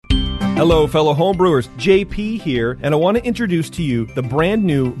Hello, fellow homebrewers. JP here, and I want to introduce to you the brand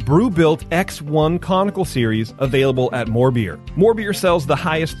new Brew-Built X1 Conical Series available at More Beer. More Beer sells the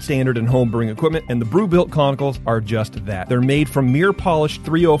highest standard in homebrewing equipment, and the Brew-Built Conicals are just that. They're made from mirror-polished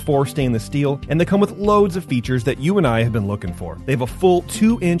 304 stainless steel, and they come with loads of features that you and I have been looking for. They have a full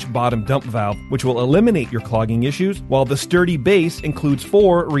 2-inch bottom dump valve, which will eliminate your clogging issues, while the sturdy base includes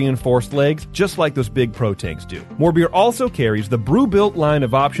 4 reinforced legs, just like those big Pro tanks do. More Beer also carries the Brew-Built line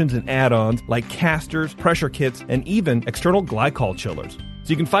of options and add-ons like casters, pressure kits, and even external glycol chillers. So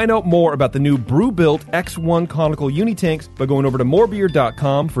you can find out more about the new Brew-Built X1 Conical Unitanks by going over to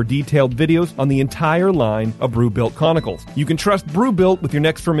morebeer.com for detailed videos on the entire line of Brew-Built Conicals. You can trust Brew-Built with your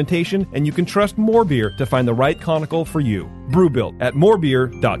next fermentation, and you can trust More Beer to find the right conical for you. Brew-Built at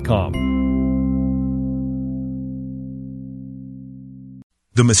morebeer.com.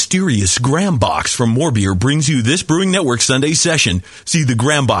 The mysterious Graham Box from More Beer brings you this Brewing Network Sunday session. See the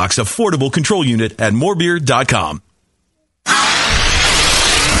Graham Box affordable control unit at morebeer.com.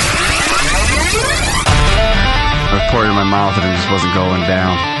 I poured it in my mouth and it just wasn't going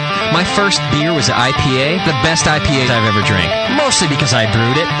down. My first beer was an IPA, the best IPA I've ever drank. Mostly because I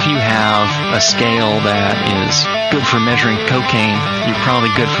brewed it. If you have a scale that is good for measuring cocaine, you're probably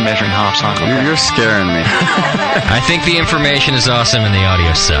good for measuring hops on cocaine. You're scaring me. I think the information is awesome and the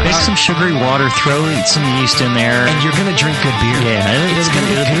audio sucks. Make some sugary water, throw some yeast in there. And you're going to drink good beer. Yeah, it's going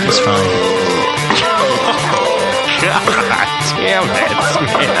to be good. It's fine. God damn it,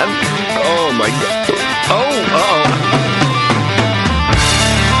 man. Oh, my God. Oh, uh-oh.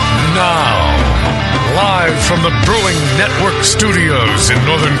 Now, live from the Brewing Network studios in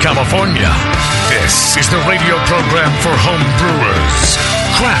Northern California, this is the radio program for home brewers,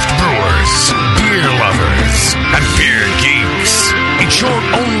 craft brewers, beer lovers, and beer geeks. It's your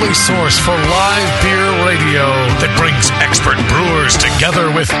only source for live beer radio that brings expert brewers together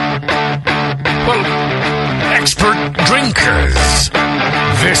with, well, expert drinkers.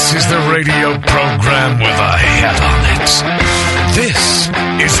 This is the radio program with a head on it. This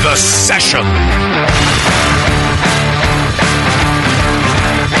is The Session.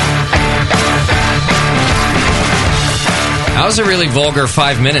 That was a really vulgar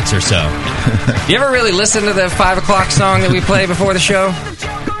 5 minutes or so. You ever really listen to the 5 o'clock song that we play before the show?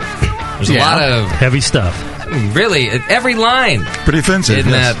 There's a lot of heavy stuff. Really, every line pretty offensive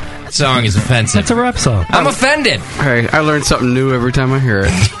in that song is offensive. It's a rap song. I'm offended. Hey, I learn something new every time I hear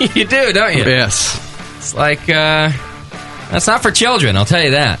it. You do, don't you? Yes. It's like, that's not for children, I'll tell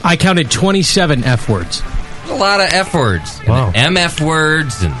you that. I counted 27 F words. There's a lot of F words. Wow. And MF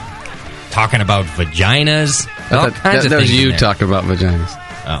words and talking about vaginas. All kinds of that things. was you talking about vaginas.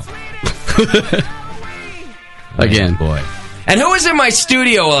 Oh. Again. Boy. And who was in my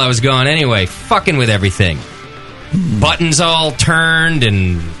studio while I was gone anyway? Fucking with everything. Buttons all turned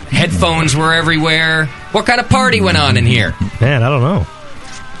and headphones were everywhere. What kind of party went on in here? Man, I don't know.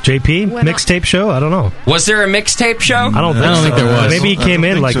 JP? Mixtape show? I don't know. Was there a mixtape show? I don't think there was. Maybe he came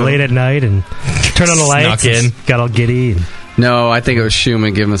in like late at night and turned on the lights and got all giddy. No, I think it was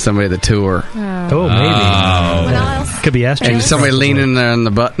Schumann giving somebody the tour. Oh, maybe. Could be Astro. And somebody leaning there on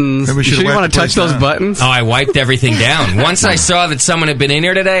the buttons. You sure you want to touch those buttons? Oh, I wiped everything down. Once I saw that someone had been in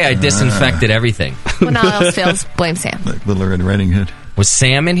here today, I disinfected everything. When all else fails, blame Sam. Like Little Red Riding Hood. Was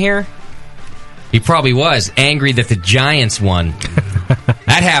Sam in here? He probably was. Angry that the Giants won.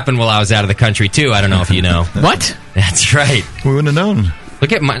 That happened while I was out of the country, too. I don't know if you know. What? That's right. We wouldn't have known.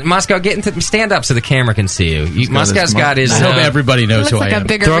 Look at Moscow. Stand up so the camera can see you. Moscow's got his. I hope everybody knows who I am. Looks like a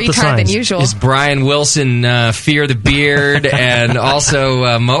bigger retard than usual. His Brian Wilson Fear the Beard and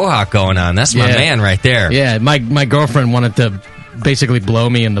also Mohawk going on. That's my man right there. Yeah, my girlfriend wanted to basically blow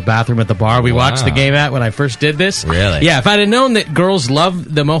me in the bathroom at the bar we watched the game at when I first did this. Really? Yeah, if I'd have known that girls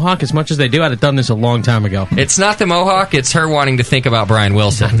love the Mohawk as much as they do, I'd have done this a long time ago. It's not the Mohawk, it's her wanting to think about Brian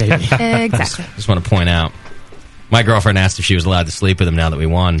Wilson. Exactly. Just want to point out. My girlfriend asked if she was allowed to sleep with him now that we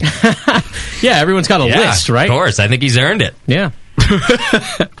won. Yeah, everyone's got a list, right? Of course. I think he's earned it. Yeah.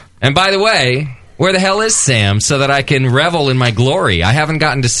 And by the way, where the hell is Sam so that I can revel in my glory? I haven't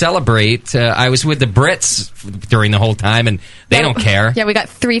gotten to celebrate. I was with the Brits during the whole time, and they don't care. Yeah, we got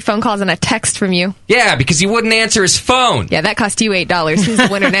 3 phone calls and a text from you. Yeah, because he wouldn't answer his phone. Yeah, that cost you $8. Who's the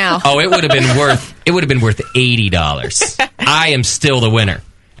winner now? Oh, it would have been worth $80. I am still the winner.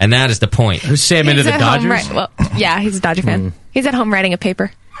 And that is the point. Who's Sam into the Dodgers? Yeah, he's a Dodger fan. He's at home writing a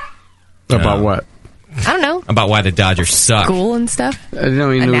paper. About what? I don't know. About why the Dodgers suck. School and stuff. I didn't know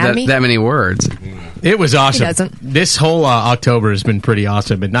he knew that many words. It was awesome. He doesn't. This whole October has been pretty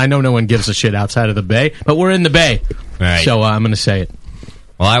awesome. And I know no one gives a shit outside of the Bay, but we're in the Bay. Right. So I'm going to say it.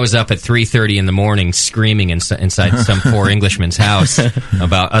 Well, I was up at 3:30 in the morning screaming inside some poor Englishman's house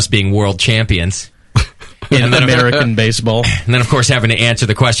about us being world champions. In American baseball. And then, of course, having to answer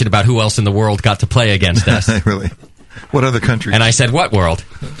the question about who else in the world got to play against us. Really? What other country? And I said, what world?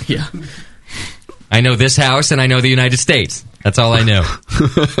 Yeah. I know this house and I know the United States. That's all I knew.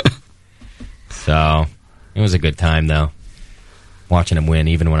 So, it was a good time, though. Watching him win,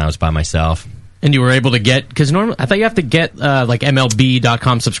 even when I was by myself. And you were able to get, because normally I thought you have to get like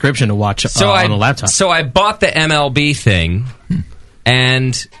MLB.com subscription to watch on a laptop. So I bought the MLB thing,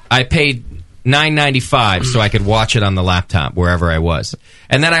 and I paid $9.95 so I could watch it on the laptop wherever I was.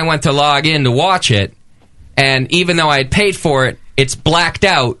 And then I went to log in to watch it, and even though I had paid for it, it's blacked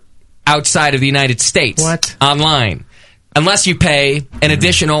out outside of the United States. What? Online. Unless you pay an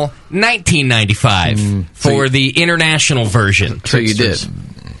additional $19.95 for the international version. So you did.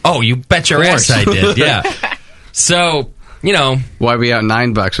 Oh, you bet your ass I did, yeah. So, you know. Why be out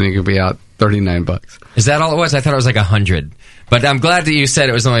 $9 when you could be out $39? Is that all it was? I thought it was like 100. But I'm glad that you said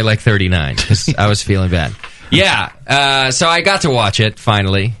it was only like 39, because I was feeling bad. Yeah, so I got to watch it,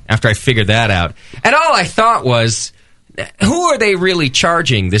 finally, after I figured that out. And all I thought was, who are they really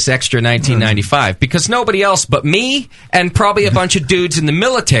charging this extra $19.95? Because nobody else but me and probably a bunch of dudes in the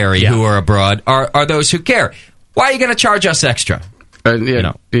military who are abroad are those who care. Why are you going to charge us extra?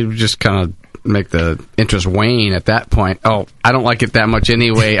 You just kind of make the interest wane at that point. Oh, I don't like it that much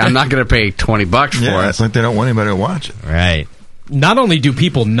anyway. I'm not going to pay $20 for it. It's like they don't want anybody to watch it. Right. Not only do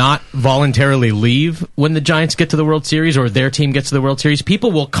people not voluntarily leave when the Giants get to the World Series or their team gets to the World Series,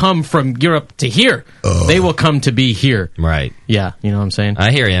 people will come from Europe to here. They will come to be here. Right. Yeah, you know what I'm saying?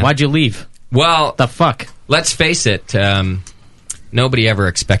 I hear you. Why'd you leave? Well, the fuck? Let's face it. Nobody ever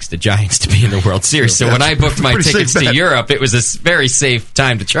expects the Giants to be in the World Series. So when I booked my tickets to Europe, it was a very safe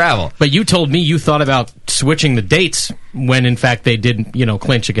time to travel. But you told me you thought about switching the dates when, in fact, they did,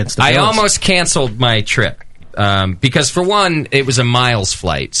 clinch against the Bills. I almost canceled my trip. Because, for one, it was a miles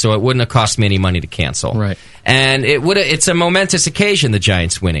flight, so it wouldn't have cost me any money to cancel. Right. And it's a momentous occasion, the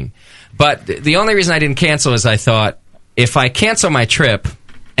Giants winning. But the only reason I didn't cancel is I thought, if I cancel my trip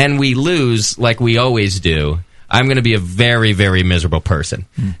and we lose like we always do, I'm going to be a very, very miserable person.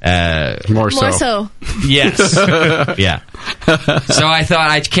 More so. Yes. Yeah. So I thought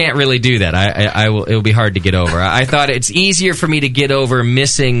I can't really do that. It'll be hard to get over. I thought it's easier for me to get over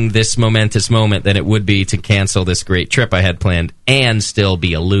missing this momentous moment than it would be to cancel this great trip I had planned and still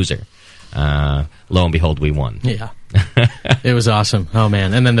be a loser. Lo and behold, we won. Yeah. It was awesome. Oh,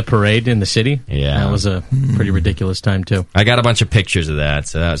 man. And then the parade in the city. Yeah. That was a pretty ridiculous time, too. I got a bunch of pictures of that,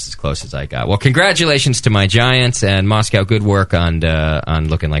 so that was as close as I got. Well, congratulations to my Giants, and Moscow, good work on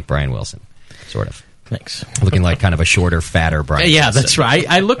looking like Brian Wilson, sort of. Thanks. Looking like kind of a shorter, fatter Brian Wilson. Yeah, that's right.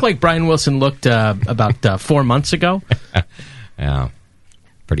 I look like Brian Wilson looked about 4 months ago. Yeah,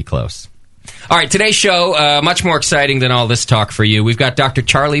 pretty close. All right, today's show, much more exciting than all this talk for you. We've got Dr.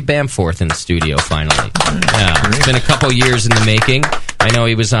 Charlie Bamforth in the studio, finally. Yeah, it's been a couple years in the making. I know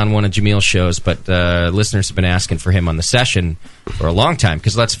he was on one of Jamil's shows, but listeners have been asking for him on the session for a long time,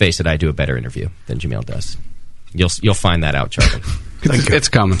 because let's face it, I do a better interview than Jamil does. You'll find that out, Charlie. It's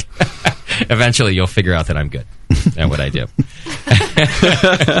coming. Eventually, you'll figure out that I'm good at what I do.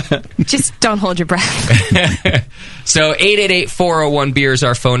 Just don't hold your breath. So 888-401-BEER is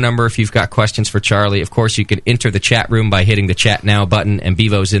our phone number if you've got questions for Charlie. Of course, you can enter the chat room by hitting the Chat Now button, and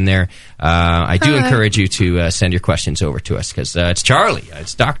Bevo's in there. I do encourage you to send your questions over to us, because it's Charlie.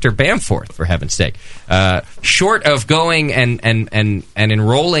 It's Dr. Bamforth, for heaven's sake. Short of going and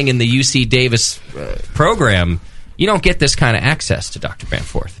enrolling in the UC Davis program, you don't get this kind of access to Dr.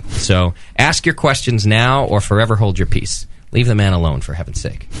 Bamforth. So ask your questions now or forever hold your peace. Leave the man alone, for heaven's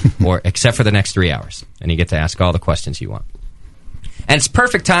sake. Or except for the next 3 hours. And you get to ask all the questions you want. And it's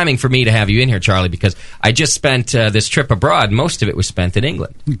perfect timing for me to have you in here, Charlie, because I just spent this trip abroad. Most of it was spent in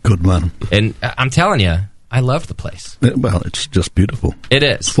England. Good man. And I'm telling you, I love the place. Well, it's just beautiful. It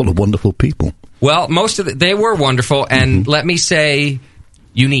is. It's full of wonderful people. Well, most of they were wonderful, and let me say,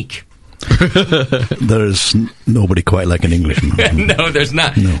 unique. There is nobody quite like an Englishman. No, there's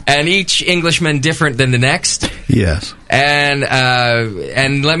not. No. And each Englishman different than the next. Yes. And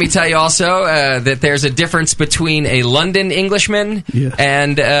let me tell you also that there's a difference between a London Englishman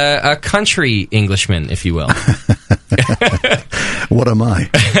and a country Englishman, if you will. What am I?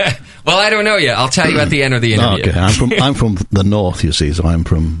 Well, I don't know yet. I'll tell you at the end of the interview. Okay, I'm from the north, you see, so I'm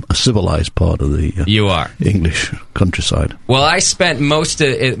from a civilized part of the you are. English countryside. Well, I spent most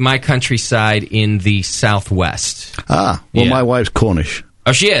of my countryside in the southwest. Well, my wife's Cornish.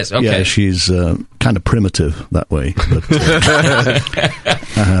 Oh, she is? Okay. Yeah, she's kind of primitive that way.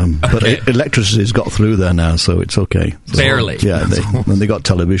 But electricity's got through there now, so it's okay. So, barely. Yeah, and they got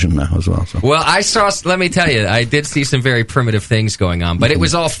television now as well. So. Well, let me tell you, I did see some very primitive things going on, but it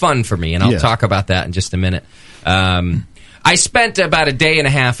was all fun for me, and I'll talk about that in just a minute. I spent about a day and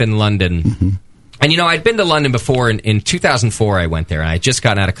a half in London. Mm-hmm. And, I'd been to London before. In 2004, I went there. And I had just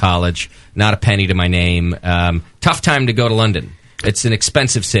gotten out of college, not a penny to my name. Tough time to go to London. It's an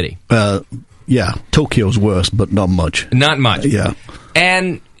expensive city. Yeah, Tokyo's worse, but not much. Not much. Yeah.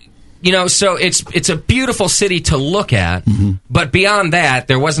 And, so it's a beautiful city to look at, mm-hmm. but beyond that,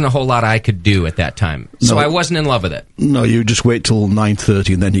 there wasn't a whole lot I could do at that time. So I wasn't in love with it. No, you just wait till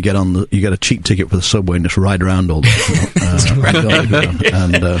 9:30 and then you get a cheap ticket for the subway and just ride around all day.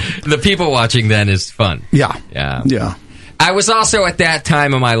 And the people watching then is fun. Yeah. I was also at that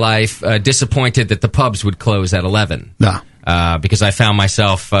time of my life disappointed that the pubs would close at 11. Because I found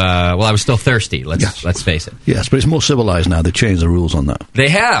myself, I was still thirsty. Let's face it. Yes, but it's more civilized now. They changed the rules on that. They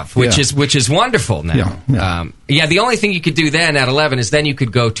have, which is wonderful now. The only thing you could do then at 11 is then you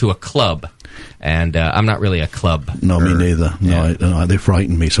could go to a club. And I'm not really a club. No, me neither. No, they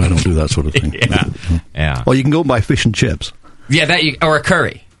frighten me, so I don't do that sort of thing. Yeah. Or you can go and buy fish and chips. Yeah, or a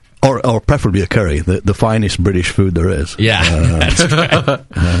curry. Or preferably a curry, the finest British food there is. Yeah, that's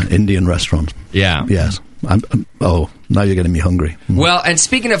right. Indian restaurants. Yeah. Yes. Now you're getting me hungry. Well, and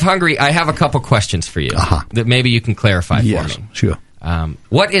speaking of hungry, I have a couple questions for you that maybe you can clarify for me. Yes, sure.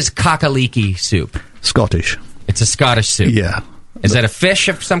 What is cock-a-leekie soup? Scottish. It's a Scottish soup. Yeah. Is that a fish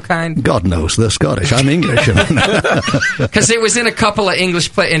of some kind? God knows, they're Scottish. I'm English. Because it was in a couple of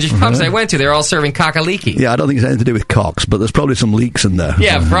English pubs I went to. They're all serving cock-a-leekie. Yeah, I don't think it's anything to do with cocks, but there's probably some leeks in there.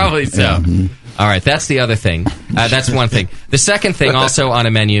 Yeah, probably so. Yeah. All right, that's the other thing. That's one thing. The second thing also on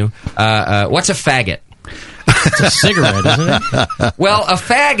a menu, what's a faggot? It's a cigarette, isn't it? Well, a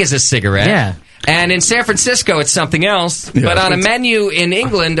fag is a cigarette. Yeah. And in San Francisco, it's something else. Yeah, but on a menu in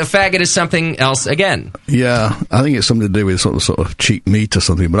England, a faggot is something else again. Yeah, I think it's something to do with sort of cheap meat or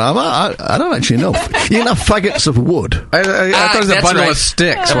something. But I don't actually know. You can have faggots of wood. I thought it was a bundle of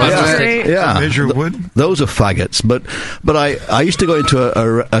sticks. Wasn't it? Yeah, measure of wood. Those are faggots. But I used to go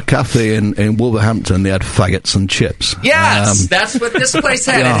into a cafe in Wolverhampton. They had faggots and chips. Yes, that's what this place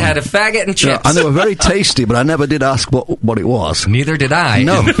had. Yeah. It had a faggot and chips. And they were very tasty, but I never did ask what it was. Neither did I.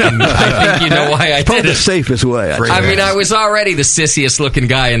 No. And I think you know why I Probably did the it. safest way. I mean, I was already the sissiest looking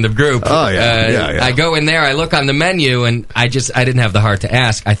guy in the group. Oh, yeah. I go in there, I look on the menu, and I didn't have the heart to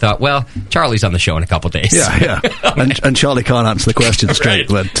ask. I thought, well, Charlie's on the show in a couple days. Yeah. and Charlie can't answer the question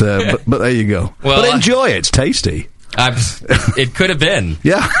straight, Right. but there you go. Well, but enjoy it. It's tasty. It could have been.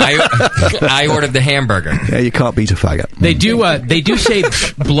 Yeah. I ordered the hamburger. Yeah, you can't beat a faggot. They do say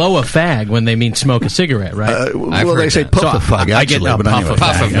blow a fag when they mean smoke a cigarette, right? Well, they say puff a fag, I get actually. a but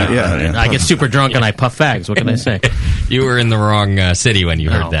puff anyway. a fag. Yeah. I get super drunk and I puff fags. What can I say? You were in the wrong city when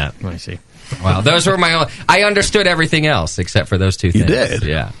you heard that. I see. Wow, those were my own. I understood everything else except for those two things. You did?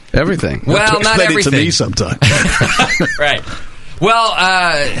 Yeah. Everything. Well, not Explain everything. it to me sometime. Right. Well,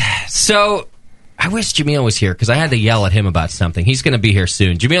 so I wish Jamil was here because I had to yell at him about something. He's going to be here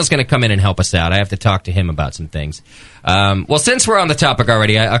soon. Jamil's going to come in and help us out. I have to talk to him about some things. Well, since we're on the topic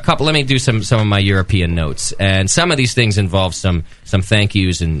already, let me do some of my European notes. And some of these things involve some thank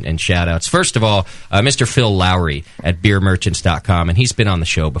yous and shout outs. First of all, Mr. Phil Lowry at beermerchants.com. And he's been on the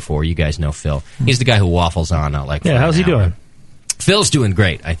show before. You guys know Phil. He's the guy who waffles on like Yeah, how's he doing? Phil's doing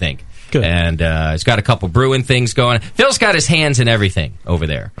great, I think. Good. And he's got a couple brewing things going. Phil's got his hands in everything over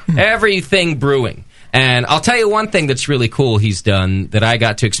there. Everything brewing. And I'll tell you one thing that's really cool he's done that I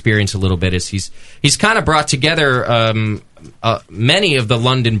got to experience a little bit is he's kind of brought together many of the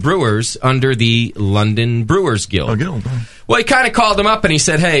London brewers under the London Brewers Guild. Oh, guild. Well, he kind of called them up and he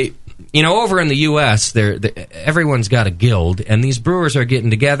said, hey, over in the U.S., everyone's got a guild, and these brewers are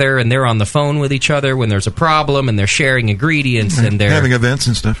getting together, and they're on the phone with each other when there's a problem, and they're sharing ingredients, and they're having events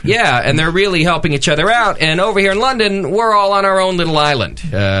and stuff. Yeah, and they're really helping each other out. And over here in London, we're all on our own little island.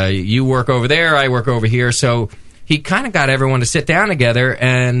 You work over there, I work over here, so he kind of got everyone to sit down together,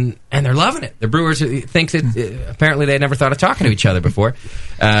 and they're loving it. The brewers think that apparently they never thought of talking to each other before.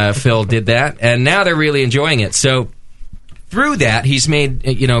 Phil did that, and now they're really enjoying it. So through that, he's made,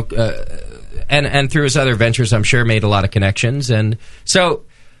 and through his other ventures, I'm sure, made a lot of connections. And so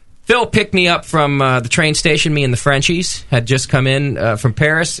Phil picked me up from the train station. Me and the Frenchies had just come in from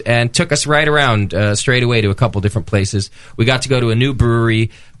Paris and took us right around straight away to a couple different places. We got to go to a new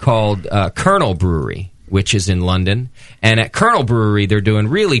brewery called Colonel Brewery, which is in London. And at Colonel Brewery, they're doing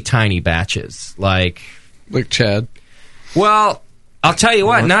really tiny batches. Like Chad. Well, I'll tell you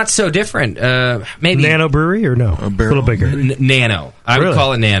what, not so different. Maybe Nano brewery or no? A little bigger. Nano. I would Really?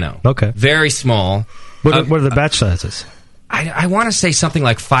 call it nano. Okay. Very small. What are the batch sizes? I want to say something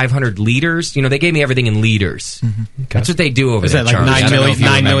like 500 liters. You know, they gave me everything in liters. That's what they do over Is there. that like Charlie.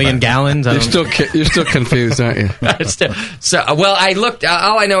 9 million gallons? You're still confused, aren't you? Well, I looked.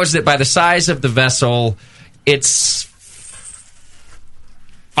 All I know is that by the size of the vessel, it's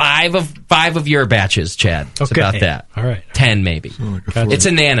five of your batches, Chad. It's about that. All right. 10 maybe. Gotcha. It's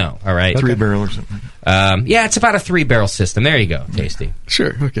a nano. All right. 3-barrel or something. Yeah, it's about a 3-barrel system. There you go, Tasty.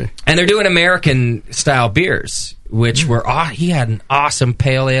 Sure. Okay. And they're doing American style beers, which were he had an awesome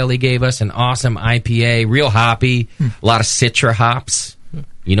pale ale he gave us, an awesome IPA, real hoppy, a lot of Citra hops.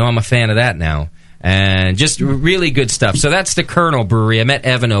 You know I'm a fan of that now. And just really good stuff. So that's the Colonel Brewery. I met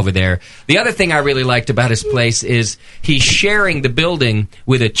Evan over there. The other thing I really liked about his place is he's sharing the building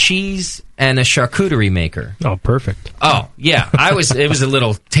with a cheese and a charcuterie maker. Oh, perfect. Oh, yeah. It was a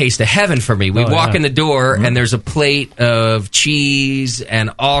little taste of heaven for me. We walk in the door, and there's a plate of cheese and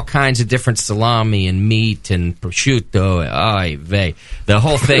all kinds of different salami and meat and prosciutto. Ay vey. The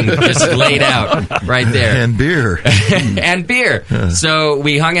whole thing just laid out right there. And beer. And beer. So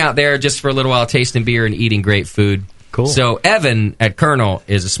we hung out there just for a little while, tasting beer and eating great food. Cool. So Evan at Colonel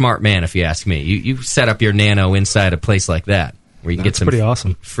is a smart man, if you ask me. You set up your nano inside a place like that, where you can get some pretty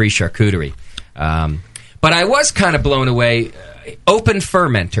awesome. free charcuterie. But I was kind of blown away. Open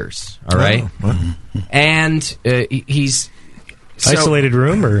fermenters, all right? And he's... Isolated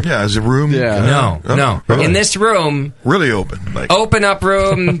room? Or Yeah, is a room? No. Really? In this room... Really open. Like Open up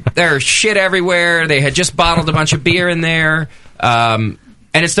room. There's shit everywhere. They had just bottled a bunch of beer in there.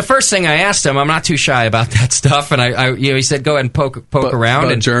 And it's the first thing I asked him. I'm not too shy about that stuff. And he said, go ahead and poke around.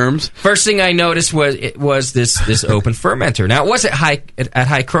 About and germs. First thing I noticed was this open fermenter. Now, it was at High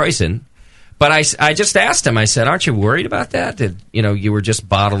Kreuzen, but I just asked him. I said, aren't you worried about that? That you were just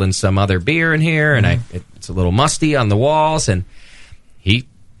bottling some other beer in here, and it's a little musty on the walls. And he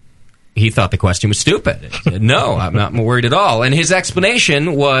thought the question was stupid. He said, no, I'm not worried at all. And his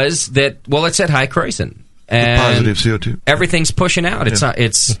explanation was that, well, it's at High Kreuzen. And positive CO2. Everything's pushing out. It's not.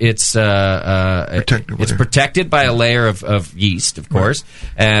 It's protected by a layer of yeast, of course,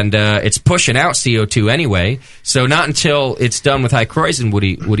 and it's pushing out CO2 anyway. So not until it's done with High Kreuzen would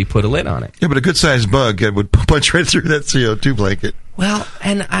he put a lid on it. Yeah, but a good sized bug would punch right through that CO2 blanket. Well,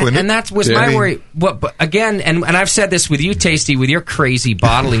 and that was my worry. But again, and I've said this with you, Tasty, with your crazy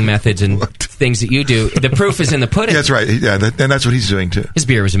bottling methods and things that you do. The proof is in the pudding. Yeah, that's right. Yeah, and that's what he's doing too. His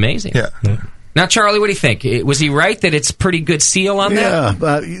beer was amazing. Yeah. Now, Charlie, what do you think? Was he right that it's pretty good seal on that?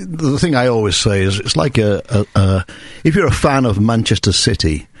 Yeah, the thing I always say is it's like if you're a fan of Manchester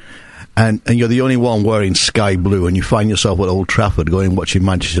City and you're the only one wearing sky blue and you find yourself at Old Trafford going watching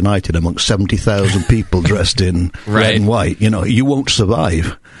Manchester United amongst 70,000 people dressed in red and white, you won't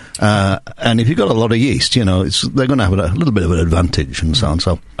survive. And if you've got a lot of yeast, they're going to have a little bit of an advantage and so on.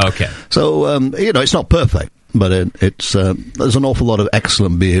 So, it's not perfect. But it's there's an awful lot of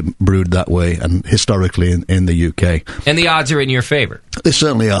excellent beer brewed that way, and historically in the UK. And the odds are in your favor. They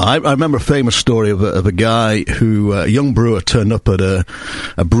certainly are. I remember a famous story of a guy who, a young brewer, turned up at a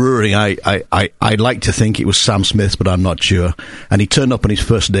brewery. I'd like to think it was Sam Smith's, but I'm not sure. And he turned up on his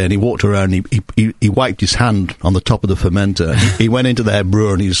first day, and he walked around. And he wiped his hand on the top of the fermenter. He went into the head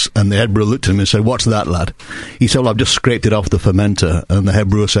brewer, and the head brewer looked at him and said, "What's that, lad?" He said, "Well, I've just scraped it off the fermenter." And the head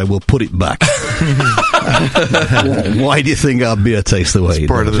brewer said, "Well, put it back." Why do you think our beer tastes the way it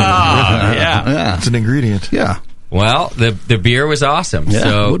part does? of the yeah. It's an ingredient. Yeah. Well, the beer was awesome. Yeah,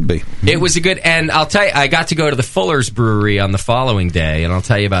 so it would be. It was a good, and I'll tell you, I got to go to the Fuller's Brewery on the following day, and I'll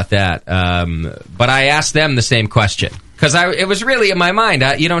tell you about that. But I asked them the same question, because it was really in my mind.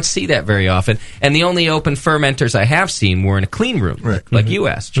 You don't see that very often. And the only open fermenters I have seen were in a clean room, like you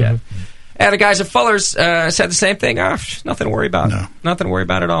asked, Chad. And the guys at Fuller's said the same thing. Nothing to worry about. No. Nothing to worry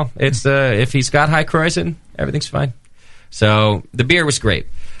about at all. It's if he's got High Kreuzen, everything's fine. So the beer was great.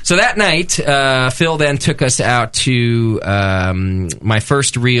 So that night, Phil then took us out to my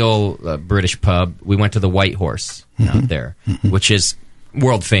first real British pub. We went to the White Horse out there, which is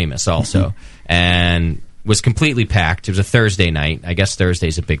world famous also, and was completely packed. It was a Thursday night. I guess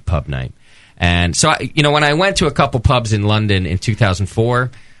Thursday's a big pub night. And so, when I went to a couple pubs in London in 2004,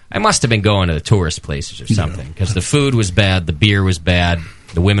 I must have been going to the tourist places or something, because the food was bad, the beer was bad,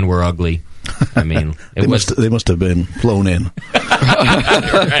 the women were ugly. I mean, they must have been flown in.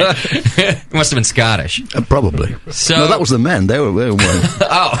 Right. Must have been Scottish. Probably. So no, that was the men. They were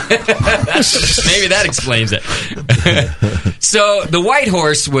oh, maybe that explains it. So the White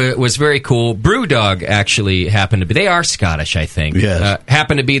Horse was very cool. Brewdog actually happened to be. They are Scottish, I think. Yes.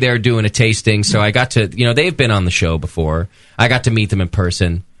 Happened to be there doing a tasting, so I got to. They've been on the show before. I got to meet them in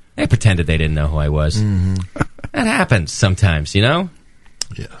person. They pretended they didn't know who I was. Mm-hmm. That happens sometimes,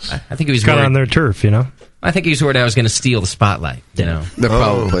 Yes. I think he was got on their turf, I think he was worried I was going to steal the spotlight, They're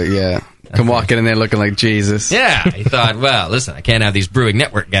probably, yeah. Come walking in there looking like Jesus. Yeah, he thought, well, listen, I can't have these Brewing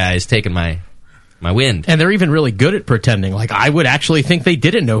Network guys taking my wind. And they're even really good at pretending. Like, I would actually think they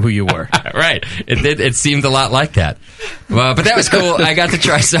didn't know who you were. Right. It seemed a lot like that. Well, but that was cool. I got to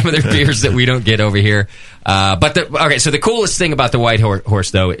try some of their beers that we don't get over here. So the coolest thing about the White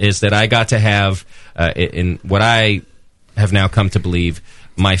Horse, though, is that I got to have, in what I have now come to believe,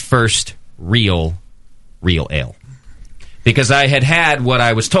 my first real ale. Because I had what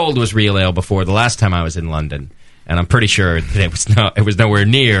I was told was real ale before the last time I was in London. And I'm pretty sure that it was nowhere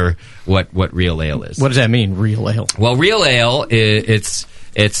near what real ale is. What does that mean, real ale? Well, real ale, it's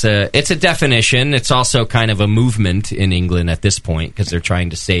a definition. It's also kind of a movement in England at this point because they're trying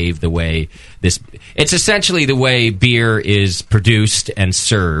to save the way this. It's essentially the way beer is produced and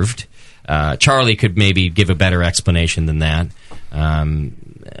served. Charlie could maybe give a better explanation than that.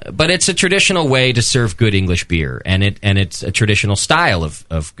 But it's a traditional way to serve good English beer, and it's a traditional style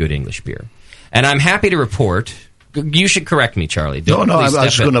of good English beer. And I'm happy to report. You should correct me, Charlie. I was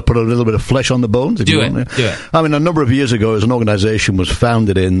just going to put a little bit of flesh on the bones. Do it. I mean, a number of years ago, an organisation was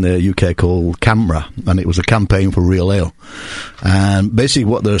founded in the UK called CAMRA, and it was a campaign for real ale. And basically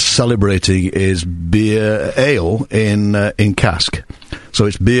what they're celebrating is beer ale in cask. So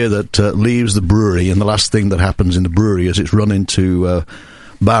it's beer that leaves the brewery, and the last thing that happens in the brewery is it's run into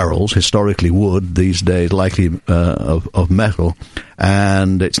barrels, historically wood, these days likely of metal,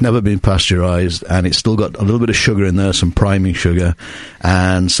 and it's never been pasteurized, and it's still got a little bit of sugar in there, some priming sugar,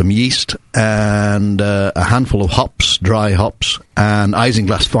 and some yeast, and a handful of hops, dry hops, and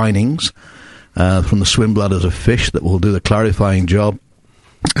isinglass finings from the swim bladders of fish that will do the clarifying job,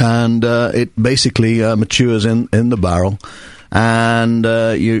 and it basically matures in the barrel. And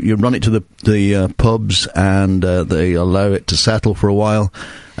you run it to the pubs, and they allow it to settle for a while,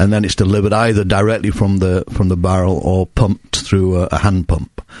 and then it's delivered either directly from the barrel or pumped through a hand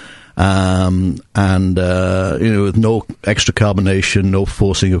pump, with no extra carbonation, no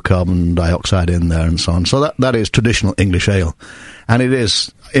forcing of carbon dioxide in there, and so on. So that is traditional English ale, and it is,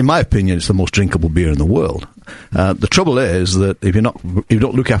 in my opinion, it's the most drinkable beer in the world. The trouble is that if you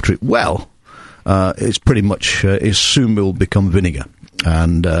don't look after it well, it's pretty much it soon will become vinegar,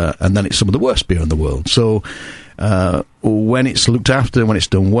 and then it's some of the worst beer in the world. So when it's looked after, when it's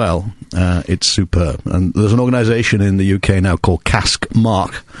done well, it's superb. And there's an organisation in the UK now called Cask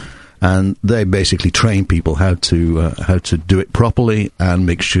Mark, and they basically train people how to do it properly and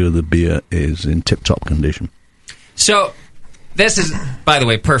make sure the beer is in tip-top condition. So this is, by the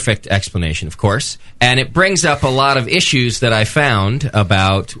way, perfect explanation, of course, and it brings up a lot of issues that I found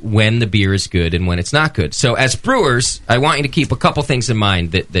about when the beer is good and when it's not good. So as brewers, I want you to keep a couple things in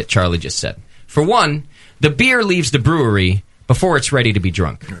mind that Charlie just said. For one, the beer leaves the brewery before it's ready to be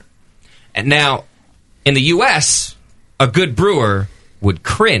drunk. And now, in the U.S., a good brewer would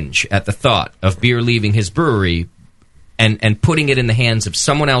cringe at the thought of beer leaving his brewery and putting it in the hands of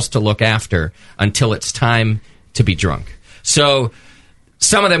someone else to look after until it's time to be drunk. So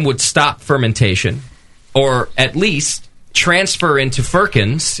some of them would stop fermentation, or at least transfer into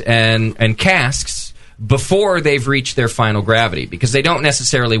firkins and casks before they've reached their final gravity, because they don't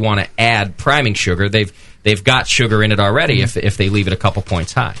necessarily want to add priming sugar. They've got sugar in it already if they leave it a couple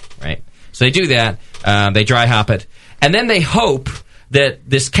points high, right? So they do that. They dry hop it, and then they hope that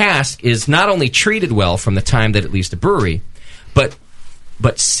this cask is not only treated well from the time that it leaves the brewery,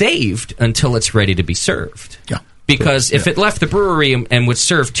 but saved until it's ready to be served. Yeah. Because if it left the brewery and was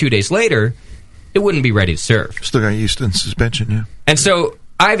served 2 days later, it wouldn't be ready to serve. Still got yeast in suspension, yeah. And so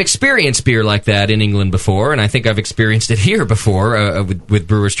I've experienced beer like that in England before, and I think I've experienced it here before with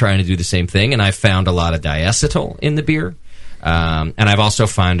brewers trying to do the same thing, and I've found a lot of diacetyl in the beer, and I've also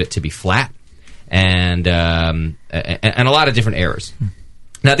found it to be flat, and a lot of different errors.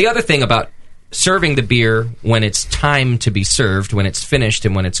 Now, the other thing about serving the beer when it's time to be served, when it's finished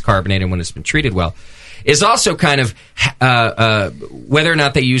and when it's carbonated, when it's been treated well, is also kind of whether or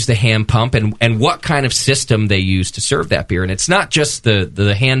not they use the hand pump and what kind of system they use to serve that beer. And it's not just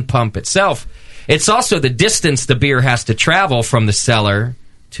the hand pump itself. It's also the distance the beer has to travel from the cellar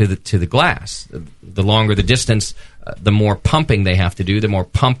to the glass. The longer the distance, the more pumping they have to do, the more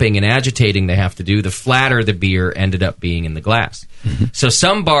pumping and agitating they have to do, the flatter the beer ended up being in the glass. So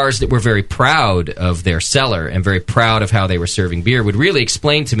some bars that were very proud of their cellar and very proud of how they were serving beer would really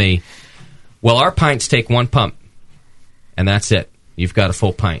explain to me, well, our pints take 1 pump, and that's it. You've got a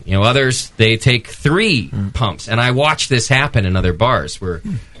full pint. Others, they take 3 pumps. And I watch this happen in other bars,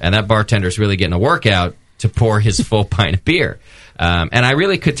 and that bartender's really getting a workout to pour his full pint of beer. And I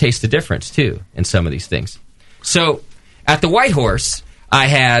really could taste the difference, too, in some of these things. So, at the White Horse, I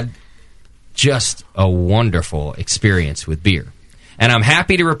had just a wonderful experience with beer. And I'm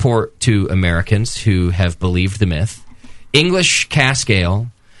happy to report to Americans who have believed the myth, English cask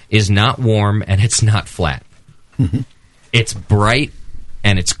ale is not warm and it's not flat. It's bright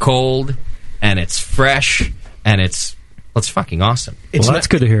and it's cold and it's fresh and it's fucking awesome. That's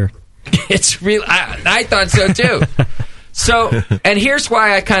good to hear. It's real. I thought so, too. So, and here's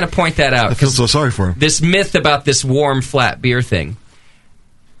why I kind of point that out. I feel so sorry for him. This myth about this warm, flat beer thing.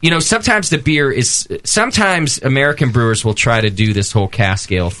 Sometimes sometimes American brewers will try to do this whole cask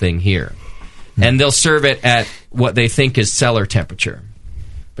ale thing here. And they'll serve it at what they think is cellar temperature.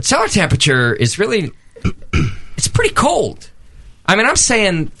 But cellar temperature is really, it's pretty cold. I mean, I'm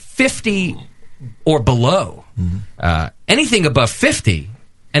saying 50 or below. Anything above 50.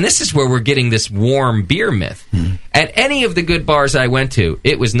 And this is where we're getting this warm beer myth. At any of the good bars I went to,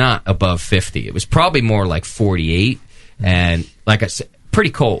 it was not above 50. It was probably more like 48. And like I said,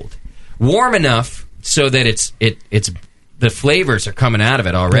 pretty cold. Warm enough so that it's the flavors are coming out of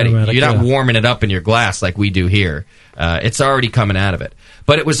it already. You're not warming it up in your glass like we do here. It's already coming out of it.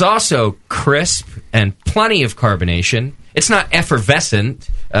 But it was also crisp and plenty of carbonation. It's not effervescent,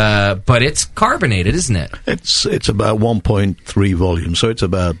 but it's carbonated, isn't it? It's about 1.3 volume, so it's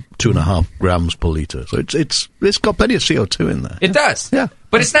about 2.5 grams per liter. So it's got plenty of CO2 in there. It does. Yeah.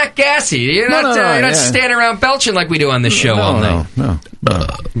 But it's not gassy. You're not standing around belching like we do on this show all night. No.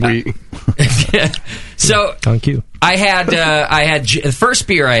 So thank you. I had the first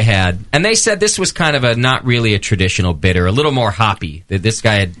beer I had, and they said this was kind of a not really a traditional bitter, a little more hoppy. This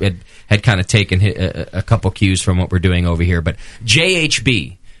guy had kind of taken a couple cues from what we're doing over here, but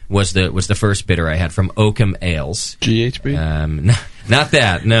JHB was the first bitter I had from Oakham Ales. GHB? Not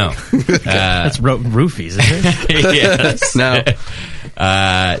that, no. That's roofies, isn't it? Yes. No.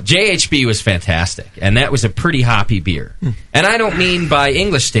 JHB was fantastic, and that was a pretty hoppy beer. And I don't mean by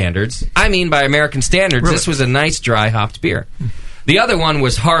English standards, I mean by American standards. Really? This was a nice dry hopped beer. The other one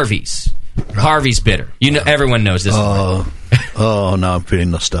was Harvey's. Harvey's bitter. Everyone knows this. Oh, now I'm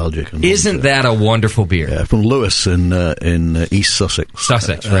feeling nostalgic. Isn't that a wonderful beer? Yeah, from Lewis in East Sussex.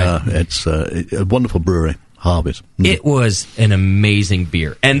 Sussex, right. It's a wonderful brewery. Harvey's. It was an amazing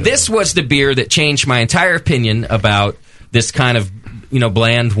beer. And this was the beer that changed my entire opinion about this kind of,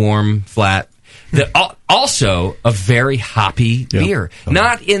 bland, warm, flat. Also a very hoppy beer.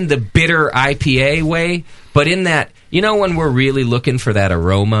 Not in the bitter IPA way, but in that, when we're really looking for that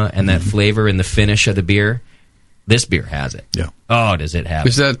aroma and that flavor in the finish of the beer, this beer has it. Yeah. Oh, does it have it?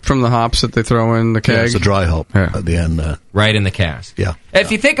 Is that from the hops that they throw in the keg? Yeah, it's a dry hop at the end. Right in the cask. Yeah.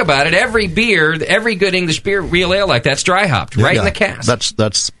 If you think about it, every good English beer, real ale like that's dry hopped, right in the cask.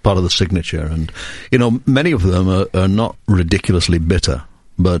 That's part of the signature. And, many of them are not ridiculously bitter,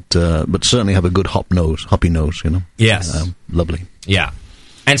 but certainly have a good hoppy nose, Yes. Lovely. Yeah.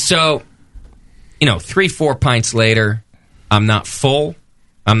 And so, 3-4 pints later, I'm not full,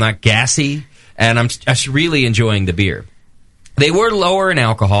 I'm not gassy, and I'm just really enjoying the beer. They were lower in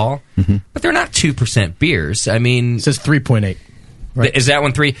alcohol, but they're not 2% beers. I mean... It says 3.8. Right. Is that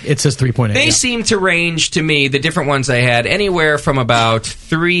one 3? It says 3.8. They seem to range, to me, the different ones I had, anywhere from about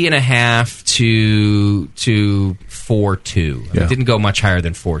 3.5 to 4.2. It didn't go much higher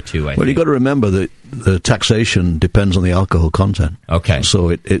than 4.2, I think. Well, you've got to remember that the taxation depends on the alcohol content. Okay. So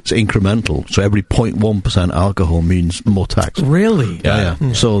it's incremental. So every 0.1% alcohol means more tax. Really?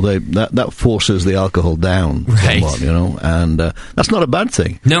 Yeah. So that forces the alcohol down somewhat, and that's not a bad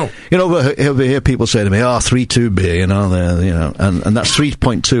thing. No. Over here people say to me, 3.2 beer, and that's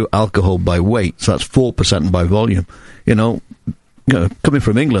 3.2 alcohol by weight, so that's 4% by volume. Coming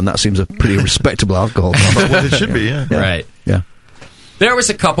from England, that seems a pretty respectable alcohol. Well, it should be, yeah. Right. Yeah. There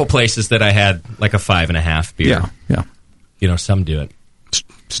was a couple places that I had like a 5.5 beer. Yeah. Some do it.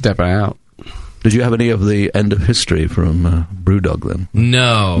 Stepping out. Did you have any of the end of history from Brewdog then?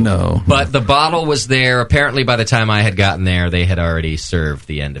 No. But the bottle was there. Apparently, by the time I had gotten there, they had already served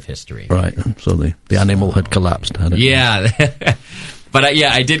the end of history. Right. So the animal had collapsed, had it? Yeah. But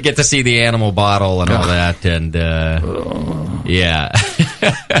I did get to see the animal bottle and all that, and yeah.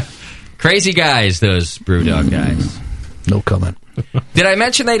 Crazy guys, those Brewdog guys. No comment. Did I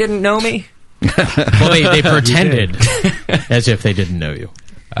mention they didn't know me? Well, they pretended as if they didn't know you.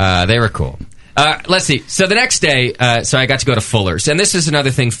 They were cool. Let's see. So the next day, so I got to go to Fuller's, and this is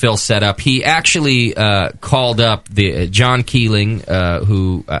another thing Phil set up. He actually called up the John Keeling,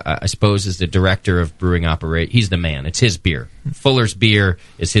 who I suppose is the director of brewing operate. He's the man. It's his beer. Fuller's beer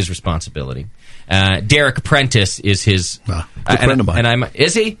is his responsibility. Derek Prentice is his good friend of mine.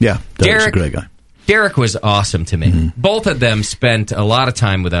 Is he? Yeah, Derek's a great guy. Derek was awesome to me. Mm-hmm. Both of them spent a lot of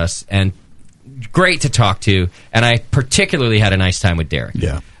time with us, and great to talk to. And I particularly had a nice time with Derek.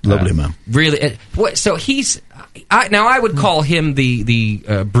 Yeah, lovely man. Really. So he's now I would call him the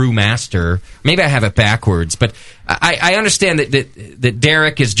brewmaster. Maybe I have it backwards, but I understand that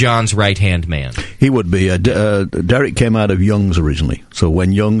Derek is John's right hand man. He would be. Derek came out of Young's originally, so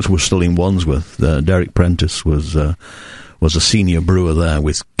when Young's was still in Wandsworth, Derek Prentice was a senior brewer there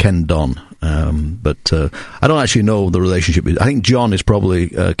with Ken Don. But I don't actually know the relationship. I think John is probably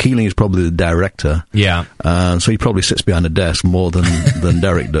Keeling is probably the director. Yeah. So he probably sits behind a desk more than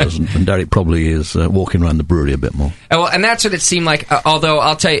Derek does, and Derek probably is walking around the brewery a bit more. Well, and that's what it seemed like. Although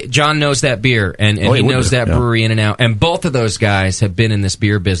I'll tell you, John knows that beer, and he knows that brewery in and out. And both of those guys have been in this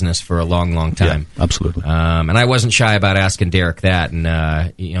beer business for a long, long time. Yeah, absolutely. And I wasn't shy about asking Derek that,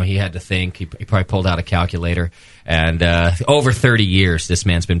 and he had to think. He probably pulled out a calculator. And over 30 years, this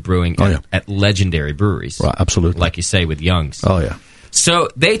man's been brewing at legendary breweries. Right, absolutely. Like you say, with Young's. Oh, yeah. So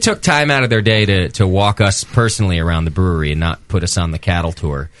they took time out of their day to walk us personally around the brewery and not put us on the cattle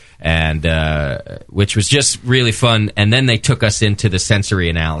tour, and which was just really fun. And then they took us into the sensory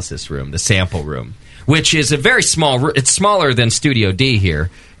analysis room, the sample room, which is a very small room. It's smaller than Studio D here.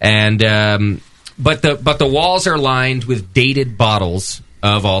 And but the walls are lined with dated bottles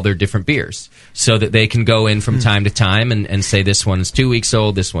of all their different beers, so that they can go in from time to time and say this one's 2 weeks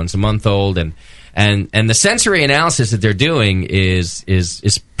old, this one's a month old, and the sensory analysis that they're doing is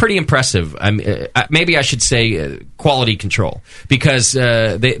pretty impressive. Maybe I should say quality control, because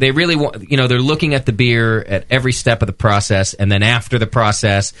they really want, they're looking at the beer at every step of the process, and then after the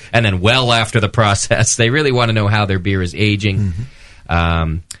process, and then well after the process. They really want to know how their beer is aging.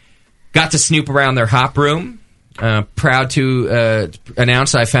 Got to snoop around their hop room. Proud to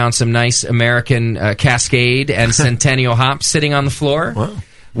announce I found some nice American Cascade and Centennial hops sitting on the floor. Wow.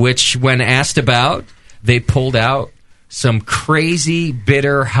 Which, when asked about, they pulled out some crazy,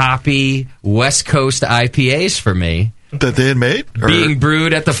 bitter, hoppy West Coast IPAs for me. That they had made? Being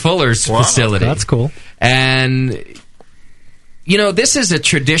brewed at the Fuller's facility. That's cool. And, this is a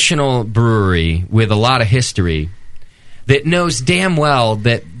traditional brewery with a lot of history that knows damn well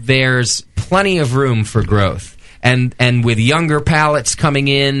that there's plenty of room for growth. And with younger palates coming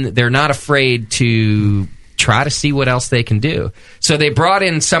in, they're not afraid to try to see what else they can do. So they brought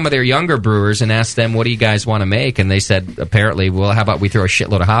in some of their younger brewers and asked them, what do you guys want to make? And they said, apparently, well, how about we throw a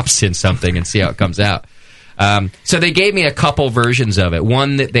shitload of hops in something and see how it comes out? So they gave me a couple versions of it.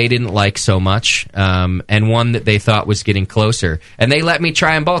 One that they didn't like so much, and one that they thought was getting closer. And they let me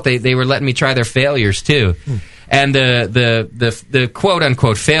try them both. They were letting me try their failures, too. And the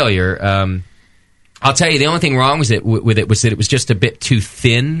quote-unquote failure... I'll tell you, the only thing wrong with it was that it was just a bit too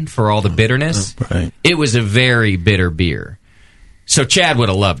thin for all the bitterness. Right. It was a very bitter beer. So Chad would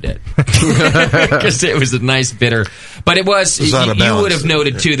have loved it. Because it was a nice bitter. But it was you would have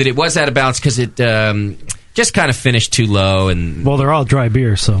noted, too, that it was out of balance because it just kind of finished too low. And well, they're all dry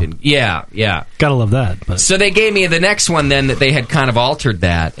beers, so... Yeah. Gotta love that. But. So they gave me the next one then that they had kind of altered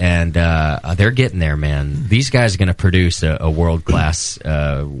that, and they're getting there, man. These guys are going to produce a world-class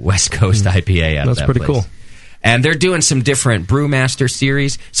West Coast IPA out of that place. That's pretty cool. And they're doing some different Brewmaster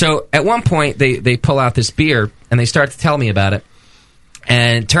series. So at one point, they pull out this beer, and they start to tell me about it.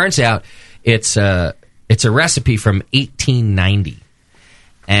 And it turns out it's a recipe from 1890.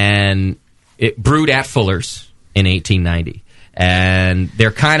 And it brewed at Fuller's in 1890. And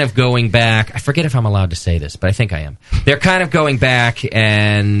they're kind of going back. I forget if I'm allowed to say this, but I think I am. They're kind of going back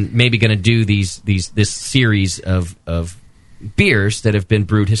and maybe going to do this series of beers that have been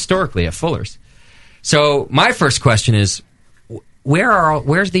brewed historically at Fuller's. So my first question is, where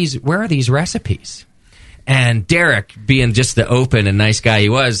are these recipes? And Derek, being just the open and nice guy he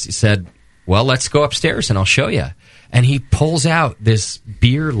was, he said, "Well, let's go upstairs and I'll show you." And he pulls out this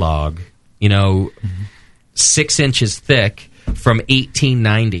beer log, 6 inches thick, from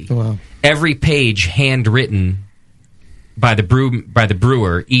 1890. Wow. Every page handwritten by the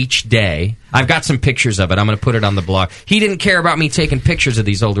brewer each day. I've got some pictures of it. I'm going to put it on the blog. He didn't care about me taking pictures of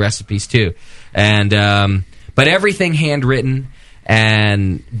these old recipes too, and but everything handwritten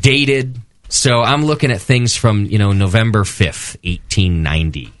and dated So I'm looking at things from November 5th,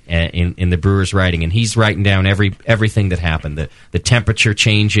 1890, in the brewer's writing, and he's writing down everything that happened, the temperature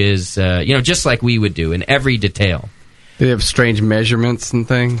changes, just like we would do in every detail. They have strange measurements and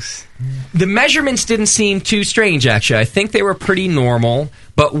things. The measurements didn't seem too strange, actually. I think they were pretty normal,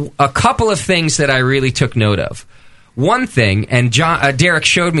 but a couple of things that I really took note of. One thing, and Derek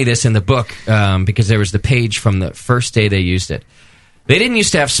showed me this in the book because there was the page from the first day they used it. They didn't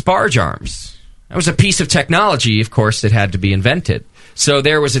used to have sparge arms. That was a piece of technology, of course, that had to be invented. So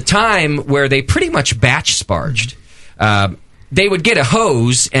there was a time where they pretty much batch sparged. They would get a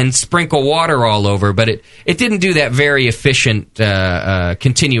hose and sprinkle water all over, but it didn't do that very efficient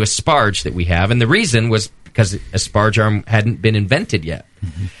continuous sparge that we have. And the reason was because a sparge arm hadn't been invented yet.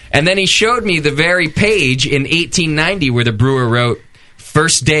 Mm-hmm. And then he showed me the very page in 1890 where the brewer wrote,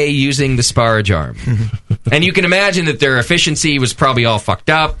 "First day using the sparge arm." And you can imagine that their efficiency was probably all fucked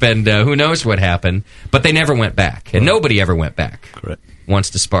up, and who knows what happened. But they never went back, and nobody ever went back. Correct. Once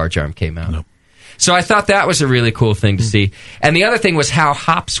the sparge arm came out. No. So I thought that was a really cool thing to see. And the other thing was how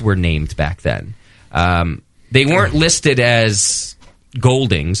hops were named back then. They weren't listed as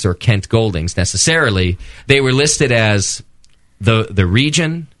Goldings or Kent Goldings necessarily. They were listed as the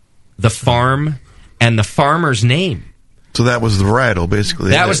region, the farm, and the farmer's name. So that was the varietal,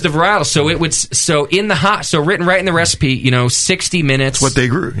 basically. That was the varietal. So it would written right in the recipe, 60 minutes. That's what they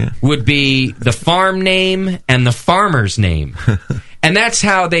grew. Yeah. Would be the farm name and the farmer's name. And that's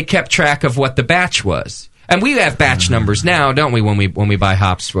how they kept track of what the batch was. And we have batch numbers now, don't we, when we buy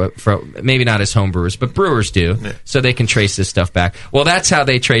hops for maybe not as home brewers, but brewers do. Yeah. So they can trace this stuff back. Well, that's how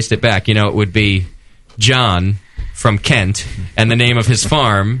they traced it back. It would be John from Kent and the name of his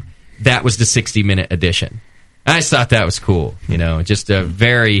farm. That was the 60-minute edition. I just thought that was cool, just a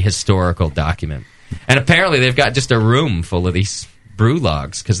very historical document. And apparently they've got just a room full of these brew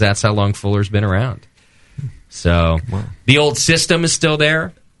logs because that's how long Fuller's been around. So the old system is still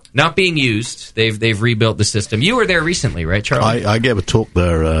there, not being used. They've rebuilt the system. You were there recently, right, Charlie? I gave a talk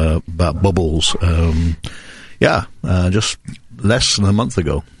there about bubbles. Just less than a month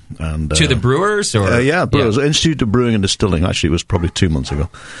ago. And, to the brewers? Or brewers. Yeah. Institute of Brewing and Distilling. Actually, it was probably 2 months ago.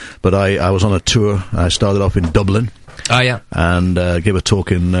 But I was on a tour. I started off in Dublin. Oh, yeah. And gave a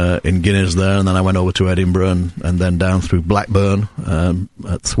talk in Guinness there, and then I went over to Edinburgh, and then down through Blackburn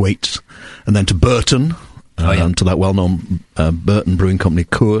at Thwaites, and then to Burton. And to that well-known Burton Brewing Company,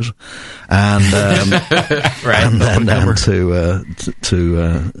 Coors, and and then down to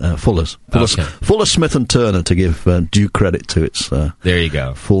Fuller's. Fuller, Smith and Turner, to give due credit to its there you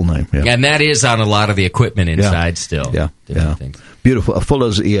go full name. Yeah. And that is on a lot of the equipment inside still. Yeah. Things. Beautiful.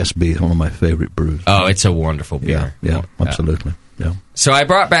 Fuller's ESB is one of my favorite brews. Oh, it's a wonderful beer. Yeah, absolutely. Yeah. So I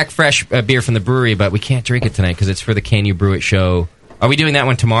brought back fresh beer from the brewery, but we can't drink it tonight because it's for the Can You Brew It show. Are we doing that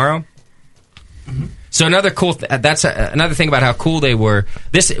one tomorrow? Mm-hmm. So another cool that's another thing about how cool they were.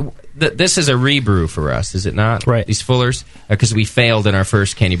 This is a rebrew for us, is it not? Right. These Fullers, because we failed in our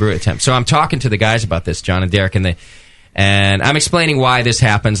first Can You Brew It attempt. So I'm talking to the guys about this, John and Derek, and I'm explaining why this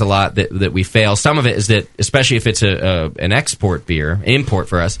happens a lot, that we fail. Some of it is that, especially if it's an import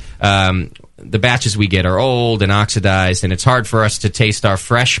for us, the batches we get are old and oxidized, and it's hard for us to taste our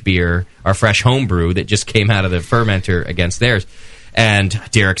fresh beer, our fresh home brew that just came out of the fermenter against theirs. And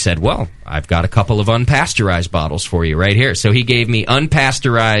Derek said, well, I've got a couple of unpasteurized bottles for you right here. So he gave me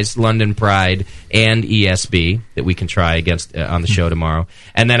unpasteurized London Pride and ESB that we can try against on the show tomorrow.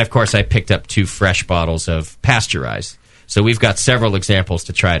 And then, of course, I picked up 2 fresh bottles of pasteurized. So we've got several examples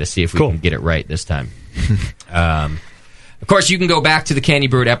to try to see if we can get it right this time. Of course, you can go back to the Can You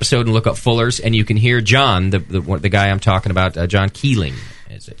Brew It episode and look up Fuller's, and you can hear John, the guy I'm talking about, John Keeling.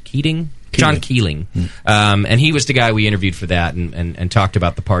 Is it Keating? John Keeling. And he was the guy we interviewed for that and talked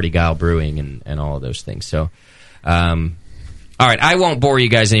about the Party Guile Brewing and all of those things. So, all right, I won't bore you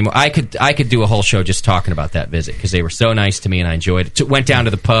guys anymore. I could do a whole show just talking about that visit because they were so nice to me and I enjoyed it. Went down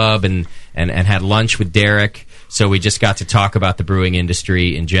to the pub and had lunch with Derek. So we just got to talk about the brewing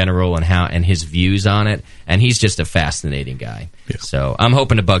industry in general and his views on it. And he's just a fascinating guy. Yeah. So I'm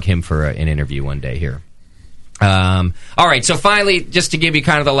hoping to bug him for an interview one day here. All right, so finally, just to give you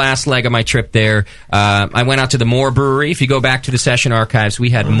kind of the last leg of my trip there, I went out to the Moore Brewery. If you go back to the session archives, we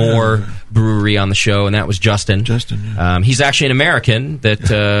had Moore Brewery on the show, and that was Justin. He's actually an American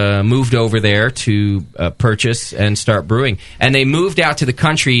that moved over there to purchase and start brewing. And they moved out to the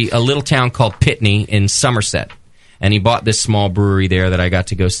country, a little town called Pitney in Somerset. And he bought this small brewery there that I got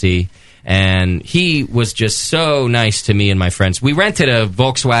to go see. And he was just so nice to me and my friends. We rented a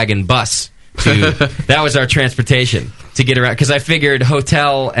Volkswagen bus. That was our transportation to get around, because I figured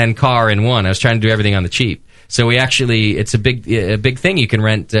hotel and car in one. I was trying to do everything on the cheap. So it's a big thing. You can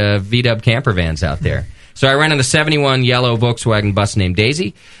rent VW camper vans out there. So I rented a 71 yellow Volkswagen bus named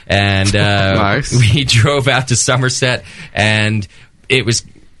Daisy, and Nice. we drove out to Somerset, and it was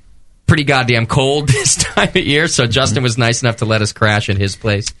pretty goddamn cold this time of year, so Justin was nice enough to let us crash at his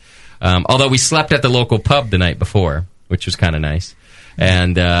place. Although we slept at the local pub the night before, which was kind of nice.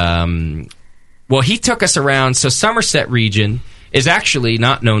 And, well, he took us around. So Somerset region is actually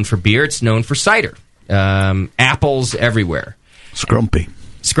not known for beer. It's known for cider. Apples everywhere. Scrumpy,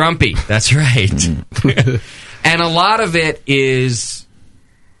 that's right. And a lot of it is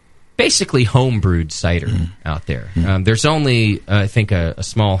basically home-brewed cider out there. There's only, I think, a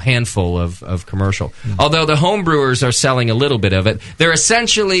small handful of commercial. Although the home brewers are selling a little bit of it. They're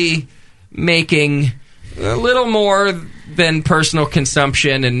essentially making a little more than personal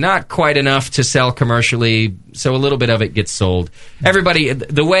consumption and not quite enough to sell commercially, so a little bit of it gets sold. Everybody,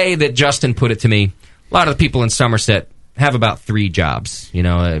 the way that Justin put it to me, a lot of the people in Somerset have about 3 jobs. You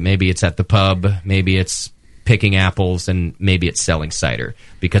know, maybe it's at the pub, maybe it's picking apples, and maybe it's selling cider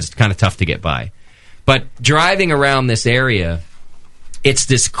because it's kind of tough to get by. But driving around this area, it's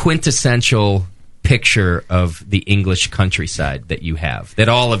this quintessential picture of the English countryside that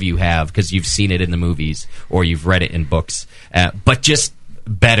all of you have because you've seen it in the movies or you've read it in books, but just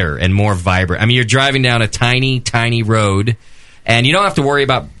better and more vibrant. I mean, you're driving down a tiny, tiny road, and you don't have to worry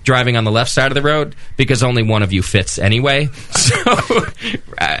about driving on the left side of the road because only one of you fits anyway. So,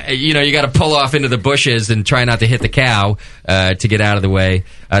 you got to pull off into the bushes and try not to hit the cow to get out of the way.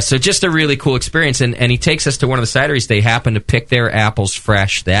 So just a really cool experience. And he takes us to one of the cideries. They happened to pick their apples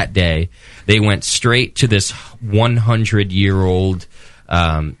fresh that day. They went straight to this 100-year-old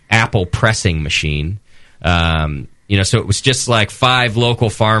apple pressing machine. So it was just like 5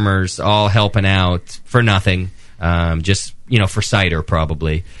 local farmers all helping out for nothing. For cider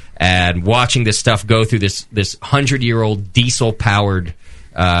probably, and watching this stuff go through this 100-year-old diesel-powered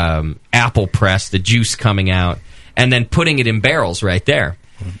apple press, the juice coming out, and then putting it in barrels right there.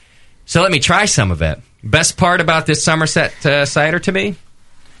 So let me try some of it. Best part about this Somerset cider to me?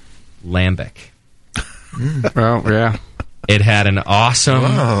 Lambic. Oh, yeah. It had an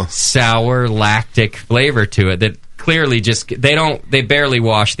awesome sour lactic flavor to it that clearly they barely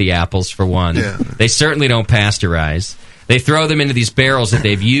wash the apples for one. Yeah. They certainly don't pasteurize. They throw them into these barrels that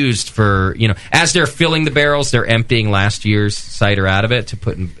they've used for, as they're filling the barrels, they're emptying last year's cider out of it to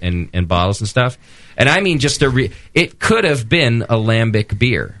put in bottles and stuff. And I mean, it could have been a lambic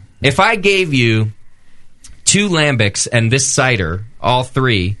beer. If I gave you 2 lambics and this cider, all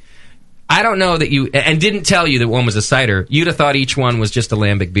 3, I don't know that and didn't tell you that one was a cider, you'd have thought each one was just a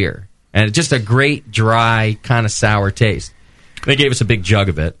lambic beer. And just a great, dry, kind of sour taste. They gave us a big jug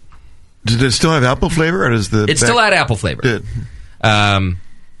of it. Did it still have apple flavor, or does the? It still had apple flavor. Good.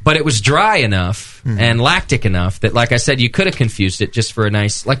 But it was dry enough and lactic enough that, like I said, you could have confused it just for a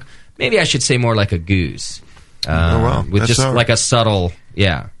nice, maybe I should say more like a goose. With just sour. Like a subtle,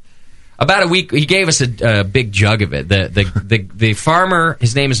 About a week, he gave us a big jug of it. The farmer,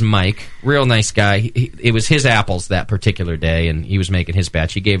 his name is Mike, real nice guy. It was his apples that particular day, and he was making his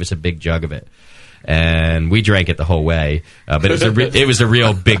batch. He gave us a big jug of it, and we drank it the whole way. But it was a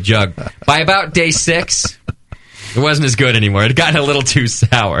real big jug. By about day 6, it wasn't as good anymore. It had gotten a little too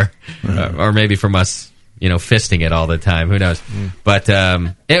sour, or maybe from us, fisting it all the time. Who knows? But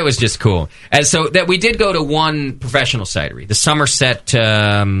it was just cool. And so that we did go to one professional cidery, the Somerset.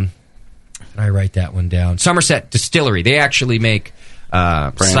 Did I write that one down? Somerset Distillery. They actually make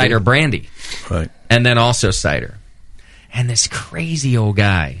cider brandy, right? And then also cider. And this crazy old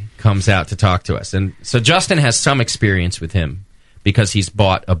guy comes out to talk to us. And so Justin has some experience with him because he's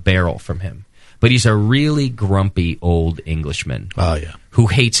bought a barrel from him. But he's a really grumpy old Englishman. Oh, yeah. Who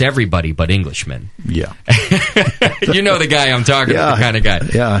hates everybody but Englishmen. Yeah. You know the guy I'm talking about, the kind of guy.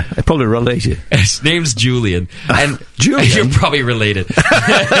 Yeah, I probably relate you. His name's Julian. And Julian? You're probably related.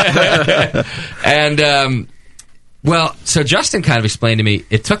 And, so Justin kind of explained to me,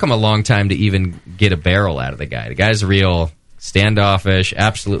 it took him a long time to even get a barrel out of the guy. The guy's real standoffish.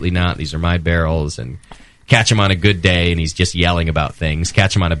 Absolutely not. These are my barrels. And catch him on a good day, and he's just yelling about things.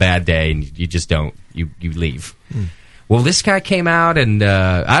 Catch him on a bad day, and you just don't. You leave. Well, this guy came out, and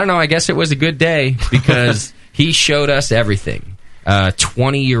I don't know. I guess it was a good day because he showed us everything.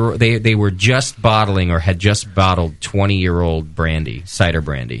 20-year-old. They were just bottling or had just bottled 20-year-old brandy, cider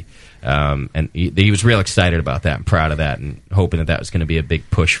brandy, and he was real excited about that and proud of that, and hoping that was going to be a big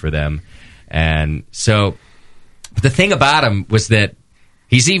push for them. And so, but the thing about him was that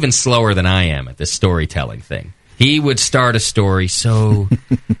he's even slower than I am at this storytelling thing. He would start a story. So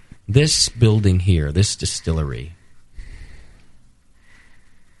this building here, this distillery.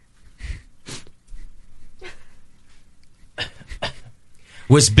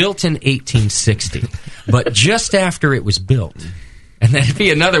 was built in 1860, but just after it was built. And that'd be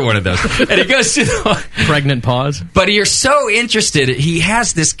another one of those. And he goes to the pregnant pause. But you're so interested. He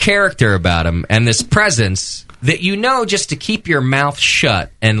has this character about him and this presence that you know just to keep your mouth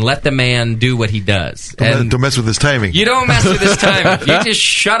shut and let the man do what he does. Don't mess with his timing. You don't mess with his timing. You just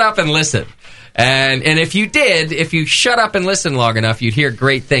shut up and listen. And if you shut up and listen long enough, you'd hear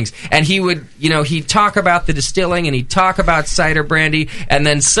great things. And he would, he'd talk about the distilling and he'd talk about cider brandy, and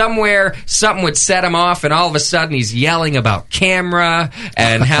then somewhere something would set him off, and all of a sudden he's yelling about camera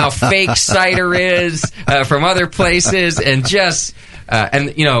and how fake cider is from other places, and just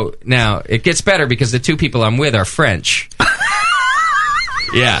now it gets better because the two people I'm with are French.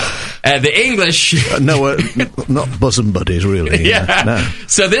 Yeah. The English... no, not bosom buddies, really. Yeah. No.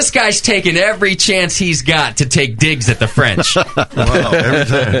 So this guy's taking every chance he's got to take digs at the French. Wow, every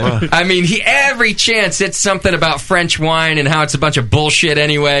time. Wow. I mean, every chance it's something about French wine and how it's a bunch of bullshit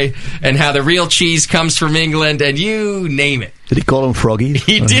anyway, and how the real cheese comes from England, and you name it. Did he call them froggies?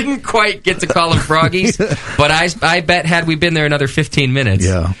 He didn't quite get to call them froggies, but I bet had we been there another 15 minutes.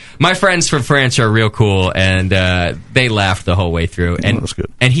 Yeah. My friends from France are real cool, and they laughed the whole way through. And, that's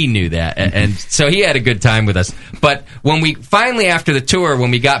good. And he knew that, and so he had a good time with us. But when we finally, after the tour,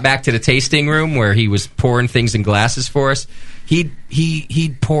 when we got back to the tasting room where he was pouring things in glasses for us, he'd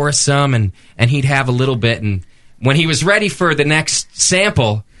pour us some, and he'd have a little bit, and when he was ready for the next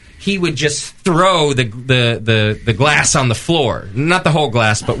sample, he would just throw the glass on the floor. Not the whole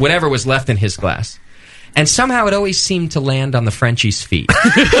glass, but whatever was left in his glass. And somehow it always seemed to land on the Frenchie's feet.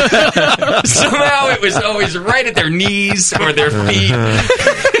 Somehow it was always right at their knees or their feet.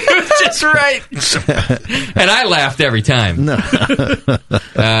 It was just right. And I laughed every time. No.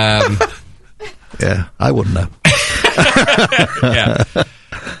 Yeah, I wouldn't have. Yeah.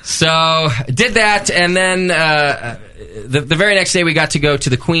 So did that, and then the very next day we got to go to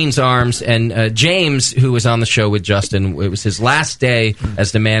the Queen's Arms, and James, who was on the show with Justin, it was his last day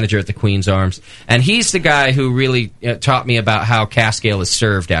as the manager at the Queen's Arms, and he's the guy who really taught me about how cask ale is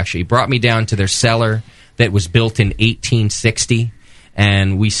served. Actually, he brought me down to their cellar that was built in 1860,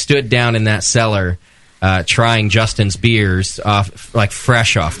 and we stood down in that cellar trying Justin's beers off, like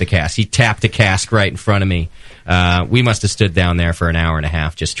fresh off the cask. He tapped a cask right in front of me. We must have stood down there for an hour and a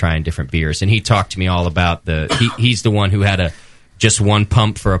half just trying different beers, and he talked to me all about he's the one who had just one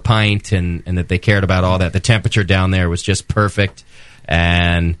pump for a pint, and that they cared about all that. The temperature down there was just perfect,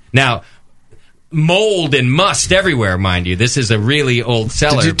 and now mold and must everywhere, mind you. This is a really old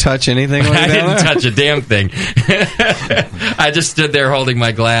cellar. Did you touch anything? I didn't touch a damn thing. I just stood there holding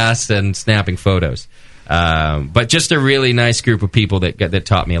my glass and snapping photos. But just a really nice group of people that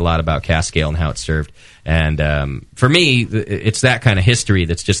taught me a lot about cask ale and how it's served. And for me, it's that kind of history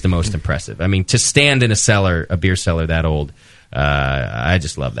that's just the most impressive. I mean, to stand in a beer cellar that old, I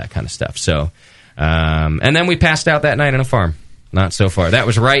just love that kind of stuff. So, and then we passed out that night on a farm, not so far. That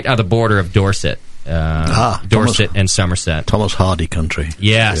was right on the border of Dorset. Dorset and Somerset. Thomas Hardy country.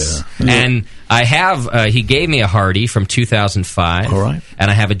 Yes. Yeah. And I have, he gave me a Hardy from 2005. All right. And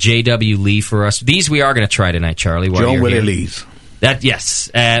I have a J.W. Lee for us. These we are going to try tonight, Charlie. John Willie Lee's.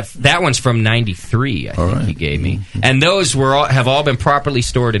 That one's from 93, I think he gave me. And those have all been properly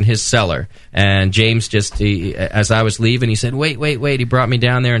stored in his cellar. And James as I was leaving, he said, wait. He brought me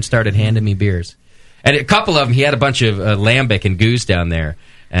down there and started handing me beers. And a couple of them, he had a bunch of lambic and goose down there.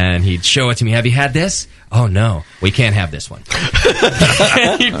 And he'd show it to me. Have you had this? Oh, no. We can't have this one.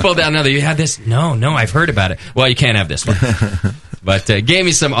 He'd pull down another. You had this? No, I've heard about it. Well, you can't have this one. But gave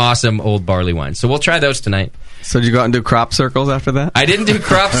me some awesome old barley wine. So we'll try those tonight. So did you go out and do crop circles after that? I didn't do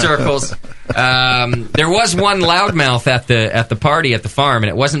crop circles. There was one loudmouth at the party at the farm, and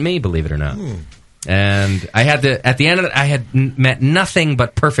it wasn't me, believe it or not. And I had at the end of it, I had met nothing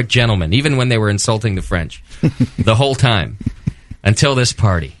but perfect gentlemen, even when they were insulting the French, the whole time. Until this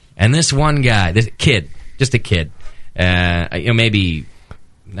party. And this one guy, this kid, just a kid, maybe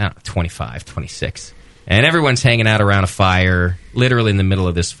 25, 26. And everyone's hanging out around a fire, literally in the middle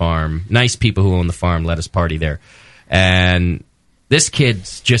of this farm. Nice people who own the farm let us party there. And this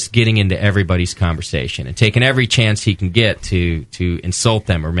kid's just getting into everybody's conversation and taking every chance he can get to insult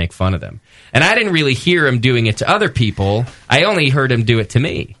them or make fun of them. And I didn't really hear him doing it to other people. I only heard him do it to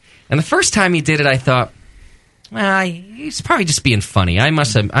me. And the first time he did it, I thought, well, he's probably just being funny. I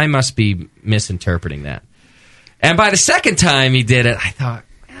must be misinterpreting that. And by the second time he did it, I thought,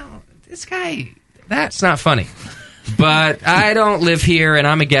 well, this guy, that's not funny. But I don't live here, and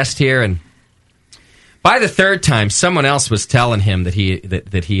I'm a guest here. And by the third time, someone else was telling him that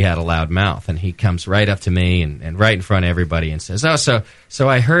he had a loud mouth, and he comes right up to me and right in front of everybody and says, "Oh, so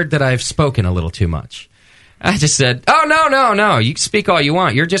I heard that I've spoken a little too much." I just said, "Oh no! You can speak all you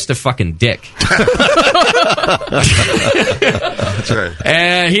want. You're just a fucking dick." That's right.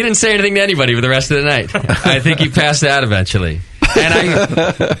 And he didn't say anything to anybody for the rest of the night. I think he passed out eventually.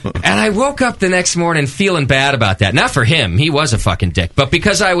 And I woke up the next morning feeling bad about that. Not for him, he was a fucking dick, but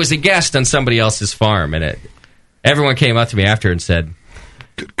because I was a guest on somebody else's farm, and everyone came up to me after and said,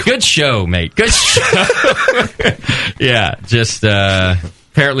 "Good show, mate. Good show." Yeah, just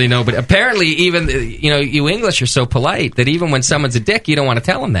apparently nobody. Apparently, even you English are so polite that even when someone's a dick, you don't want to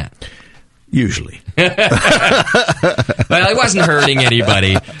tell them that. Usually. Well, it wasn't hurting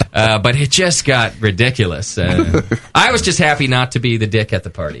anybody, but it just got ridiculous. I was just happy not to be the dick at the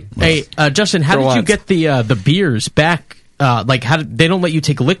party. Hey, Justin, how did you get the beers back? They don't let you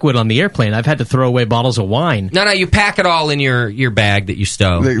take liquid on the airplane. I've had to throw away bottles of wine. No, you pack it all in your bag that you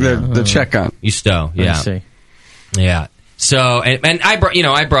stow. The check-on. You stow, yeah. I see. Yeah. So, and I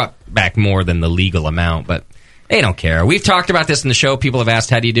brought back more than the legal amount, but they don't care. We've talked about this in the show. People have asked,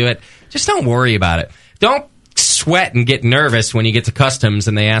 how do you do it? Just don't worry about it. Don't sweat and get nervous when you get to customs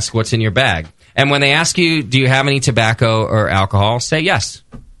and they ask what's in your bag. And when they ask you, do you have any tobacco or alcohol, say yes.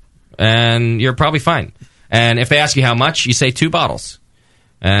 And you're probably fine. And if they ask you how much, you say 2 bottles.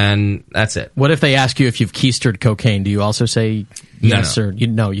 And that's it. What if they ask you if you've keistered cocaine? Do you also say yes or you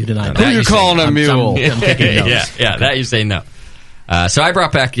deny that? Who are you calling a mule? I'm taking notes. Yeah, that you say no. So I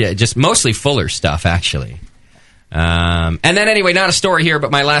brought back just mostly Fuller stuff, actually. And then anyway, not a story here,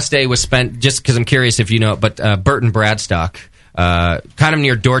 but my last day was spent, just because I'm curious if you know it, but Burton Bradstock, kind of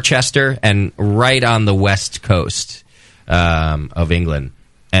near Dorchester and right on the west coast of England.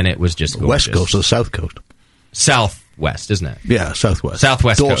 And it was just gorgeous. West coast or the south coast? Southwest, isn't it? Yeah, southwest.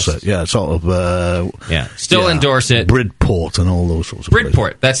 Southwest Dorset, coast. yeah, sort of... Still in Dorset. Bridport and all those sorts of places.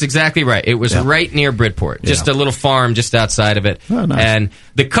 Bridport, that's exactly right. It was right near Bridport. Just a little farm just outside of it. Oh, nice. And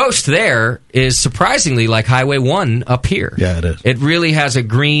the coast there is surprisingly like Highway 1 up here. Yeah, it is. It really has a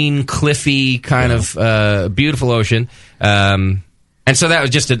green, cliffy, kind of beautiful ocean. And so that was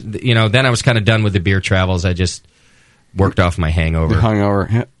just, then I was kind of done with the beer travels. I just worked off my hangover.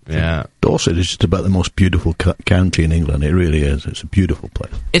 Yeah. Dorset is just about the most beautiful county in England. It really is. It's a beautiful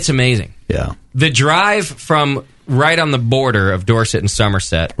place. It's amazing. Yeah. The drive from right on the border of Dorset and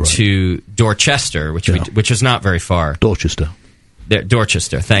Somerset to Dorchester, which is not very far. Dorchester.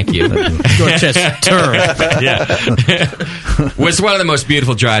 Dorchester, thank you. Dorchester. Yeah. Was one of the most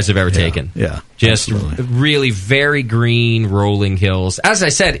beautiful drives I've ever taken. Yeah. Just absolutely. really very green, rolling hills. As I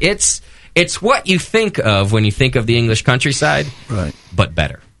said, it's what you think of when you think of the English countryside, right? But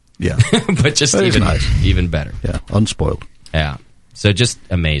better. Yeah. But just even better. Yeah, unspoiled. Yeah. So just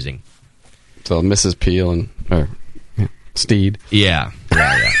amazing. So Mrs. Peel and Steed. Yeah.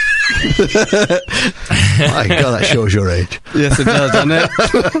 My God, that shows your age. Yes, it does, doesn't it?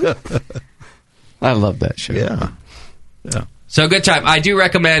 I love that show. Yeah. So good time. I do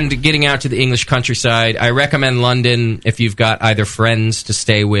recommend getting out to the English countryside. I recommend London if you've got either friends to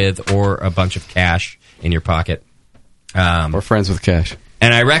stay with or a bunch of cash in your pocket. Or friends with cash.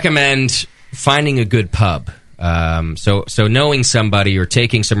 And I recommend finding a good pub. So knowing somebody or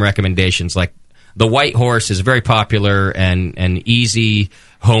taking some recommendations, like the White Horse is a very popular and easy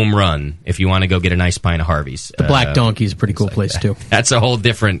home run if you want to go get a nice pint of Harvey's. The Black Donkey is a pretty cool place, too. That's a whole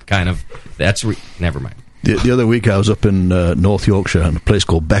different kind of... never mind. The other week I was up in North Yorkshire in a place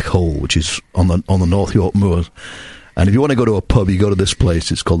called Beckhole, which is on the North York Moors. And if you want to go to a pub, you go to this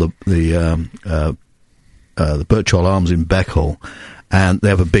place. It's called the Birchall Arms in Beckhole. And they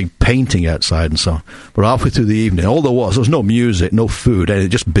have a big painting outside and so on. But halfway through the evening, all there was no music, no food,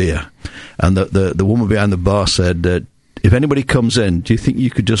 just beer. And the woman behind the bar said, if anybody comes in, do you think you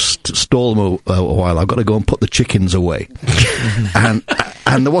could just stall them a while? I've got to go and put the chickens away. and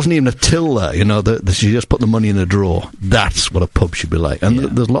there wasn't even a till there, she just put the money in a drawer. That's what a pub should be like. And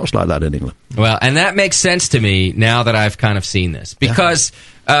there's lots like that in England. Well, and that makes sense to me now that I've kind of seen this. Because...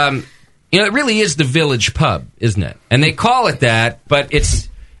 it really is the village pub, isn't it? And they call it that, but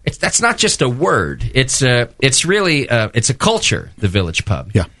that's not just a word. It's really a culture, the village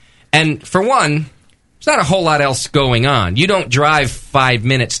pub. Yeah. And for one, there's not a whole lot else going on. You don't drive 5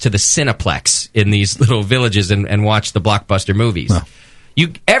 minutes to the Cineplex in these little villages and watch the blockbuster movies. No.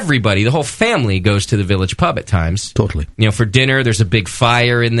 Everybody, the whole family goes to the village pub at times. Totally. For dinner, there's a big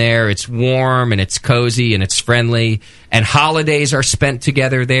fire in there. It's warm and it's cozy and it's friendly. And holidays are spent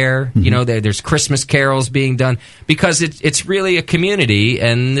together there. Mm-hmm. There's Christmas carols being done because it's really a community,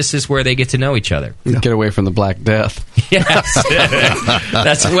 and this is where they get to know each other. Yeah. Get away from the Black Death. Yes.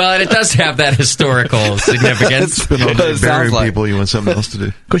 And it does have that historical significance. It's been all day burying people. You want something else to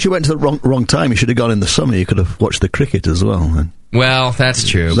do. Because you went to the wrong time. You should have gone in the summer. You could have watched the cricket as well. Well, that's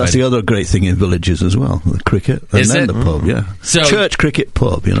true. That's the other great thing in villages as well, the cricket. And Is then it? the pub, yeah. So- Church cricket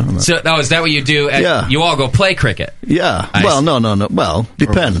pub, you know. So, is that what you do? Yeah. You all go play cricket? Yeah. No. Well,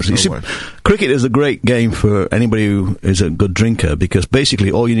 depends. You see, cricket is a great game for anybody who is a good drinker because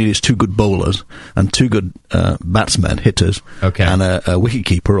basically all you need is two good bowlers and two good batsmen, hitters, and a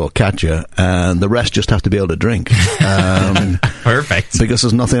wicketkeeper or catcher, and the rest just have to be able to drink. Perfect. Because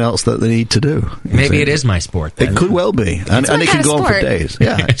there's nothing else that they need to do. Maybe it is my sport, then. It could well be. And it can go on for days.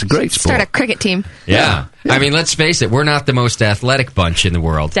 Yeah, it's a great sport. Start a cricket team. Yeah. I mean, let's face it, we're not the most athletic bunch in the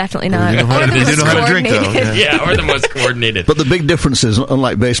world. Definitely not. They know how to drink, though. Yeah, we're the most coordinated. But the big difference is,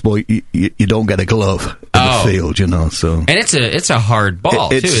 unlike baseball, you don't get a glove in the field, you know. So and it's a hard ball,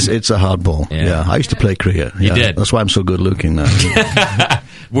 too. It's a hard ball. Yeah. I used to play cricket. You did. That's why I'm so good looking now.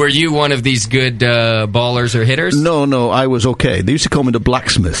 Were you one of these good ballers or hitters? No, I was okay. They used to call me the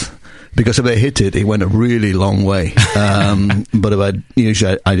blacksmith. Because if I hit it, it went a really long way. But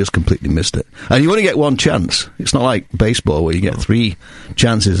if I just completely missed it. And you only get one chance. It's not like baseball where you get 3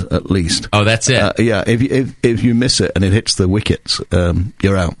 chances at least. Oh, that's it. Yeah, if you miss it and it hits the wickets,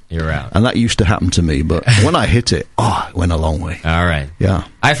 you're out. You're out. And that used to happen to me. But when I hit it, it went a long way. All right. Yeah.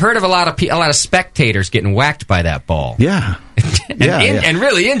 I've heard of a lot of spectators getting whacked by that ball. Yeah. And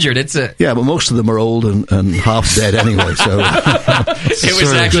really injured. Yeah, but most of them are old and half dead anyway. So it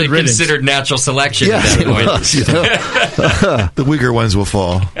was actually considered natural selection at that point. Was, you know? The weaker ones will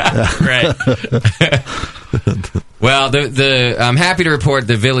fall. Right. Well, I'm happy to report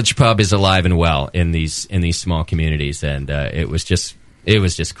the Village Pub is alive and well in these small communities, and it was just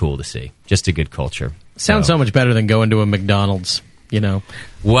cool to see. Just a good culture. Sounds so much better than going to a McDonald's. You know,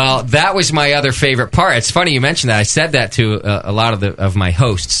 well, that was my other favorite part. It's funny you mentioned that. I said that to a lot of my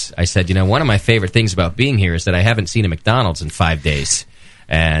hosts. I said, one of my favorite things about being here is that I haven't seen a McDonald's in 5 days.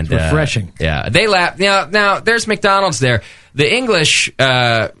 And it's refreshing. Yeah, they laugh. Now there's McDonald's there. The English,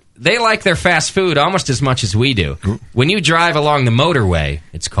 they like their fast food almost as much as we do. When you drive along the motorway,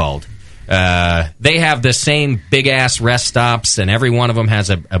 it's called. They have the same big ass rest stops, and every one of them has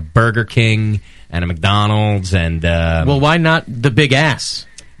a Burger King and a McDonald's, and well, why not the big ass?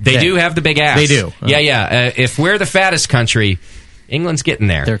 They do have the big ass. They do. Yeah. If we're the fattest country, England's getting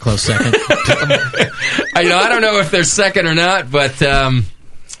there. They're close second. I don't know if they're second or not, but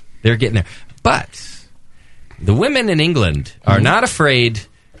they're getting there. But the women in England are not afraid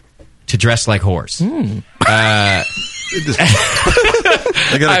to dress like whores. They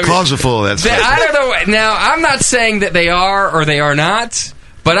got a closet full of that stuff. I don't know. Now, I'm not saying that they are or they are not.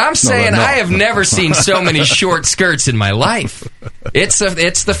 But I'm saying I have never seen so many short skirts in my life. It's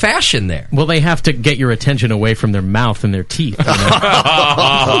the fashion there. Well, they have to get your attention away from their mouth and their teeth. You know?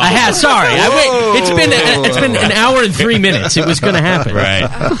 Sorry. It's been an hour and 3 minutes. It was going to happen. Right.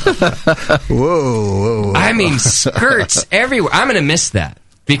 Whoa. I mean, skirts everywhere. I'm going to miss that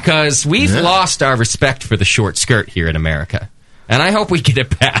because we've lost our respect for the short skirt here in America. And I hope we get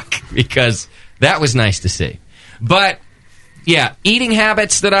it back because that was nice to see. But yeah, eating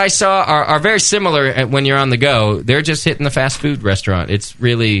habits that I saw are very similar when you're on the go. They're just hitting the fast food restaurant. It's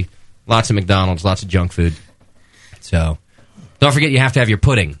really lots of McDonald's, lots of junk food. So don't forget you have to have your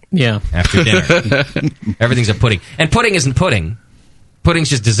pudding after dinner. Everything's a pudding. And pudding isn't pudding. Pudding's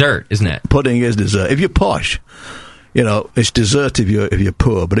just dessert, isn't it? Pudding is dessert. If you're posh, it's dessert if you're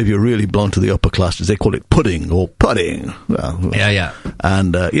poor, but if you're really belong to the upper classes, they call it pudding or pudding. Well, yeah.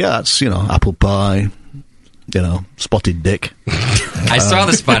 And it's apple pie. Spotted dick. I saw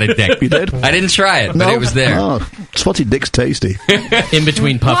the spotted dick. You did? I didn't try it, but it was there. Oh, spotted dick's tasty. In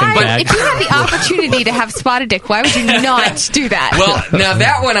between puffing bags. If you had the opportunity to have spotted dick, why would you not do that? Well, now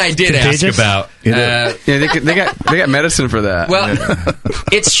that one I did ask about. Yeah, they got medicine for that. Well,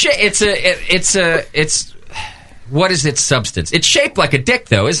 it's what is its substance? It's shaped like a dick,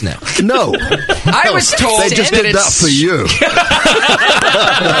 though, isn't it? No. I was told they just did that for you.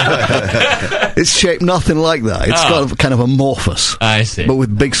 It's shaped nothing like that. It's got kind of amorphous. I see. But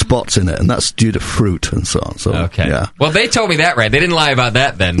with big spots in it, and that's due to fruit and so on. So, okay. Yeah. Well, they told me that right. They didn't lie about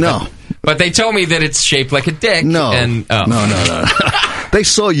that then. No. But they told me that it's shaped like a dick. No. No. They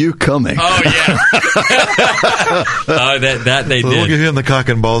saw you coming. Oh, yeah. That they did. We'll give him the cock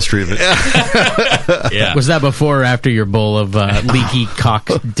and balls treatment. Yeah. Was that before or after your bowl of leaky cock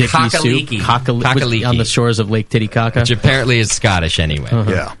dippy soup? Cock-a-leaky. On the shores of Lake Titicaca? Which apparently is Scottish anyway.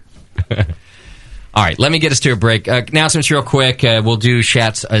 Yeah. All right, let me get us to a break. Announcements real quick. We'll do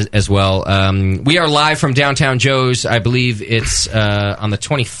chats as well. We are live from Downtown Joe's. I believe it's on the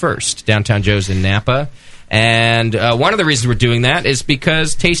 21st. Downtown Joe's in Napa. And one of the reasons we're doing that is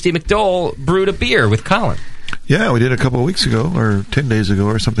because Tasty McDole brewed a beer with Colin. Yeah, we did a couple of weeks ago, or 10 days ago,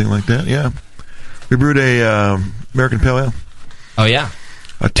 or something like that. Yeah. We brewed a American Pale Ale. Oh, yeah.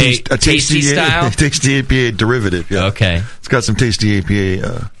 A tasty style? A tasty APA derivative, yeah. Okay. It's got some tasty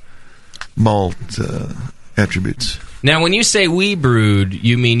APA malt attributes. Now, when you say we brewed,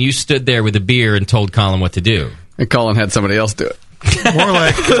 you mean you stood there with a beer and told Colin what to do. And Colin had somebody else do it. More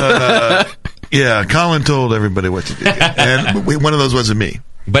like, Colin told everybody what to do. And one of those wasn't me.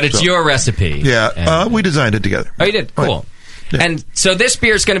 But it's your recipe. Yeah, we designed it together. Oh, you did? Cool. Right. Yeah. And so this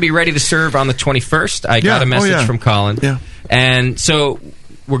beer is going to be ready to serve on the 21st. I got a message from Colin. Yeah. And so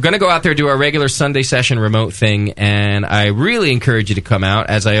we're going to go out there, do our regular Sunday session remote thing, and I really encourage you to come out,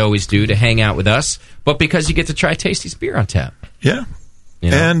 as I always do, to hang out with us, but because you get to try Tasty's beer on tap. Yeah.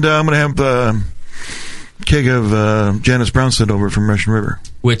 You know? And I'm going to have a keg of Janice Brownstead over from Russian River.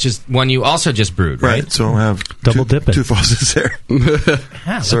 Which is one you also just brewed, right? So I'll have double dipping. Two faucets there. Look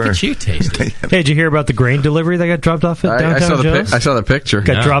at you, Tasty. Hey, did you hear about the grain delivery that got dropped off at downtown Joe's? I saw the picture.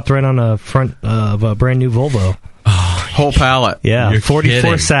 Got dropped right on the front of a brand new Volvo. Whole pallet. Yeah, You're 44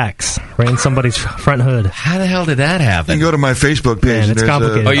 kidding. sacks right in somebody's front hood. How the hell did that happen? You can go to my Facebook page. Man, and it's there's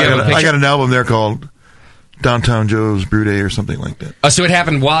complicated. I got an album there called Downtown Joe's Brew Day or something like that. Oh, so it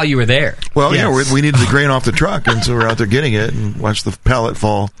happened while you were there? Well, we needed the grain off the truck, and so we're out there getting it and watched the pallet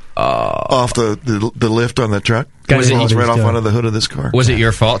fall off the lift on the truck. Was it falls right off onto the hood of this car. Was it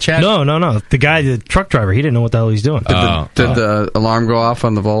your fault, Chad? No. The guy, the truck driver, he didn't know what the hell he's doing. Did the alarm go off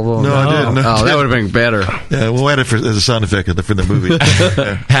on the Volvo? No, I didn't. Oh, that would have been better. Yeah, we'll add it as a sound effect for the movie.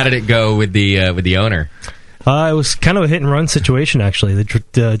 How did it go with the owner? It was kind of a hit and run situation, actually.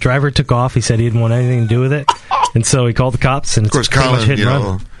 The driver took off. He said he didn't want anything to do with it, and so he called the cops. And of course, it's pretty much Colin, hit and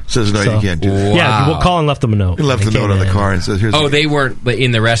run. says no, you can't do that. Yeah, well, Colin left them a note. He left a note on the car and says, "Here's." Oh, they weren't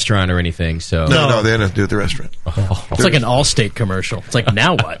in the restaurant or anything. So no, they had nothing to do with the restaurant. It's like an Allstate commercial. It's like,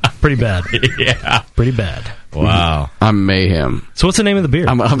 now what? Pretty bad. Yeah, pretty bad. Wow, I'm mayhem. So what's the name of the beer?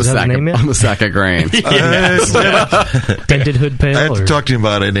 I'm a sack of grain. Dented Hood Pale. I had to talk to him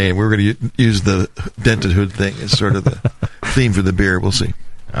about a name. We were going to use the Dented Hood thing as sort of the theme for the beer. We'll see.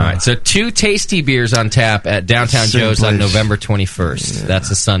 All right, so 2 tasty beers on tap at Downtown Joe's on November 21st. Yeah.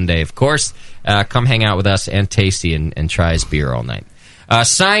 That's a Sunday, of course. Come hang out with us and Tasty and try his beer all night.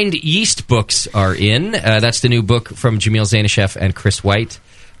 Signed Yeast books are in. That's the new book from Jamil Zainasheff and Chris White.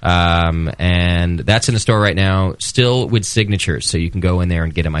 And that's in the store right now, still with signatures, so you can go in there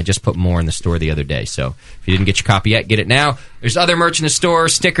and get them. I just put more in the store the other day, so if you didn't get your copy yet, get it now. There's other merch in the store,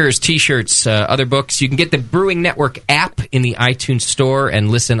 stickers, T-shirts, other books. You can get the Brewing Network app in the iTunes store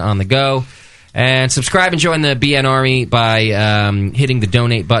and listen on the go. And subscribe and join the BN Army by hitting the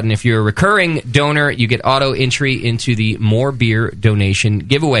donate button. If you're a recurring donor, you get auto entry into the More Beer donation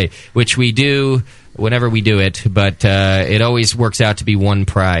giveaway, which we do whenever we do it, but it always works out to be 1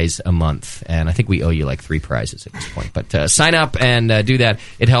 prize a month, and I think we owe you like 3 prizes at this point. But sign up and do that.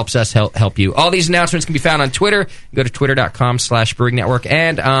 It helps us help you. All these announcements can be found on Twitter. Go to twitter.com/Brewing Network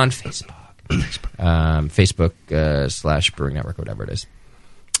and on Facebook. Facebook/Brewing Network, whatever it is.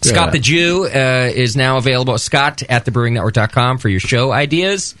 Yeah. Scott the Jew is now available. Scott at thebrewingnetwork.com for your show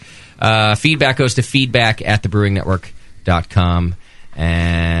ideas. Feedback goes to feedback@thebrewingnetwork.com.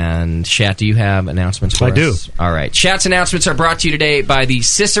 And Shat, do you have announcements for us? I do. All right. Shat's announcements are brought to you today by the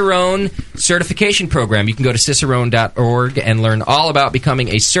Cicerone Certification Program. You can go to cicerone.org and learn all about becoming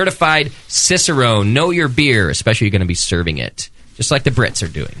a certified Cicerone. Know your beer, especially you're going to be serving it, just like the Brits are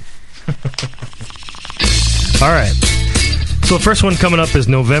doing. All right. So the first one coming up is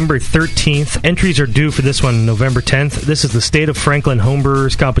November 13th. Entries are due for this one November 10th. This is the State of Franklin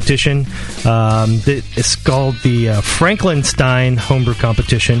Homebrewers Competition. It's called the Franklinstein Homebrew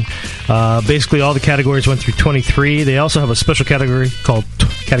Competition. Basically, all the categories went through 23. They also have a special category called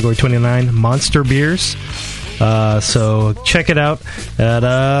Category 29, Monster Beers. So check it out at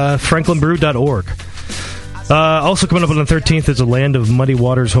franklinbrew.org. Also coming up on the 13th is a Land of Muddy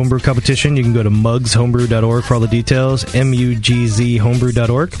Waters Homebrew Competition. You can go to mugshomebrew.org for all the details,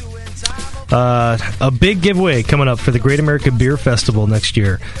 mugzhomebrew.org. A big giveaway coming up for the Great American Beer Festival next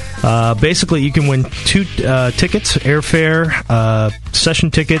year. Basically, you can win 2 tickets, airfare, session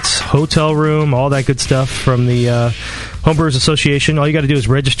tickets, hotel room, all that good stuff from the Homebrewers Association. All you got to do is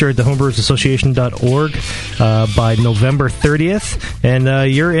register at the homebrewersassociation.org by November 30th,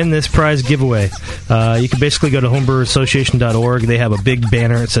 and you're in this prize giveaway. You can basically go to homebrewersassociation.org. They have a big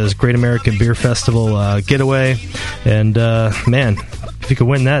banner. It says Great American Beer Festival Getaway, and man, if you could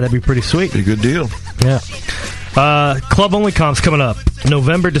win that, that'd be pretty sweet. Be a good deal. Yeah. Club only comps coming up.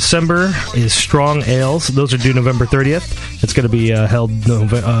 November, December is Strong Ales. Those are due November 30th. It's going to be held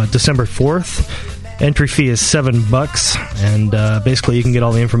December 4th. Entry fee is $7, and basically you can get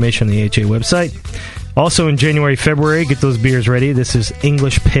all the information on the HA website. Also in January, February, get those beers ready. This is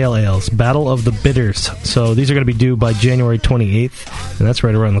English Pale Ales, Battle of the Bitters. So these are going to be due by January 28th, and that's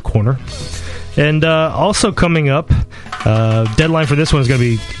right around the corner. And also coming up, deadline for this one is going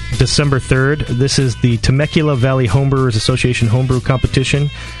to be December 3rd. This is the Temecula Valley Homebrewers Association Homebrew Competition.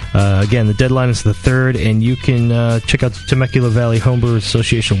 Again, the deadline is the 3rd, and you can check out the Temecula Valley Homebrewers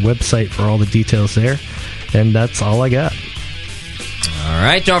Association website for all the details there. And that's all I got. All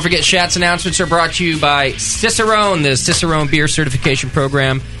right, don't forget Shat's announcements are brought to you by Cicerone, the Cicerone Beer Certification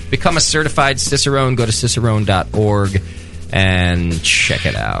Program. Become a certified Cicerone. Go to cicerone.org and check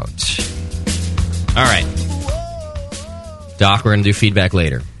it out. All right. Doc, we're going to do feedback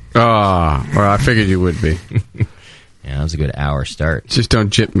later. Well, I figured you would be. Yeah, that was a good hour start. Just don't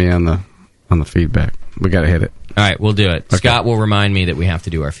jip me on the feedback. We got to hit it. All right, we'll do it. Okay. Scott will remind me that we have to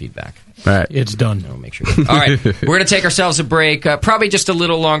do our feedback. All right. It's done. We'll make sure. All right, we're going to take ourselves a break. Probably just a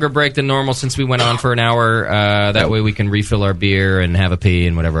little longer break than normal since we went on for an hour. That way we can refill our beer and have a pee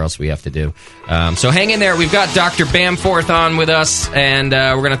and whatever else we have to do. So hang in there. We've got Dr. Bamforth on with us, and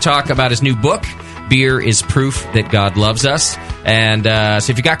we're going to talk about his new book, Beer is Proof That God Loves Us. And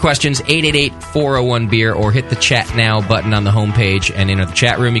so if you got questions, 888-401-BEER, or hit the Chat Now button on the homepage and enter the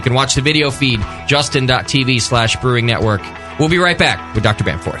chat room. You can watch the video feed, justin.tv/Brewing Network. We'll be right back with Dr.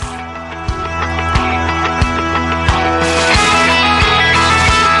 Bamforth.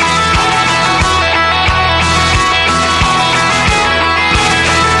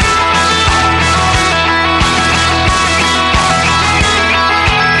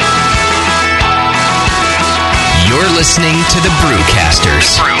 You're listening to the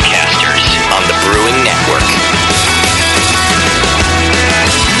Brewcasters. On the Brewing Network.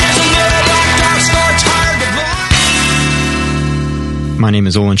 My name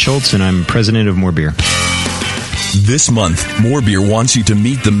is Olin Schultz, and I'm president of More Beer. This month, More Beer wants you to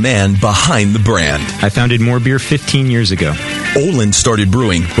meet the man behind the brand. I founded More Beer 15 years ago. Olin started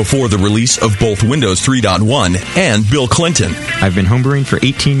brewing before the release of both Windows 3.1 and Bill Clinton. I've been homebrewing for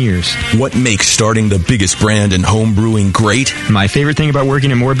 18 years. What makes starting the biggest brand in homebrewing great? My favorite thing about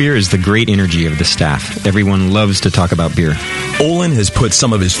working at More Beer is the great energy of the staff. Everyone loves to talk about beer. Olin has put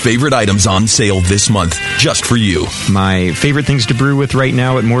some of his favorite items on sale this month, just for you. My favorite things to brew with right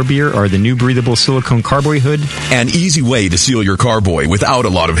now at More Beer are the new breathable silicone carboy hood. An easy way to seal your carboy without a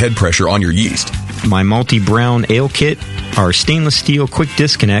lot of head pressure on your yeast. My malty brown ale kit, our stainless steel quick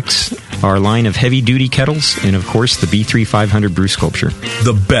disconnects, our line of heavy-duty kettles, and, of course, the B3 500 brew sculpture.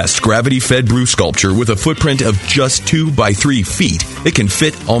 The best gravity-fed brew sculpture with a footprint of just 2 by 3 feet. It can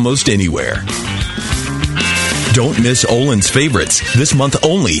fit almost anywhere. Don't miss Olin's favorites this month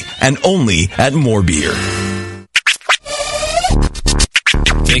only, and only at More Beer.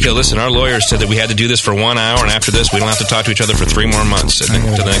 Nico, listen, our lawyers said that we had to do this for 1 hour, and after this, we don't have to talk to each other for 3 more months to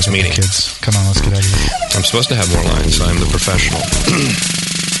the next meeting. Kids, come on, let's get out of here. I'm supposed to have more lines. I'm the professional.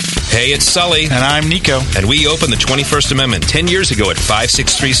 Hey, it's Sully. And I'm Nico. And we opened the 21st Amendment 10 years ago at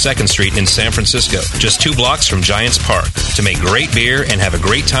 563 2nd Street in San Francisco, just 2 blocks from Giants Park, to make great beer and have a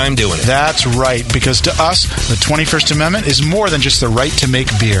great time doing it. That's right, because to us, the 21st Amendment is more than just the right to make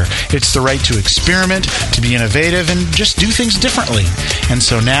beer. It's the right to experiment, to be innovative, and just do things differently. And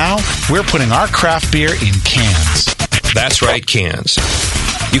so now, we're putting our craft beer in cans. That's right, cans.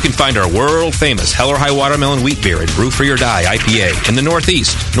 You can find our world-famous Hell or High Watermelon Wheat Beer and Brew For Your Die IPA in the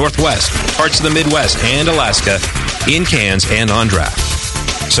Northeast, Northwest, parts of the Midwest, and Alaska in cans and on draft.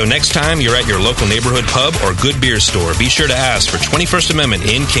 So next time you're at your local neighborhood pub or good beer store, be sure to ask for 21st Amendment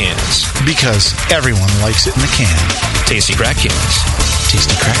in cans. Because everyone likes it in the can. Tasty crack cans.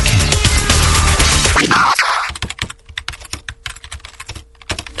 Tasty crack can.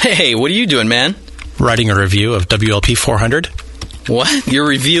 Hey, what are you doing, man? Writing a review of WLP 400. What? You're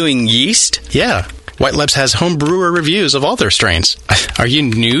reviewing yeast? Yeah. White Labs has home brewer reviews of all their strains. Are you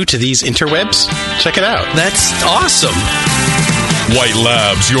new to these interwebs? Check it out. That's awesome. White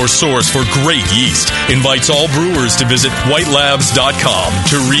Labs, your source for great yeast, invites all brewers to visit whitelabs.com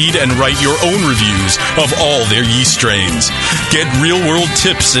to read and write your own reviews of all their yeast strains. Get real-world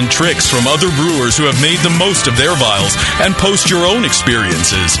tips and tricks from other brewers who have made the most of their vials and post your own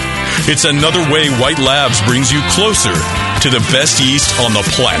experiences. It's another way White Labs brings you closer to the best yeast on the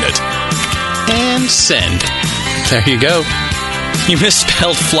planet. And send. There you go. You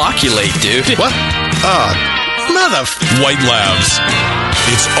misspelled flocculate, dude. What? Mother... White Labs.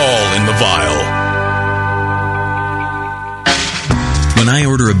 It's all in the vial. When I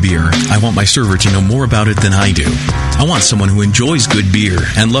order a beer, I want my server to know more about it than I do. I want someone who enjoys good beer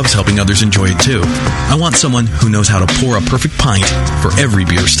and loves helping others enjoy it too. I want someone who knows how to pour a perfect pint for every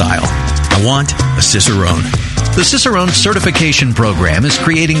beer style. I want a Cicerone. The Cicerone Certification Program is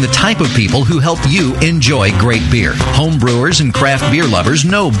creating the type of people who help you enjoy great beer. Home brewers and craft beer lovers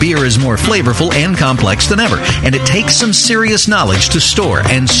know beer is more flavorful and complex than ever, and it takes some serious knowledge to store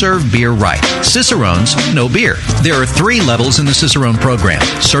and serve beer right. Cicerones know beer. There are 3 levels in the Cicerone program: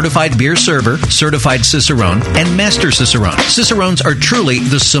 Certified Beer Server, Certified Cicerone, and Master Cicerone. Cicerones are truly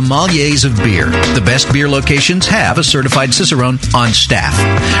the sommeliers of beer. The best beer locations have a Certified Cicerone on staff.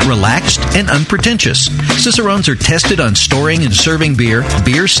 Relaxed and unpretentious. Cicerones are tested on storing and serving beer,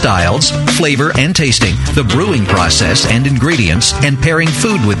 beer styles, flavor and tasting, the brewing process and ingredients, and pairing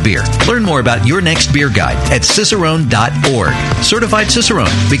food with beer. Learn more about your next beer guide at cicerone.org. Certified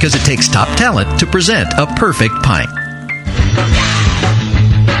Cicerone, because it takes top talent to present a perfect pint.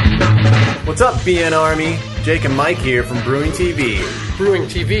 What's up, BN Army? Jake and Mike here from Brewing TV. Brewing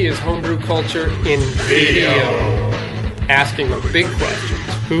TV is homebrew culture in video. Asking the big questions,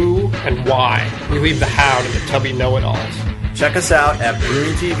 who and why. We leave the how to the tubby know-it-alls. Check us out at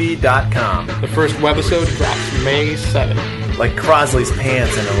brewingtv.com. The first webisode drops May 7th. Like Crosley's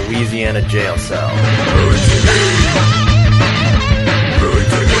pants in a Louisiana jail cell.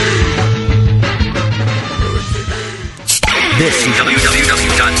 This is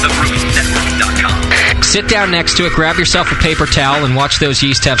www.thebrewingnetwork.com. Sit down next to it, grab yourself a paper towel, and watch those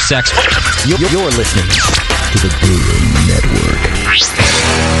yeast have sex. You're listening to the Brewing Network.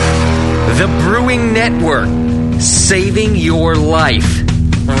 The Brewing Network, saving your life.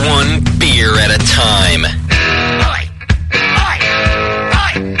 One beer at a time.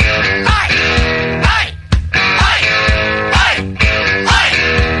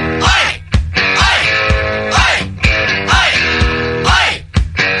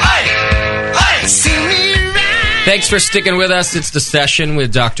 Thanks for sticking with us. It's the session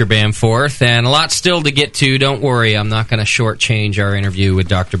with Dr. Bamforth, and a lot still to get to. Don't worry, I'm not going to shortchange our interview with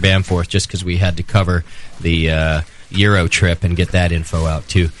Dr. Bamforth just because we had to cover the Euro trip and get that info out,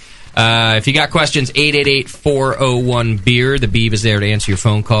 too. If you got questions, 888-401-BEER. The Beeb is there to answer your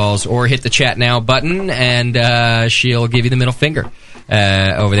phone calls, or hit the Chat Now button, and she'll give you the middle finger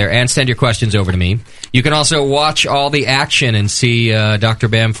over there, and send your questions over to me. You can also watch all the action and see Dr.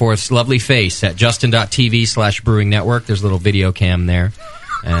 Bamforth's lovely face at justin.tv/brewing network. There's a little video cam there.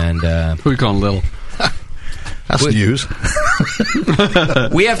 And who are you calling little? That's news.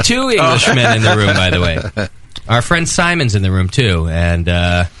 We have 2 Englishmen in the room, by the way. Our friend Simon's in the room too, and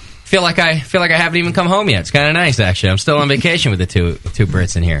feel like I haven't even come home yet. It's kind of nice, actually. I'm still on vacation with the two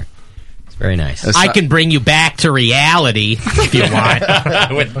Brits in here. It's very nice. I can bring you back to reality if you want.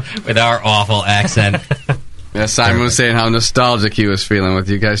 with our awful accent. Yeah, Simon was saying how nostalgic he was feeling with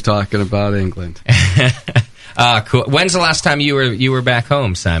you guys talking about England. Cool. When's the last time you were back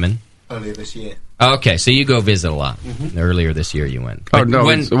home, Simon? Earlier this year. Okay, so you go visit a lot. Mm-hmm. Earlier this year you went. Oh, no,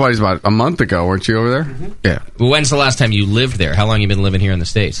 it was about a month ago, weren't you over there? Mm-hmm. Yeah. Well, when's the last time you lived there? How long have you been living here in the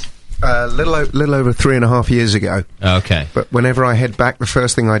States? Little over 3.5 years ago. Okay. But whenever I head back, the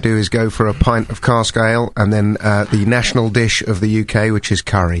first thing I do is go for a pint of cask ale, and then the national dish of the UK, which is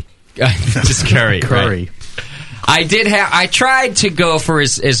curry. Just curry. Curry. Right. I tried to go for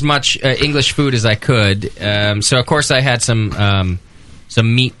as much English food as I could. So of course I had some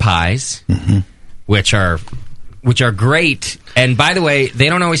meat pies, mm-hmm. which are great. And by the way, they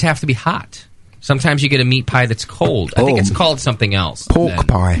don't always have to be hot. Sometimes you get a meat pie that's cold. I think it's called something else. Pork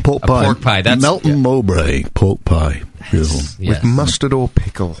pie. Pork pie. Pork pie. That's Melton Mowbray pork pie. Yes. With mustard or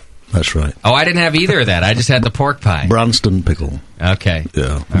pickle. That's right. Oh, I didn't have either of that. I just had the pork pie. Branston pickle. Okay.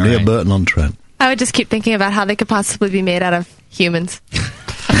 Yeah. All Near right. Burton-on-Trent. I would just keep thinking about how they could possibly be made out of humans.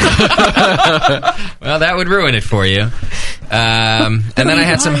 Well, that would ruin it for you. And then I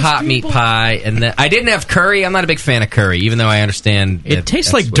had some hot meat pie, and then I didn't have curry. I'm not a big fan of curry, even though I understand it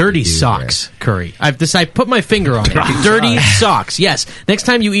tastes like dirty socks curry. I put my finger on it. Dirty socks. Yes. Next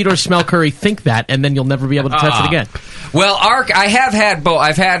time you eat or smell curry, think that, and then you'll never be able to touch it again. Well, I have had both.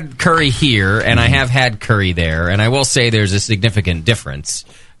 I've had curry here, and I have had curry there, and I will say there's a significant difference.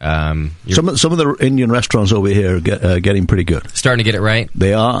 Some of the Indian restaurants over here are getting pretty good. Starting to get it right?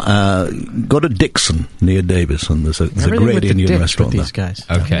 They are. Go to Dixon near Davis, and there's a great Indian restaurant with there. These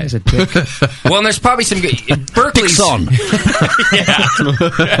guys. Okay. Is a dick. Well, and there's probably some good... Berkeley's... Dixon.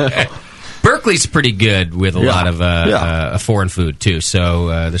 Yeah. Berkeley's pretty good with a lot of foreign food, too, so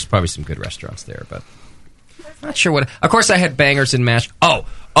there's probably some good restaurants there, but I'm not sure what... Of course, I had bangers and mash... Oh!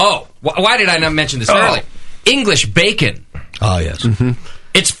 Why did I not mention this earlier? English bacon. Ah, yes. Mm-hmm.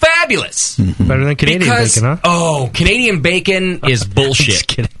 It's fabulous. Mm-hmm. Better than Canadian bacon, huh? Oh, Canadian bacon is bullshit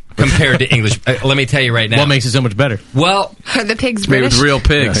compared to English. Let me tell you right now. What makes it so much better? Well, Are the pigs Made British? with real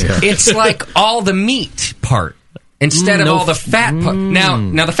pigs. it's like all the meat part instead of all the fat.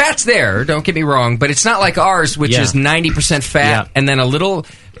 Now the fat's there. Don't get me wrong, but it's not like ours, which is 90% fat and then a little.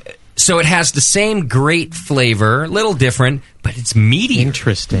 So it has the same great flavor, a little different, but it's meaty.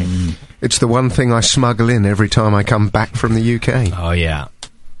 Interesting. It's the one thing I smuggle in every time I come back from the UK. Oh yeah,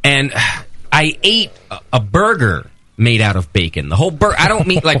 and I ate a burger made out of bacon. The whole burger. I don't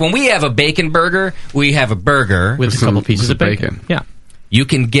mean like when we have a bacon burger, we have a burger with a couple pieces of bacon. Yeah. You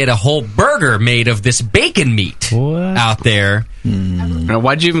can get a whole burger made of this bacon meat out there. Now,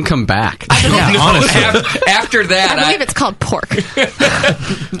 why'd you even come back? Honestly. After that, I believe it's called pork.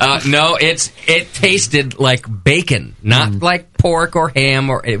 no, it tasted like bacon, not like pork or ham,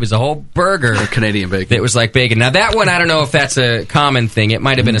 or it was a whole burger. Or Canadian bacon. It was like bacon. Now that one, I don't know if that's a common thing. It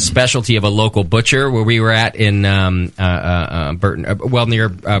might have been a specialty of a local butcher where we were at in Burton, near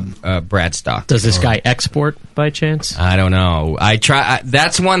Bradstock. Does this guy export by chance? I don't know.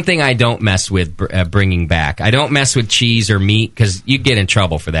 That's one thing I don't mess with bringing back. I don't mess with cheese or meat because you get in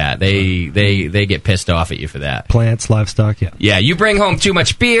trouble for that. They get pissed off at you for that. Plants, livestock, Yeah, you bring home too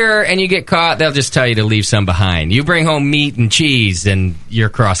much beer and you get caught, they'll just tell you to leave some behind. You bring home meat and cheese and you're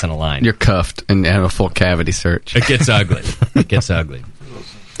crossing a line. You're cuffed and have a full cavity search. It gets ugly. It gets ugly.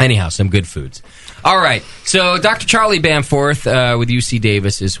 Anyhow, some good foods. All right, so Dr. Charlie Bamforth with UC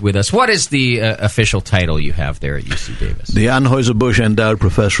Davis is with us. What is the official title you have there at UC Davis? The Anheuser-Busch Endowed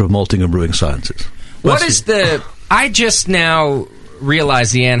Professor of Malting and Brewing Sciences. What is the... I just now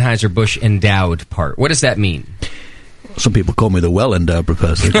realized the Anheuser-Busch endowed part. What does that mean? Some people call me the well-endowed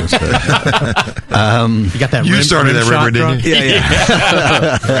professor. You got that. You started that rumor, didn't you?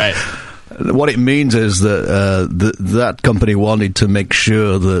 Yeah. Right. What it means is that that company wanted to make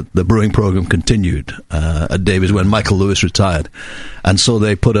sure that the brewing program continued at Davis when Michael Lewis retired. And so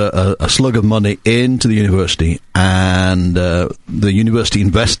they put a slug of money into the university, and the university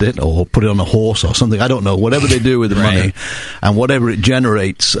invested it or put it on a horse or something. I don't know. Whatever they do with the money, and whatever it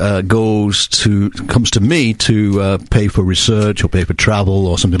generates comes to me to pay for research or pay for travel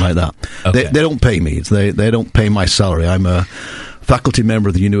or something like that. Okay. They don't pay me. They don't pay my salary. I'm a faculty member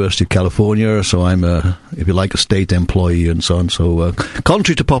of the University of California, so I'm if you like, a state employee and so on. So,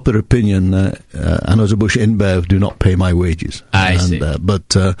 contrary to popular opinion, Anheuser-Busch InBev do not pay my wages. I see.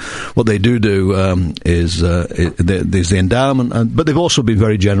 But what they do is there's the endowment, but they've also been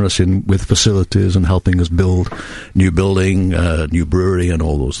very generous with facilities and helping us build new building, new brewery, and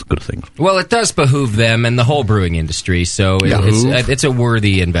all those good things. Well, it does behoove them and the whole brewing industry, so it's a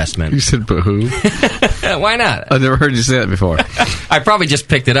worthy investment. You said behoove? Why not? I've never heard you say that before. I probably just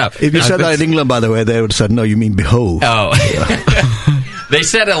picked it up. If you said that in England, by the way, they would have said, no, you mean behove. Oh. They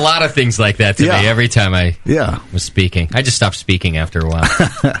said a lot of things like that to me every time I was speaking. I just stopped speaking after a while.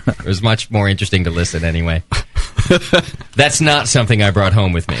 It was much more interesting to listen anyway. That's not something I brought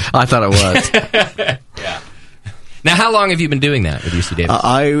home with me. I thought it was. Yeah. Now, how long have you been doing that with UC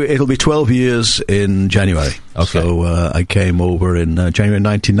Davis? It'll be 12 years in January. Okay. So I came over in January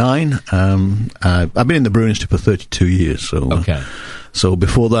 99. I've been in the Brewing Institute for 32 years. So, okay. So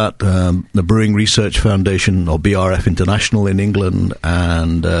before that, the Brewing Research Foundation, or BRF International in England,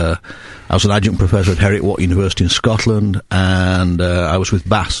 and I was an adjunct professor at Heriot-Watt University in Scotland, and I was with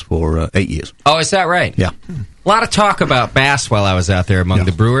Bass for 8 years. Oh, is that right? Yeah. A lot of talk about Bass while I was out there among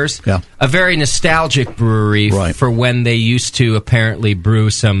the brewers. Yeah. A very nostalgic brewery for when they used to apparently brew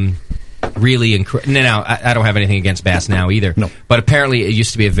some really incredible... Now, I don't have anything against Bass now either. No. But apparently it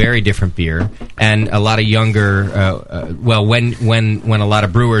used to be a very different beer. And a lot of younger... when a lot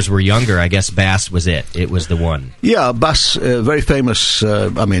of brewers were younger, I guess Bass was it. It was the one. Yeah, Bass, very famous...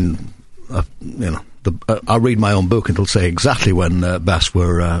 I'll read my own book and it'll say exactly when Bass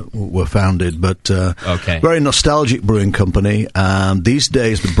were founded, but very nostalgic brewing company. These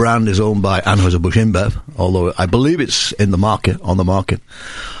days the brand is owned by Anheuser-Busch InBev, although I believe it's on the market.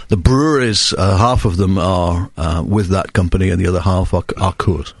 The breweries, half of them are with that company and the other half are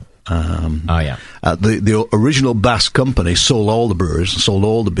Coors. The original Bass company sold all the breweries, sold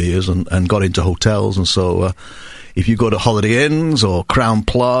all the beers and got into hotels, and so if you go to Holiday Inns or Crown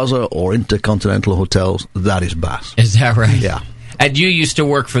Plaza or Intercontinental Hotels, that is Bass. Is that right? Yeah. And you used to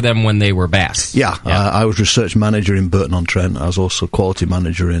work for them when they were Bass? Yeah. I was research manager in Burton-on-Trent. I was also quality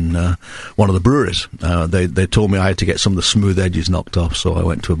manager in one of the breweries. They told me I had to get some of the smooth edges knocked off, so I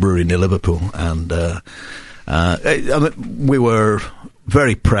went to a brewery near Liverpool, and we were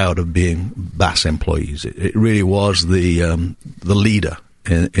very proud of being Bass employees. It really was the leader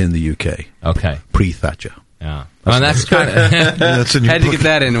in the UK. Okay. Pre-Thatcher. Yeah. Well, that's kind of... Had to get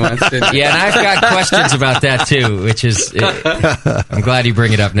that in once. Yeah, and I've got questions about that, too, which is... I'm glad you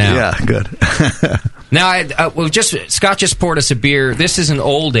bring it up now. Yeah, good. Now, Scott just poured us a beer. This is an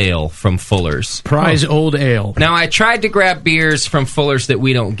old ale from Fuller's. Prize old ale. Now, I tried to grab beers from Fuller's that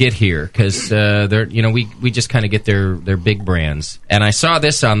we don't get here because they're, we just kind of get their big brands. And I saw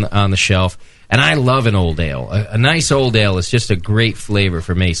this on the shelf, and I love an old ale. A nice old ale is just a great flavor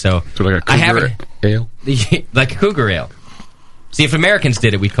for me. So like a Cougar ale, like a Cougar ale. See, if Americans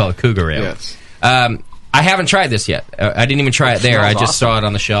did it, we'd call it Cougar ale. Yes. I haven't tried this yet. I didn't even try it there. I just saw it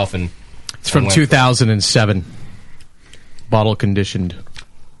on the shelf and. It's from 2007. Bottle conditioned.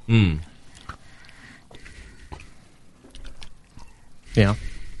 Yeah.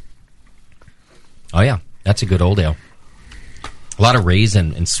 Oh, yeah. That's a good old ale. A lot of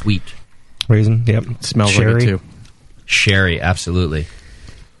raisin and sweet. Raisin, yep. Smells Sherry. like it, too. Sherry, absolutely.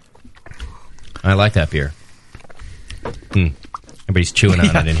 I like that beer. Everybody's chewing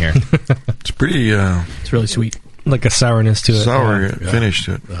on it in here. It's pretty... it's really sweet. Like a sourness to it. Sour finish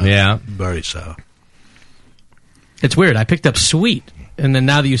to it. Yeah. Very sour. It's weird. I picked up sweet, and then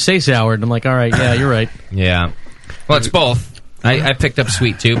now that you say sour, I'm like, all right, yeah, you're right. Yeah. Well, it's both. I picked up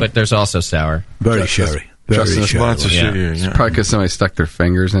sweet, too, but there's also sour. Very sherry. Justin, lots of Yeah. It's probably because somebody stuck their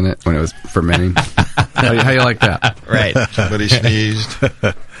fingers in it when it was fermenting. How you like that? Right. Somebody sneezed.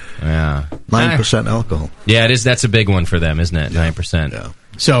 Yeah. 9% alcohol. Yeah, it is. That's a big one for them, isn't it? 9%. Yeah.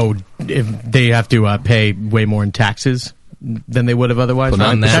 So if they have to pay way more in taxes than they would have otherwise? For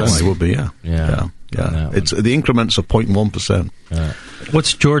 9% it would be, yeah. Yeah. It's the increments of 0.1%.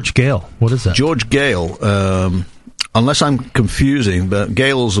 What's George Gale? What is that? George Gale, unless I'm confusing, but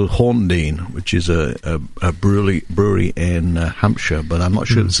Gale's of Horndean, which is a brewery in Hampshire, but I'm not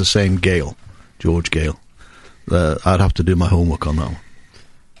sure it's the same Gale, George Gale. I'd have to do my homework on that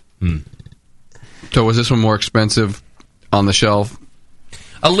one. So was this one more expensive on the shelf?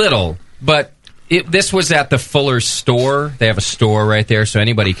 A little, but this was at the Fuller's store. They have a store right there, so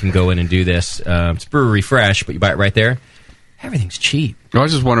anybody can go in and do this. It's brewery fresh, but you buy it right there. Everything's cheap. I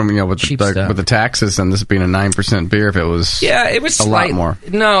was just wondering, with the taxes and this being a 9% beer, if it was it was a lot more.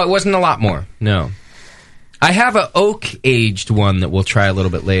 No, it wasn't a lot more. No. I have an oak-aged one that we'll try a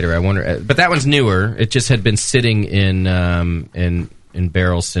little bit later. I wonder, but that one's newer. It just had been sitting in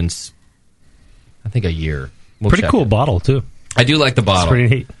barrels since, I think, a year. Pretty cool bottle, too. I do like the bottle. It's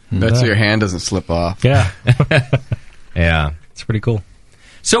pretty neat. That's so your hand doesn't slip off. Yeah. Yeah. It's pretty cool.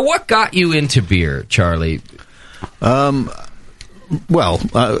 So what got you into beer, Charlie? Well,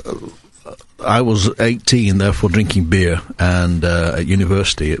 I was 18, therefore drinking beer, and at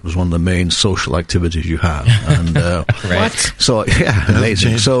university it was one of the main social activities you had. And Right. So yeah,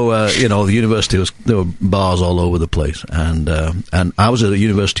 amazing. So the university there were bars all over the place, and I was at a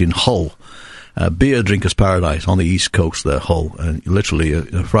university in Hull. Beer drinkers' paradise on the east coast there, Hull. And literally, a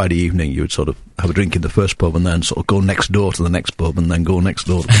Friday evening, you would sort of have a drink in the first pub and then sort of go next door to the next pub and then go next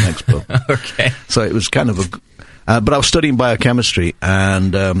door to the next pub. Okay. So it was kind of but I was studying biochemistry,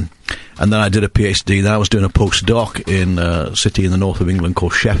 and then I did a PhD. Then I was doing a postdoc in a city in the north of England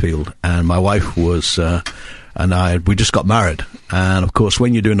called Sheffield, and my wife was... we just got married, and of course,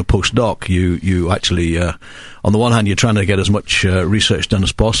 when you're doing a postdoc, you actually, on the one hand, you're trying to get as much research done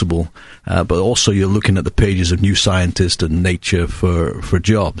as possible, but also you're looking at the pages of New Scientist and Nature for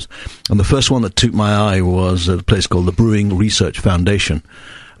jobs. And the first one that took my eye was a place called the Brewing Research Foundation,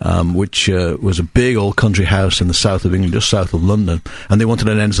 which was a big old country house in the south of England, just south of London, and they wanted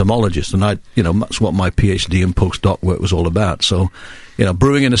an enzymologist, and that's what my PhD and postdoc work was all about. So,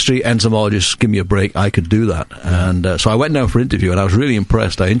 brewing industry, entomologists, give me a break, I could do that. And so I went down for interview, and I was really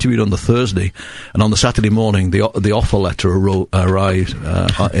impressed. I interviewed on the Thursday, and on the Saturday morning, the offer letter arrived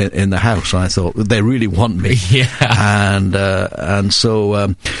in the house, and I thought, they really want me. Yeah. And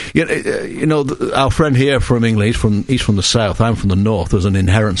so, our friend here from England, he's from the south, I'm from the north, there's an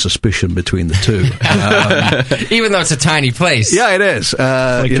inherent suspicion between the two. Even though it's a tiny place. Yeah, it is. So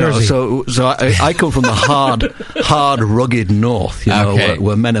I come from the hard, rugged north,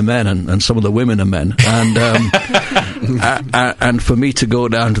 where men are men and some of the women are men. And and for me to go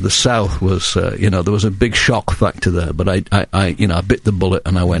down to the south was, there was a big shock factor there. But I bit the bullet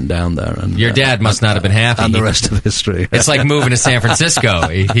and I went down there. And your dad must not have been happy. And the rest of history. It's like moving to San Francisco.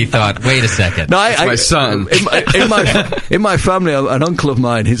 He thought, wait a second. No, my son. In my family, an uncle of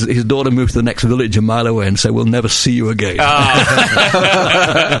mine, his daughter moved to the next village a mile away and said, "We'll never see you again." Right.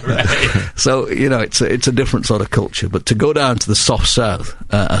 So it's a different sort of culture. But to go down to the soft south,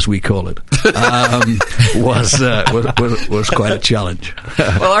 as we call it, was quite a challenge.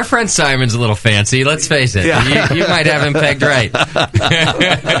 Well, our friend Simon's a little fancy. Let's face it. Yeah. You might have him pegged right.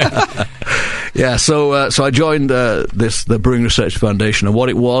 Yeah, so I joined the Brewing Research Foundation, and what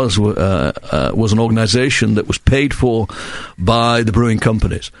it was an organisation that was paid for by the brewing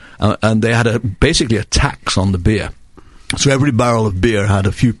companies, and they had basically a tax on the beer. So every barrel of beer had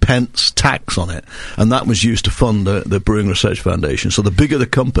a few pence tax on it, and that was used to fund the Brewing Research Foundation. So the bigger the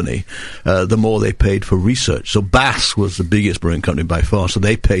company, the more they paid for research. So Bass was the biggest brewing company by far, so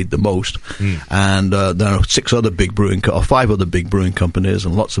they paid the most. And there are 5 other big brewing companies,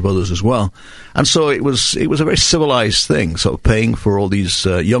 and lots of others as well. And so it was a very civilized thing, sort of paying for all these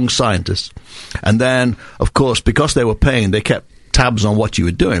young scientists. And then, of course, because they were paying, they kept tabs on what you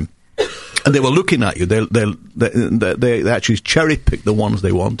were doing. And they were looking at you. They actually cherry-picked the ones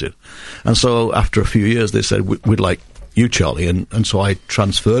they wanted. And so after a few years, they said, we'd like you, Charlie. And so I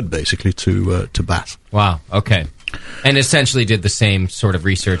transferred, basically, to Bass. Wow, okay. And essentially did the same sort of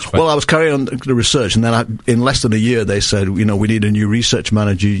research. Well, I was carrying on the research, and then in less than a year, they said, we need a new research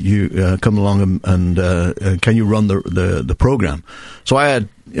manager. You come along and can you run the program? So I had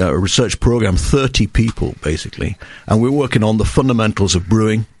a research program, 30 people, basically. And we were working on the fundamentals of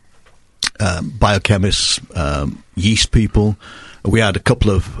brewing. Biochemists, yeast people. We had a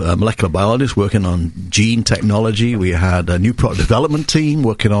couple of molecular biologists working on gene technology. We had a new product development team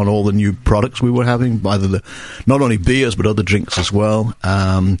working on all the new products we were having, not only beers but other drinks as well.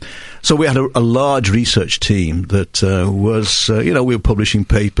 So we had a large research team that was, we were publishing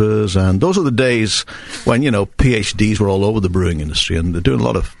papers, and those are the days when, PhDs were all over the brewing industry, and they're doing a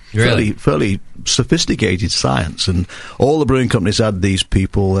lot of fairly sophisticated science, and all the brewing companies had these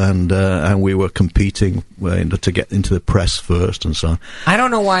people, and we were competing to get into the press first and so on. I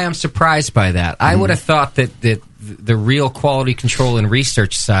don't know why I'm surprised by that. I would have thought that the real quality control and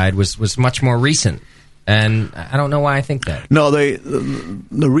research side was much more recent, and I don't know why I think that. No,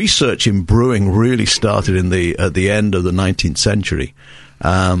 the research in brewing really started at the end of the 19th century.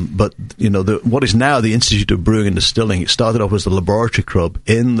 But what is now the Institute of Brewing and Distilling, it started off as the laboratory club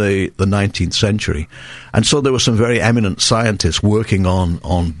in the 19th century, and so there were some very eminent scientists working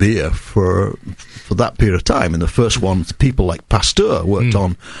on beer for that period of time. And the first ones, people like Pasteur, worked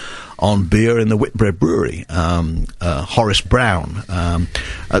on beer in the Whitbread Brewery. Horace Brown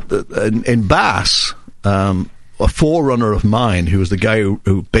in Bass. A forerunner of mine, who was the guy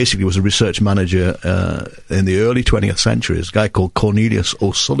who basically was a research manager in the early 20th century, is a guy called Cornelius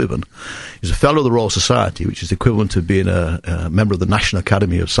O'Sullivan. He's a fellow of the Royal Society, which is equivalent to being a member of the National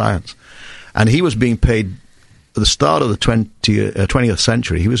Academy of Science. And he was being paid, at the start of the 20th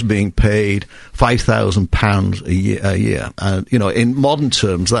century, he was being paid £5,000 a year. And, in modern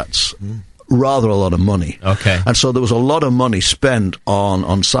terms, that's rather a lot of money. Okay. And so there was a lot of money spent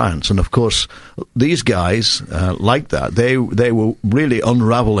on science. And of course, these guys, like that, they were really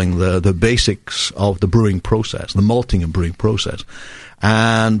unraveling the basics of the brewing process, the malting and brewing process,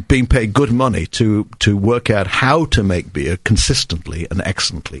 and being paid good money to work out how to make beer consistently and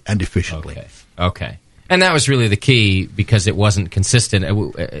excellently and efficiently. Okay. And that was really the key, because it wasn't consistent.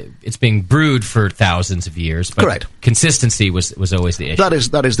 It's being brewed for thousands of years, but correct. Consistency was always the issue. That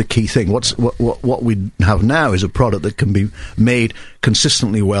is the key thing. What we have now is a product that can be made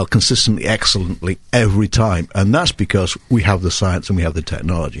consistently well, consistently excellently every time, and that's because we have the science and we have the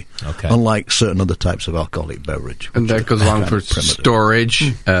technology. Okay. Unlike certain other types of alcoholic beverage, and that goes along for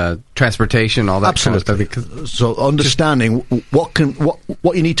storage, transportation, all that. Absolutely. Kind of stuff. So understanding what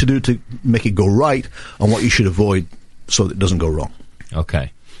you need to do to make it go right, and what you should avoid so that it doesn't go wrong.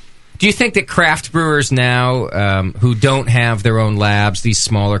 Okay. Do you think that craft brewers now, who don't have their own labs, these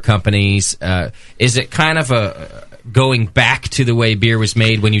smaller companies, is it kind of going back to the way beer was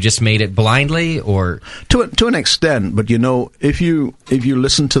made when you just made it blindly, or to an extent? But if you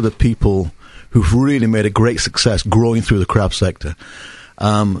listen to the people who've really made a great success growing through the craft sector,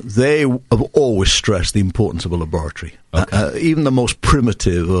 they have always stressed the importance of a laboratory. Okay. Even the most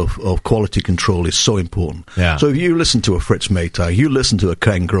primitive of quality control is so important. Yeah. So if you listen to a Fritz Maytag, you listen to a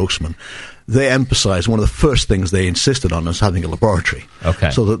Ken Grossman, they emphasized one of the first things they insisted on was having a laboratory.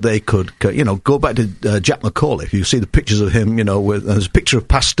 Okay. So that they could, go back to Jack McAuliffe. You see the pictures of him, there's a picture of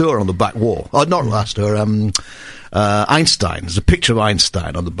Pasteur on the back wall. Oh, not Pasteur, Einstein. There's a picture of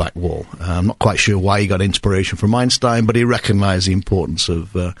Einstein on the back wall. I'm not quite sure why he got inspiration from Einstein, but he recognized the importance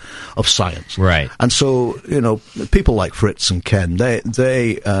of science. Right. And so, people like Fritz and Ken,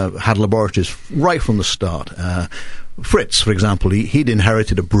 they had laboratories right from the start. Fritz, for example, he'd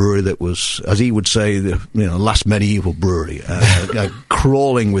inherited a brewery that was, as he would say, the last medieval brewery,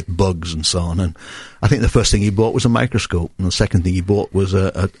 crawling with bugs and so on. And I think the first thing he bought was a microscope, and the second thing he bought was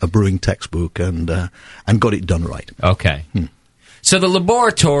a brewing textbook, and got it done right. Okay. So the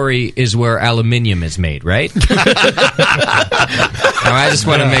laboratory is where aluminium is made, right? I just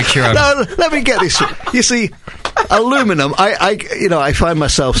want to make sure I'm... No, let me get this. You see, aluminum, I find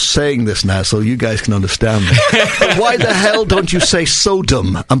myself saying this now so you guys can understand me. Why the hell don't you say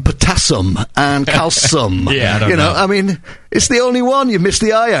sodium and potassium and calcium? Yeah, I don't know. I mean, it's the only one. You missed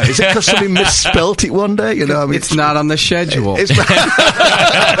the I. Is it because somebody misspelt it one day? I mean, it's not on the schedule. It's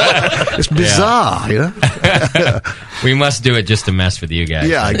bizarre, We must do it just to mess with you guys.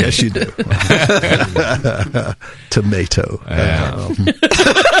 Yeah, I guess you do. Tomato.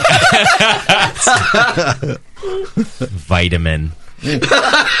 Vitamin.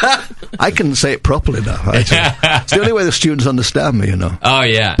 I can say it properly now. It's the only way the students understand me, Oh,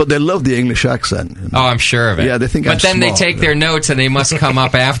 yeah. But they love the English accent. Oh, I'm sure of it. Yeah, they think But I'm then smart, they take their notes and they must come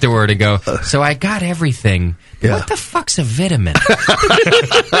up afterward and go, so I got everything. Yeah. What the fuck's a vitamin?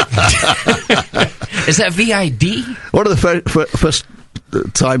 Is that VID? One of the first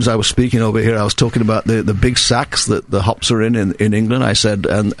times I was speaking over here, I was talking about the big sacks that the hops are in England. I said,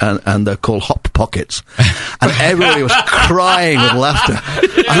 and they're called hop pockets. And everybody was crying with laughter.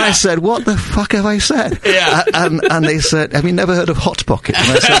 And I said, what the fuck have I said? Yeah. And they said, have you never heard of hot pocket? And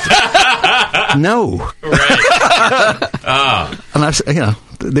I said, no. Right. And I said,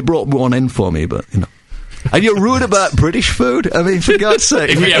 they brought one in for me, but, And you're rude about British food? I mean, for God's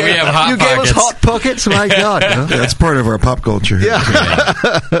sake. Yeah, we have hot you pockets. gave us hot pockets? My God. That's part of our pop culture. Yeah.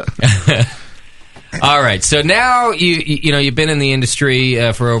 All right. So now you've been in the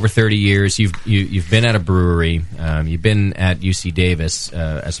industry for over 30 years. You've been at a brewery. You've been at UC Davis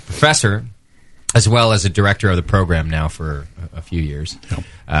as a professor, as well as a director of the program now for a few years.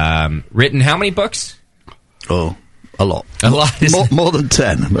 Yep. Written how many books? Oh, a lot. A lot. More than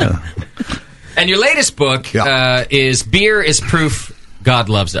 10. And your latest book is Beer is Proof God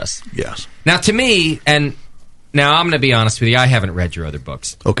Loves Us. Yes. Now, to me, and now I'm going to be honest with you, I haven't read your other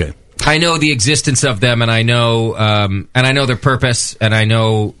books. Okay. I know the existence of them, and I know their purpose, and I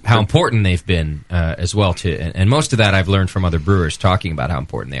know how important they've been as well. And most of that I've learned from other brewers talking about how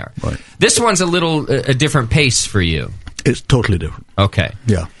important they are. Right. This one's a different pace for you. It's totally different. Okay.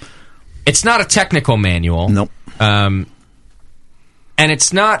 Yeah. It's not a technical manual. Nope. And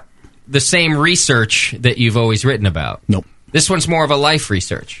it's not the same research that you've always written about. Nope. This one's more of a life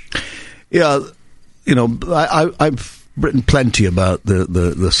research. Yeah, I've written plenty about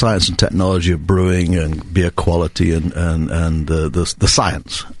the science and technology of brewing and beer quality and the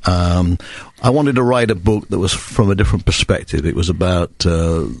science. I wanted to write a book that was from a different perspective. It was about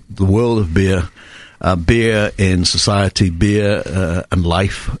the world of beer, beer in society, beer and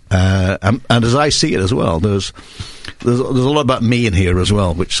life, and as I see it as well, there's a lot about me in here as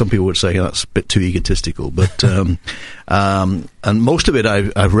well, which some people would say that's a bit too egotistical. But and most of it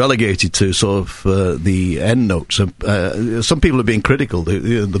I've relegated to sort of the end notes. Some people have been critical.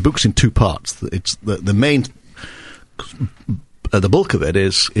 The book's in two parts. It's the main. The bulk of it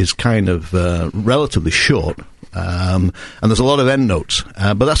is kind of relatively short, and there's a lot of end notes.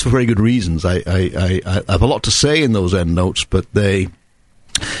 But that's for very good reasons. I have a lot to say in those end notes, but they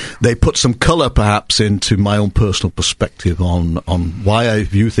put some colour perhaps into my own personal perspective on why I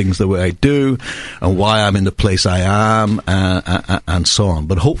view things the way I do and why I'm in the place I am and so on.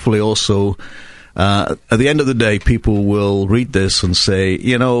 But hopefully also at the end of the day people will read this and say,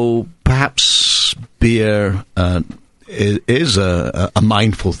 perhaps beer is a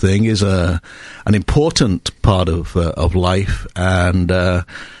mindful thing, is an important part of life,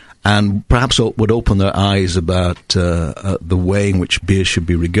 and perhaps would open their eyes about the way in which beer should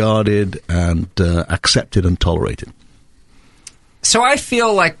be regarded and accepted and tolerated. So I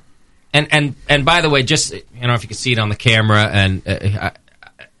feel like, and by the way, just if you can see it on the camera, and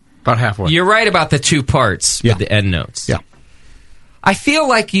about halfway, you're right about the two parts with the end notes. Yeah, I feel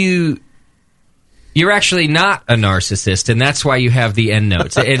like you're actually not a narcissist, and that's why you have the end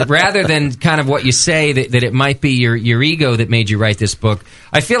notes. Rather than kind of what you say, that it might be your ego that made you write this book,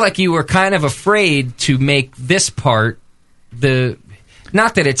 I feel like you were kind of afraid to make this part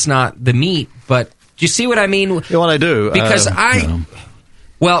not that it's not the meat, but do you see what I mean? Yeah, well, I do. Because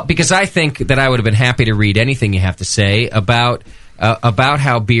because I think that I would have been happy to read anything you have to say about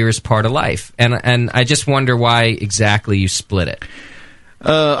how beer is part of life. And I just wonder why exactly you split it.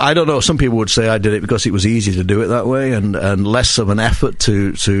 I don't know. Some people would say I did it because it was easy to do it that way, and less of an effort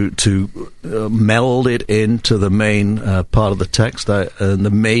to meld it into the main part of the text. And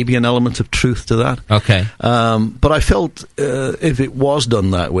there may be an element of truth to that. Okay. But I felt if it was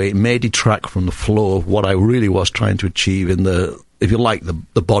done that way, it may detract from the flow of what I really was trying to achieve in the, if you like,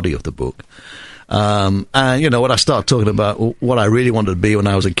 the body of the book. And, when I start talking about what I really wanted to be when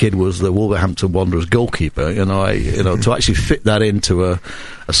I was a kid was the Wolverhampton Wanderers goalkeeper, to actually fit that into a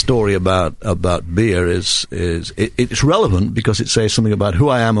story about beer it's relevant because it says something about who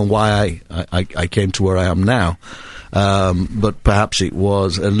I am and why I came to where I am now. But perhaps it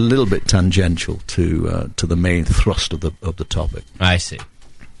was a little bit tangential to the main thrust of the topic. I see.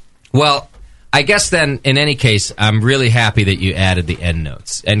 Well, I guess then, in any case, I'm really happy that you added the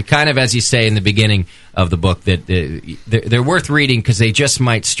endnotes. And kind of as you say in the beginning of the book, that they're worth reading because they just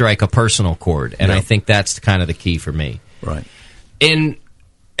might strike a personal chord. And I think that's kind of the key for me. Right. In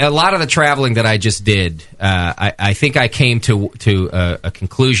a lot of the traveling that I just did, I think I came to a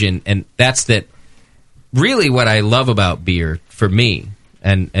conclusion, and that's that really what I love about beer, for me,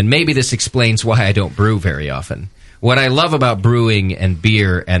 and maybe this explains why I don't brew very often, what I love about brewing and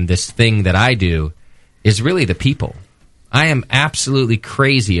beer and this thing that I do is really the people. I am absolutely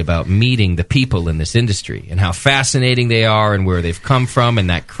crazy about meeting the people in this industry and how fascinating they are and where they've come from,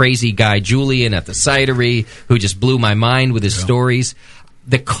 and that crazy guy Julian at the cidery who just blew my mind with his stories.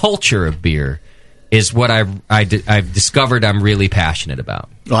 The culture of beer is what I've discovered I'm really passionate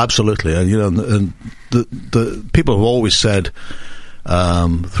about. Oh, absolutely. And the people have always said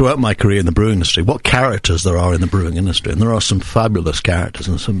throughout my career in the brewing industry what characters there are in the brewing industry, and there are some fabulous characters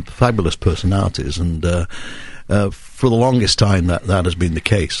and some fabulous personalities, and for the longest time that has been the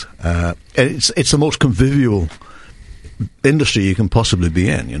case. It's the most convivial industry you can possibly be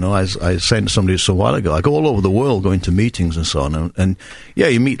in. I was saying to somebody just a while ago, I go all over the world going to meetings and so on, and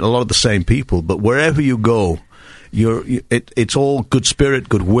you meet a lot of the same people, but wherever you go, it's all good spirit,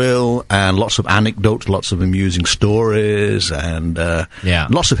 goodwill, and lots of anecdotes, lots of amusing stories, and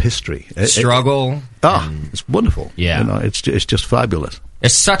lots of history. Struggle. It's wonderful. Yeah. It's just fabulous.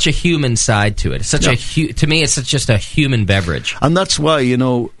 There's such a human side to it. It's such to me, it's just a human beverage. And that's why,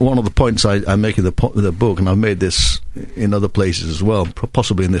 one of the points I make in the book, and I've made this in other places as well,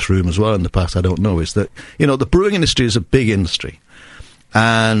 possibly in this room as well in the past, I don't know, is that, the brewing industry is a big industry.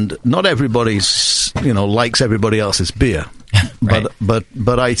 And not everybody's, likes everybody else's beer. Right.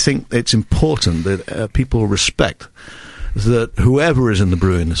 But I think it's important that people respect that whoever is in the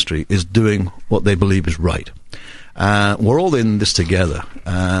brewing industry is doing what they believe is right. We're all in this together,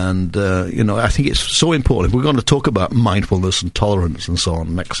 and I think it's so important. If we're going to talk about mindfulness and tolerance and so on,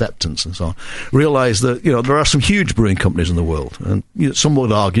 and acceptance and so on, realize that there are some huge brewing companies in the world, and some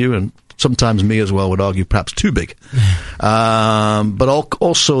would argue, and sometimes me as well would argue, perhaps too big. But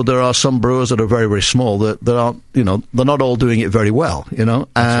also there are some brewers that are very, very small that aren't, they're not all doing it very well.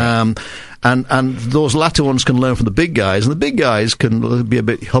 And those latter ones can learn from the big guys, and the big guys can be a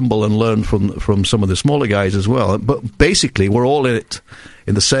bit humble and learn from some of the smaller guys as well. But basically, we're all in it,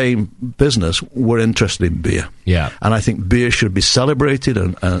 in the same business. We're interested in beer. Yeah. And I think beer should be celebrated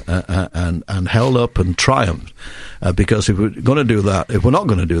and held up and triumphed. Because if we're going to do that, if we're not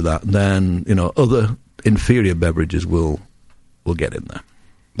going to do that, then, other inferior beverages will get in there.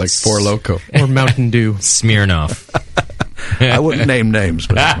 Like Four Loko. Or Mountain Dew. Smirnoff. I wouldn't name names,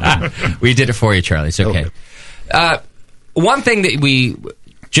 but we did it for you, Charlie. It's okay. One thing that we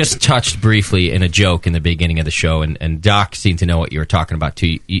just touched briefly in a joke in the beginning of the show, and Doc seemed to know what you were talking about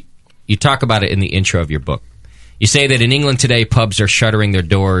too. You talk about it in the intro of your book. You say that in England today, pubs are shuttering their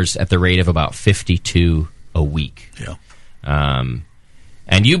doors at the rate of about 52 a week. Yeah.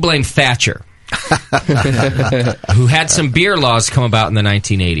 And you blame Thatcher. Who had some beer laws come about in the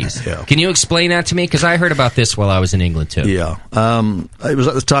 1980s. Yeah. Can you explain that to me? Because I heard about this while I was in England, too. Yeah. It was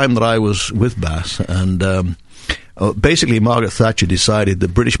at the time that I was with Bass, and basically Margaret Thatcher decided the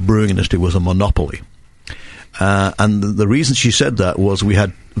British brewing industry was a monopoly. And the reason she said that was we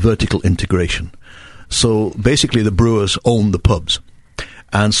had vertical integration. So basically the brewers owned the pubs.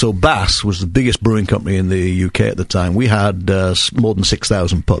 And so Bass was the biggest brewing company in the UK at the time. We had more than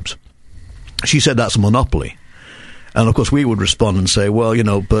 6,000 pubs. She said that's a monopoly. And, of course, we would respond and say,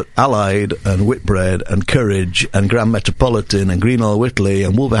 well, but Allied and Whitbread and Courage and Grand Metropolitan and Greenall Whitley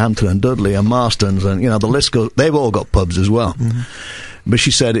and Wolverhampton and Dudley and Marston's and, the list goes, they've all got pubs as well. Mm-hmm. But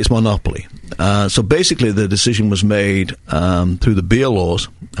she said it's monopoly. So basically the decision was made through the beer laws,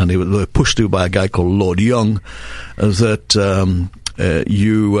 and they were pushed through by a guy called Lord Young, that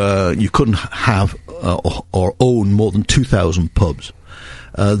you couldn't have or own more than 2,000 pubs.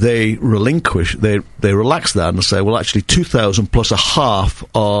 They relaxed that and say, well, actually 2,000 plus a half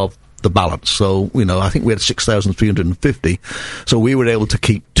of the balance. So, I think we had 6,350. So we were able to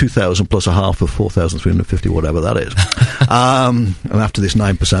keep 2,000 plus a half of 4,350, whatever that is. And after this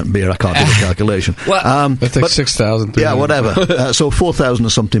 9% beer, I can't do the calculation. That's like 6,000. Yeah, whatever. So 4,000 or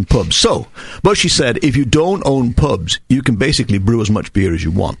something pubs. But she said, if you don't own pubs, you can basically brew as much beer as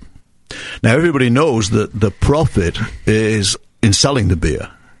you want. Now, everybody knows that the profit is in selling the beer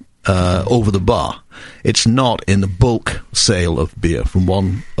over the bar. It's not in the bulk sale of beer from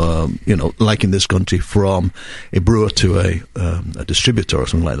one, like in this country, from a brewer to a distributor or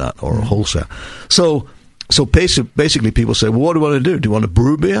something like that, or a wholesale. So basically people say, well, what do we want to do? Do we want to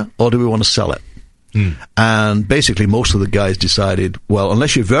brew beer or do we want to sell it? And basically most of the guys decided, well,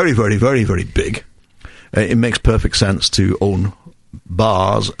 unless you're very, very, very, very big, it makes perfect sense to own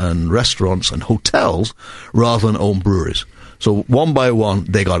bars and restaurants and hotels rather than own breweries. So one by one,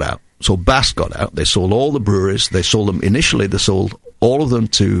 they got out. So Bass got out. They sold all the breweries. They sold them initially. They sold all of them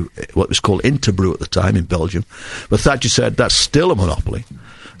to what was called Interbrew at the time in Belgium. But Thatcher said that's still a monopoly.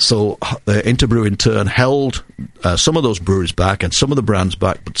 So Interbrew in turn held some of those breweries back and some of the brands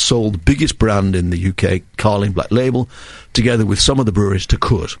back, but sold the biggest brand in the UK, Carling Black Label, together with some of the breweries to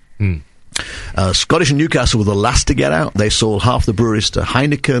Coors. Scottish and Newcastle were the last to get out. They sold half the breweries to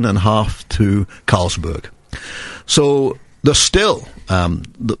Heineken and half to Carlsberg. So there's still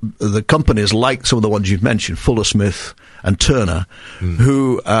the companies like some of the ones you've mentioned, Fuller Smith and Turner,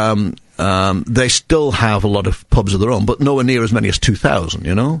 who they still have a lot of pubs of their own, but nowhere near as many as 2,000,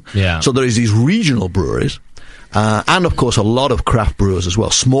 Yeah. So there is these regional breweries, and of course a lot of craft brewers as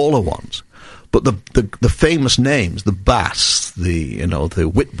well, smaller ones. But the famous names, the Bass, the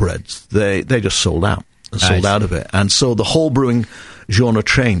Whitbreads, they just sold out. Sold out of it. And so the whole brewing genre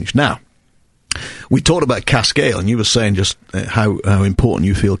changed. Now, we talked about cask ale, and you were saying just how important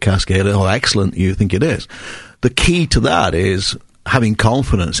you feel cask ale is, how excellent you think it is. The key to that is having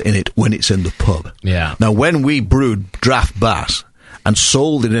confidence in it when it's in the pub. Yeah. Now, when we brewed draft Bass and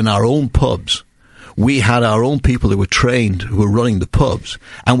sold it in our own pubs, we had our own people who were trained, who were running the pubs,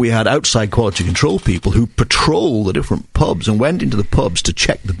 and we had outside quality control people who patrol the different pubs and went into the pubs to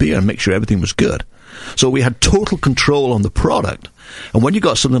check the beer and make sure everything was good. So we had total control on the product. And when you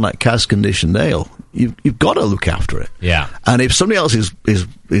got something like cask conditioned ale, you've got to look after it. Yeah. And if somebody else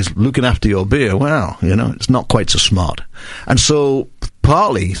is looking after your beer, well, it's not quite so smart. And so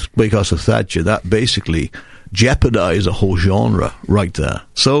partly because of Thatcher, that basically jeopardized a whole genre right there.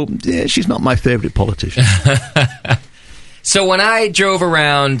 So yeah, she's not my favorite politician. So when I drove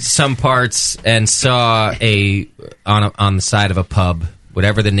around some parts and saw on the side of a pub,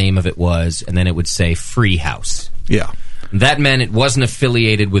 whatever the name of it was, and then it would say Free House. Yeah. That meant it wasn't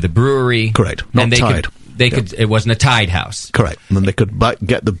affiliated with a brewery. Correct. Not tied. It wasn't a tied house. Correct. And then they could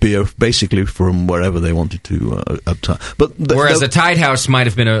get the beer basically from wherever they wanted to uptime. But whereas a tied house might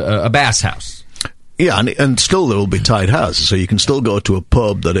have been a Bass house. Yeah, and still there will be tied houses, so you can still go to a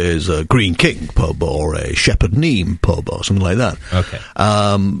pub that is a Green King pub or a Shepherd Neame pub or something like that. Okay.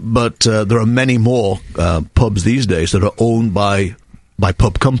 But there are many more pubs these days that are owned by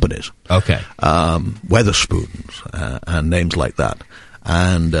pub companies. Okay. Weatherspoons and names like that.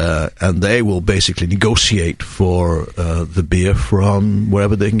 And they will basically negotiate for the beer from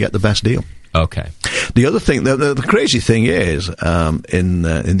wherever they can get the best deal. Okay. The other thing, the crazy thing is, in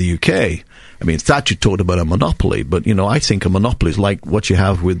the UK, I mean, Thatcher talked about a monopoly, but, I think a monopoly is like what you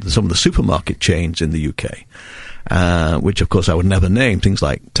have with some of the supermarket chains in the UK, which, of course, I would never name, things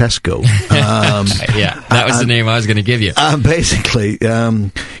like Tesco. Yeah, that was the name I was going to give you. Basically,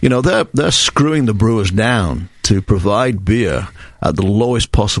 they're screwing the brewers down to provide beer at the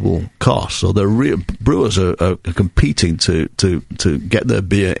lowest possible cost. So the brewers are competing to get their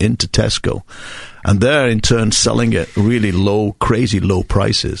beer into Tesco. And they're in turn selling at really low, crazy low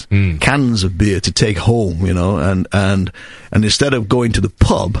prices. Cans of beer to take home, and instead of going to the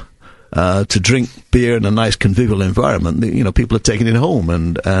pub to drink beer in a nice convivial environment, people are taking it home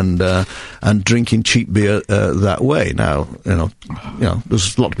and drinking cheap beer that way. Now,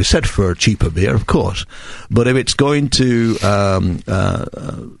 there's a lot to be said for cheaper beer, of course, but if it's going to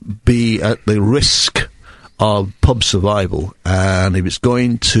be at the risk of pub survival, and if it's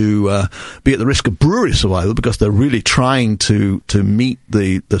going to be at the risk of brewery survival because they're really trying to meet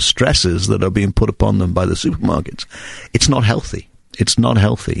the stresses that are being put upon them by the supermarkets, it's not healthy. It's not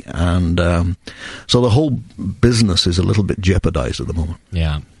healthy, and so the whole business is a little bit jeopardized at the moment.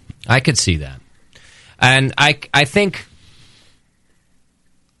 Yeah, I could see that, and I think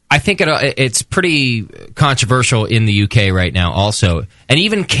it's pretty controversial in the UK right now also. And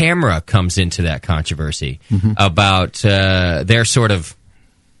even Camera comes into that controversy about their sort of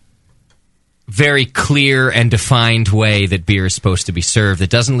very clear and defined way that beer is supposed to be served that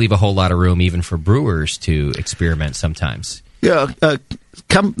doesn't leave a whole lot of room even for brewers to experiment sometimes. Yeah,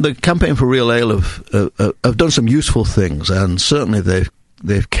 the Campaign for Real Ale have done some useful things, and certainly they've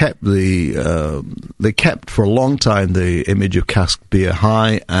kept they kept for a long time the image of cask beer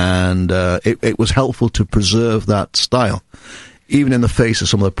high, and it was helpful to preserve that style. even in the face of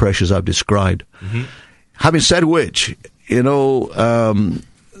some of the pressures I've described. Mm-hmm. Having said which, I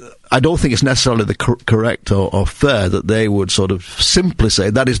don't think it's necessarily the correct or fair that they would sort of simply say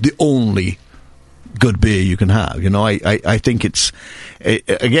that is the only good beer you can have. I think it's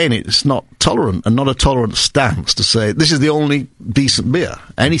not tolerant and not a tolerant stance to say this is the only decent beer.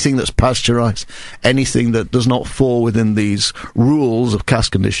 Anything that's pasteurized, anything that does not fall within these rules of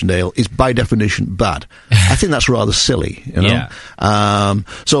cask conditioned ale is by definition bad. I think that's rather silly, Yeah.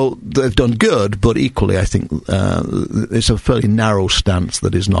 So they've done good, but equally I think it's a fairly narrow stance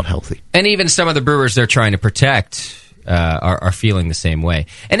that is not healthy. And even some of the brewers they're trying to protect are feeling the same way.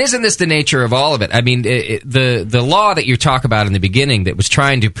 And isn't this the nature of all of it? I mean, the law that you talk about in the beginning that was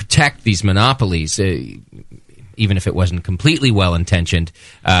trying to protect these monopolies, even if it wasn't completely well-intentioned,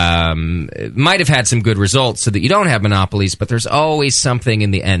 might have had some good results so that you don't have monopolies, but there's always something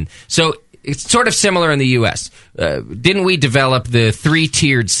in the end. So it's sort of similar in the U.S. Didn't we develop the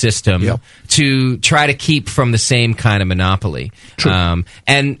 3-tiered system to try to keep from the same kind of monopoly?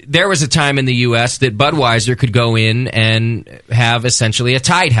 And there was a time in the U.S. that Budweiser could go in and have essentially a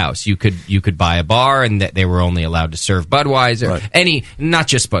tied house. You could buy a bar, and that they were only allowed to serve Budweiser. Right. Not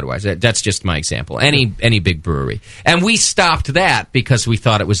just Budweiser. That's just my example. Any big brewery. And we stopped that because we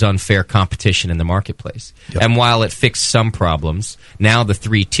thought it was unfair competition in the marketplace. And while it fixed some problems, now the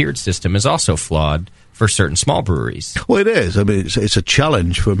 3-tiered system is also flawed for certain small breweries. Well, it is. I mean, it's a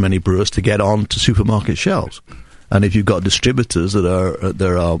challenge for many brewers to get onto supermarket shelves. And if you've got distributors that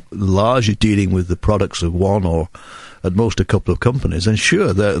are largely dealing with the products of one or at most a couple of companies, then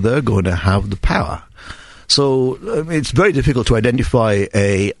sure, they're going to have the power. So it's very difficult to identify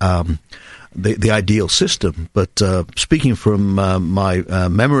the ideal system, but speaking from my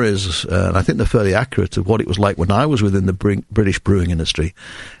memories, and I think they're fairly accurate of what it was like when I was within the British brewing industry,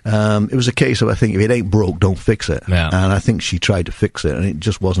 it was a case of, I think, if it ain't broke, don't fix it. Yeah. And I think she tried to fix it, and it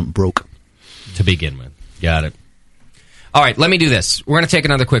just wasn't broke. To begin with. Got it. All right, let me do this. We're going to take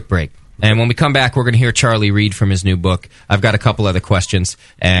another quick break. And when we come back, we're going to hear Charlie read from his new book. I've got a couple other questions,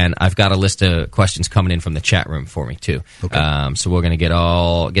 and I've got a list of questions coming in from the chat room for me, too. Okay. So we're going to get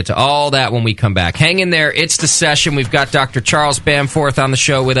to all that when we come back. Hang in there. It's The Session. We've got Dr. Charles Bamforth on the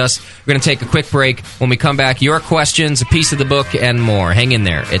show with us. We're going to take a quick break. When we come back, your questions, a piece of the book, and more. Hang in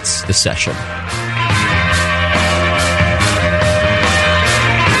there. It's The Session.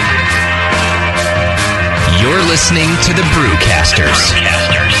 You're listening to the Brewcasters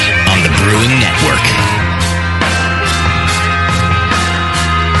on the Brewing Network.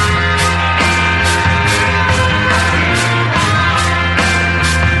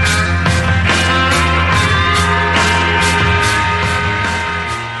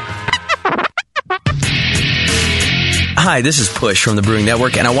 Hi, this is Push from the Brewing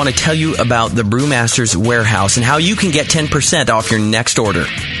Network, and I want to tell you about the Brewmaster's Warehouse and how you can get 10% off your next order.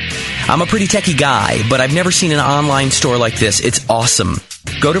 I'm a pretty techie guy, but I've never seen an online store like this. It's awesome.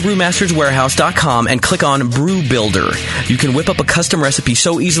 Go to brewmasterswarehouse.com and click on Brew Builder. You can whip up a custom recipe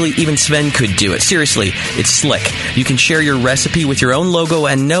so easily even Sven could do it. Seriously, it's slick. You can share your recipe with your own logo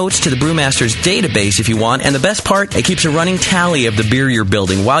and notes to the Brewmasters database if you want. And the best part, it keeps a running tally of the beer you're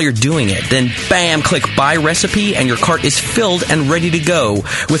building while you're doing it. Then, bam, click Buy Recipe, and your cart is filled and ready to go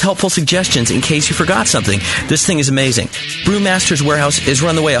with helpful suggestions in case you forgot something. This thing is amazing. Brewmasters Warehouse is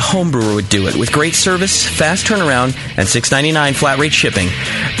run the way a home brewer would do it, with great service, fast turnaround, and $6.99 flat rate shipping.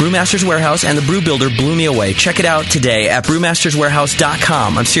 Brewmaster's Warehouse and the Brew Builder blew me away. Check it out today at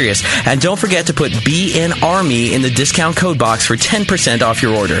brewmasterswarehouse.com. I'm serious. And don't forget to put BNARMY in the discount code box for 10% off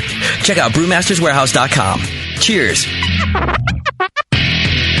your order. Check out brewmasterswarehouse.com. Cheers.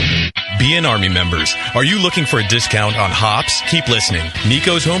 BN Army members, are you looking for a discount on hops? Keep listening.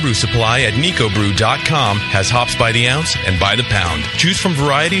 Nico's Homebrew Supply at nicobrew.com has hops by the ounce and by the pound. Choose from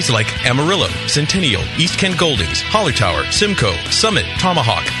varieties like Amarillo, Centennial, East Kent Goldings, Hallertauer, Simcoe, Summit,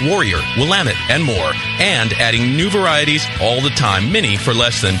 Tomahawk, Warrior, Willamette, and more. And adding new varieties all the time, many for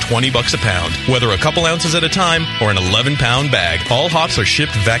less than $20 a pound. Whether a couple ounces at a time or an 11-pound bag, all hops are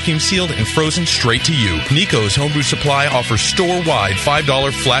shipped vacuum sealed and frozen straight to you. Nico's Homebrew Supply offers store-wide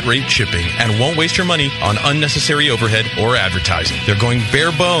 $5 flat rate shipping and won't waste your money on unnecessary overhead or advertising. They're going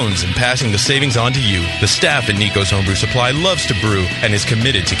bare bones and passing the savings on to you. The staff at Nico's Homebrew Supply loves to brew and is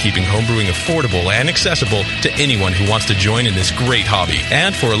committed to keeping homebrewing affordable and accessible to anyone who wants to join in this great hobby.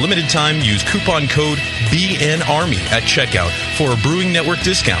 And for a limited time, use coupon code BNARMY at checkout for a Brewing Network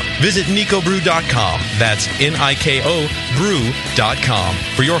discount. Visit nicobrew.com. That's N-I-K-O brew.com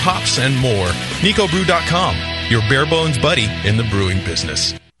for your hops and more. nicobrew.com, your bare bones buddy in the brewing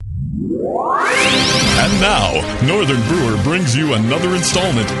business. And now, Northern Brewer brings you another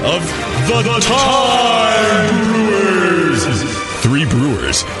installment of The Time Brewers. 3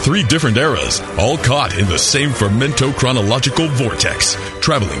 brewers, 3 different eras, all caught in the same fermento-chronological vortex,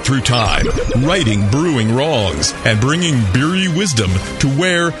 traveling through time, righting brewing wrongs, and bringing beery wisdom to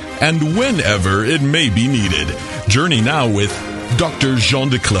where and whenever it may be needed. Journey now with Dr. Jean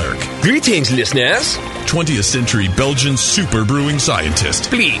de Klerk. Greetings, listeners. 20th century Belgian super brewing scientist.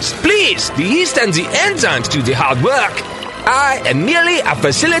 Please, the yeast and the enzymes do the hard work. I am merely a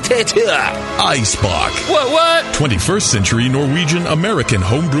facilitator. Icebach. What? 21st century Norwegian American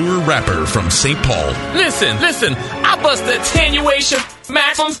homebrewer rapper from St. Paul. Listen. I bust the attenuation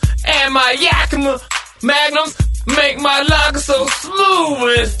maxims and my Yakima magnums make my lager so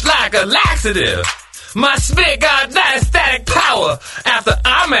smooth it's like a laxative. My spit got that static power after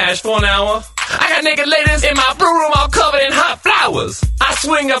I mash for an hour. I got naked ladies in my brew room all covered in hot flowers. I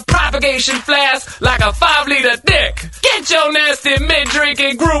swing a propagation flask like a 5-liter dick. Get your nasty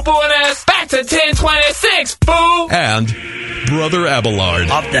mid-drinking group on ass back to 1026, boo! And Brother Abelard.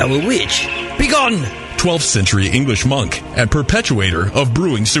 Art thou a witch? Begone! 12th century English monk and perpetuator of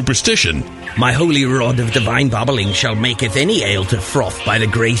brewing superstition. My holy rod of divine babbling shall maketh any ale to froth by the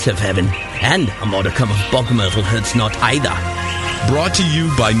grace of heaven, and a modicum of bog myrtle hurts not either. Brought to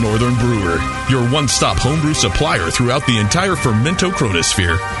you by Northern Brewer, your one-stop homebrew supplier throughout the entire fermento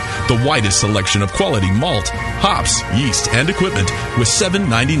chronosphere. The widest selection of quality malt, hops, yeast, and equipment with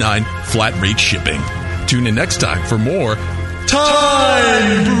 $7.99 flat rate shipping. Tune in next time for more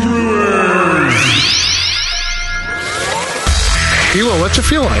Time Brewers! Hilo, what's it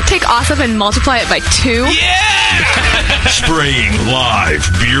feel like? Take awesome and multiply it by 2. Yeah! Spraying live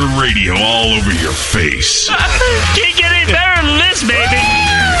beer radio all over your face. Can't get any better than this, baby.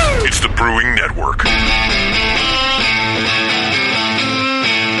 It's the Brewing Network.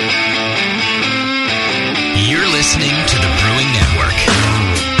 You're listening to the Brewing Network.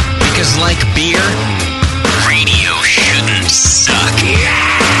 Because like beer, radio shouldn't suck.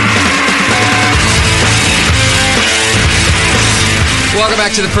 Welcome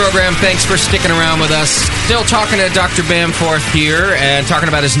back to the program. Thanks for sticking around with us. Still talking to Dr. Bamforth here and talking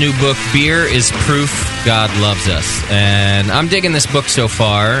about his new book, Beer is Proof God Loves Us. And I'm digging this book so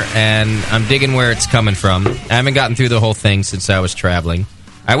far, and I'm digging where it's coming from. I haven't gotten through the whole thing since I was traveling.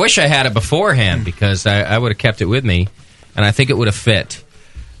 I wish I had it beforehand because I would have kept it with me, and I think it would have fit.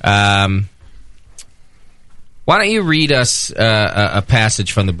 Why don't you read us a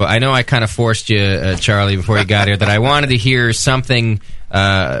passage from the book? I know I kind of forced you, Charlie, before you got here, that I wanted to hear something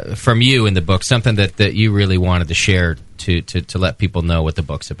from you in the book, something that you really wanted to share to let people know what the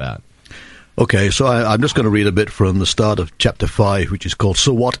book's about. Okay, so I'm just going to read a bit from the start of Chapter 5, which is called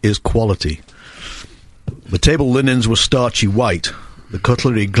So What is Quality? The table linens were starchy white. The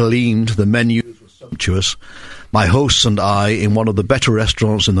cutlery gleamed. The menus were sumptuous. My hosts and I, in one of the better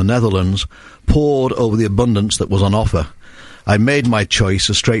restaurants in the Netherlands, pored over the abundance that was on offer. I made my choice,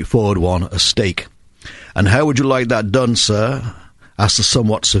 a straightforward one, a steak. "And how would you like that done, sir?" asked the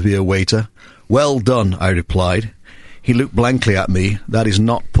somewhat severe waiter. "Well done," I replied. He looked blankly at me. "That is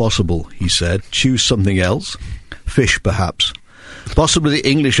not possible," he said. "Choose something else." "Fish, perhaps." Possibly the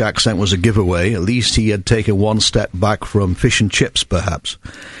English accent was a giveaway. At least he had taken one step back from fish and chips, perhaps.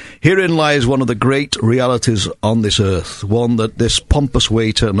 Herein lies one of the great realities on this earth, one that this pompous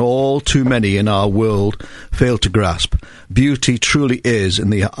waiter and all too many in our world fail to grasp. Beauty truly is in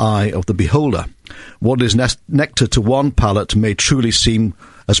the eye of the beholder. What is nectar to one palate may truly seem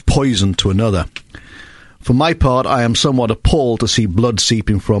as poison to another. For my part, I am somewhat appalled to see blood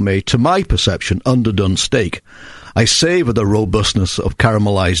seeping from a, to my perception, underdone steak. I savour the robustness of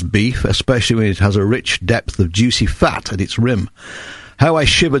caramelised beef, especially when it has a rich depth of juicy fat at its rim. How I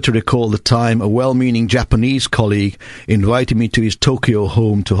shiver to recall the time a well-meaning Japanese colleague invited me to his Tokyo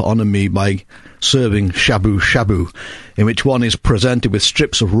home to honour me by serving shabu-shabu, in which one is presented with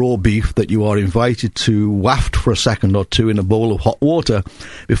strips of raw beef that you are invited to waft for a second or two in a bowl of hot water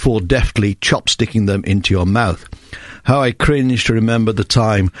before deftly chopsticking them into your mouth. How I cringe to remember the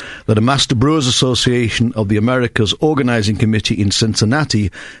time that a Master Brewers Association of the Americas organising committee in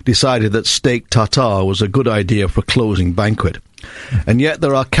Cincinnati decided that steak tartare was a good idea for a closing banquet. And yet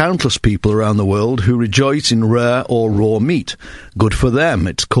there are countless people around the world who rejoice in rare or raw meat. Good for them.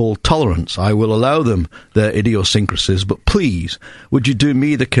 It's called tolerance. I will allow them their idiosyncrasies, but please, would you do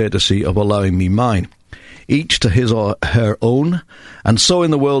me the courtesy of allowing me mine? Each to his or her own. And so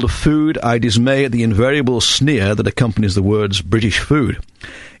in the world of food, I dismay at the invariable sneer that accompanies the words British food.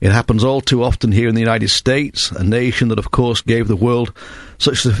 It happens all too often here in the United States, a nation that, of course, gave the world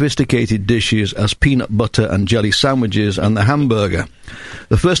such sophisticated dishes as peanut butter and jelly sandwiches and the hamburger.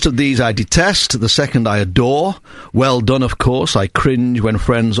 The first of these I detest, the second I adore. Well done, of course. I cringe when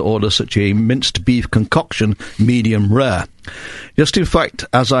friends order such a minced beef concoction, medium rare. Just in fact,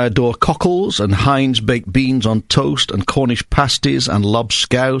 as I adore cockles and Heinz baked beans on toast and Cornish pasties and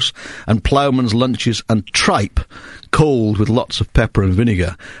lobscouse and ploughman's lunches and tripe, cold with lots of pepper and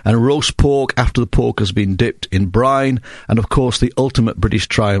vinegar, and roast pork after the pork has been dipped in brine, and of course the ultimate British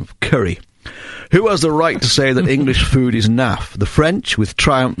triumph, curry. Who has the right to say that English food is naff? The French, with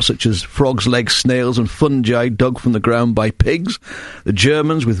triumphs such as frogs' legs, snails and fungi dug from the ground by pigs. The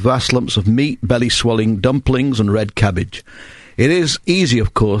Germans, with vast lumps of meat, belly-swelling dumplings and red cabbage. It is easy,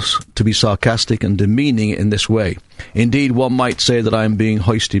 of course, to be sarcastic and demeaning in this way. Indeed, one might say that I am being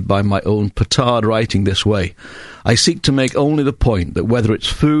hoisted by my own petard writing this way. I seek to make only the point that whether it's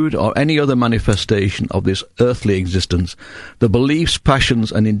food or any other manifestation of this earthly existence, the beliefs,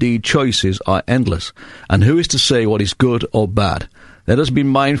 passions, and indeed choices are endless. And who is to say what is good or bad? Let us be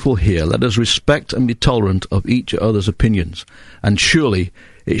mindful here. Let us respect and be tolerant of each other's opinions. And surely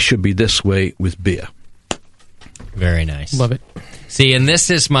it should be this way with beer. Very nice. Love it. See, and this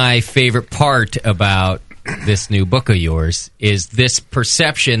is my favorite part about this new book of yours, is this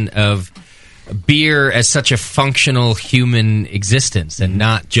perception of beer as such a functional human existence and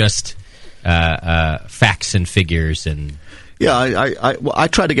not just facts and figures and... Yeah, I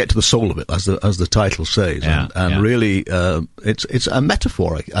try to get to the soul of it, as the title says, and really, it's a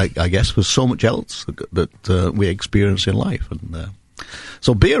metaphor, I guess, for so much else that we experience in life, and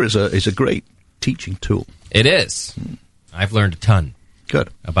so beer is a great teaching tool. It is. I've learned a ton. Good.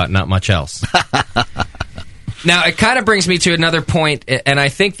 About not much else. Now, it kind of brings me to another point, and I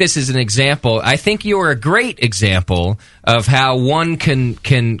think this is an example. I think you're a great example of how one can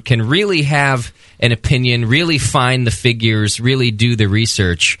really have an opinion, really find the figures, really do the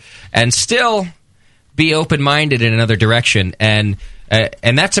research, and still be open-minded in another direction. And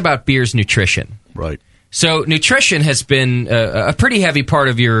that's about beer's nutrition. Right. So nutrition has been a pretty heavy part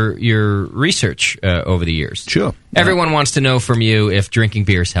of your research over the years. Sure. Everyone wants to know from you if drinking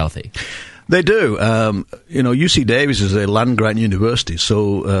beer is healthy. They do. UC Davis is a land-grant university,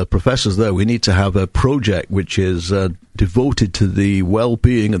 so professors there, we need to have a project which is devoted to the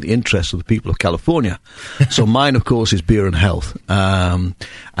well-being and the interests of the people of California. So mine, of course, is beer and health.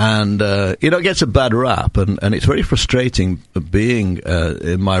 It gets a bad rap, and it's very frustrating being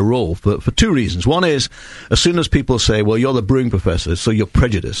in my role for two reasons. One is, as soon as people say, well, you're the brewing professor, so you're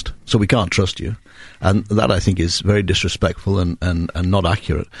prejudiced, so we can't trust you. And that, I think, is very disrespectful and not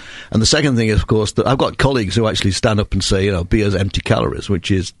accurate. And the second thing is, of course, that I've got colleagues who actually stand up and say, beer's empty calories, which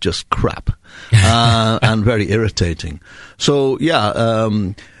is just crap and very irritating. So,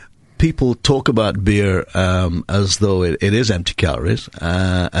 people talk about beer as though it is empty calories.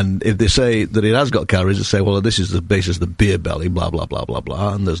 And if they say that it has got calories, they say, well, this is the basis of the beer belly, blah, blah, blah, blah,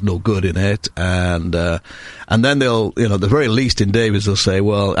 blah, and there's no good in it. And then they'll, the very least in Davis, they'll say,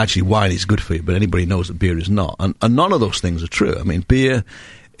 well, actually, wine is good for you, but anybody knows that beer is not. And none of those things are true. I mean, beer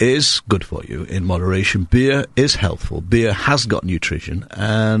is good for you in moderation. Beer is healthful. Beer has got nutrition.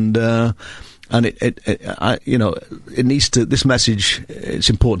 And it needs to. This message, it's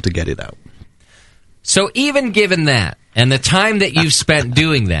important to get it out. So even given that, and the time that you've spent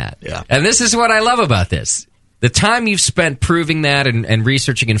doing that, and this is what I love about this, the time you've spent proving that and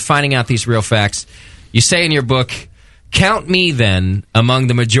researching and finding out these real facts, you say in your book, count me then among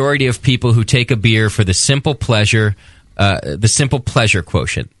the majority of people who take a beer for the simple pleasure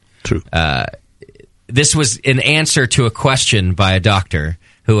quotient. True. This was an answer to a question by a doctor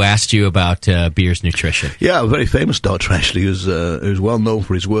who asked you about beer's nutrition. Yeah, a very famous doctor, actually, who's well known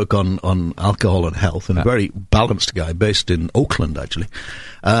for his work on alcohol and health, and a very balanced guy based in Oakland, actually.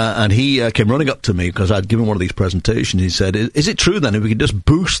 And he came running up to me because I'd given one of these presentations. He said, is it true then if we could just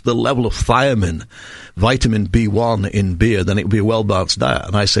boost the level of thiamine, vitamin B1 in beer, then it would be a well-balanced diet?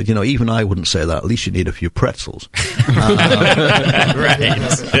 And I said, even I wouldn't say that. At least you need a few pretzels.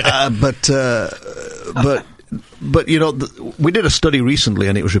 But we did a study recently,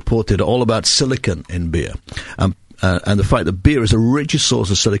 and it was reported all about silicon in beer, and the fact that beer is the richest source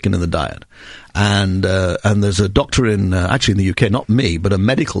of silicon in the diet. And there's a doctor actually in the UK, not me, but a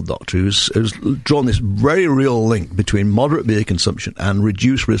medical doctor who's drawn this very real link between moderate beer consumption and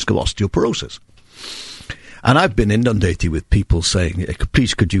reduced risk of osteoporosis. And I've been inundated with people saying,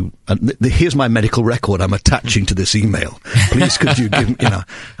 please could you, here's my medical record I'm attaching to this email. Please could you give me, and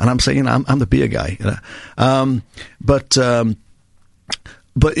I'm saying, I'm the beer guy, But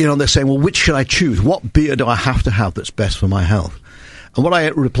they're saying, well, which should I choose? What beer do I have to have that's best for my health? And what I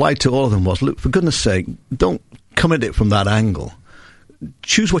replied to all of them was, look, for goodness sake, don't come at it from that angle.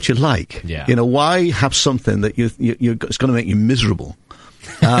 Choose what you like. Yeah. Why have something that it's going to make you miserable?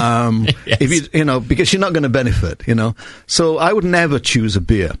 If because you're not going to benefit, So I would never choose a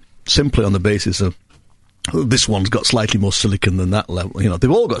beer simply on the basis of, this one's got slightly more silicon than that level.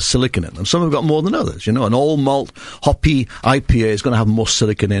 They've all got silicon in them. Some have got more than others. An all malt hoppy IPA is going to have more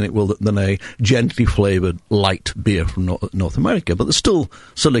silicon in it than a gently flavored light beer from North America. But there's still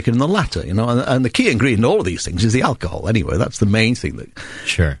silicon in the latter. And the key ingredient in all of these things is the alcohol. Anyway, that's the main thing that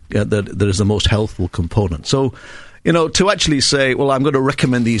is the most healthful component. So, to actually say, well, I'm going to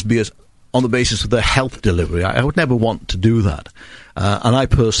recommend these beers on the basis of their health delivery, I would never want to do that. And I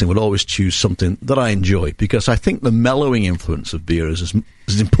personally would always choose something that I enjoy, because I think the mellowing influence of beer is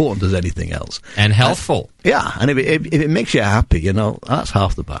as important as anything else. And healthful. And if it makes you happy, that's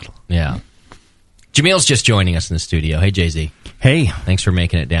half the battle. Yeah. Jamil's just joining us in the studio. Hey, Jay-Z. Hey. Thanks for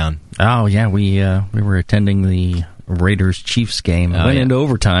making it down. Oh, yeah, we were attending the Raiders-Chiefs game. Went into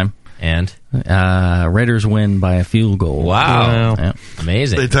overtime. And? Raiders win by a field goal. Wow. Yeah.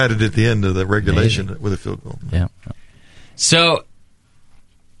 Amazing. They tied it at the end of the regulation with a field goal. Yeah. So,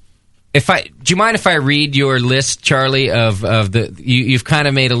 do you mind if I read your list, Charlie, of you've kind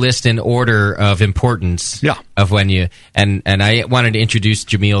of made a list in order of importance. Yeah. Of when you, and I wanted to introduce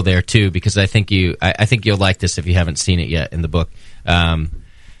Jamil there too, because I think you'll like this if you haven't seen it yet in the book.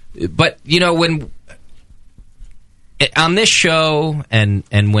 But, when, on this show, and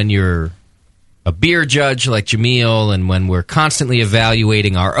when you're a beer judge like Jamil, and when we're constantly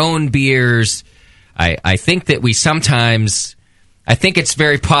evaluating our own beers, I think that we sometimes, I think it's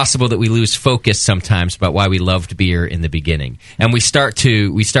very possible that we lose focus sometimes about why we loved beer in the beginning, and we start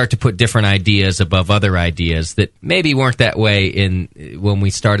to put different ideas above other ideas that maybe weren't that way when we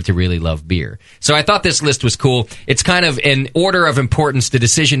started to really love beer. So I thought this list was cool. It's kind of in order of importance, the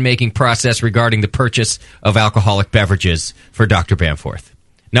decision-making process regarding the purchase of alcoholic beverages for Dr. Bamforth.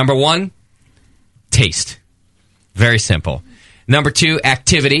 Number 1, taste. Very simple. Number 2,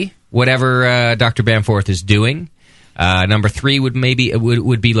 activity. Whatever Dr. Bamforth is doing. Number 3 would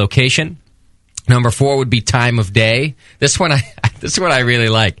be location. Number 4 would be time of day. This one I really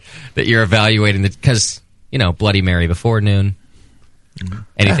like that you're evaluating, because Bloody Mary before noon.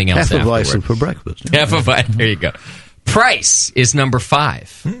 Anything else afterward. Hefeweizen for breakfast. Hefeweizen. There you go. Price is number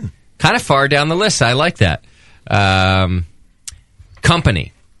 5. Kind of far down the list. I like that.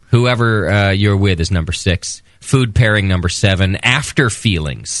 Company, whoever you're with, is number 6. Food pairing, number 7. After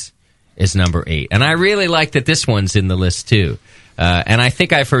feelings is number 8. And I really like that this one's in the list too. And I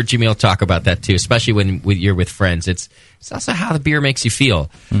think I've heard Jamil talk about that too, especially when you're with friends. It's also how the beer makes you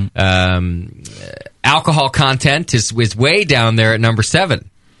feel. Alcohol content is way down there at number 7.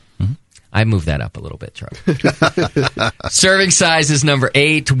 I moved that up a little bit, Charlie. Serving size is number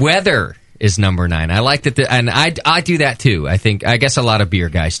 8. Weather is number 9. I like that, and I do that too. I guess a lot of beer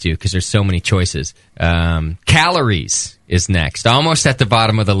guys do, because there's so many choices. Calories is next, almost at the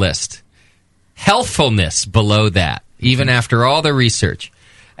bottom of the list. Healthfulness below that, even after all the research.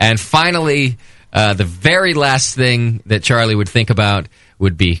 And finally, the very last thing that Charlie would think about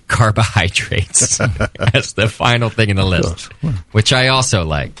would be carbohydrates. That's the final thing in the list, which I also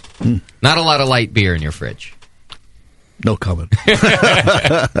like. Not a lot of light beer in your fridge. No comment.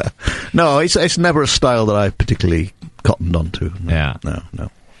 No, it's never a style that I particularly cottoned onto.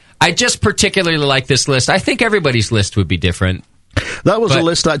 No. I just particularly like this list. I think everybody's list would be different. That was a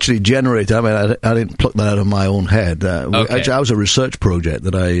list actually generated. I mean, I didn't pluck that out of my own head. I was a research project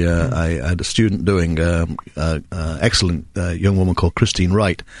that I had a student doing, excellent young woman called Christine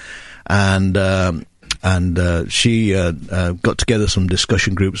Wright, and she got together some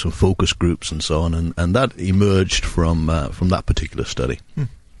discussion groups, some focus groups, and so on, and that emerged from that particular study.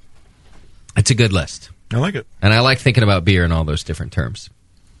 It's a good list. I like it, and I like thinking about beer in all those different terms.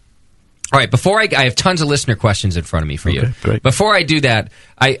 All right, before I have tons of listener questions in front of me for you. Great. Before I do that,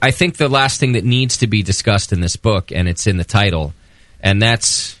 I think the last thing that needs to be discussed in this book, and it's in the title, and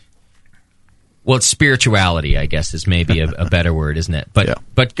that's, well, it's spirituality, I guess, is maybe a better word, isn't it?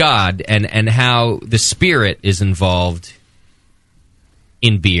 But God, and how the Spirit is involved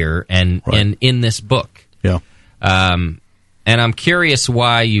in beer and in this book. Yeah. And I'm curious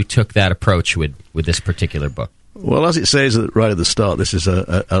why you took that approach with this particular book. Well, as it says right at the start, this is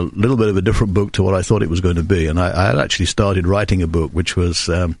a little bit of a different book to what I thought it was going to be. And I had actually started writing a book which was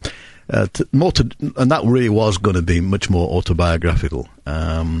and that really was going to be much more autobiographical.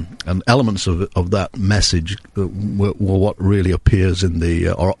 And elements of that message were what really appears in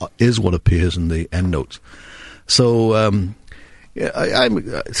or is what appears in the endnotes. So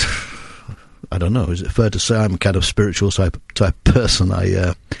I don't know. Is it fair to say I'm a kind of spiritual type person?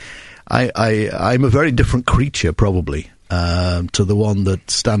 I'm a very different creature, probably, to the one that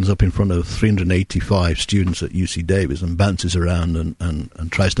stands up in front of 385 students at UC Davis and bounces around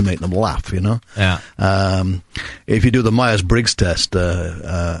and tries to make them laugh, you know? Yeah. If you do the Myers-Briggs test,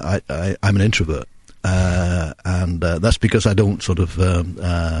 I'm an introvert. And that's because I don't sort of...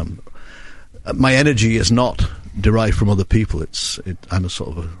 my energy is not derived from other people. I'm a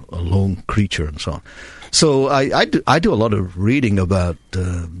sort of a lone creature and so on. So I do a lot of reading about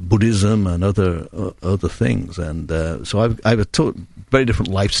Buddhism and other things, and so I have a very different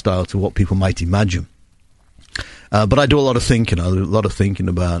lifestyle to what people might imagine. But I do a lot of thinking. I do a lot of thinking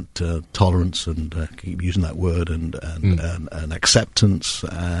about tolerance, and keep using that word, and acceptance,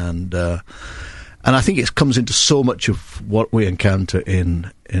 and I think it comes into so much of what we encounter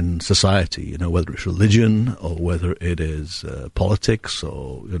in society, you know, whether it's religion or whether it is politics,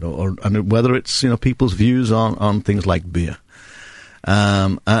 or you know, and whether it's, you know, people's views on things like beer.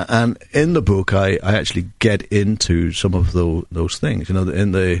 And in the book, I actually get into some of those things. You know,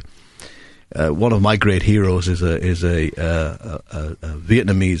 in the one of my great heroes is a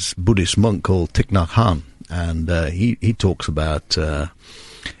Vietnamese Buddhist monk called Thich Nhat Hanh, and he talks about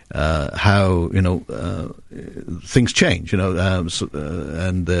how, you know, things change, you know,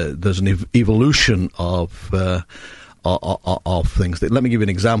 and there's an evolution of things. Let me give you an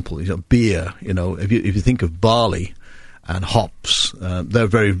example. You know, beer. You know, if you think of barley and hops, they're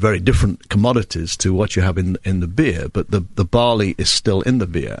very, very different commodities to what you have in the beer. But the barley is still in the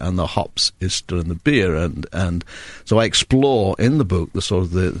beer, and the hops is still in the beer, and so I explore in the book the sort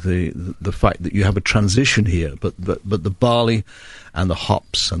of the fact that you have a transition here, but the barley and the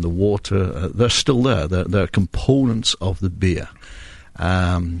hops and the water, they're still there. They're components of the beer,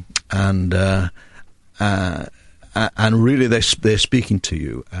 and really they're speaking to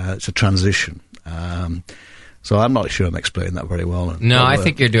you. It's a transition. So I'm not sure I'm explaining that very well. No, I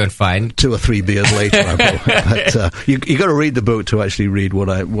think you're doing fine. 2 or 3 beers later, but you got to read the book to actually read what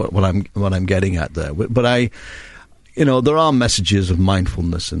I'm getting at there. But you know, there are messages of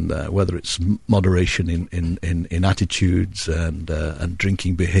mindfulness in there, whether it's moderation in attitudes and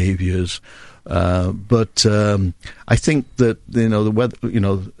drinking behaviors. But I think that, you know, the weather, you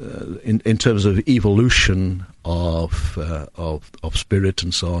know, in terms of evolution of spirit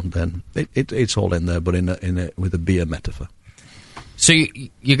and so on, then it's all in there, but with a beer metaphor. So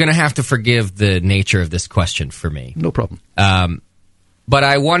you're going to have to forgive the nature of this question for me. No problem. But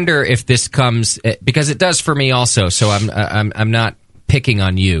I wonder if this comes, because it does for me also. So I'm not picking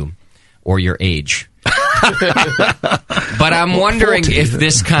on you or your age. But I'm wondering if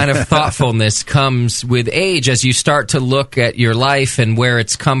this kind of thoughtfulness comes with age, as you start to look at your life and where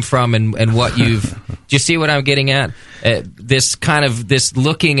it's come from and what you've... Do you see what I'm getting at? This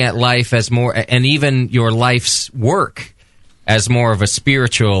looking at life as more, and even your life's work as more of a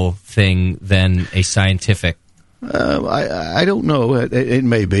spiritual thing than a scientific. I don't know. It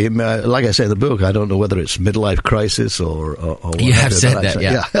may be. Like I say in the book, I don't know whether it's midlife crisis or whatever. You have said that,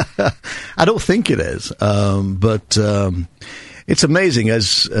 yeah. I don't think it is. But it's amazing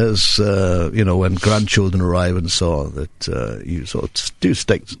as you know, when grandchildren arrive and so on, that you sort of do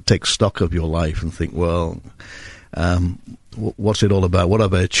take stock of your life and think, well, what's it all about? What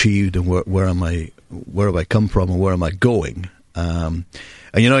have I achieved, and where have I come from, and where am I going?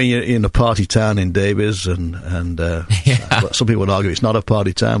 And you know, you're in a party town in Davis, and some people would argue it's not a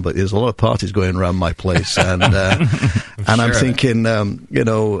party town, but there's a lot of parties going around my place, and I'm thinking, you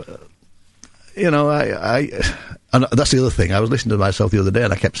know, and that's the other thing. I was listening to myself the other day,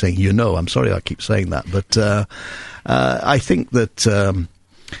 and I kept saying, you know, I'm sorry I keep saying that, but I think that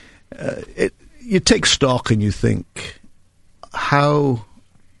you take stock and you think, how.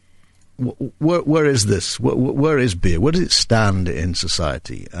 Where is this? Where is beer? Where does it stand in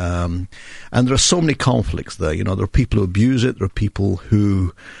society? And there are so many conflicts there. You know, there are people who abuse it. There are people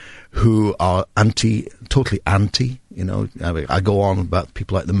who are totally anti. You know, I go on about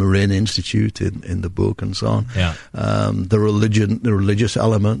people like the Marin Institute in the book and so on. Yeah. The religious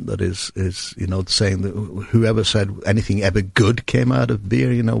element that is you know, saying that whoever said anything ever good came out of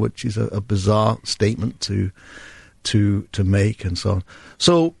beer, you know, which is a bizarre statement to make and so on.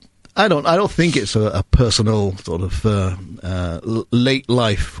 So. I don't think it's a personal sort of late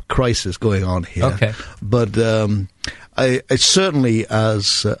life crisis going on here. Okay. But I certainly,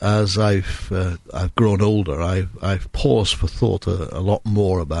 as I've grown older, I've paused for thought a lot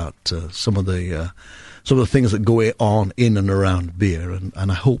more about some of the things that go on in and around beer, and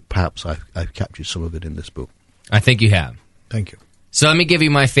I hope perhaps I've captured some of it in this book. I think you have. Thank you. So let me give you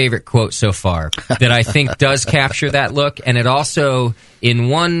my favorite quote so far that I think does capture that look, and it also, in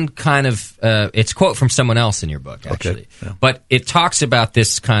one kind of, it's a quote from someone else in your book, actually. Okay. Yeah. But it talks about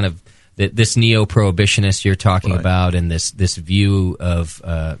this kind of, this neo-prohibitionist you're talking about, and this view of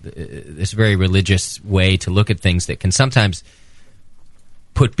this very religious way to look at things that can sometimes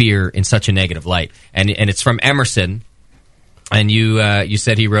put beer in such a negative light. And it's from Emerson, and you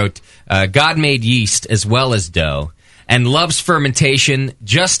said he wrote, God made yeast as well as dough, and loves fermentation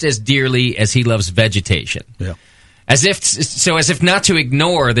just as dearly as he loves vegetation. Yeah. As if not to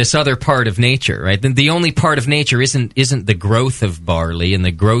ignore this other part of nature, right? The only part of nature isn't the growth of barley and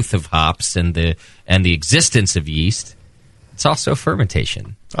the growth of hops and the existence of yeast. It's also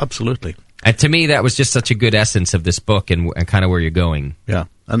fermentation. Absolutely. And to me, that was just such a good essence of this book and kind of where you're going. Yeah.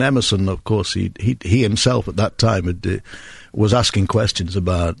 And Emerson, of course, he himself at that time was asking questions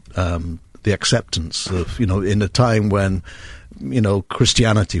about the acceptance of, in a time when,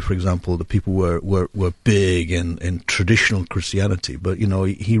 Christianity, for example, the people were big in traditional Christianity. But,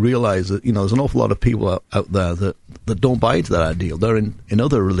 he realized that, there's an awful lot of people out there that don't buy into that ideal. They're in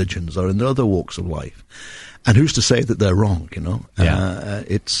other religions or in other walks of life. And who's to say that they're wrong, Yeah.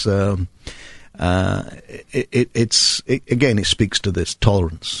 It speaks to this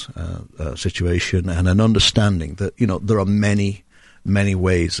tolerance situation and an understanding that, there are many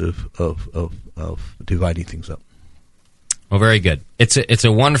ways of dividing things up. Well, very good. It's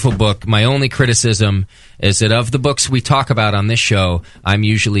a wonderful book. My only criticism is that of the books we talk about on this show, I'm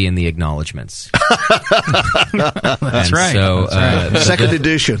usually in the acknowledgments. That's right. So, second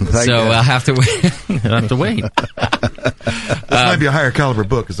edition. I'll have to wait. You'll have to wait. This might be a higher caliber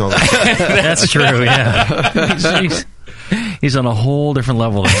book, is all. That's true. Yeah. He's on a whole different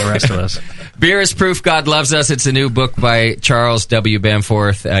level than the rest of us. Beer is Proof God Loves Us. It's a new book by Charles W.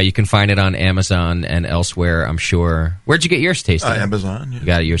 Bamforth. You can find it on Amazon and elsewhere, I'm sure. Where'd you get yours, Tasty? Amazon. Yeah. You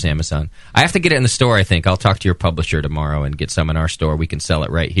got it, yours Amazon. I have to get it in the store, I think. I'll talk to your publisher tomorrow and get some in our store. We can sell it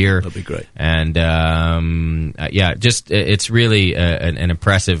right here. That'd be great. And, it's really an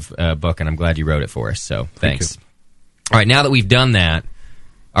impressive book, and I'm glad you wrote it for us. So, thanks. All right, now that we've done that,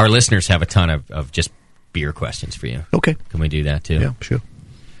 our listeners have a ton of just beer questions for you. Okay. Can we do that too? Yeah, sure.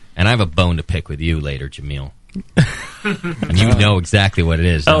 And I have a bone to pick with you later, Jamil. And you know exactly what it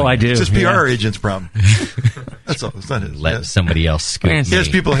is. Oh, I do. It's his PR agent's problem. That's all. It's not his. Let somebody else scoop me. He has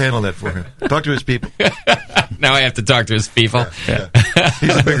people handle that for him. Talk to his people. Now I have to talk to his people. Yeah.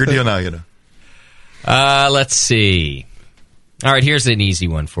 He's a bigger deal now, Let's see. All right, here's an easy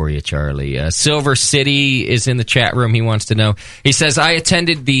one for you, Charlie. Silver City is in the chat room. He wants to know. He says, I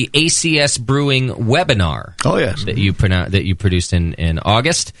attended the ACS Brewing webinar. Oh, yes. That you produced in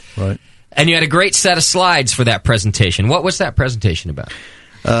August. Right. And you had a great set of slides for that presentation. What was that presentation about?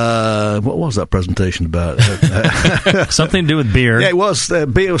 What was that presentation about? Something to do with beer. Yeah, it was.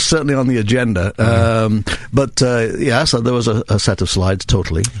 Beer was certainly on the agenda. So there was a set of slides,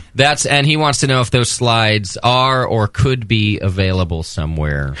 totally. And he wants to know if those slides are or could be available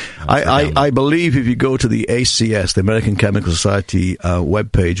somewhere. I believe if you go to the ACS, the American Chemical Society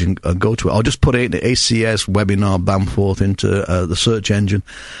webpage, and go to it, I'll just put it in the ACS webinar Bamforth into the search engine.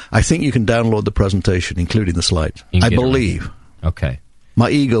 I think you can download the presentation, including the slides. I believe. Right. Okay. My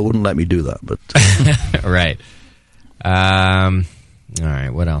ego wouldn't let me do that, but right. All right.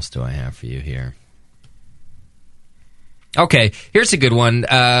 What else do I have for you here? Okay, here's a good one.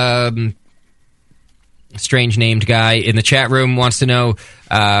 Strange named guy in the chat room wants to know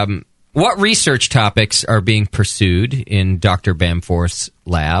what research topics are being pursued in Dr. Bamforth's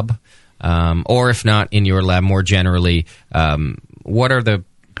lab, or if not in your lab more generally. What are the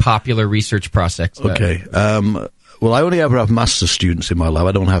popular research prospects? Okay. Well, I only ever have master's students in my lab.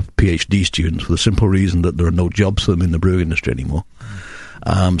 I don't have PhD students for the simple reason that there are no jobs for them in the brewing industry anymore.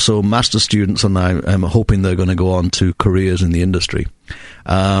 So master's students, and I'm hoping they're going to go on to careers in the industry.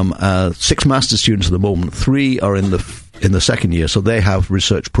 6 master's students at the moment. 3 are in the second year, so they have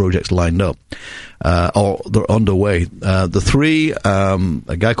research projects lined up, or they're underway. The 3,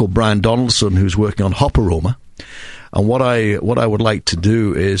 a guy called Brian Donaldson, who's working on hop aroma. And what I would like to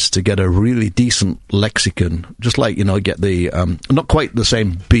do is to get a really decent lexicon, just like, get the, not quite the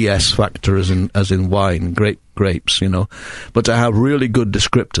same BS factor as in wine, grapes, but to have really good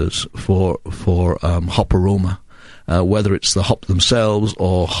descriptors for hop aroma, whether it's the hop themselves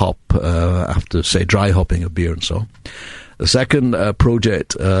or hop, after, say, dry hopping of beer and so on. The second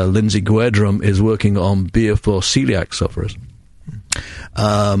project, Lindsay Guedrum is working on beer for celiac sufferers.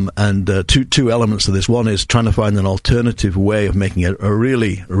 And two elements to this. One is trying to find an alternative way of making it a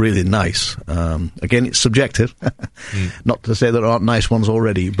really, really nice. Again, it's subjective. Not to say there aren't nice ones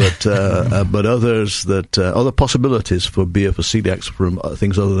already, but others that other possibilities for beer for celiacs from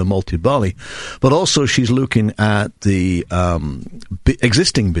things other than malted barley. But also, she's looking at the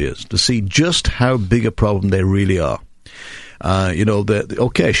existing beers to see just how big a problem they really are. They're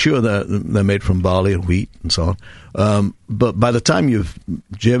made from barley and wheat and so on. But by the time you've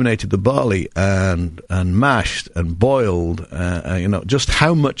germinated the barley and mashed and boiled, just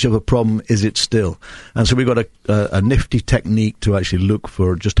how much of a problem is it still? And so we've got a nifty technique to actually look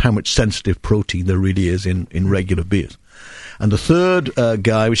for just how much sensitive protein there really is in regular beers. And the third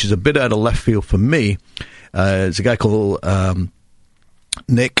guy, which is a bit out of left field for me, is a guy called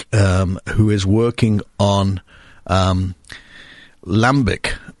Nick, who is working on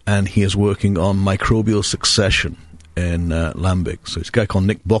lambic, and he is working on microbial succession in lambic. So it's a guy called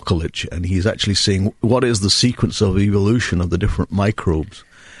Nick Bokolich, and he's actually seeing what is the sequence of evolution of the different microbes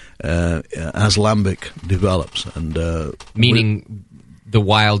as lambic develops. And meaning the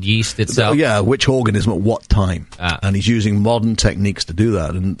wild yeast itself? Yeah, which organism at what time. And he's using modern techniques to do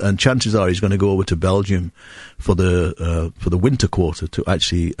that. And chances are he's going to go over to Belgium for the winter quarter to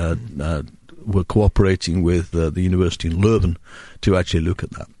actually we're cooperating with the university in Leuven to actually look at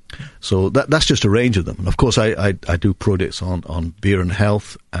that. So that's just a range of them. And of course, I do projects on beer and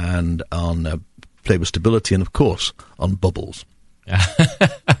health and on flavor stability and, of course, on bubbles.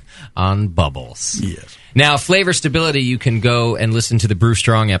 On bubbles. Yes. Now, flavor stability, you can go and listen to the Brew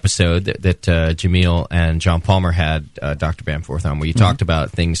Strong episode that Jamil and John Palmer had Dr. Bamforth on, where you talked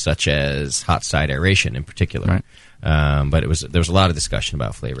about things such as hot side aeration in particular. Right. But there was a lot of discussion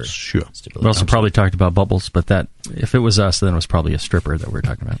about flavor. Sure. We also probably talked about bubbles, but that if it was us, then it was probably a stripper that we were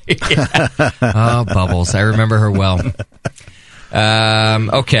talking about. Oh, Bubbles. I remember her well.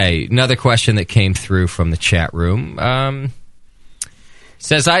 Okay, another question that came through from the chat room.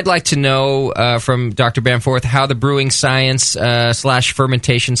 Says, I'd like to know from Dr. Bamforth how the brewing science /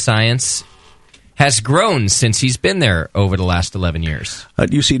 fermentation science has grown since he's been there over the last 11 years. At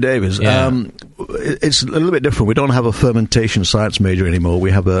UC Davis. Yeah. It's a little bit different. We don't have a fermentation science major anymore.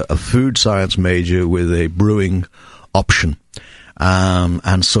 We have a food science major with a brewing option.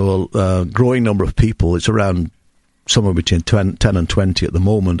 And so a growing number of people, it's around somewhere between 10 and 20 at the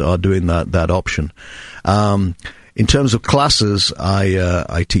moment, are doing that option. In terms of classes,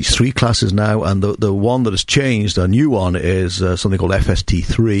 I teach 3 classes now, and the one that has changed, a new one, is something called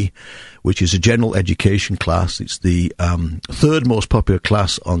FST3, which is a general education class. It's the third most popular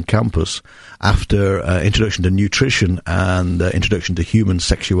class on campus after Introduction to Nutrition and Introduction to Human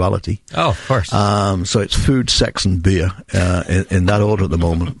Sexuality. Oh, of course. So it's food, sex, and beer in that order at the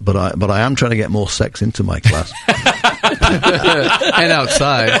moment. But I am trying to get more sex into my class. And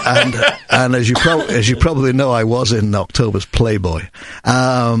outside. And as you probably know, I was in October's Playboy. No,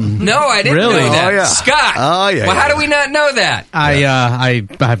 I didn't know that. Oh, yeah. Scott. Oh, yeah. Well, how do we not know that? I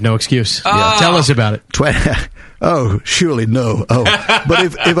have no excuse. Oh. Tell us about it. Oh, surely no. Oh, but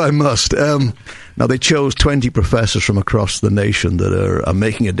if I must. Now, they chose 20 professors from across the nation that are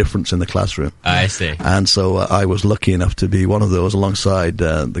making a difference in the classroom. I see. And so I was lucky enough to be one of those alongside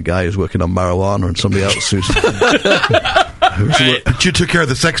the guy who's working on marijuana and somebody else who's... But you took care of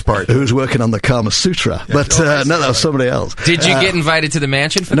the sex part. Who's working on the Kama Sutra. But no, that was somebody else. Did you get invited to the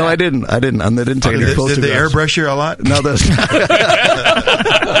mansion for that? No, I didn't. And they didn't take any photographs. Did they airbrush you a lot? No, there's...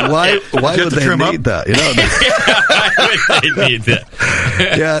 Why would they need that? You know? Why would they need that?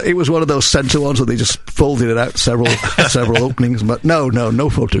 Yeah, it was one of those center ones where they just folded it out several openings. But no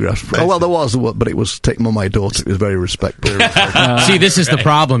photographs. Oh, well, there was, but it was taken by my daughter. It was very respectful. See, this is the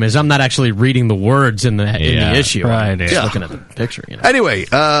problem: is I'm not actually reading the words in the issue. Right. I'm just looking at the picture. You know? Anyway,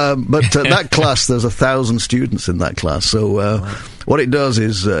 but that class, there's 1,000 students in that class. So what it does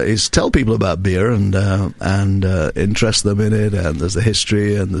is tell people about beer and interest them in it. And there's the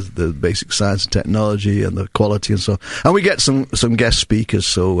history and the basic science and technology and the quality and so on. And we get some guest speakers.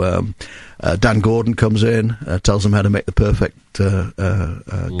 So Dan Gordon comes in, tells them how to make the perfect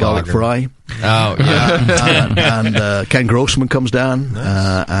garlic fry. Oh, yeah. and Ken Grossman comes down.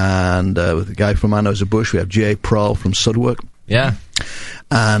 Nice. And with the guy from Anheuser-Busch, we have J.A. Prohl from Sudwork. Yeah.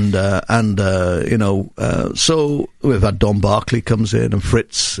 So we've had Don Barkley comes in, and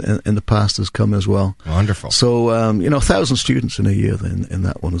Fritz in the past has come as well. Wonderful. So 1,000 students in a year in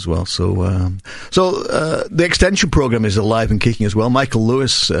that one as well. So the extension program is alive and kicking as well. Michael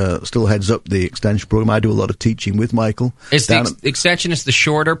Lewis still heads up the extension program. I do a lot of teaching with Michael. Is the extension is the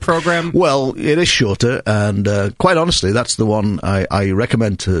shorter program? Well, it is shorter, and quite honestly, that's the one I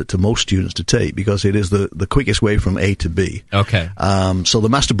recommend to most students to take, because it is the quickest way from A to B. Okay. So the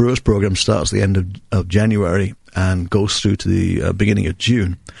Master Brewers program starts at the end of January and goes through to the beginning of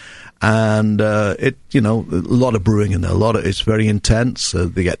June. And a lot of brewing in there. It's very intense.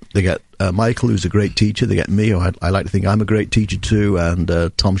 They get Michael, who's a great teacher. They get me, or I like to think I'm a great teacher too. And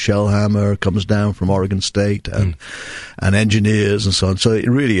Tom Shellhammer comes down from Oregon State, and engineers and so on. So it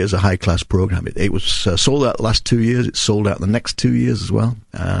really is a high class program. It was sold out the last 2 years. It's sold out the next 2 years as well.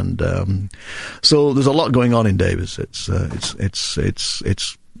 And so there's a lot going on in Davis. It's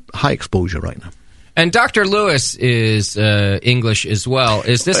high exposure right now. And Dr. Lewis is English as well.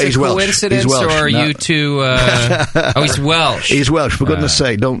 Is this a coincidence, or are you two? He's Welsh. He's Welsh. For goodness'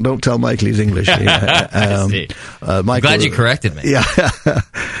 sake, don't tell Michael he's English. Michael, I'm glad you corrected me. Yeah,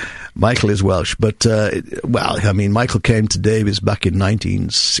 Michael is Welsh, but Michael came to Davis back in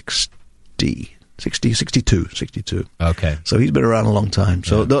 1962. Okay, so he's been around a long time.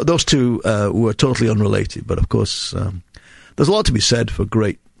 So those two were totally unrelated, but of course, there's a lot to be said for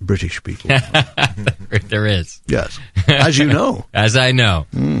great British people. There is. Yes. As you know. As I know.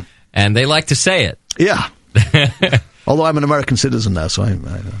 Mm. And they like to say it. Yeah. Although I'm an American citizen now,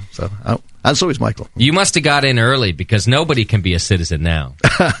 and so is Michael. You must have got in early, because nobody can be a citizen now.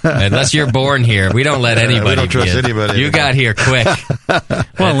 Unless you're born here. We don't let anybody we don't trust anybody. You got here quick.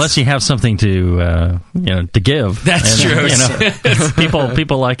 Well, unless you have something to give. That's true.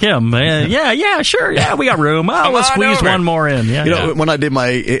 People like him. Sure, we got room. Let's squeeze one more in. Yeah. When I did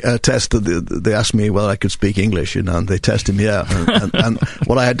my test, they asked me whether I could speak English, and they tested me out. And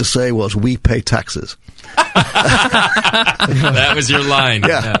what I had to say was, "We pay taxes." That was your line.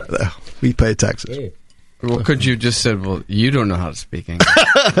 Yeah. We pay taxes. Well, could you just said, "Well, you don't know how to speak English"?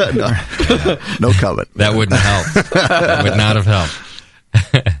 No comment. That wouldn't help. That would not have helped.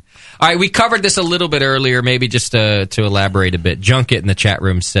 All right, we covered this a little bit earlier. Maybe just to elaborate a bit. Junket in the chat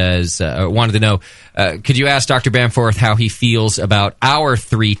room says, wanted to know, could you ask Dr. Bamforth how he feels about our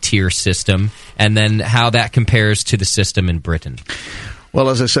 3-tier system, and then how that compares to the system in Britain? Well,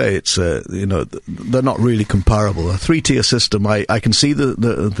 as I say, it's they're not really comparable. A 3-tier system, I can see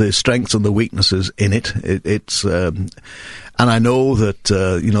the strengths and the weaknesses in it. And I know that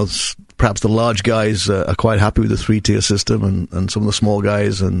perhaps the large guys are quite happy with the 3-tier system, and some of the small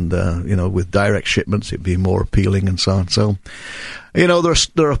guys, and with direct shipments, it'd be more appealing and so on. So,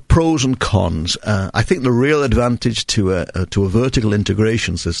 there are pros and cons. I think the real advantage to a vertical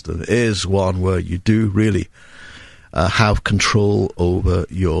integration system is one where you do really have control over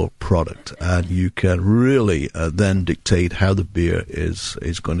your product, and you can really then dictate how the beer is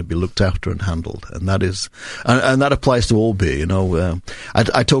going to be looked after and handled, and that is, and that applies to all beer.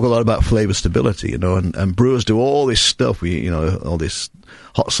 I talk a lot about flavor stability, and brewers do all this stuff. All this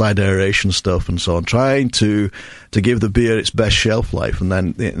hot side aeration stuff and so on, trying to give the beer its best shelf life, and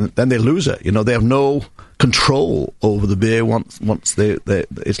then they lose it. They have no control over the beer once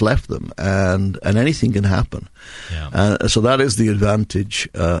it's left them, and anything can happen. Yeah. So that is the advantage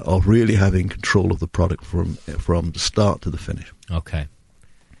of really having control of the product from the start to the finish. Okay.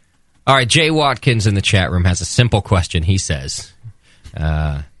 All right, Jay Watkins in the chat room has a simple question. He says,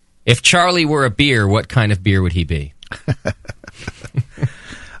 if Charlie were a beer, what kind of beer would he be?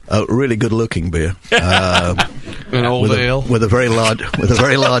 A really good-looking beer, an old ale with a very large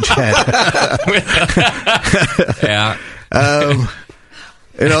head. Yeah.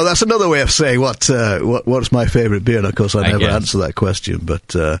 That's another way of saying what's my favorite beer. And of course, I never answer that question,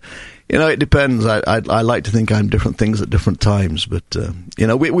 but it depends. I like to think I'm different things at different times, but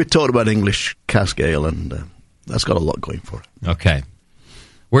we talked about English cask ale, and that's got a lot going for it. Okay.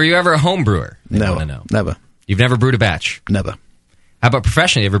 Were you ever a home brewer? Never. You've never brewed a batch? Never. How about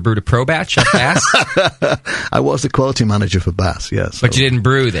professionally? You ever brewed a pro batch at Bass? I was the quality manager for Bass, yes. But you didn't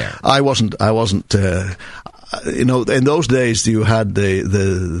brew there? I wasn't. In those days, you had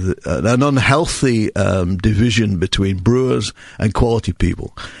an unhealthy division between brewers and quality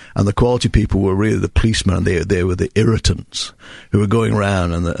people, and the quality people were really the policemen, and they were the irritants who were going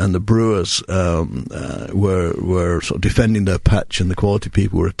around, and the brewers were sort of defending their patch, and the quality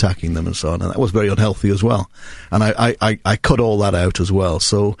people were attacking them and so on, and that was very unhealthy as well. And I cut all that out as well.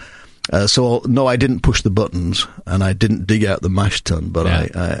 So no, I didn't push the buttons, and I didn't dig out the mash tun, but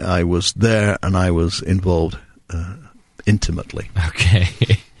I was there, and I was involved intimately. Okay.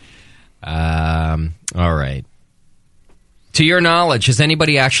 All right. To your knowledge, has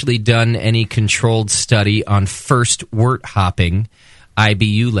anybody actually done any controlled study on first wort hopping,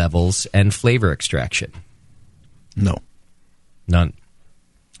 IBU levels, and flavor extraction? No. None.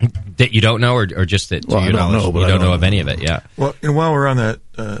 That you don't know, or just that Well, to your I don't knowledge, know, but you I don't know don't of any of it, yeah. Well, while we're on that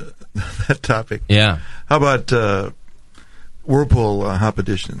that topic, yeah. How about Whirlpool hop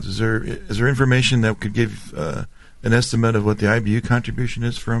additions? Is there information that could give an estimate of what the IBU contribution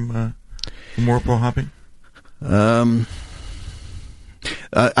is from Whirlpool hopping?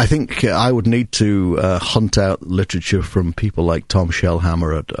 I think I would need to hunt out literature from people like Tom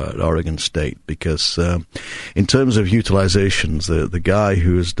Shellhammer at Oregon State, because in terms of utilizations, the guy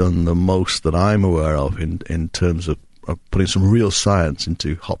who has done the most that I'm aware of in terms of putting some real science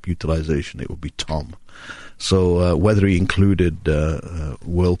into hop utilization, it would be Tom. So whether he included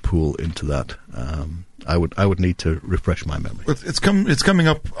Whirlpool into that, I would need to refresh my memory. It's coming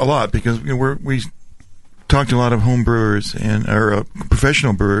up a lot, because we talked to a lot of home brewers and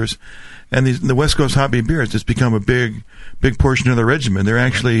professional brewers, and the West Coast hobby beer has just become a big portion of the regimen. They're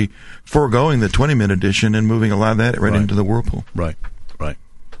actually foregoing the 20-minute edition and moving a lot of that right into the Whirlpool. Right.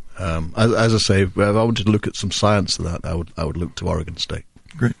 As I say, if I wanted to look at some science to that, I would look to Oregon State.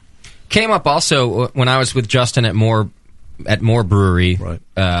 Great. Came up also when I was with Justin at Moore Brewery. Right.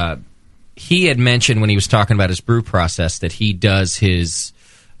 He had mentioned when he was talking about his brew process that he does his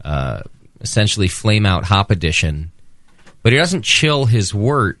essentially flame out hop addition, but he doesn't chill his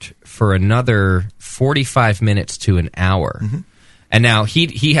wort for another 45 minutes to an hour. Mm-hmm. And now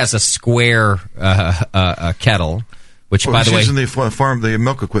he has a square kettle, which by the way, using the farm, the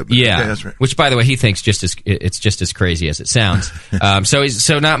milk equipment. yeah, Okay, that's right. which by the way he thinks it's just as crazy as it sounds.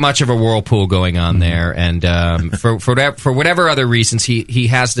 So not much of a whirlpool going on there, and for whatever other reasons, he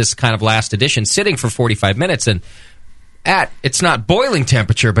has this kind of last edition sitting for 45 minutes and. It's not boiling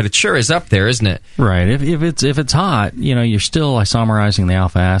temperature, but it sure is up there, isn't it? Right. If it's hot, you're still isomerizing the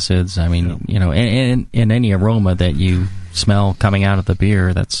alpha acids. I mean, in any aroma that you smell coming out of the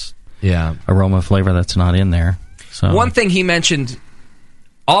beer, that's aroma flavor that's not in there. So one thing he mentioned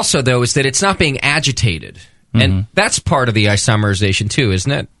also, though, is that it's not being agitated, and that's part of the isomerization too,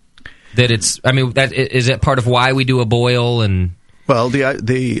 isn't it? That is it part of why we do a boil and. Well,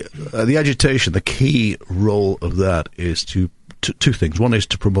 the agitation, the key role of that is two things. One is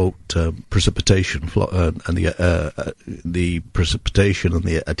to promote precipitation and the precipitation and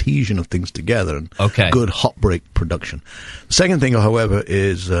the adhesion of things together, and good hop break production. The second thing, however,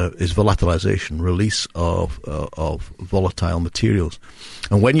 is volatilization, release of volatile materials.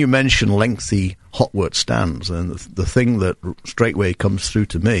 And when you mention lengthy hot wort stands, and the thing that straightway comes through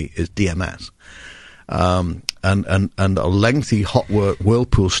to me is DMS. And a lengthy hot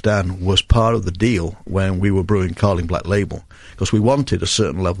Whirlpool stand was part of the deal when we were brewing Carling Black Label, because we wanted a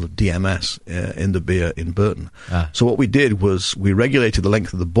certain level of DMS in the beer in Burton. So what we did was we regulated the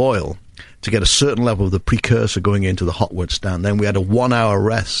length of the boil to get a certain level of the precursor going into the hot wort stand. Then we had a 1 hour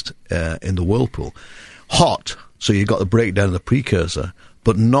rest in the Whirlpool. Hot, so you got the breakdown of the precursor,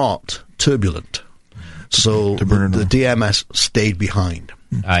 but not turbulent. So the DMS stayed behind.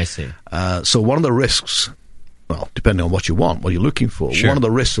 I see. So one of the risks, well, depending on what you want, what you're looking for, one of the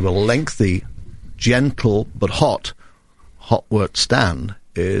risks of a lengthy, gentle but hot wort stand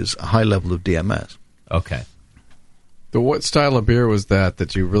is a high level of DMS. Okay. What style of beer was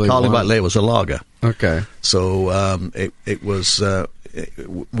that you really Carling Black wanted? Label was a lager. Okay. So it was.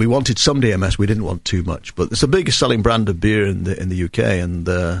 We wanted some DMS. We didn't want too much, but it's the biggest selling brand of beer in the UK. And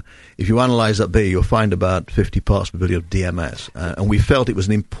if you analyse that beer, you'll find about 50 parts per billion of DMS. And we felt it was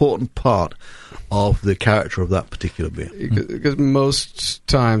an important part of the character of that particular beer. Because most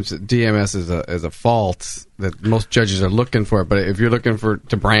times DMS is a fault that most judges are looking for. But if you're looking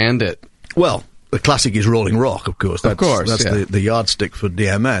to brand it, well. The classic is Rolling Rock, of course. That's the yardstick for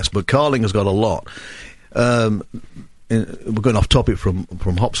DMS. But Carling has got a lot. We're going off topic from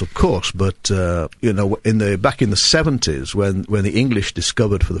hops, of course, but back in the 70s when the English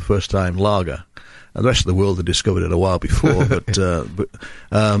discovered for the first time lager, and the rest of the world had discovered it a while before, but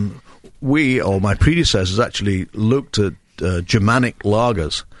my predecessors actually looked at Germanic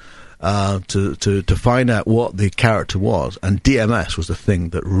lagers to find out what the character was, and DMS was the thing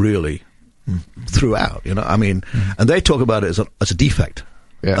that really threw out. And they talk about it as a defect,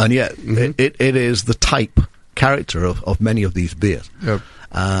 and yet it is the type character of many of these beers. Yep.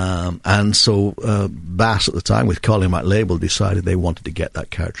 And so Bass at the time with Carling Black Label decided they wanted to get that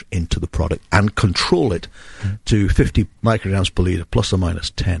character into the product and control it to 50 micrograms per litre plus or minus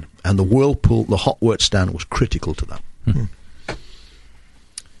 10. And the Whirlpool, the hot wort stand, was critical to that.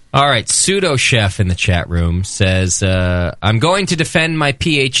 All right, Pseudo Chef in the chat room says, I'm going to defend my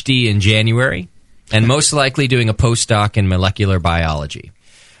PhD in January and most likely doing a postdoc in molecular biology.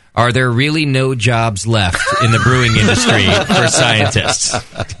 Are there really no jobs left in the brewing industry for scientists?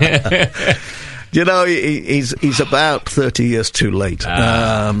 You know, he's about 30 years too late.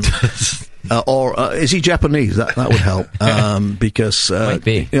 Or is he Japanese? That would help. Because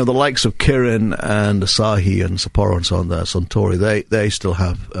you know, the likes of Kirin and Asahi and Sapporo and so on, Suntory, they still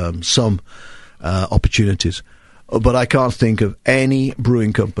have some opportunities. But I can't think of any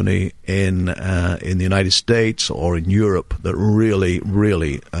brewing company in the United States or in Europe that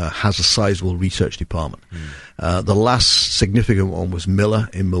really has a sizable research department. The last significant one was Miller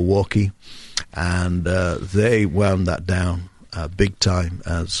in Milwaukee, and they wound that down big time.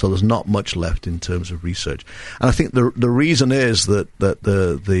 So there's not much left in terms of research. And I think the reason is that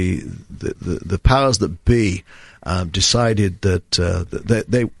the powers that be decided that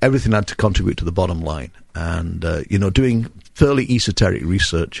they everything had to contribute to the bottom line. And you know, doing fairly esoteric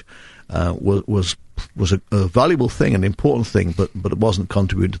research was a valuable thing, an important thing, but it wasn't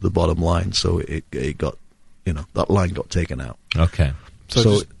contributing to the bottom line. So it got, you know, that line got taken out. Okay.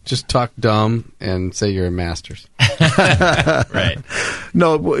 So just talk dumb and say you're a master's. Right.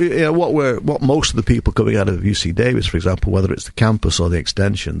 No, you know, what most of the people coming out of UC Davis, for example, whether it's the campus or the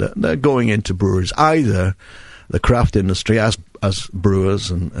extension, they're going into breweries, either the craft industry as brewers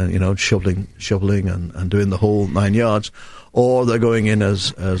and you know, shoveling and doing the whole 9 yards, or they're going in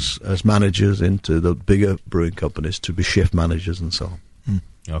as managers into the bigger brewing companies to be shift managers and so on.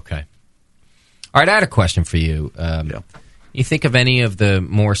 Okay. All right, I had a question for you. You think of any of the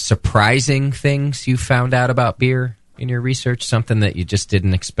more surprising things you found out about beer in your research? Something that you just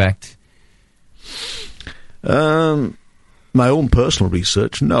didn't expect? My own personal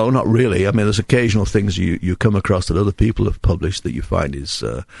research, no, not really. I mean, there's occasional things you come across that other people have published that you find is.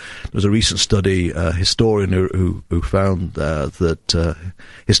 There's a recent study, a historian who found that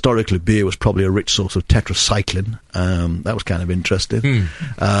historically beer was probably a rich source of tetracycline. That was kind of interesting.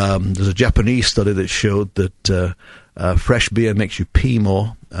 There's a Japanese study that showed that fresh beer makes you pee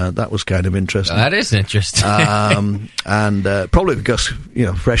more. That was kind of interesting. That is interesting. And probably because, you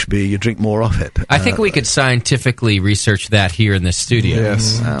know, fresh beer, you drink more of it. I think we could scientifically research that here in the studio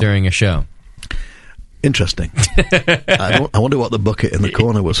during a show. Interesting. I wonder what the bucket in the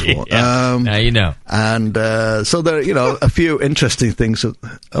corner was for. Now you know. And so there are, you know, a few interesting things.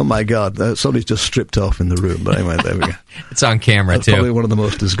 Oh my God, somebody's just stripped off in the room. But anyway, there we go. It's on camera, That's too. Probably one of the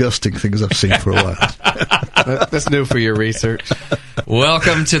most disgusting things I've seen for a while. That's new for your research.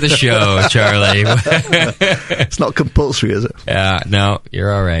 Welcome to the show, Charlie. It's not compulsory, is it? No,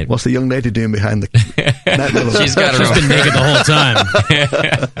 you're all right. What's the young lady doing behind the net? She's been naked the whole time.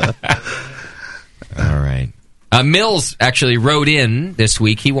 All right. Mills actually wrote in this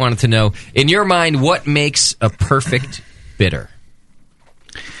week. He wanted to know, in your mind, what makes a perfect bitter?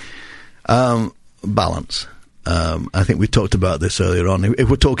 Balance. I think we talked about this earlier on. If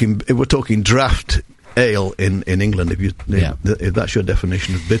we're talking draft ale in England, if that's your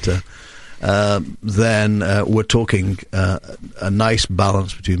definition of bitter, then we're talking a nice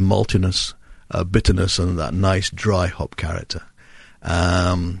balance between maltiness, bitterness, and that nice dry hop character.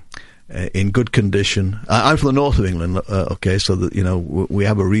 In good condition. I'm from the north of England, okay, so that, you know, we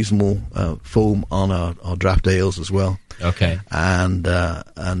have a reasonable foam on our draft ales as well. Okay. And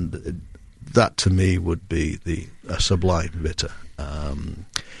that to me would be a sublime bitter.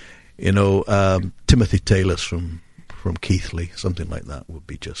 You know, Timothy Taylor's from Keighley, something like that would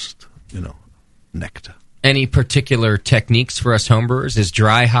be just, you know, nectar. Any particular techniques for us homebrewers? Is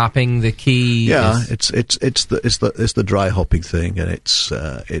dry hopping the key? Yeah, it's the dry hopping thing, and it's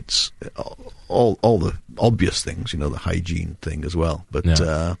all the obvious things, you know, the hygiene thing as well. But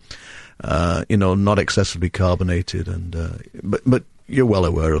you know, not excessively carbonated, and but you're well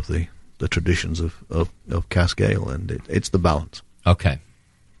aware of the traditions of cask ale, and it's the balance. Okay.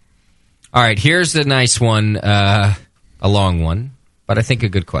 All right. Here's the nice one, a long one. But I think a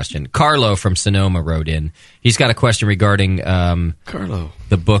good question. Carlo from Sonoma wrote in. He's got a question regarding Carlo,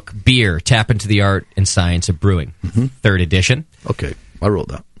 the book Beer, Tap into the Art and Science of Brewing, 3rd edition. Okay, I wrote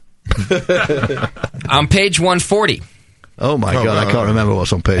that. On page 140. Oh, my God, I can't remember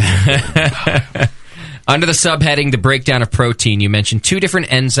what's on page. Under the subheading, The Breakdown of Protein, you mentioned 2 different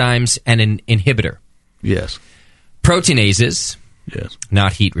enzymes and an inhibitor. Yes. Proteinases. Yes.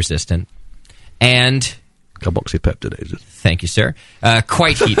 Not heat resistant. And carboxypeptidases. Thank you, sir.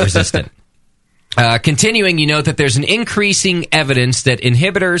 Quite heat resistant. Continuing, you note that there's an increasing evidence that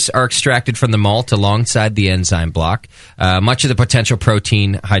inhibitors are extracted from the malt alongside the enzyme block, much of the potential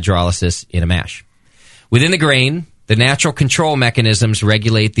protein hydrolysis in a mash. Within the grain, The natural control mechanisms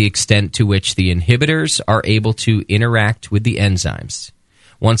regulate the extent to which the inhibitors are able to interact with the enzymes.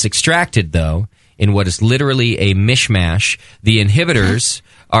 Once extracted, though, in what is literally a mishmash, the inhibitors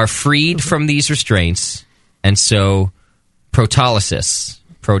are freed from these restraints, and so proteolysis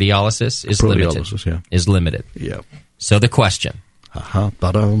is limited. Yeah. So the question.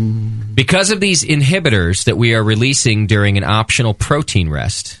 Because of these inhibitors that we are releasing during an optional protein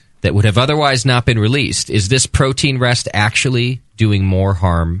rest that would have otherwise not been released, is this protein rest actually doing more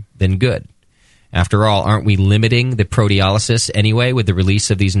harm than good? After all, aren't we limiting the proteolysis anyway with the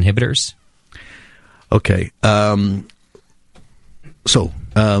release of these inhibitors? Okay. So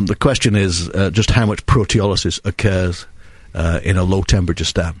the question is just how much proteolysis occurs in a low-temperature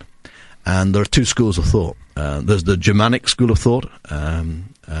stand. And there are two schools of thought. There's the Germanic school of thought,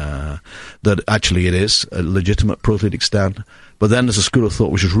 that actually it is a legitimate proteolytic stand. But then there's a school of thought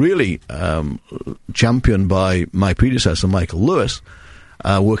which is really championed by my predecessor, Michael Lewis,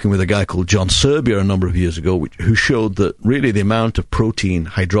 working with a guy called John Serbia a number of years ago, who showed that really the amount of protein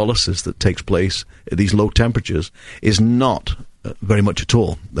hydrolysis that takes place at these low temperatures is not very much at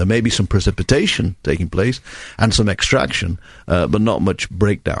all. There may be some precipitation taking place and some extraction, but not much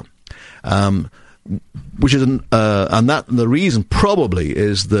breakdown. Which is and that the reason probably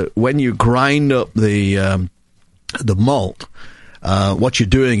is that when you grind up the malt, what you're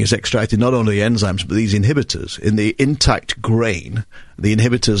doing is extracting not only the enzymes but these inhibitors. In the intact grain, the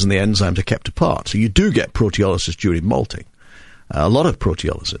inhibitors and the enzymes are kept apart, so you do get proteolysis during malting, a lot of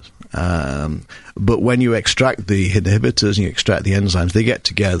proteolysis. But when you extract the inhibitors and you extract the enzymes, they get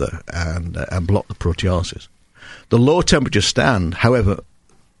together and block the proteolysis. The low temperature stand, however,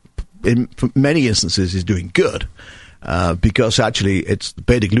 in many instances is doing good, because actually it's the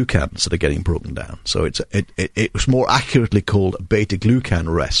beta-glucans that are getting broken down. So it was more accurately called a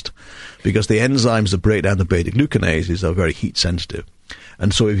beta-glucan rest, because the enzymes that break down the beta-glucanases are very heat sensitive.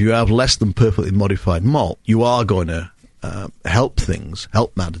 And so if you have less than perfectly modified malt, you are going to help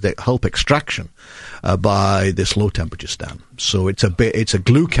extraction by this low temperature stand. So it's a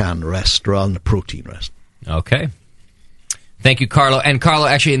glucan rest rather than a protein rest. Okay. Thank you, Carlo. And Carlo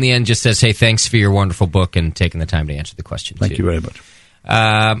actually in the end just says, hey, thanks for your wonderful book and taking the time to answer the question. Thank you very much.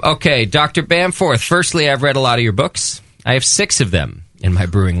 Okay, Dr. Bamforth, firstly, I've read a lot of your books. I have 6 of them in my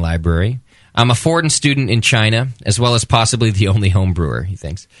brewing library. I'm a Fordham student in China, as well as possibly the only home brewer, he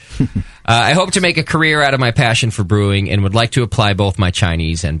thinks. I hope to make a career out of my passion for brewing and would like to apply both my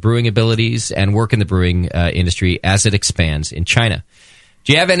Chinese and brewing abilities and work in the brewing industry as it expands in China.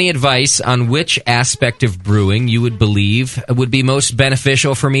 Do you have any advice on which aspect of brewing you would believe would be most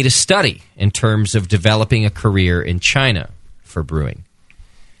beneficial for me to study in terms of developing a career in China for brewing?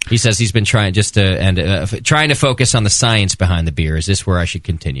 He says he's been trying to focus on the science behind the beer. Is this where I should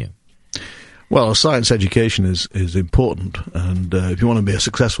continue? Well, science education is important, and if you want to be a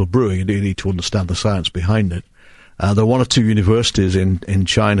successful brewer, you do need to understand the science behind it. There are 1 or 2 universities in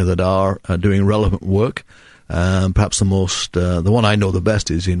China that are doing relevant work. Perhaps the one I know the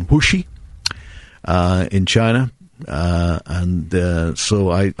best is in Wuxi, in China, so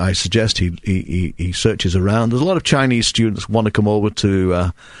I suggest he searches around. There's a lot of Chinese students who want to come over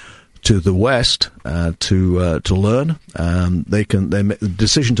to the West to learn. They make the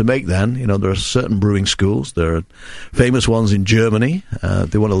decision to make. Then there are certain brewing schools. There are famous ones in Germany.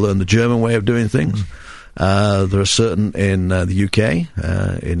 They want to learn the German way of doing things. There are certain in the UK,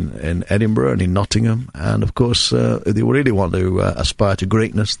 in Edinburgh and in Nottingham, and of course, if they really want to aspire to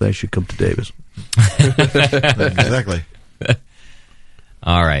greatness, they should come to Davis. Exactly.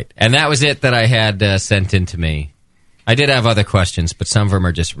 All right, and that was it that I had sent in to me. I did have other questions, but some of them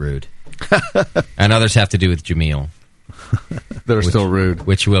are just rude, and others have to do with Jameel. That are still rude.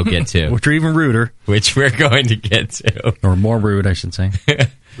 Which we'll get to. Which are even ruder. Which we're going to get to. Or more rude, I should say.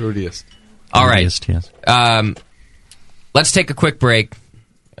 Rudiest. All right. Yes. Let's take a quick break.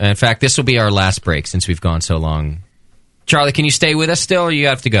 In fact, this will be our last break since we've gone so long. Charlie, can you stay with us still, or you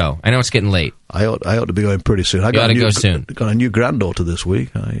have to go? I know it's getting late. I ought to be going pretty soon. You got to go soon. Got a new granddaughter this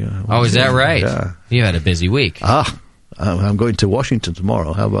week. Is that right? Yeah. You had a busy week. I'm going to Washington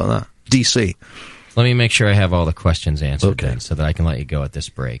tomorrow. How about that? D.C. Let me make sure I have all the questions answered then, so that I can let you go at this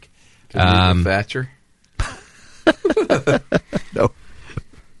break. Can you Thatcher? No.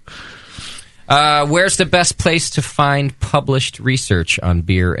 Where's the best place to find published research on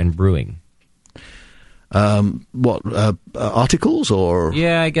beer and brewing? Articles or?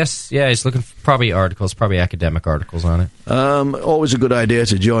 Yeah, I guess. Yeah, he's looking for probably articles, probably academic articles on it. Always a good idea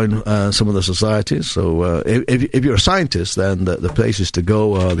to join some of the societies. So if you're a scientist, then the places to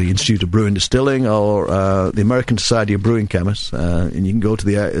go are the Institute of Brewing Distilling or the American Society of Brewing Chemists, and you can go to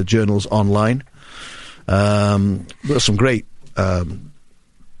the journals online. There's some great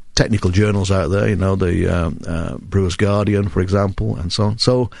technical journals out there, you know, the Brewer's Guardian, for example, and so on.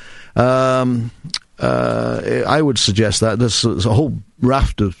 So I would suggest that there's a whole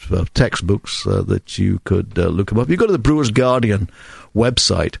raft of textbooks that you could look up. If you go to the Brewer's Guardian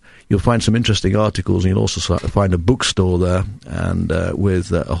website, you'll find some interesting articles, and you'll also find a bookstore there, and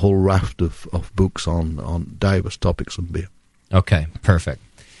with a whole raft of books on diverse topics of beer. Okay, perfect.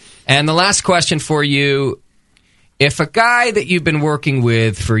 And the last question for you, if a guy that you've been working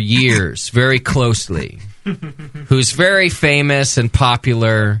with for years, very closely, who's very famous and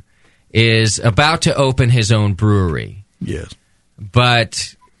popular, is about to open his own brewery. Yes.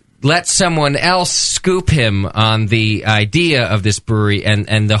 But let someone else scoop him on the idea of this brewery,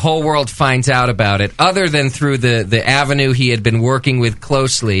 and the whole world finds out about it, other than through the avenue he had been working with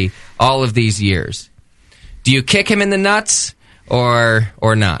closely all of these years. Do you kick him in the nuts or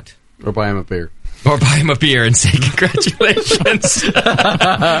not? Or buy him a beer. Or buy him a beer and say congratulations.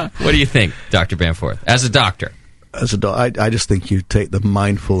 What do you think, Dr. Bamforth, as a doctor? As a doctor, I just think you take the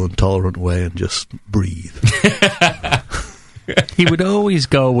mindful and tolerant way and just breathe. He would always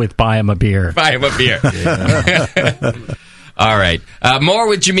go with buy him a beer. Buy him a beer. All right. More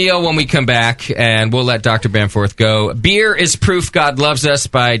with Jamil when we come back, and we'll let Dr. Bamforth go. Beer is Proof God Loves Us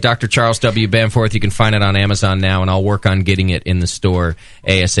by Dr. Charles W. Bamforth. You can find it on Amazon now, and I'll work on getting it in the store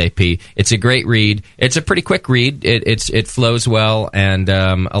ASAP. It's a great read. It's a pretty quick read. It flows well, and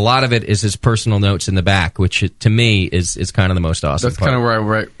a lot of it is his personal notes in the back, which to me is kind of the most awesome That's part. kind of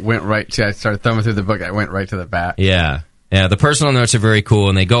where I went right to. I started thumbing through the book. I went right to the back. Yeah. Yeah, the personal notes are very cool,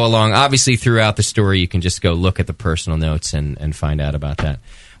 and they go along. Obviously, throughout the story, you can just go look at the personal notes and find out about that.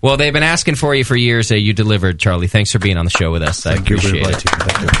 Well, they've been asking for you for years. You delivered, Charlie. Thanks for being on the show with us. I appreciate it.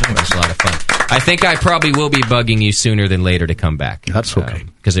 It was a lot of fun. I think I probably will be bugging you sooner than later to come back. That's okay.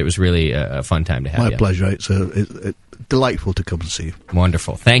 Because it was really a fun time to have you. My pleasure. It's delightful to come and see you.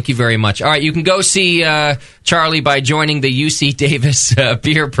 Wonderful. Thank you very much. All right, you can go see Charlie by joining the UC Davis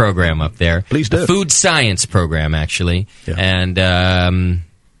beer program up there. Please do. Food science program, actually. Yeah. And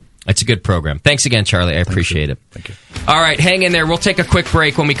it's a good program. Thanks again, Charlie. I appreciate it. Thank you. All right, hang in there. We'll take a quick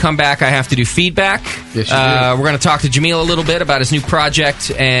break. When we come back, I have to do feedback. Yes, you do. We're going to talk to Jamil a little bit about his new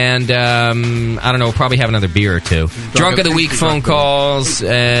project, and I don't know, we'll probably have another beer or two. Drunk of the Week phone calls,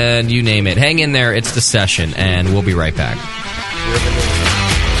 and you name it. Hang in there. It's The Session, and we'll be right back.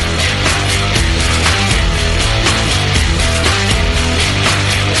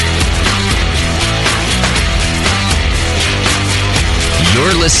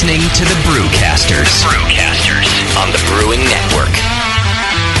 You're listening to the Brewcasters. On the Brewing Network.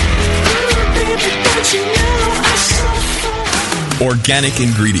 Organic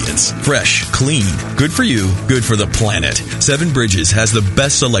ingredients. Fresh, clean, good for you, good for the planet. Seven Bridges has the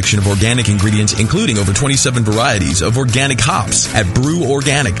best selection of organic ingredients, including over 27 varieties of organic hops at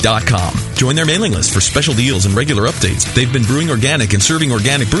breworganic.com. Join their mailing list for special deals and regular updates. They've been brewing organic and serving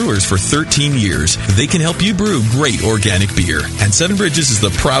organic brewers for 13 years. They can help you brew great organic beer. And Seven Bridges is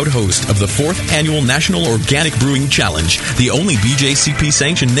the proud host of the 4th Annual National Organic Brewing Challenge, the only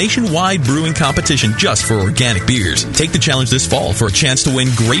BJCP-sanctioned nationwide brewing competition just for organic beers. Take the challenge this fall for a chance to win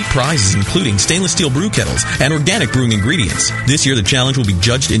great prizes, including stainless steel brew kettles and organic brewing ingredients. This year, the challenge will be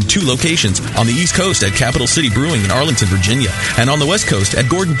judged in 2 locations: on the East Coast at Capital City Brewing in Arlington, Virginia, and on the West Coast at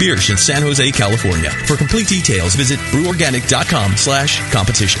Gordon Biersch in San Jose, California. For complete details, visit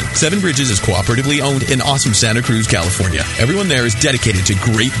breworganic.com/competition. Seven Bridges is cooperatively owned in awesome Santa Cruz, California. Everyone there is dedicated to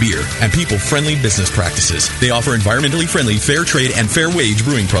great beer and people-friendly business practices. They offer environmentally friendly, fair trade, and fair wage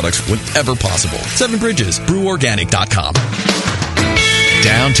brewing products whenever possible. Seven Bridges, breworganic.com.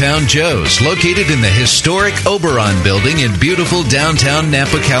 Downtown Joe's, located in the historic Oberon building in beautiful downtown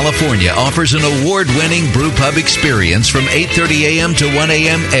Napa, California, offers an award-winning brew pub experience from 8:30 a.m. to 1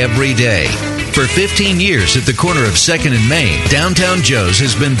 a.m. every day. For 15 years at the corner of 2nd and Main, Downtown Joe's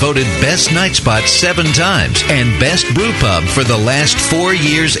has been voted Best Night Spot 7 times and Best Brew Pub for the last 4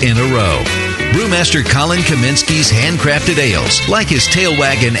 years in a row. Brewmaster Colin Kaminsky's handcrafted ales, like his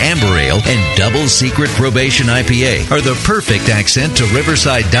Tailwagon Amber Ale and Double Secret Probation IPA, are the perfect accent to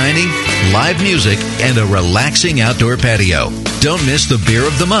riverside dining, live music, and a relaxing outdoor patio. Don't miss the Beer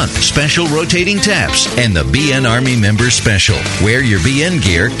of the Month, special rotating taps, and the BN Army Members Special. Wear your BN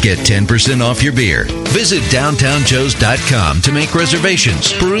gear, get 10% off your beer. Visit downtownjoes.com to make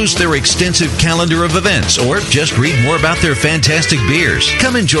reservations, peruse their extensive calendar of events, or just read more about their fantastic beers.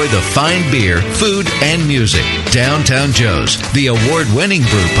 Come enjoy the fine beer, food, and music. Downtown Joe's, the award-winning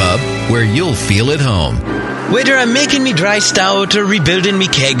brew pub where you'll feel at home. Whether I'm making me dry stout or rebuilding me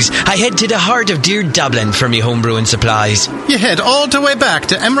kegs, I head to the heart of dear Dublin for me homebrewing supplies. You head all the way back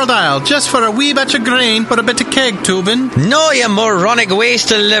to Emerald Isle just for a wee batch of grain or a bit of keg tubing? No, you moronic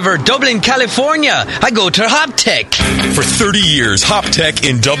waste of liver. Dublin, California. I go to Hoptech. For 30 years, Hoptech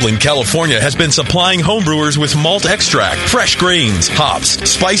in Dublin, California has been supplying homebrewers with malt extract, fresh grains, hops,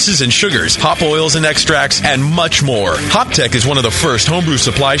 spices and sugars, hop oils and extracts, and much more. Hoptech is one of the first homebrew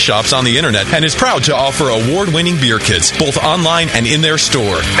supply shops on the internet and is proud to offer award-winning beer kits, both online and in their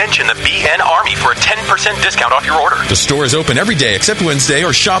store. Mention the BN Army for a 10% discount off your order. The store is open every day except Wednesday,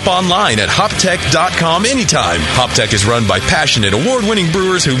 or shop online at hoptech.com anytime. Hoptech is run by passionate, award-winning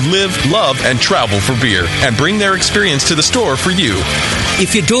brewers who live, love, and travel for beer and bring their experience to the store for you.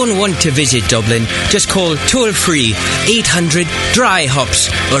 If you don't want to visit Dublin, just call toll-free 800-DRY-HOPS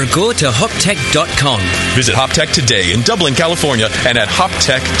or go to hoptech.com. Visit Hoptech today in Dublin, California and at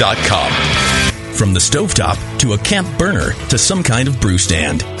hoptech.com. From the stovetop to a camp burner to some kind of brew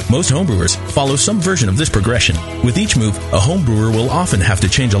stand, most homebrewers follow some version of this progression. With each move, a homebrewer will often have to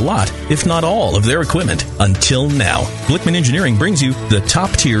change a lot, if not all, of their equipment. Until now, Blickman Engineering brings you the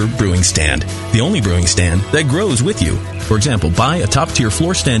top-tier brewing stand, the only brewing stand that grows with you. For example, buy a top-tier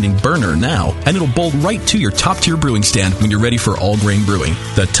floor-standing burner now, and it'll bolt right to your top-tier brewing stand when you're ready for all-grain brewing.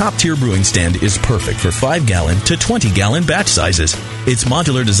 The top-tier brewing stand is perfect for 5-gallon to 20-gallon batch sizes. Its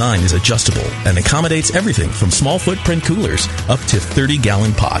modular design is adjustable and accommodates everything from small footprint coolers up to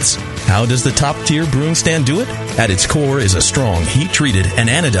 30-gallon pots. How does the top-tier brewing stand do it? At its core is a strong, heat-treated, and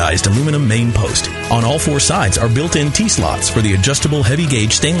anodized aluminum main post. On all 4 sides are built-in T-slots for the adjustable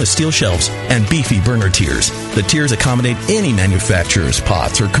heavy-gauge stainless steel shelves and beefy burner tiers. The tiers accommodate any manufacturer's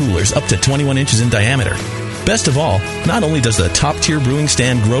pots or coolers up to 21 inches in diameter. Best of all, not only does the top-tier brewing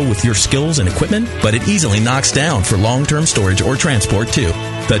stand grow with your skills and equipment, but it easily knocks down for long-term storage or transport, too.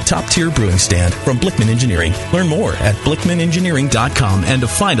 The top-tier brewing stand from Blickman Engineering. Learn more at blickmanengineering.com and to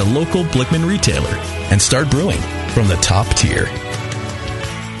find a local Blickman retailer. And start brewing from the top tier.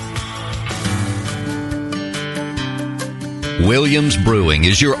 Williams Brewing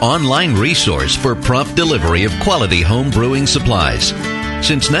is your online resource for prompt delivery of quality home brewing supplies.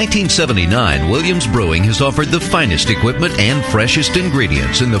 Since 1979, Williams Brewing has offered the finest equipment and freshest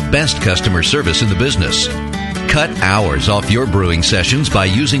ingredients and the best customer service in the business. Cut hours off your brewing sessions by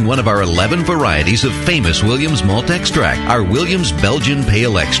using one of our 11 varieties of famous Williams malt extract. Our Williams Belgian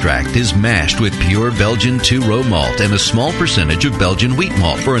Pale Extract is mashed with pure Belgian 2-row malt and a small percentage of Belgian wheat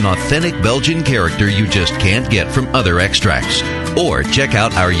malt for an authentic Belgian character you just can't get from other extracts. Or check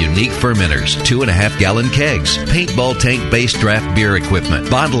out our unique fermenters, 2.5-gallon kegs, paintball tank-based draft beer equipment,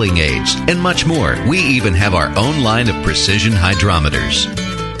 bottling aids, and much more. We even have our own line of precision hydrometers.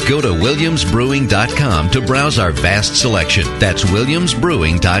 Go to williamsbrewing.com to browse our vast selection. That's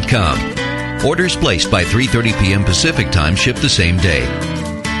williamsbrewing.com. Orders placed by 3:30 p.m. Pacific Time ship the same day.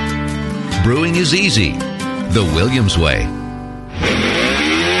 Brewing is easy. The Williams way.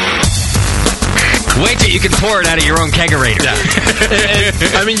 Wait till you can pour it out of your own kegerator.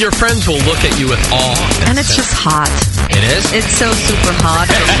 Yeah. I mean, your friends will look at you with awe. And it's just hot. It is? It's so super hot.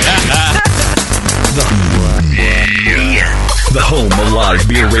 The home of live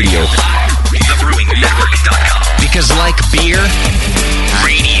beer radio. TheBrewingNetwork.com. Because like beer,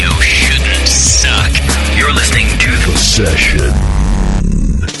 radio shouldn't suck. You're listening to The Session.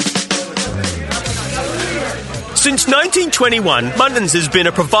 Since 1921, Muntons has been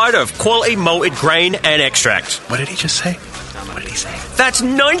a provider of quality malted grain and extract. What did he just say? What did he say? That's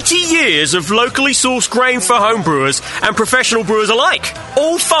 90 years of locally sourced grain for home brewers and professional brewers alike.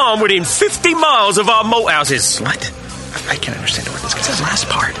 All farmed within 50 miles of our malt houses. What? I can't understand what this is. The last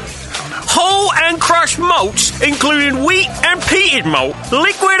part. Whole and crushed malts, including wheat and peated malt,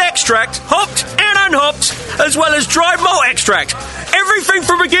 liquid extract, hopped and unhopped, as well as dried malt extract. Everything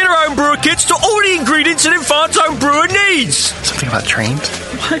from beginner home brewer kits to all the ingredients an advanced home brewer needs. Something about trains?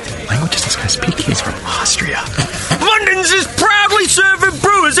 What language is this guy speaking? He's from Austria. Muntons is proudly serving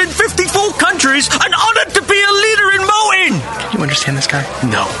brewers in 54 countries and honoured to be a leader in malting. Can you understand this guy?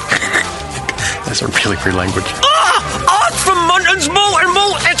 No. That's a really weird language. Ask for Muntons malt and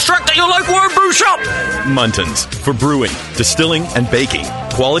malt extract at your local home brew shop. Muntons, for brewing, distilling, and baking.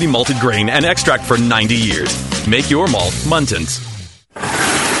 Quality malted grain and extract for 90 years. Make your malt Muntons.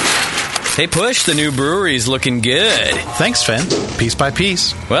 Hey, Push, the new brewery's looking good. Thanks, Finn. Piece by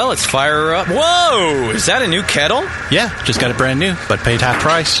piece. Well, let's fire her up. Whoa! Is that a new kettle? Yeah, just got it brand new, but paid half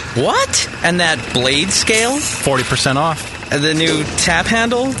price. What? And that blade scale? 40% off. The new tap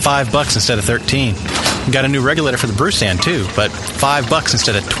handle? $5 instead of 13. Got a new regulator for the brew stand, too, but $5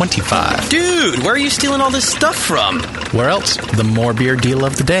 instead of 25. Dude, where are you stealing all this stuff from? Where else? The more beer deal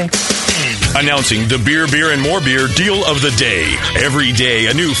of the day. Announcing the Beer, Beer, and More Beer Deal of the Day. Every day,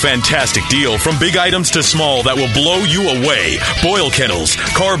 a new fantastic deal from big items to small that will blow you away. Boil kettles,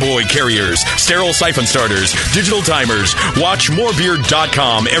 carboy carriers, sterile siphon starters, digital timers. Watch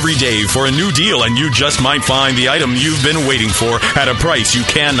morebeer.com every day for a new deal, and you just might find the item you've been waiting for at a price you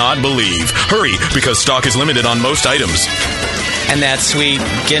cannot believe. Hurry, because stock is limited on most items. And that sweet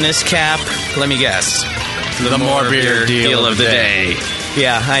Guinness cap, let me guess. The More Beer Deal of the Day.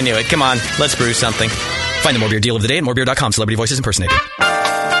 Yeah, I knew it. Come on, let's brew something. Find the More Beer Deal of the Day at morebeer.com. Celebrity Voices impersonator.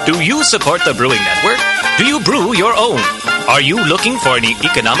 Do you support the Brewing Network? Do you brew your own? Are you looking for an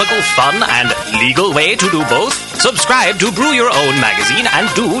economical, fun, and legal way to do both? Subscribe to Brew Your Own magazine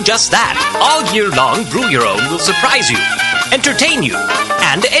and do just that. All year long, Brew Your Own will surprise you, entertain you,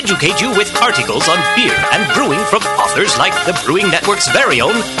 and educate you with articles on beer and brewing from authors like the Brewing Network's very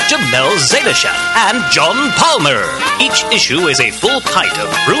own Jamel Zalashev and John Palmer. Each issue is a full pint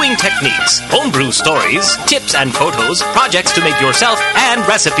of brewing techniques, homebrew stories, tips and photos, projects to make yourself, and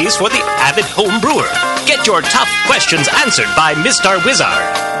recipes for the avid home brewer. Get your tough questions answered by Mr. Wizard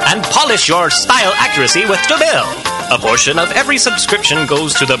and polish your style accuracy with Jamel. A portion of every subscription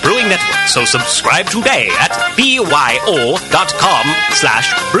goes to the Brewing Network, so subscribe today at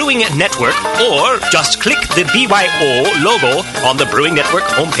byo.com/Brewing Network, or just click the BYO logo on the Brewing Network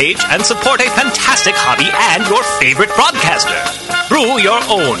homepage and support a fantastic hobby and your favorite broadcaster. Brew Your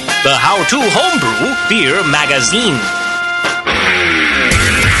Own, the how-to homebrew beer magazine.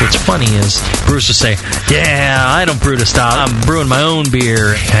 What's funny is brewers will say, yeah, I don't brew to style. I'm brewing my own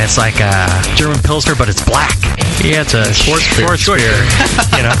beer. And it's like a German Pilsner, but it's black. Yeah, it's a sports beer. You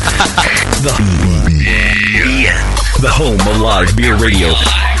know? The home of live beer radio.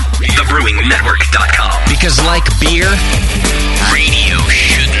 TheBrewingNetwork.com. Because like beer, radio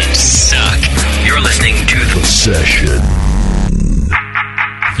shouldn't suck. You're listening to The Session.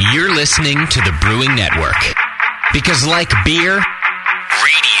 You're listening to the Brewing Network. Because like beer,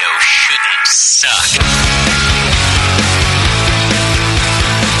 radio shouldn't suck.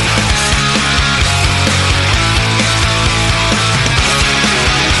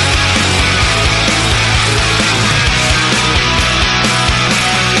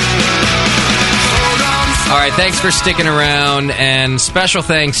 All right, thanks for sticking around, and special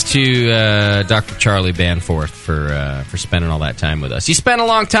thanks to Dr. Charlie Bamforth for spending all that time with us. He spent a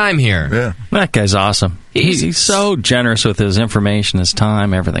long time here. Yeah, that guy's awesome. He's so generous with his information, his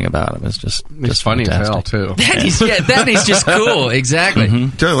time, everything about him. It's just funny fantastic. as hell too. That is just cool. Exactly.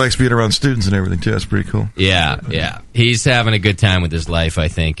 Mm-hmm. Charlie likes being around students and everything too. That's pretty cool. Yeah. He's having a good time with his life, I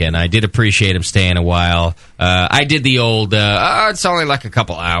think, and I did appreciate him staying a while. I did the old, it's only like a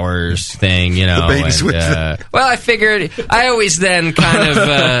couple hours thing, you know. The baby switch. Well, I figured I always then kind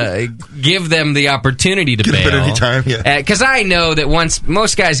of give them the opportunity to bail. Any time, yeah. Because I know that once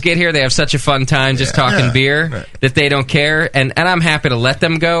most guys get here, they have such a fun time just talking beer that they don't care, and I'm happy to let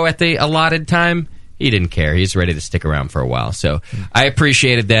them go at the allotted time. He didn't care. He's ready to stick around for a while. So I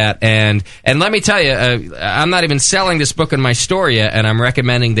appreciated that. And let me tell you, I'm not even selling this book in my store yet, and I'm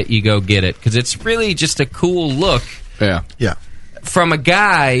recommending that you go get it because it's really just a cool look. Yeah. From a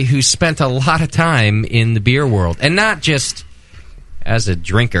guy who spent a lot of time in the beer world, and not just as a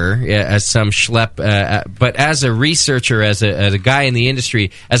drinker, as some schlep, but as a researcher, as a guy in the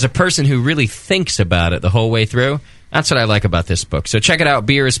industry, as a person who really thinks about it the whole way through. That's what I like about this book. So check it out.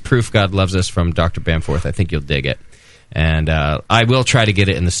 Beer is Proof God Loves Us from Dr. Bamforth. I think you'll dig it. And I will try to get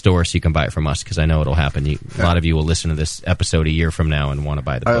it in the store so you can buy it from us because I know it'll happen. A lot of you will listen to this episode a year from now and want to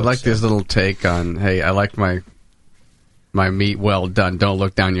buy the book. I like this little take on, hey, I like my meat well done. Don't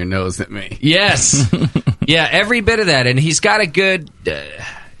look down your nose at me. Yes. Yeah, every bit of that. And he's got a good...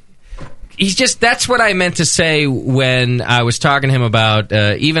 that's what I meant to say when I was talking to him about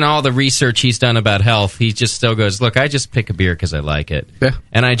even all the research he's done about health. He just still goes, look, I just pick a beer because I like it. Yeah.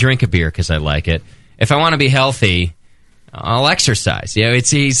 And I drink a beer because I like it. If I want to be healthy, I'll exercise. You know,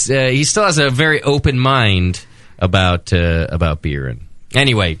 he still has a very open mind about beer. And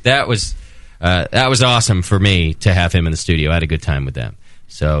anyway, that was awesome for me to have him in the studio. I had a good time with them.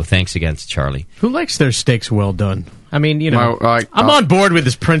 So thanks again to Charlie. Who likes their steaks well done? I mean, you know, I'm on board with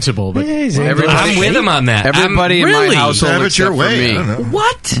his principle, but I'm with him on that. Everybody in my household except for me.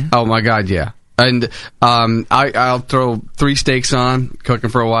 What? Oh my God, yeah. And I'll throw 3 steaks on, cook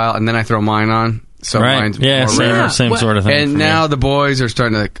them for a while, and then I throw mine on. So mine's more rare. Same sort of thing. And now the boys are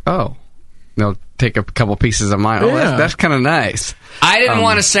starting to like, oh, they'll take a couple pieces of mine. Oh, that's kind of nice. I didn't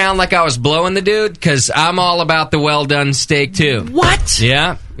want to sound like I was blowing the dude because I'm all about the well done steak too. What?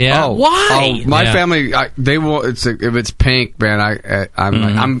 Yeah. Oh, why? Oh, my family, they will. If it's pink, man,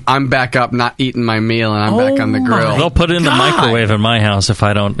 I'm back up, not eating my meal, and I'm back on the grill. They'll put it in the microwave in my house if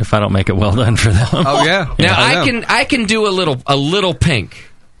I don't make it well done for them. Oh yeah. Now I can do a little pink.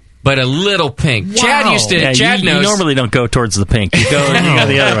 But a little pink. Wow. Chad used to. Yeah, Chad knows. You normally don't go towards the pink. You go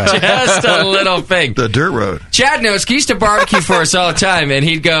the other way. Just a little pink. The dirt road. Chad knows. He used to barbecue for us all the time, and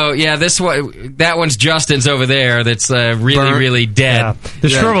he'd go, "Yeah, that one's Justin's over there. That's really dead. Yeah. The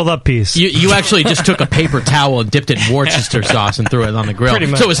shriveled up piece." You actually just took a paper towel and dipped it in Worcester sauce and threw it on the grill.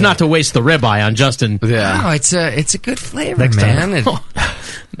 Pretty much. So as not to waste the ribeye on Justin. Yeah. No, it's a good flavor, Next man.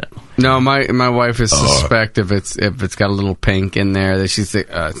 No, my wife is suspect if it's got a little pink in there that she's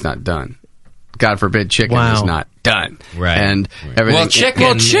it's not done. God forbid, chicken is not done. Right. And everything. Well,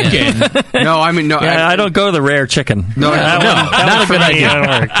 chicken. No, I mean no. Yeah, I don't go to the rare chicken. No, not a good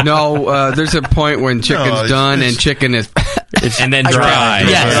idea. No, there's a point when chicken's done and chicken is and then dry.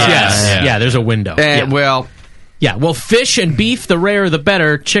 Yes. Yeah, there's a window. Well. Yeah, well, fish and beef, the rarer the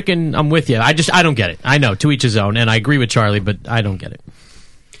better. Chicken, I'm with you. I don't get it. I know, to each his own, and I agree with Charlie, but I don't get it.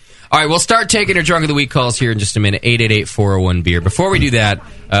 All right, we'll start taking our Drunk of the Week calls here in just a minute. 888-401-BEER. Before we do that,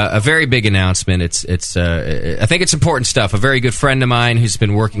 a very big announcement. It's I think it's important stuff. A very good friend of mine who's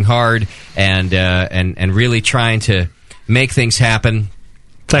been working hard and really trying to make things happen.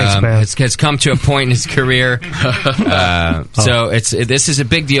 Thanks, man. Has come to a point in his career. So this is a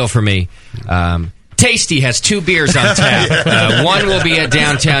big deal for me. Tasty has 2 beers on tap. One will be at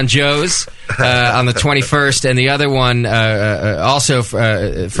Downtown Joe's on the 21st, and the other one also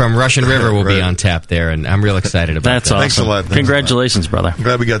from Russian River will be on tap there, and I'm real excited about That's that. awesome. Thanks a lot. Congratulations, brother. I'm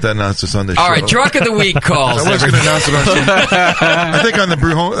glad we got that announced on this show. All right, Drunk of the Week calls. I was going to announce it on I think on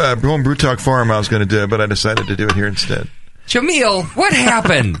the Home Brew Talk forum I was going to do it, but I decided to do it here instead. Jameel, what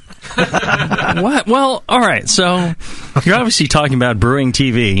happened? What? Well, all right. So you're obviously talking about brewing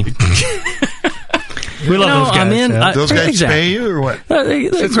TV. We love those guys. I'm in. Those guys exactly. pay you or what?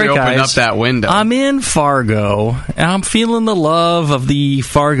 Since great we opened guys. up that window. I'm in Fargo, and I'm feeling the love of the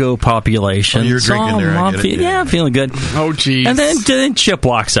Fargo population. Oh, you're drinking there, I get it. Yeah, I'm feeling good. Oh, geez. And then Chip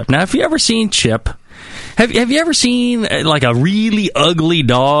walks up. Now, have you ever seen Chip? Have you ever seen like a really ugly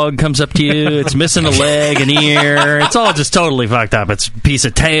dog comes up to you? It's missing a leg, an ear. It's all just totally fucked up. It's a piece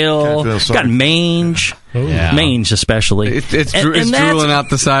of tail. Got mange. Yeah. Mange, especially. It's drooling out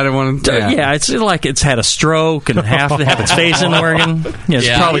the side of one. Yeah, it's like it's had a stroke and half its face isn't working. Yeah, it's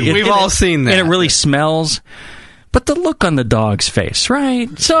probably, we've all seen that. And it really smells. But the look on the dog's face,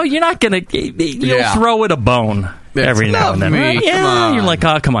 right? So you're not going to... You'll throw it a bone every now and then. Right? Yeah, you're like,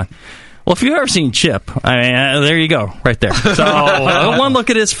 oh, come on. Well, if you've ever seen Chip, I mean, there you go, right there. So one look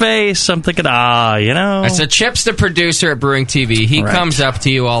at his face, I'm thinking, So Chip's the producer at Brewing TV. He comes up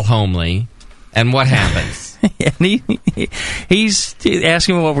to you all homely, and what happens? And he's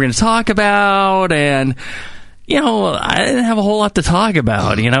asking what we're going to talk about, and... I didn't have a whole lot to talk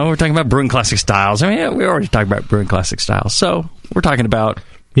about. We're talking about brewing classic styles. I mean, we already talked about brewing classic styles. So we're talking about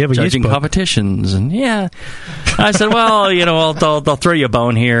judging competitions. And I said, well, I'll throw you a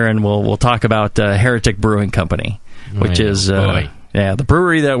bone here, and we'll talk about Heretic Brewing Company, which is the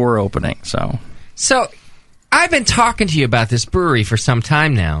brewery that we're opening. So I've been talking to you about this brewery for some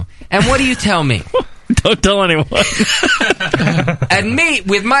time now, and what do you tell me? Don't tell anyone. And me,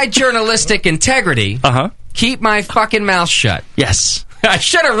 with my journalistic integrity, keep my fucking mouth shut. Yes. I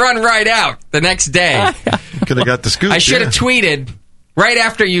should have run right out the next day. Could have got the scoop. I should have tweeted right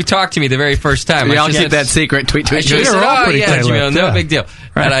after you talked to me the very first time. I'll keep that secret. Tweet. I should have said, Jamil, no big deal.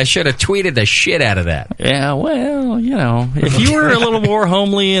 Right. And I should have tweeted the shit out of that. Yeah, well, if you were a little more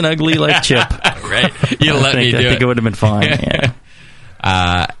homely and ugly like Chip, right? You let me do it. I think it would have been fine.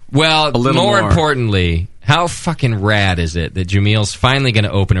 Yeah. Well, more importantly, how fucking rad is it that Jamil's finally going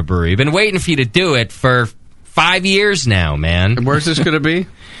to open a brewery? I've been waiting for you to do it for 5 years now, man. And where's this going to be?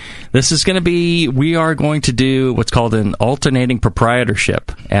 This is going to be, we are going to do what's called an alternating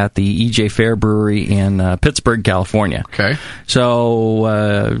proprietorship at the EJ Fair Brewery in Pittsburgh, California. Okay. So,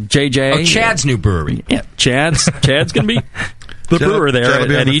 JJ... Oh, Chad's new brewery. Yeah, Chad's going to be the brewer there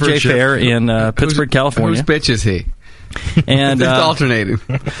at EJ Fair in Pittsburgh, California. Whose bitch is he? And it's alternating.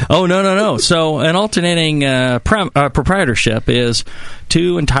 Oh, no. So an alternating proprietorship is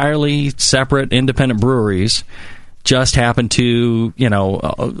 2 entirely separate independent breweries just happen to,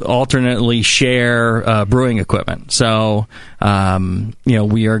 alternately share brewing equipment. So,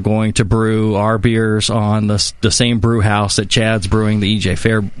 we are going to brew our beers on the same brew house that Chad's brewing the EJ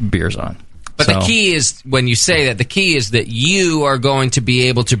Fair beers on. But the key is, when you say that, the key is that you are going to be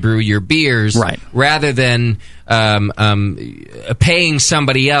able to brew your beers, rather than paying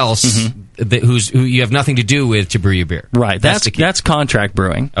somebody else who you have nothing to do with to brew your beer. Right. That's contract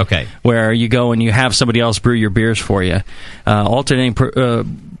brewing. Okay. Where you go and you have somebody else brew your beers for you. Alternating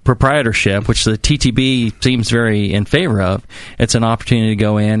proprietorship, which the TTB seems very in favor of, it's an opportunity to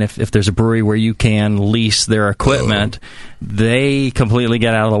go in. If there's a brewery where you can lease their equipment, they completely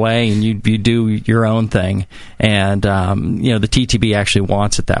get out of the way and you do your own thing. And the TTB actually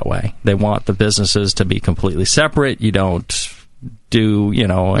wants it that way. They want the businesses to be completely separate. You don't do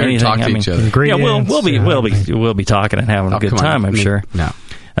anything. Talk to each other. Yeah, we'll be talking and having a good time, I'm sure. No.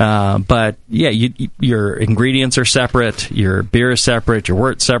 But yeah, your ingredients are separate, your beer is separate, your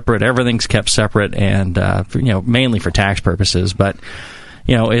wort's separate, everything's kept separate, and mainly for tax purposes. But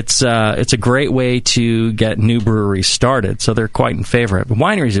it's a great way to get new breweries started, so they're quite in favor of it.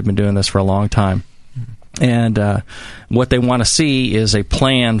 Wineries have been doing this for a long time. And what they want to see is a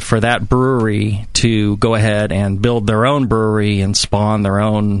plan for that brewery to go ahead and build their own brewery and spawn their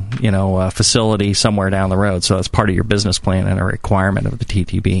own, facility somewhere down the road. So that's part of your business plan and a requirement of the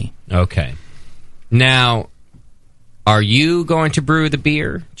TTB. Okay. Now, are you going to brew the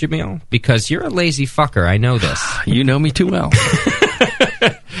beer, Jamil? Because you're a lazy fucker. I know this. You know me too well.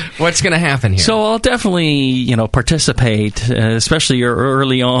 What's going to happen here? So I'll definitely, participate, especially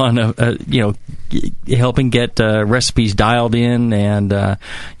early on, helping get recipes dialed in and,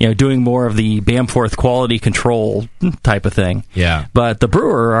 doing more of the Bamforth quality control type of thing. Yeah. But the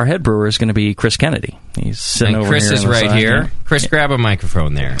brewer, our head brewer, is going to be Chris Kennedy. He's sitting over Chris here. Chris is right here. Chris, grab a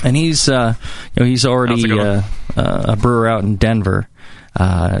microphone there. And he's already a brewer out in Denver.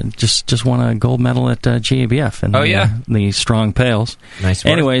 Just won a gold medal at GABF in the strong pails. Nice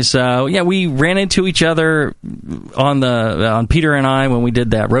work. Anyways, we ran into each other on Peter and I when we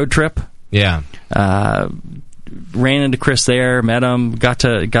did that road trip. Yeah. Ran into Chris there, met him, got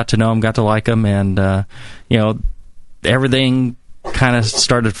to know him, got to like him, and everything kind of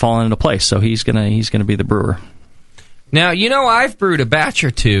started falling into place. So he's gonna be the brewer. Now, I've brewed a batch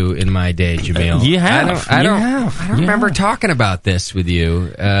or two in my day, Jamil. You have. I don't remember talking about this with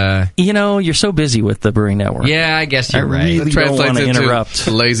you. You're so busy with the Brewing Network. Yeah, I guess you're right. Really don't want to interrupt.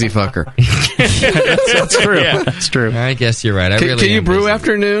 Lazy fucker. That's true. Yeah. That's true. I guess you're right. Can you brew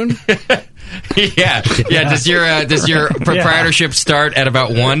afternoon? Yeah. Does your proprietorship start at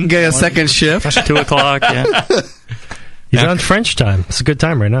about 1? Get a second shift. 2:00. Yeah. He's on French time. It's a good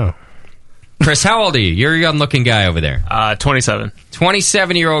time right now. Chris, how old are you? You're a young-looking guy over there. 27.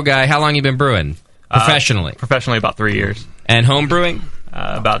 27-year-old guy. How long you been brewing? Professionally? Professionally, about 3 years. And home brewing?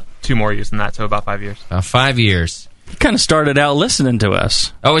 About 2 more years than that, so about 5 years. 5 years. You kind of started out listening to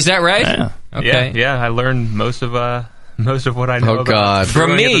us. Oh, is that right? Yeah. Okay. Yeah, I learned most of what I know about. God.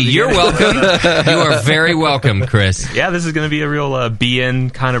 From me, you're welcome. You are very welcome, Chris. Yeah, this is going to be a real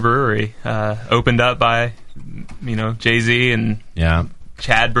BN kind of brewery. Opened up by, Jay-Z and... Yeah.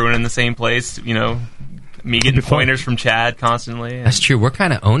 Chad brewing in the same place, me getting pointers from Chad constantly. That's true. We're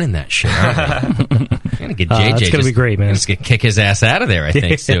kind of owning that shit, aren't we? We're going to get JJ. It's going to be great, man. Just kick his ass out of there, I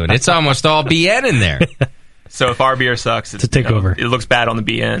think, soon. It's almost all BN in there. So if our beer sucks, it's a takeover. It looks bad on the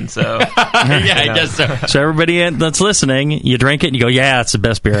BN, so... I guess so. So everybody that's listening, you drink it and you go, yeah, it's the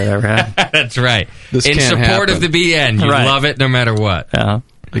best beer I've ever had. That's right. This in can't support happen. of the BN. You love it no matter what. Yeah.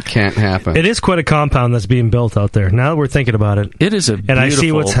 It can't happen. It is quite a compound that's being built out there. Now that we're thinking about it. It is a beautiful and I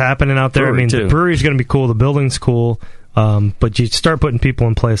see what's happening out there. I mean, the brewery's going to be cool. The building's cool. But you start putting people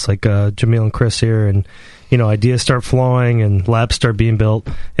in place like Jamil and Chris here, and ideas start flowing and labs start being built.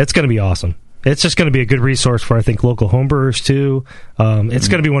 It's going to be awesome. It's just going to be a good resource for, I think, local homebrewers, too. It's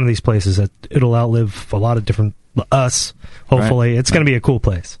going to be one of these places that it'll outlive a lot of different us, hopefully. Right. It's going to be a cool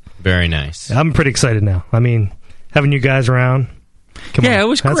place. Very nice. I'm pretty excited now. I mean, having you guys around... It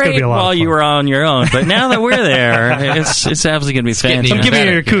was great while you were on your own, but now that we're there, it's absolutely going to be fantastic. I'm giving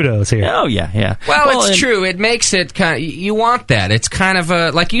you your kudos here. Oh, yeah. Well, it's true. It makes it kind of... You want that. It's kind of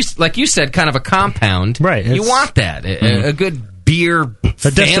a... Like you said, kind of a compound. Right. You want that. A good beer family.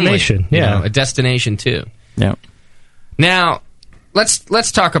 A destination. A destination, too. Yeah. Now,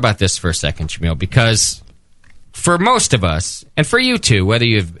 let's talk about this for a second, Jamil, because for most of us, and for you too, whether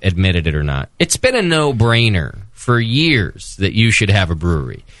you've admitted it or not, it's been a no-brainer for years that you should have a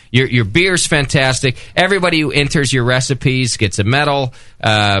brewery. Your beer's fantastic. Everybody who enters your recipes gets a medal.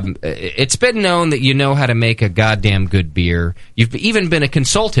 It's been known that you know how to make a goddamn good beer. You've even been a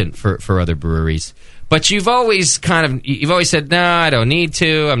consultant for other breweries. But you've always said, no, I don't need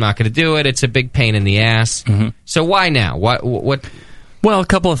to. I'm not going to do it. It's a big pain in the ass. Mm-hmm. So why now? What? Well, a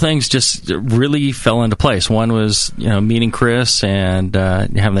couple of things just really fell into place. One was, meeting Chris and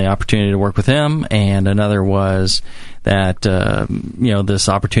having the opportunity to work with him, and another was that this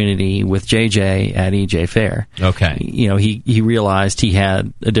opportunity with JJ at EJ Fair. Okay. He realized he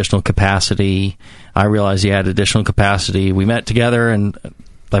had additional capacity. I realized he had additional capacity. We met together, and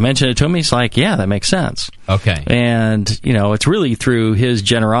I mentioned it to him. He's like, "Yeah, that makes sense." Okay. And it's really through his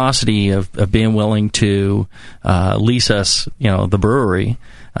generosity of being willing to lease us, the brewery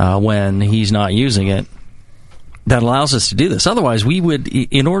when he's not using it, that allows us to do this. Otherwise, we would,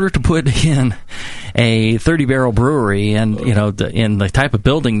 in order to put in a 30-barrel brewery and in the type of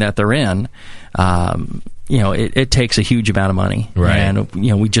building that they're in, it takes a huge amount of money, right?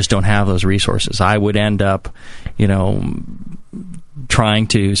 And we just don't have those resources. I would end up, trying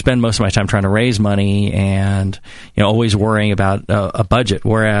to spend most of my time trying to raise money and always worrying about a budget,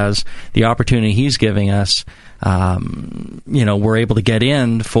 whereas the opportunity he's giving us, we're able to get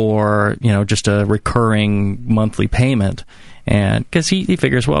in for just a recurring monthly payment, and because he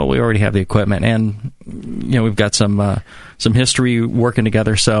figures, well, we already have the equipment and we've got some history working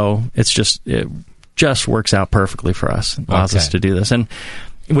together, so it just works out perfectly for us. It allows us to do this. And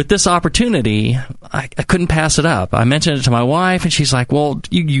with this opportunity, I couldn't pass it up. I mentioned it to my wife, and she's like, well,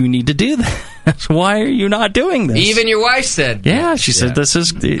 you need to do this. Why are you not doing this? Even your wife said. Yeah, she said,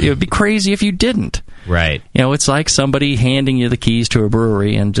 it would be crazy if you didn't. Right. It's like somebody handing you the keys to a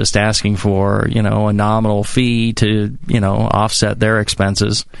brewery and just asking for, a nominal fee to, offset their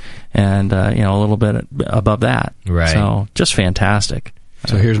expenses and, a little bit above that. Right. So just fantastic.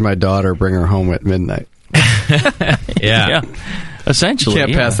 So here's my daughter, bring her home at midnight. Yeah. Essentially, you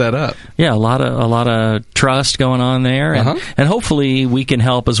can't pass that up. Yeah, a lot of trust going on there, and hopefully we can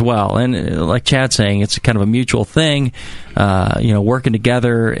help as well. And like Chad's saying, it's kind of a mutual thing, working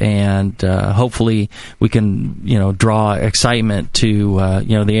together, and hopefully we can draw excitement to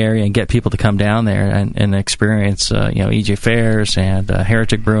the area and get people to come down there and experience EJ Fairs and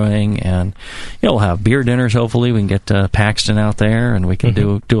Heretic Brewing, and we'll have beer dinners. Hopefully we can get Paxton out there, and we can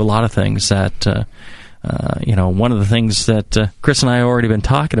do a lot of things that. One of the things that Chris and I have already been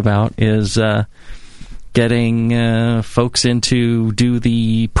talking about is getting folks in to do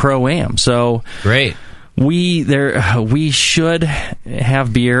the Pro-Am. So great. We should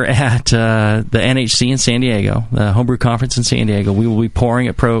have beer at the NHC in San Diego, the Homebrew Conference in San Diego. We will be pouring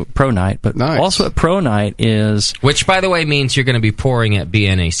at Pro Night, but also at Pro Night is... Which, by the way, means you're going to be pouring at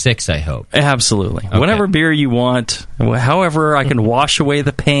BNA 6, I hope. Absolutely. Okay. Whatever beer you want, however I can wash away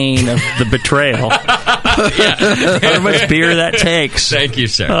the pain of the betrayal. How much beer that takes. Thank you,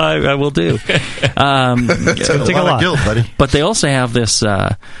 sir. I will do. Take a lot of guilt, buddy. But they also have this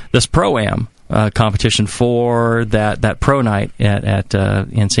Pro-Am competition for that Pro Night at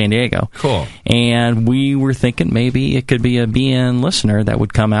in San Diego. Cool. And we were thinking maybe it could be a BN listener that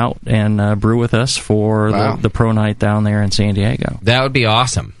would come out and brew with us for the Pro Night down there in San Diego. That would be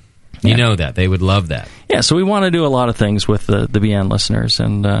awesome. You know that. They would love that. Yeah, so we want to do a lot of things with the BN listeners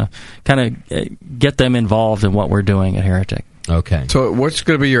and kind of get them involved in what we're doing at Heretic. Okay. So what's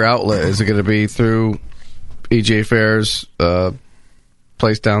going to be your outlet? Is it going to be through EJ Fair's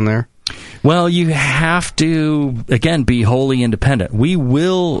place down there? Well, you have to, again, be wholly independent. We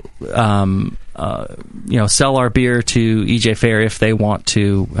will, sell our beer to EJ Fair if they want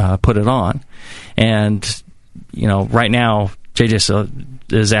to put it on. And, right now, JJ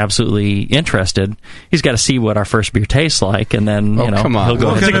is absolutely interested. He's got to see what our first beer tastes like, and then come on. He'll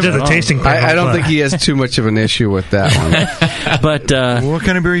go. I think it did a tasting panel. I don't think he has too much of an issue with that one. But what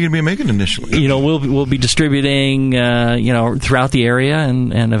kind of beer are you going to be making initially? We'll be distributing throughout the area,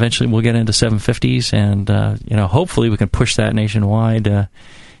 and eventually we'll get into 750s, and hopefully we can push that nationwide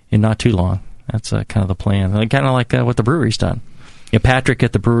in not too long. That's kind of the plan, kind of like what the brewery's done. Patrick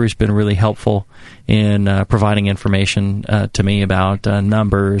at the brewery's been really helpful in providing information to me about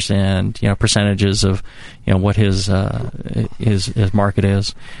numbers and percentages of what his market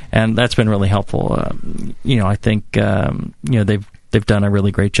is, and that's been really helpful. I think they've done a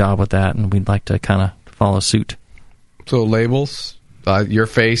really great job with that, and we'd like to kind of follow suit. So labels. Your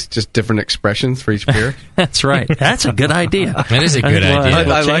face, just different expressions for each beer. That's right. That's a good idea. That is a good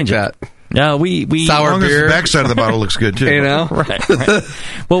idea. I like that. No, we sour beer. The backside of the bottle looks good too. Right.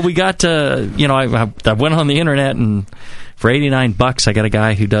 Well, we got I went on the internet, and for $89, I got a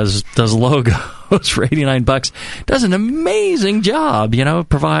guy who does logos for $89. Does an amazing job.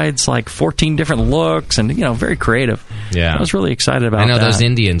 Provides like 14 different looks, and very creative. Yeah, I was really excited about that. I know those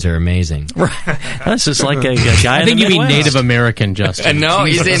Indians are amazing. Right. That's just like a guy. I think you mean Native American, Justin. No,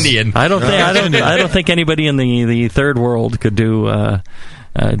 he's Indian. I don't think anybody in the third world could do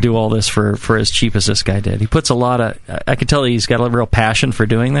do all this for as cheap as this guy did. He puts a lot of. I can tell he's got a real passion for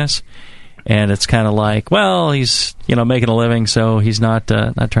doing this, and it's kind of like, well, he's making a living, so he's not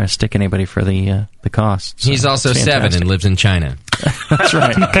trying to stick anybody for the cost. So he's also 7 and lives in China. That's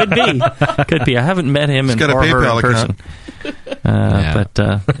right. Could be. I haven't met him in person. But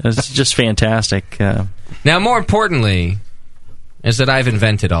it's just fantastic. Now, more importantly, is that I've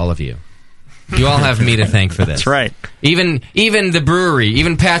invented all of you. You all have me to thank for this. That's right. Even the brewery,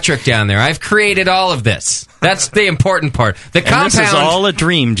 even Patrick down there. I've created all of this. That's the important part. The compound. This is all a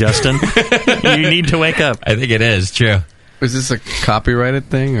dream, Justin. You need to wake up. I think it is true. Is this a copyrighted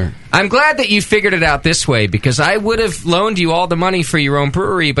thing, or? I'm glad that you figured it out this way, because I would have loaned you all the money for your own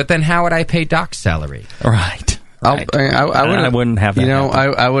brewery, but then how would I pay Doc's salary? Right. I wouldn't have that.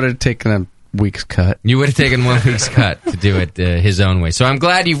 I would have taken a week's cut. You would have taken 1 week's cut to do it his own way. So I'm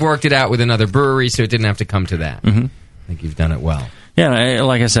glad you've worked it out with another brewery, so it didn't have to come to that. Mm-hmm. I think you've done it well. Yeah,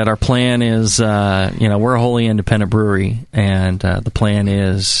 like I said, our plan is, we're a wholly independent brewery, and the plan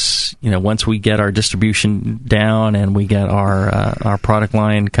is, once we get our distribution down and we get our product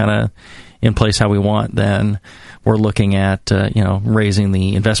line kind of in place how we want, then we're looking at, raising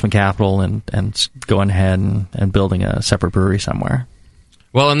the investment capital and going ahead and building a separate brewery somewhere.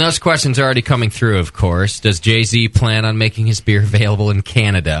 Well, and those questions are already coming through, of course. Does Jay-Z plan on making his beer available in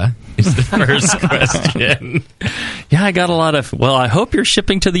Canada? Is the first question. Yeah, I got a lot of, I hope you're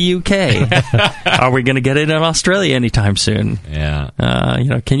shipping to the UK. Are we going to get it in Australia anytime soon? Yeah.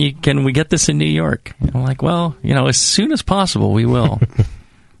 Can we get this in New York? I'm like, as soon as possible, we will.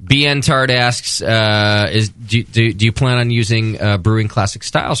 BN Tard asks, do you plan on using Brewing Classic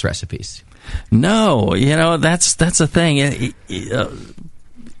Styles recipes? No, that's the thing.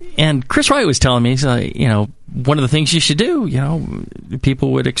 And Chris Wright was telling me, he's like, one of the things you should do,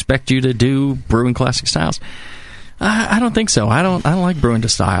 people would expect you to do Brewing Classic Styles. I don't think so. I don't like brewing to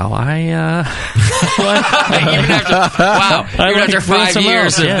style. Even after 5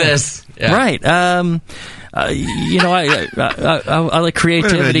 years of this. Yeah. Right. I like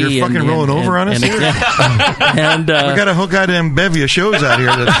creativity. You're fucking rolling over on us here? And we got a whole goddamn bevy of shows out here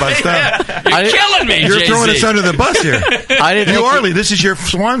that's bust out. You're killing me, You're Jay-Z. throwing us under the bus here. Arlie, this is your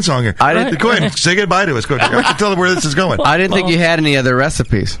swan song here. Go ahead, say goodbye to us. Go ahead. I can tell them where this is going. I didn't think you had any other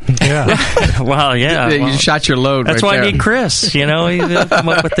recipes. Yeah. Well, yeah. You shot your load. That's right why there. I need Chris. He come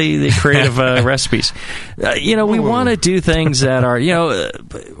up with the creative recipes. We want to do things that are,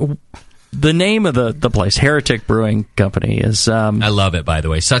 the name of the place, Heretic Brewing Company, is... I love it, by the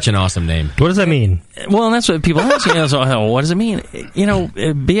way. Such an awesome name. What does that mean? Well, that's what people ask. What does it mean?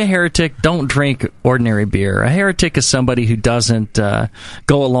 Be a heretic, don't drink ordinary beer. A heretic is somebody who doesn't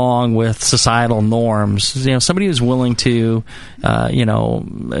go along with societal norms. Somebody who's willing to,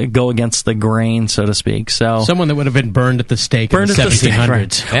 go against the grain, so to speak. So someone that would have been burned at the stake in the 1700s.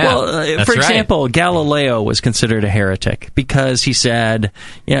 Right. Yeah, well, for example, Galileo was considered a heretic because he said,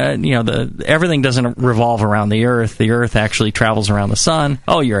 everything doesn't revolve around the Earth. The Earth actually travels around the sun.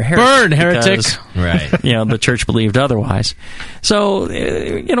 Oh, you're a heretic. Burn, heretic! Because, right. The church believed otherwise. So,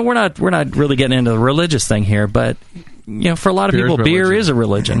 we're not really getting into the religious thing here, but for a lot of people, beer is a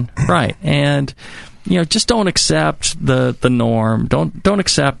religion, right? And just don't accept the norm. Don't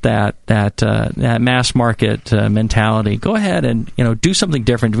accept that mass market mentality. Go ahead and do something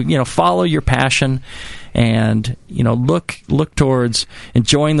different. Follow your passion, and look towards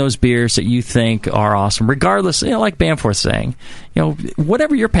enjoying those beers that you think are awesome. Regardless, like Bamforth saying,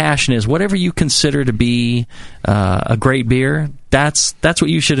 whatever your passion is, whatever you consider to be a great beer, that's what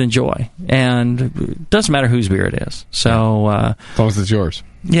you should enjoy, and it doesn't matter whose beer it is. So as long as it's yours.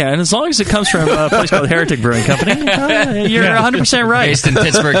 Yeah, and as long as it comes from a place called Heretic Brewing Company, you're 100% right. Based in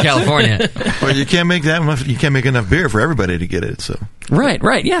Pittsburgh, California. Well, you can't make You can't make enough beer for everybody to get it. So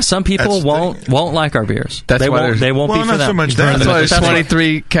right. Yeah, some people won't like our beers. That's they why won't be for not them. so much that. That's why there's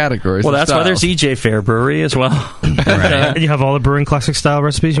 23 categories. Well, that's why there's EJ Fair Brewery as well. Right. You have all the Brewing Classic style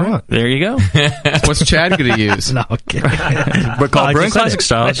recipes you want. There you go. What's Chad going to use? No, okay. We're called Brewing Classic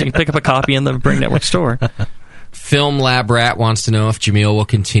Styles. You can pick up a copy in the Brewing Network store. Film Lab Rat wants to know if Jameel will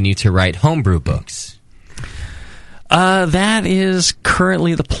continue to write homebrew books. That is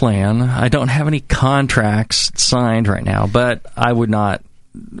currently the plan. I don't have any contracts signed right now, but I would not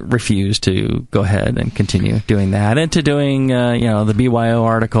refuse to go ahead and continue doing that, and to doing the BYO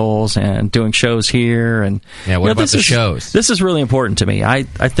articles and doing shows here. And what about the shows? This is really important to me. I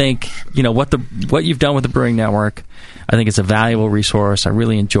think what you've done with the Brewing Network, I think it's a valuable resource. I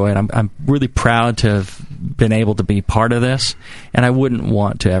really enjoy it. I'm really proud to have been able to be part of this, and I wouldn't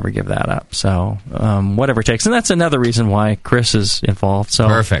want to ever give that up. So whatever it takes, and that's another reason why Chris is involved. So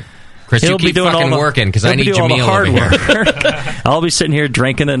perfect. Chris, you keep fucking working because I need Jameel hard over here. work. I'll be sitting here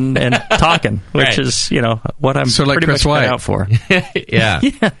drinking and talking, which is what I'm pretty much cut out for. Yeah.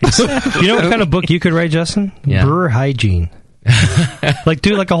 You know what kind of book you could write, Justin? Yeah. Brewer hygiene.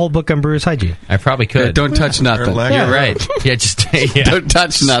 Do like a whole book on brewer's hygiene. I probably could. Yeah, don't touch nothing. You're right. Yeah, just don't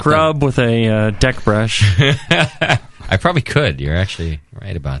touch nothing. Scrub with a deck brush. I probably could. You're actually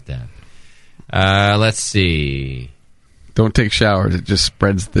right about that. Let's see. Don't take showers. It just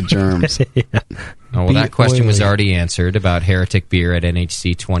spreads the germs. Oh, well, that question was already answered about Heretic Beer at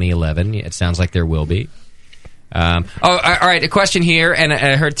NHC 2011. It sounds like there will be. All right. A question here, and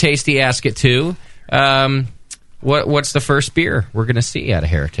I heard Tasty ask it too. What's the first beer we're going to see out of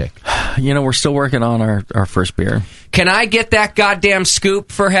Heretic? We're still working on our first beer. Can I get that goddamn scoop,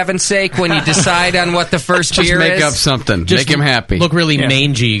 for heaven's sake, when you decide on what the first beer is? Just make up something. Make him happy. Look really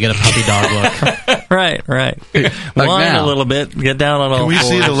mangy. You get a puppy dog look. Right. Whine a little bit. Get down on all Can we fours.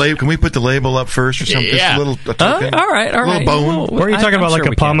 see the label? Can we put the label up first or something? Yeah. Just a token? All right. A little bone. Or are you talking about like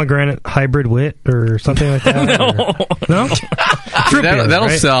a pomegranate hybrid wit or something like that? No? Fruit beer, that'll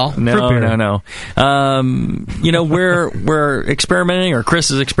right? sell. No. We're experimenting, or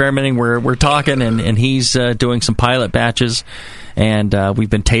Chris is experimenting. We're talking, and he's doing some pilot batches, and we've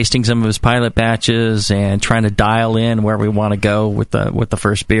been tasting some of his pilot batches and trying to dial in where we want to go with the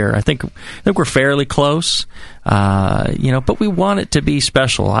first beer. I think we're fairly close, but we want it to be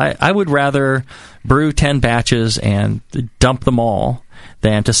special. I would rather brew 10 batches and dump them all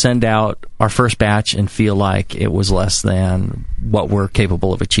than to send out our first batch and feel like it was less than what we're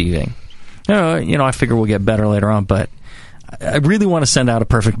capable of achieving. I figure we'll get better later on, but I really want to send out a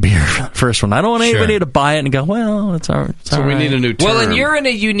perfect beer for the first one. I don't want anybody to buy it and go, well, it's all So we need a new term. Well, and you're in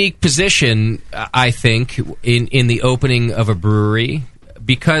a unique position, I think, in the opening of a brewery,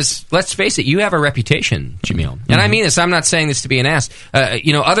 because, let's face it, you have a reputation, Jameel. And I mean this, I'm not saying this to be an ass.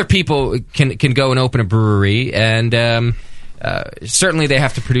 Other people can go and open a brewery, and certainly they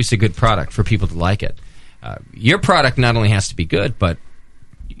have to produce a good product for people to like it. Your product not only has to be good, but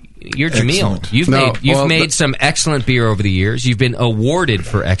you're Jameel. Excellent. You've made some excellent beer over the years. You've been awarded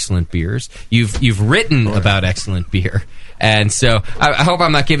for excellent beers. You've written about excellent beer, and so I hope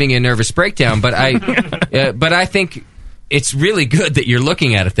I'm not giving you a nervous breakdown. But I think it's really good that you're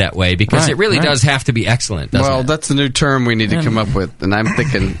looking at it that way, because it really does have to be excellent. Doesn't it? That's the new term we need to come up with, and I'm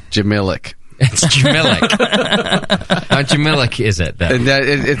thinking Jamilic. It's Jamilic. How Jamilic is it?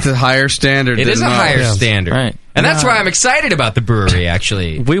 It's a higher standard. It is a higher standard. Right. And that's why I'm excited about the brewery,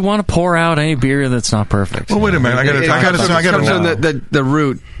 actually. We want to pour out any beer that's not perfect. Well, wait a minute. I got to. The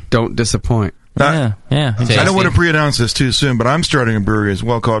root don't disappoint. Yeah. I don't want to pre-announce this too soon, but I'm starting a brewery as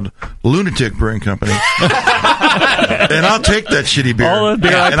well called Lunatic Brewing Company. And I'll take that shitty beer. All the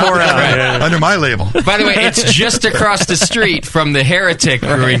beer I pour out. Under my label. By the way, it's just across the street from the Heretic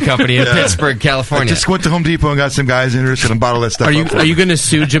Brewing Company in Pittsburgh, California. I just went to Home Depot and got some guys interested and bottle that stuff Are up. you going to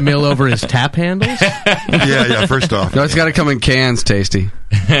sue Jamil over his tap handles? Yeah, first off. No, it's got to come in cans, Tasty.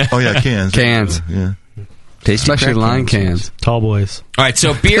 Oh, yeah, cans. Cans. Yeah. Tasty, especially line cans. Tall boys. All right,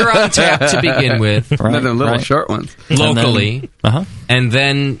 so beer on tap to begin with. Right, the little short ones. Locally. And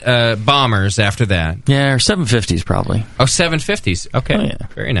then bombers after that. Yeah, or 750s probably. Oh, 750s. Okay. Oh, yeah.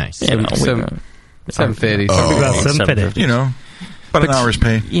 Very nice. Yeah, 750s. About 750. About an hour's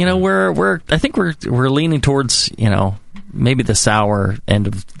pay. I think we're leaning towards, maybe the sour end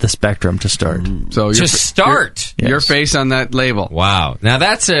of the spectrum to start. So your face on that label. Wow. Now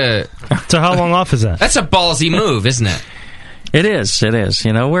that's So how long off is that? That's a ballsy move, isn't it? It is.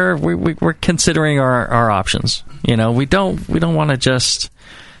 We're considering our options. We don't want to just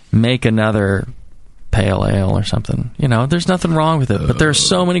make another pale ale or something. There's nothing wrong with it, but there's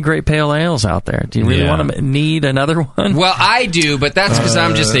so many great pale ales out there. Do you really want to need another one? Well, I do, but that's because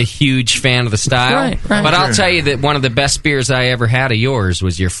I'm just a huge fan of the style. Right. But I'll tell you that one of the best beers I ever had of yours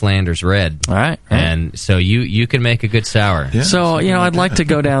was your Flanders Red. All right. And so you can make a good sour. Yeah, so, I'd like to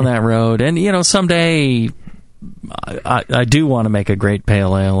go down that road. And, someday I do want to make a great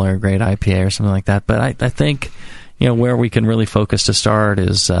pale ale or a great IPA or something like that. But I think, where we can really focus to start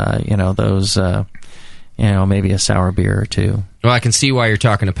is, those... maybe a sour beer or two. Well, I can see why you're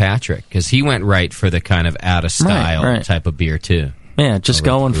talking to Patrick, because he went right for the kind of out-of-style type of beer, too. Yeah, just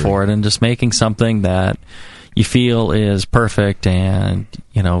going for it and just making something that you feel is perfect and,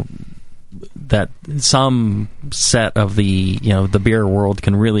 that some set of the, the beer world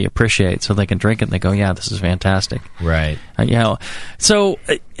can really appreciate, so they can drink it and they go, yeah, this is fantastic. Right. So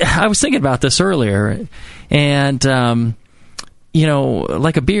I was thinking about this earlier, and...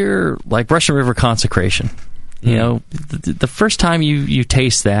 like a beer like Russian River Consecration, the first time you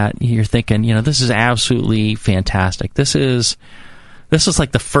taste that, you're thinking, this is absolutely fantastic. This is this was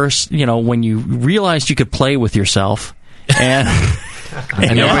like the first, when you realized you could play with yourself and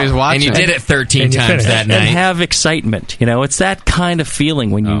nobody's watching. And you did it 13 times that night. And have excitement. It's that kind of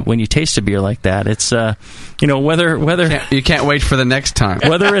feeling when you taste a beer like that. It's whether you can't wait for the next time.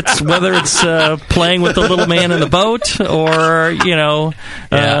 Whether it's playing with the little man in the boat, or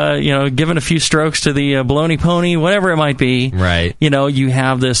giving a few strokes to the baloney pony, whatever it might be. Right. You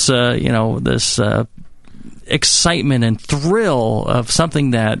have this this excitement and thrill of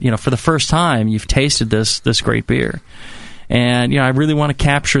something that for the first time you've tasted this great beer. And I really want to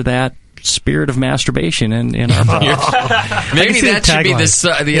capture that spirit of masturbation in our podcast. Maybe that should be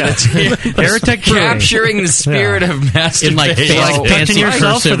the Heretic capturing the spirit of masturbation, touching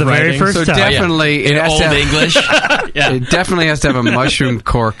yourself for the very first time. So definitely, in Old English, it definitely has to have a mushroom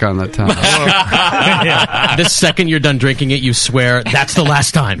cork on the top. The second you're done drinking it, you swear that's the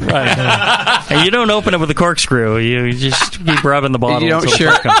last time. Right. And you don't open it with a corkscrew. You just keep rubbing the bottle. You don't until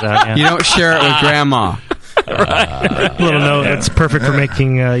share. the cork comes out. You don't share it with grandma. Little note. It's perfect for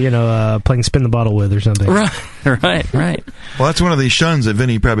making, playing spin the bottle with or something. Right. Well, that's one of these shuns that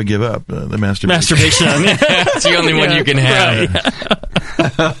Vinny probably give up. The masturbation. It's the only one you can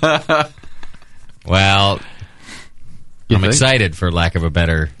have. Well, I'm excited, for lack of a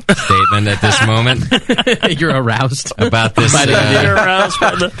better statement, at this moment. You're aroused about this. You're aroused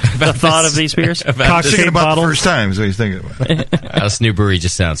by the thought of these beers. Thinking about the first time is what he's thinking about. This new brewery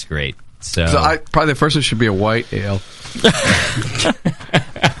just sounds great. So probably the first one should be a white ale.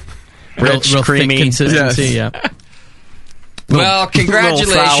 Rich, real creamy thick consistency. Yes. Yeah. Well,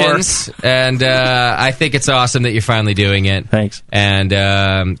 congratulations, and I think it's awesome that you're finally doing it. Thanks.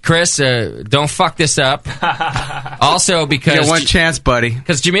 And Chris, don't fuck this up. Also, because you got one chance, buddy.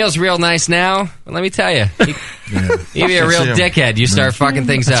 Because Jamil's real nice now. But let me tell you, he'd be a real dickhead. You start fucking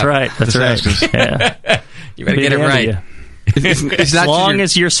things up. That's right. Yeah. You better get it right. As long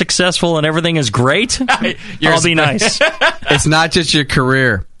as you're successful and everything is great, I'll be nice. It's not just your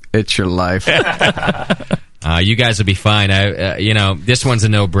career; it's your life. You guys will be fine. This one's a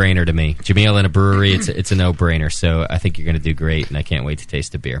no-brainer to me. Jamil in a brewery, it's a no-brainer. So I think you're going to do great, and I can't wait to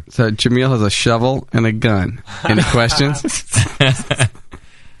taste the beer. So Jamil has a shovel and a gun. Any questions?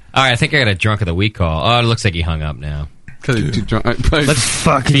 All right, I think I got a drunk of the week call. Oh, it looks like he hung up now. Let's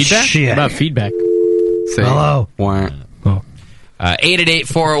fucking feedback. shit. What about feedback? Say, hello.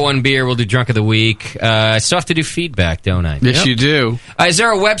 888-401-BEER. We'll do drunk of the week. I still have to do feedback, don't I? Yes, you do. Is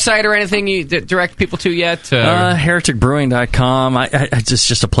there a website or anything you direct people to yet? HereticBrewing.com. It's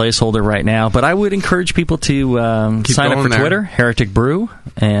just a placeholder right now, but I would encourage people to sign up for Twitter, Heretic Brew,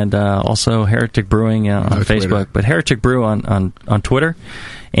 and also Heretic Brewing on Facebook, Twitter. But Heretic Brew on Twitter.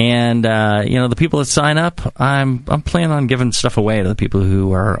 And the people that sign up, I'm planning on giving stuff away to the people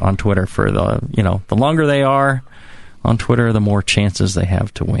who are on Twitter. For the longer they are on Twitter, the more chances they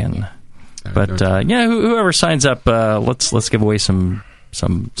have to win. But whoever signs up, let's give away some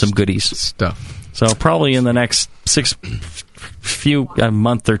goodies stuff. So probably in the next a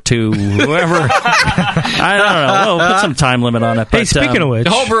month or two, whoever. I don't know. We'll put some time limit on it. Hey, speaking of which, the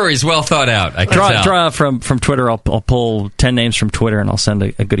whole brewery is well thought out. I can draw from Twitter. I'll pull 10 names from Twitter, and I'll send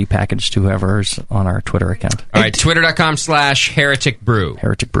a goodie package to whoever's on our Twitter account. All right, twitter.com/Heretic Brew.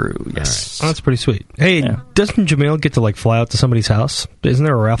 Heretic Brew, yes. Oh, that's pretty sweet. Hey, doesn't Jamil get to fly out to somebody's house? Isn't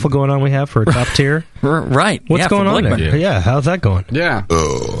there a raffle going on we have for a top tier? Right. What's going on there? Yeah, how's that going? Yeah.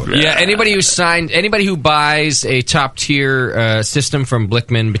 Yeah, anybody who buys a top tier system from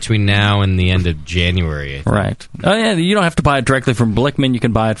Blickman between now and the end of January. Right. Oh yeah, you don't have to buy it directly from Blickman. You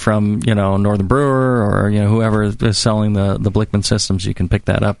can buy it from Northern Brewer or whoever is selling the Blickman systems. You can pick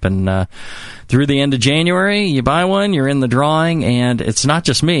that up, and through the end of January, you buy one, you're in the drawing, and it's not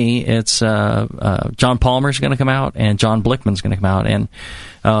just me. It's John Palmer's going to come out, and John Blickman's going to come out, and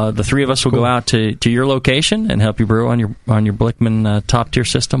the three of us will go out to your location and help you brew on your Blickman top tier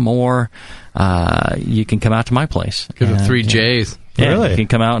system, or you can come out to my place. Because of 3 J's. Yeah, really? You can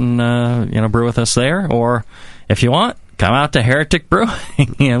come out and brew with us there, or if you want, come out to Heretic Brewing,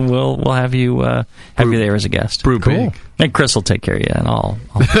 and we'll have you you there as a guest. Brew big. And Chris will take care of you, and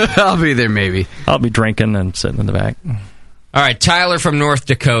I'll be there maybe. I'll be drinking and sitting in the back. All right, Tyler from North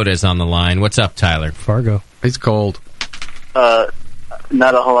Dakota is on the line. What's up, Tyler? Fargo. It's cold.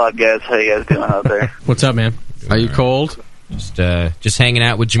 Not a whole lot, guys. How you guys doing out there? What's up, man? Are you cold? Just hanging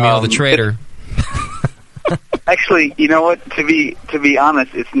out with Jamil the Trader. Actually, you know what? To be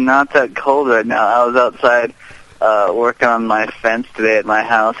honest, it's not that cold right now. I was outside working on my fence today at my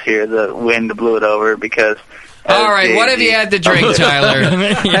house here. The wind blew it over because... All right, what have you had to drink, Tyler?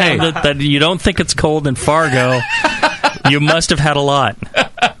 Hey, that you don't think it's cold in Fargo, you must have had a lot.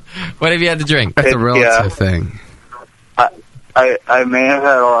 What have you had to drink? That's a relative thing. I may have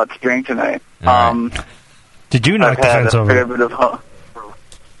had a lot to drink tonight. Did you knock I've the had fence a over? fair bit of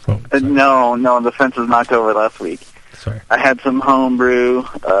no, the fence was knocked over last week. Sorry. I had some homebrew,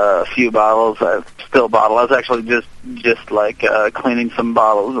 a few bottles. I still bottle. I was actually just like cleaning some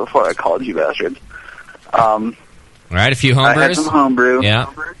bottles before I called you bastards. All right, a few homebrews. I had some homebrew. Yeah.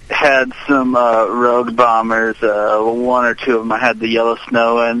 Had some Rogue Bombers. One or two of them. I had the Yellow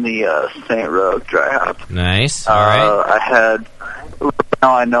Snow and the St. Rogue Dry Hop. Nice. All right. I had.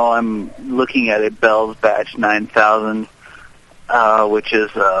 Now I know I'm looking at a Bell's Batch 9000, which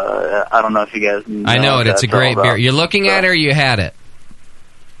is I don't know if you guys know. I know what it. It's a that's all great about. beer. You're looking at it or you had it?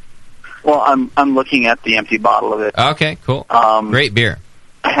 Well, I'm looking at the empty bottle of it. Okay, cool. Great beer.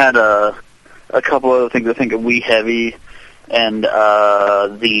 I had a couple other things. I think a Wee Heavy and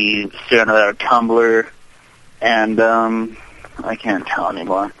the Cyrano tumbler, and I can't tell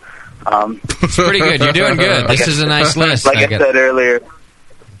anymore. It's pretty good. You're doing good. This is a nice list. Like I said earlier,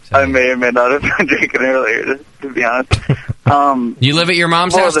 I may or may not have been drinking earlier, to be honest. You live at your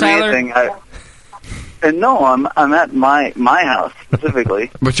mom's more house, than Tyler? anything, and no, I'm at my house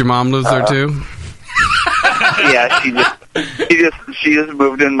specifically. But your mom lives there too? Yeah, she just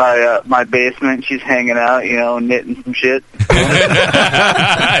moved in my basement. She's hanging out, knitting some shit.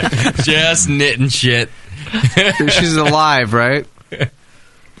 Just knitting shit. She's alive, right?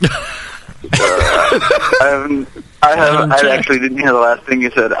 I actually didn't hear the last thing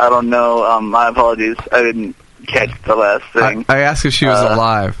you said. I don't know. My apologies. I didn't catch the last thing. I asked if she was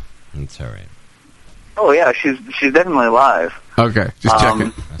alive. That's all right. Oh yeah, she's definitely alive. Okay, just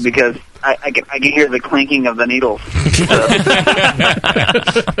checking. Because I can hear the clinking of the needles.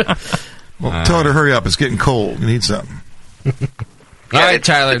 Well, tell her to hurry up. It's getting cold. You need something. All right,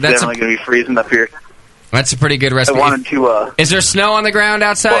 Tyler. It's That's definitely going to be freezing up here. That's a pretty good recipe. I wanted to. Is there snow on the ground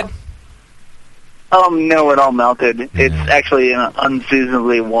outside? No, it all melted. It's actually an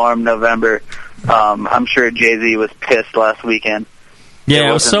unseasonably warm November. I'm sure Jay-Z was pissed last weekend. Yeah,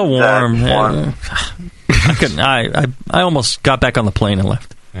 it was so warm. warm. I almost got back on the plane and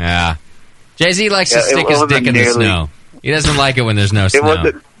left. Yeah. Jay-Z likes to stick his dick in the snow. He doesn't like it when there's no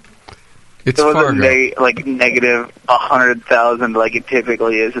snow. It wasn't negative 100,000 like it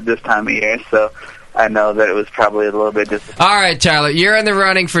typically is at this time of year, so I know that it was probably a little bit disappointing. All right, Tyler, you're in the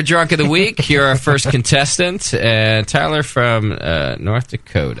running for Drunk of the Week. You're our first contestant. Tyler from North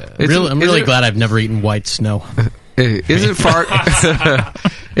Dakota. I'm really glad I've never eaten white snow. Isn't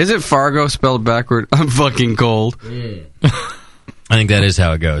Fargo spelled backward? I'm fucking cold. I think that is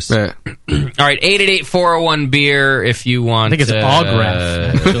how it goes. Yeah. All right, 888-401-BEER if you want... I think it's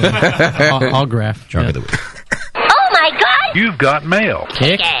Algraph. Algraph. Drunk of the Week. Oh my God! You've got mail.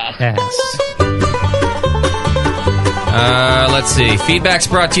 Kick ass. Let's see. Feedback's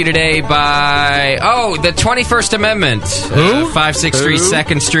brought to you today by... the 21st Amendment. Who? 563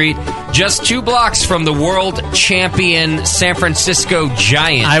 2nd Street. Just 2 blocks from the world champion San Francisco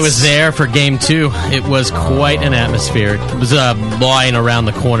Giants. I was there for Game 2. It was quite an atmosphere. It was a line around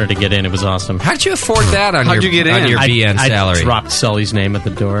the corner to get in. It was awesome. How did you afford that on your BN salary? I dropped Sully's name at the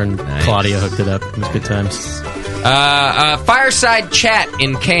door, and Claudia hooked it up. It was good times. Fireside chat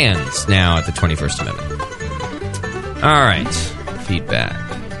in cans now at the 21st Amendment. All right, feedback.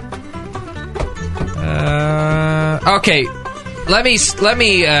 Okay, let me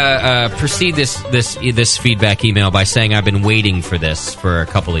precede this feedback email by saying I've been waiting for this for a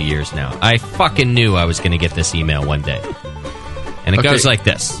couple of years now. I fucking knew I was going to get this email one day, and it goes like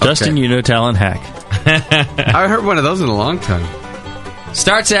this: Justin, you know talent hack. I haven't heard one of those in a long time.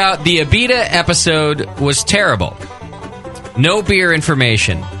 Starts out, the Abita episode was terrible. No beer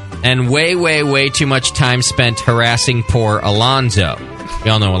information. And way, way, way too much time spent harassing poor Alonzo.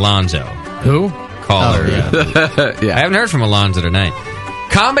 Y'all know Alonzo. Who? Caller. Yeah. I haven't heard from Alonzo tonight.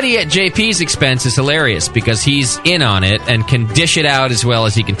 Comedy at JP's expense is hilarious because he's in on it and can dish it out as well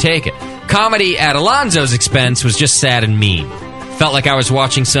as he can take it. Comedy at Alonzo's expense was just sad and mean. Felt like I was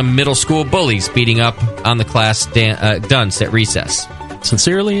watching some middle school bullies beating up on the class dunce at recess.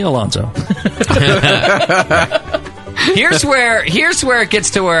 Sincerely, Alonzo. Here's where it gets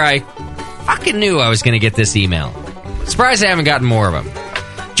to where I fucking knew I was going to get this email. Surprised I haven't gotten more of them.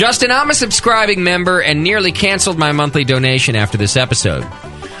 Justin, I'm a subscribing member and nearly canceled my monthly donation after this episode.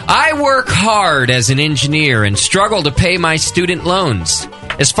 I work hard as an engineer and struggle to pay my student loans.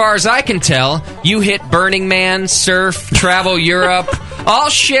 As far as I can tell, you hit Burning Man, surf, travel Europe, all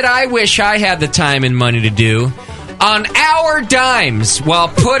shit I wish I had the time and money to do, on our dimes while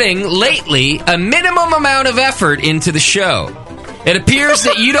putting, lately, a minimum amount of effort into the show. It appears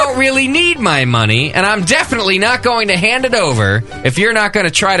that you don't really need my money, and I'm definitely not going to hand it over if you're not going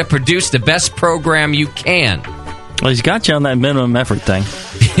to try to produce the best program you can. Well, he's got you on that minimum effort thing.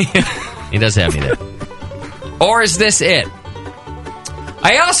 He does have me there. Or is this it?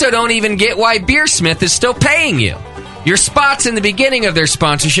 I also don't even get why Beersmith is still paying you. Your spots in the beginning of their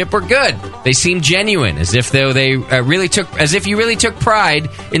sponsorship were good. They seemed genuine, as if you really took pride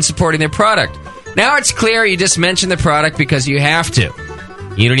in supporting their product. Now it's clear you just mentioned the product because you have to.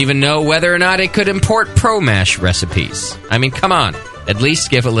 You don't even know whether or not it could import Pro Mash recipes. I mean, come on. At least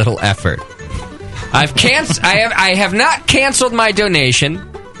give a little effort. I have not canceled my donation,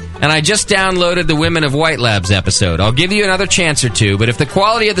 and I just downloaded the Women of White Labs episode. I'll give you another chance or two, but if the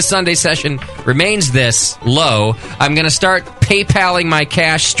quality of the Sunday session remains this low, I'm going to start PayPaling my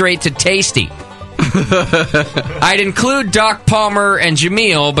cash straight to Tasty. I'd include Doc Palmer and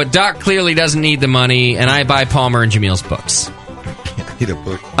Jameel, but Doc clearly doesn't need the money, and I buy Palmer and Jameel's books. I need a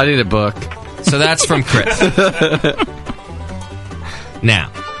book. I need a book. So that's from Chris. Now.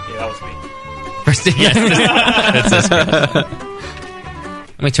 Yeah, that was me. Yes, that's this.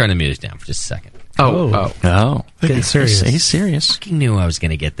 Let me turn the music down for just a second. Oh. Getting serious. He's serious. I fucking knew I was going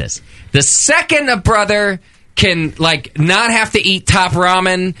to get this. The second a brother can, not have to eat top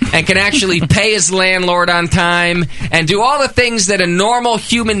ramen and can actually pay his landlord on time and do all the things that a normal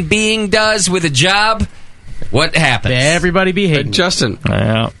human being does with a job, what happens? Everybody be hating. Justin.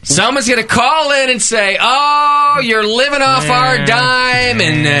 Someone's going to call in and say, oh, you're living off our dime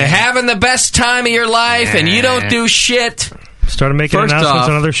and having the best time of your life and you don't do shit. Started making announcements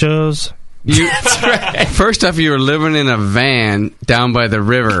on other shows. First off, you were living in a van down by the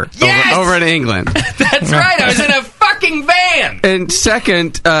river over in England. That's right. I was in a fucking van. And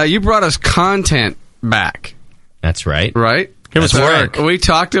second, you brought us content back. That's right. Right? It was work. We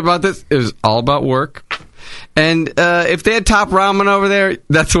talked about this. It was all about work. And if they had top ramen over there,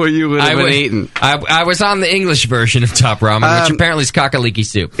 that's what you would have been eating. I was on the English version of top ramen, which apparently is cock-a-leaky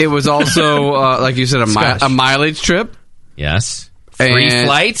soup. It was also, like you said, a mileage trip. Yes.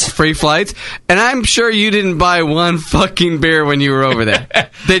 Free flights. And I'm sure you didn't buy one fucking beer when you were over there.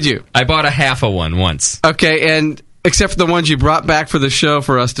 Did you? I bought a half of one once. Okay, and except for the ones you brought back for the show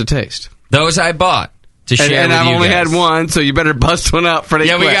for us to taste. Those I bought to share with you. And I've only had one, so you better bust one out pretty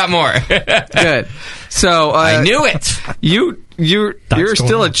quick. We got more. Good. So I knew it. You're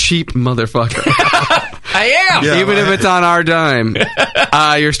still a cheap motherfucker. I am. Yeah, even if it's on our dime,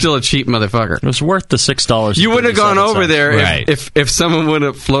 you're still a cheap motherfucker. It was worth the $6. You wouldn't have gone over there right. if someone would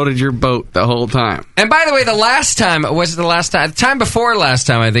have floated your boat the whole time. And by the way, the time before last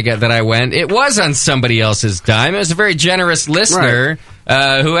time I think that I went, it was on somebody else's dime. It was a very generous listener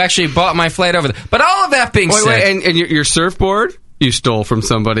who actually bought my flight over there. But all of that being said... Wait, and your surfboard? You stole from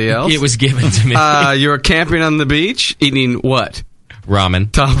somebody else? It was given to me. You were camping on the beach, eating what?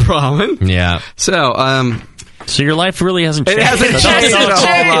 Ramen. Top ramen? Yeah. So your life really hasn't changed. It hasn't changed a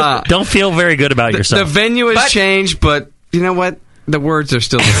whole lot. Don't feel very good about yourself. The venue has changed, but you know what? The words are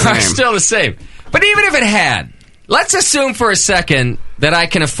still the same. Are still the same. But even if it had, let's assume for a second that I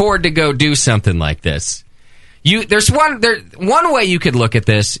can afford to go do something like this. There's one way you could look at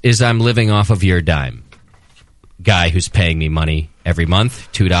this is I'm living off of your dime. Guy who's paying me money every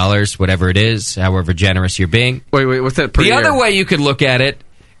month, $2, whatever it is, however generous you're being. Wait, what's that per year? The other way you could look at it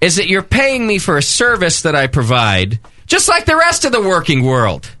is that you're paying me for a service that I provide, just like the rest of the working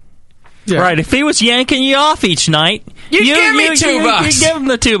world. Yeah. Right, if he was yanking you off each night, you'd give me $2. You'd give him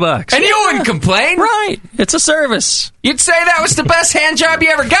the $2. And you wouldn't complain. Right, it's a service. You'd say that was the best hand job you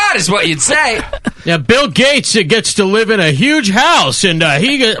ever got, is what you'd say. Yeah, Bill Gates gets to live in a huge house, and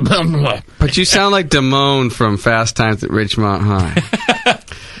he gets... But you sound like Damone from Fast Times at Ridgemont High.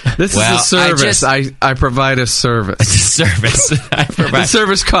 This is a service. I provide a service. It's a service. I provide. The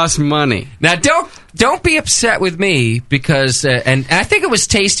service costs money. Now, don't be upset with me because, and I think it was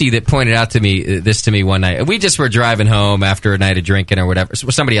Tasty that pointed out to me one night. We just were driving home after a night of drinking or whatever.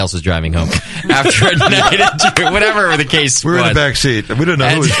 Somebody else was driving home after a night of drinking, whatever the case was. We're in the back seat. We don't know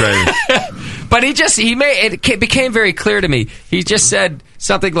who was driving. But it became very clear to me. He just said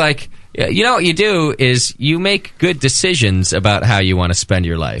something like, you know what you do is you make good decisions about how you want to spend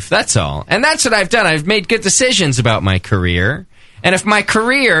your life. That's all. And that's what I've done. I've made good decisions about my career. And if my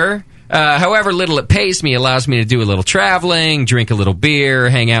career, however little it pays me, allows me to do a little traveling, drink a little beer,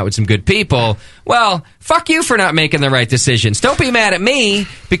 hang out with some good people, well, fuck you for not making the right decisions. Don't be mad at me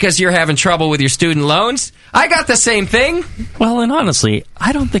because you're having trouble with your student loans. I got the same thing. Well, and honestly,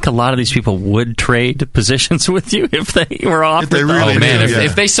 I don't think a lot of these people would trade positions with you if they were offered.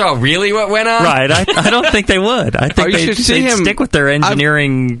 If they saw really what went on. Right, I don't think they would. I think they'd stick with their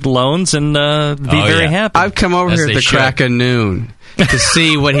engineering loans and be very happy. I've come over here at the crack of noon. to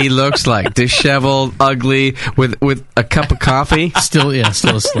see what he looks like. Disheveled, ugly, with a cup of coffee. Still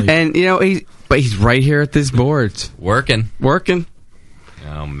asleep. And, he's right here at this board. Working.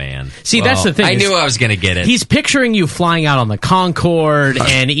 Oh, man. See, that's the thing. I knew I was going to get it. He's picturing you flying out on the Concorde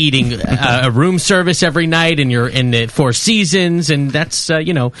and eating a room service every night, and you're in the Four Seasons, and that's,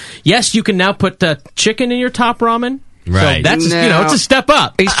 yes, you can now put chicken in your top ramen. Right. So that's, it's a step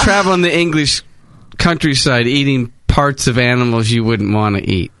up. He's traveling the English countryside eating parts of animals you wouldn't want to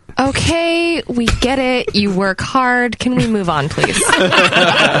eat. Okay, we get it. You work hard. Can we move on, please?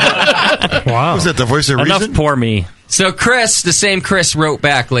 Wow. Was that the voice of reason? Enough for me. So Chris, the same Chris, wrote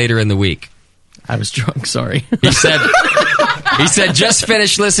back later in the week. I was drunk, sorry. He said, just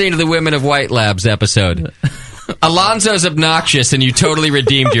finished listening to the Women of White Labs episode. Alonzo's obnoxious and you totally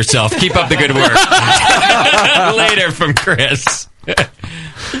redeemed yourself. Keep up the good work. Later from Chris.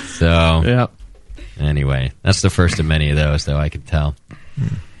 So, yep. Anyway, that's the first of many of those, though, I can tell.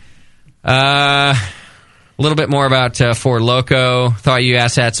 A little bit more about Four Loko. Thought you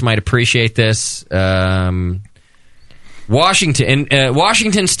asshats might appreciate this.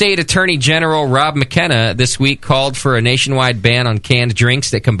 Washington State Attorney General Rob McKenna this week called for a nationwide ban on canned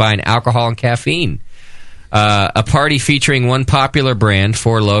drinks that combine alcohol and caffeine. A party featuring one popular brand,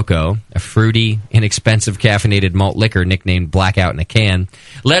 Four Loko, a fruity, inexpensive caffeinated malt liquor nicknamed Blackout in a Can,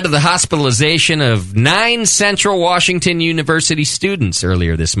 led to the hospitalization of 9 Central Washington University students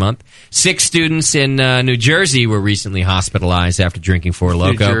earlier this month. 6 students in New Jersey were recently hospitalized after drinking Four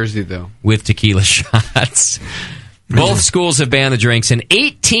Loko. New Jersey, though. With tequila shots. Both schools have banned the drinks, and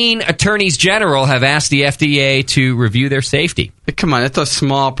 18 attorneys general have asked the FDA to review their safety. Come on, that's a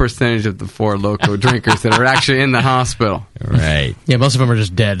small percentage of the Four Loko drinkers that are actually in the hospital. Right. Yeah, most of them are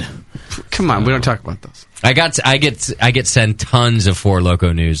just dead. Come on, we don't talk about those. I get sent tons of Four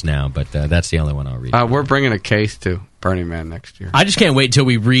Loko news now, but that's the only one I'll read. We're bringing a case to Burning Man next year. I just can't wait till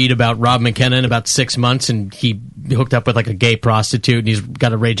we read about Rob McKenna in about 6 months, and he hooked up with like a gay prostitute, and he's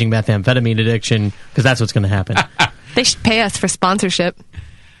got a raging methamphetamine addiction, because that's what's going to happen. They should pay us for sponsorship.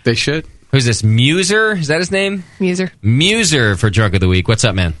 They should. Who's this? Muser? Is that his name? Muser for Drunk of the Week. What's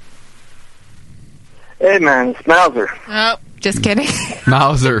up, man? Hey, man, it's Mauser. Oh, just kidding.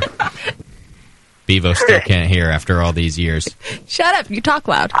 Mauser. Bevo still can't hear after all these years. Shut up. You talk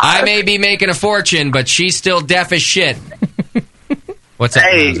loud. I may be making a fortune, but she's still deaf as shit. What's up,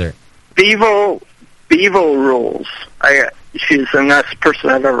 Mauser? Bevo rules. She's the nicest person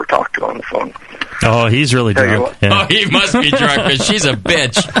I've ever talked to on the phone. Oh, he's really drunk. Yeah. Oh, he must be drunk, because she's a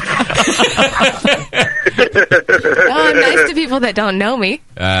bitch. Oh, I'm nice to people that don't know me.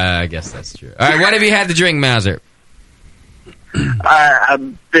 I guess that's true. All right, what have you had to drink, Mauser?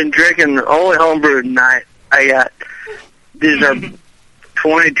 I've been drinking only homebrew tonight. These are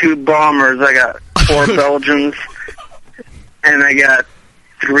 22 bombers. I got 4 Belgians, and I got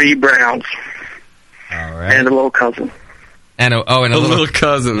 3 Browns. All right. And a little cousin. And a little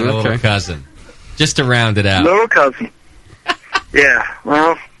cousin. A little cousin. Just to round it out. Little cousin. Yeah,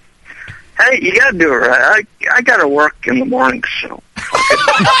 well, hey, you got to do it right. I got to work in the morning, so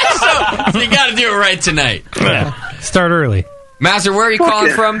you got to do it right tonight. Yeah. Start early. Mauser, where are you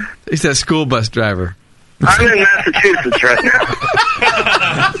calling from? He's that school bus driver. I'm in Massachusetts right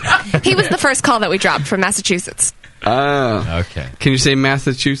now. He was the first call that we dropped from Massachusetts. Oh. Okay. Can you say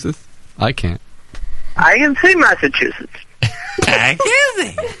Massachusetts? I can't. I can say Massachusetts.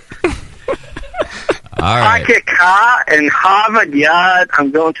 All right. Pocket car and Harvard Yard. I'm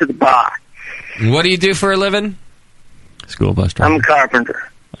going to the bar. What do you do for a living? School bus driver. I'm a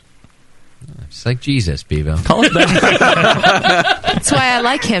carpenter. It's like Jesus, Bevo. Call us back. That's why I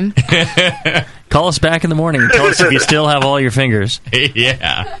like him. Call us back in the morning and tell us if you still have all your fingers.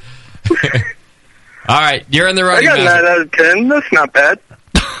 Yeah. All right, you're in the running. I got 9 out of 10. That's not bad.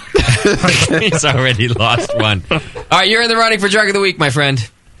 He's already lost one. All right, you're in the running for Drunk of the Week, my friend.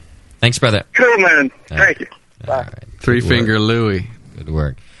 Thanks, brother. Cool, man. Thank you. Bye. All right. Three-finger Louie. Good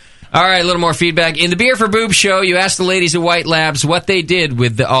work. All right, a little more feedback. In the Beer for Boob show, you asked the ladies of White Labs what they did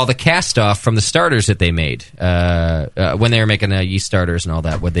with all the cast-off from the starters that they made when they were making yeast starters and all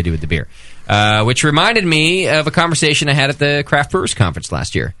that, what they do with the beer. Which reminded me of a conversation I had at the Craft Brewers Conference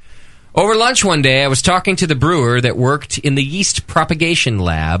last year. Over lunch one day, I was talking to the brewer that worked in the yeast propagation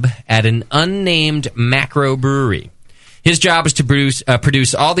lab at an unnamed macro brewery. His job is to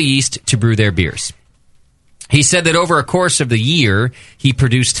produce all the yeast to brew their beers. He said that over a course of the year, he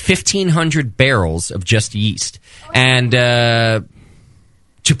produced 1,500 barrels of just yeast. And to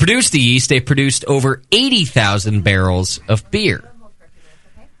produce the yeast, they produced over 80,000 barrels of beer.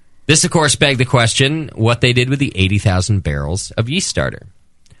 This, of course, begged the question, what they did with the 80,000 barrels of yeast starter.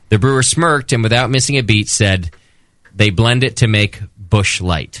 The brewer smirked and without missing a beat said, They blend it to make Bush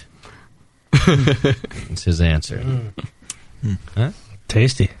Light. That's his answer. Huh?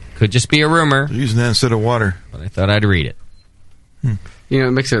 Tasty. Could just be a rumor. They're using that instead of water. But I thought I'd read it.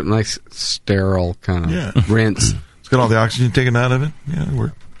 It makes it a nice sterile kind of rinse. It's got all the oxygen taken out of it. Yeah, it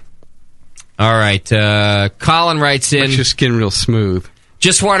worked. All right. Colin writes in. Makes your skin real smooth.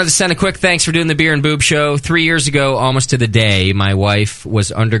 Just wanted to send a quick thanks for doing the Beer and Boob Show. 3 years ago, almost to the day, my wife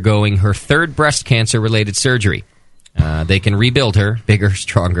was undergoing her third breast cancer-related surgery. They can rebuild her. Bigger,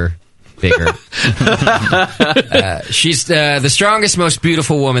 stronger, bigger. She's the strongest, most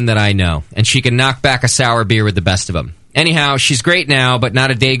beautiful woman that I know, and she can knock back a sour beer with the best of them. Anyhow, she's great now, but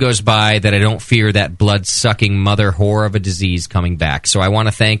not a day goes by that I don't fear that blood-sucking mother whore of a disease coming back. So I want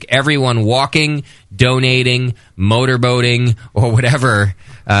to thank everyone walking, donating, motorboating, or whatever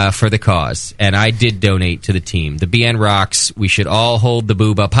for the cause. And I did donate to the team. The BN rocks. We should all hold the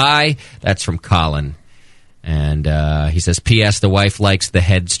boob up high. That's from Colin. And he says, P.S. The wife likes the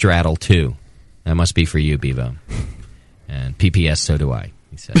head straddle, too. That must be for you, Bevo. And P.P.S. So do I.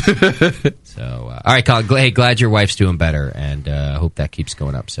 He says. So, all right, Colin. Glad your wife's doing better, and hope that keeps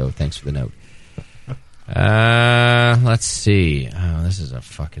going up. So, thanks for the note. Let's see. Oh, this is a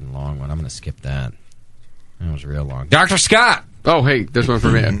fucking long one. I'm going to skip that. That was real long. Dr. Scott. Oh, hey, there's one for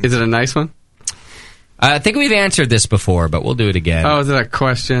me. Is it a nice one? I think we've answered this before, but we'll do it again. Oh, is it a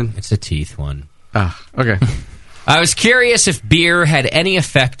question? It's a teeth one. Ah, okay. I was curious if beer had any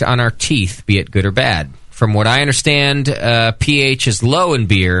effect on our teeth, be it good or bad. From what I understand, pH is low in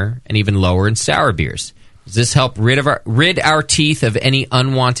beer and even lower in sour beers. Does this help rid our teeth of any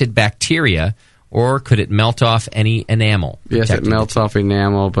unwanted bacteria, or could it melt off any enamel? Yes, it melts off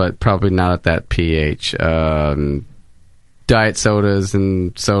enamel, but probably not at that pH. Diet sodas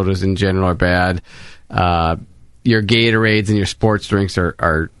and sodas in general are bad. Your Gatorades and your sports drinks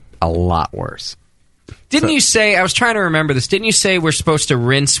are a lot worse. Didn't you say, I was trying to remember this, didn't you say we're supposed to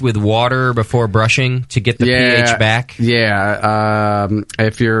rinse with water before brushing to get the pH back? Yeah.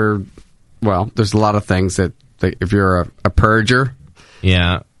 If you're, there's a lot of things that if you're a purger.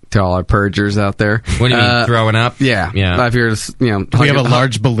 Yeah. To all our purgers out there. What do you mean, throwing up? Yeah. If you're, Do we have a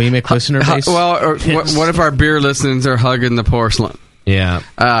large bulimic listener base? Well, what if our beer listeners are hugging the porcelain? Yeah.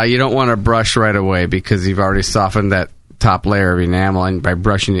 You don't want to brush right away because you've already softened that top layer of enamel, and by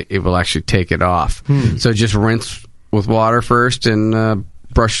brushing it, it will actually take it off. So just rinse with water first and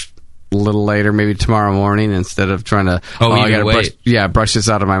brush a little later, maybe tomorrow morning, instead of trying to I gotta brush this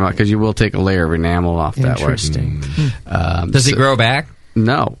out of my mouth, because you will take a layer of enamel off that way. Interesting. Does it grow back?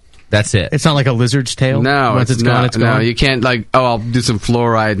 No. That's it. It's not like a lizard's tail? No, Once it's gone, it's gone? No, you can't I'll do some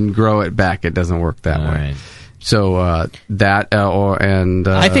fluoride and grow it back. It doesn't work that way. Right. So I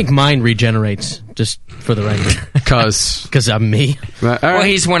think mine regenerates, just for the record. Because I'm me. Well,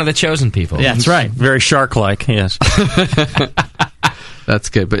 he's one of the chosen people. Yeah, that's right. Very shark-like, yes. That's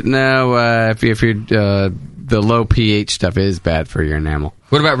good. But no, if you're the low pH stuff is bad for your enamel.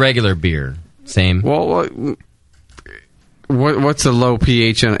 What about regular beer? Same? Well, what's a low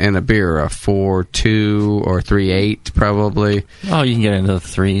pH in a beer? A 4.2 or 3.8 probably. Oh, you can get into the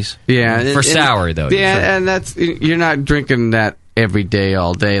threes. Yeah, for sour though. Yeah, and that's, you're not drinking that every day,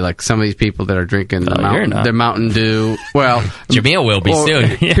 all day, like some of these people that are drinking the Mountain Dew. Well, Jameel will be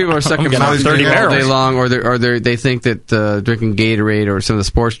soon. People are sucking Mountain Dew all day long, or they think that drinking Gatorade or some of the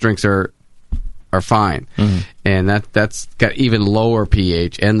sports drinks are fine, and that's got even lower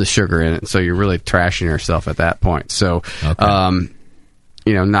pH and the sugar in it, so you're really trashing yourself at that point. So,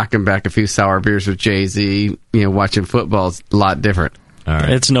 knocking back a few sour beers with Jay-Z, watching football is a lot different. All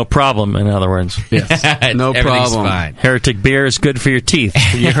right. It's no problem, in other words. Yes, no problem. Fine. Heretic beer is good for your teeth.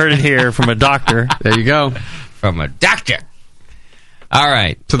 You heard it here from a doctor. There you go. From a doctor. All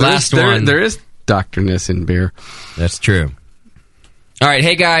right, so last one. There is doctorness in beer. That's true. All right,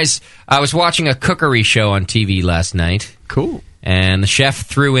 hey guys, I was watching a cookery show on TV last night. Cool. And the chef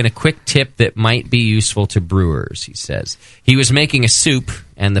threw in a quick tip that might be useful to brewers, he says. He was making a soup,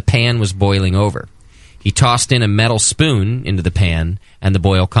 and the pan was boiling over. He tossed in a metal spoon into the pan, and the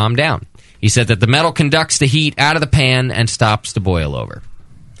boil calmed down. He said that the metal conducts the heat out of the pan and stops the boil over.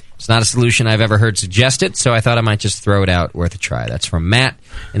 It's not a solution I've ever heard suggested, so I thought I might just throw it out. Worth a try. That's from Matt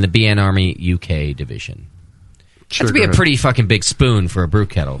in the BN Army UK division. Sure, that'd be a pretty fucking big spoon for a brew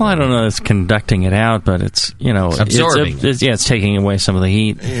kettle. Well, I don't know. It's conducting it out, but it's absorbing. It's taking away some of the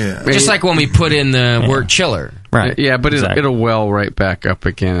heat. Yeah, just like when we put in the wort chiller, right? Yeah, but it'll well right back up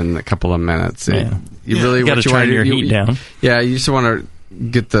again in a couple of minutes. Yeah. You really got to turn your heat down. Yeah, you just want to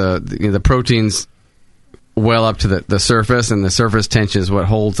get the proteins well up to the surface, and the surface tension is what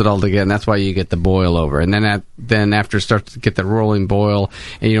holds it all together, and that's why you get the boil over. And then after it starts to get the rolling boil,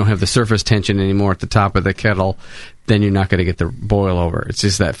 and you don't have the surface tension anymore at the top of the kettle, then you're not going to get the boil over. It's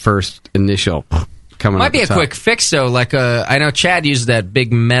just that first initial coming Might up be the a top. quick fix, though. Like, I know Chad uses that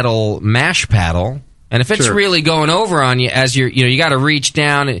big metal mash paddle. And if it's Sure. really going over on you as you got to reach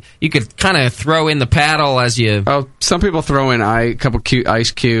down. You could kind of throw in the paddle as you. Oh, some people throw in a couple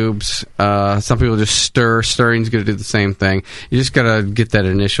ice cubes. Some people just stir. Stirring's going to do the same thing. You just got to get that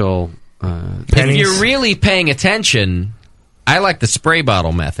initial. If you're really paying attention, I like the spray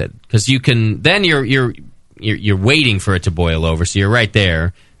bottle method because you can. Then you're waiting for it to boil over, so you're right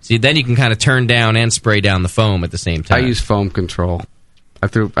there. So then you can kind of turn down and spray down the foam at the same time. I use foam control. I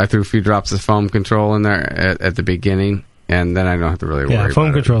threw a few drops of foam control in there at the beginning, and then I don't have to really worry about it.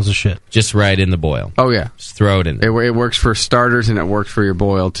 Foam control's a shit. Just right in the boil. Oh, yeah. Just throw it in there. It works for starters, and it works for your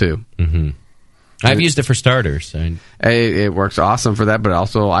boil, too. Mm-hmm. I've used it for starters. It works awesome for that, but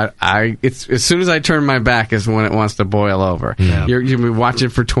also it's as soon as I turn my back is when it wants to boil over. Yeah. You'll be watching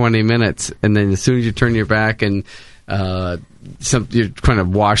for 20 minutes, and then as soon as you turn your back and you're trying to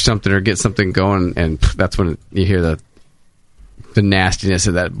wash something or get something going, and that's when you hear the nastiness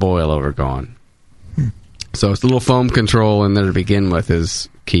of that boil over going. So it's a little foam control in there to begin with is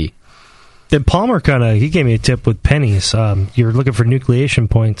key. Then Palmer he gave me a tip with pennies. You're looking for nucleation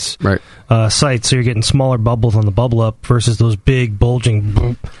points, right? Sites, so you're getting smaller bubbles on the bubble up versus those big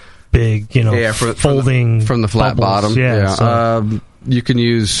bulging, folding from the flat bubbles. bottom. Yeah. So you can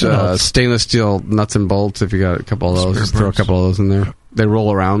use stainless steel nuts and bolts if you got a couple of those. Just throw a couple of those in there. They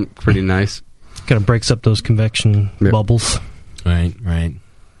roll around pretty nice. Kind of breaks up those convection bubbles. Right.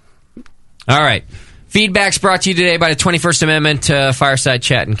 All right. Feedback's brought to you today by the 21st Amendment Fireside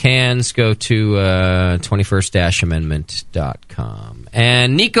Chat and Cans. Go to 21st-amendment.com.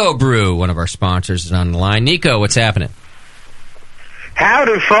 And Nico Brew, one of our sponsors, is on the line. Nico, what's happening?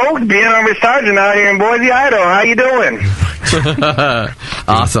 Howdy, folks. Being Army Sergeant out here in Boise, Idaho. How you doing?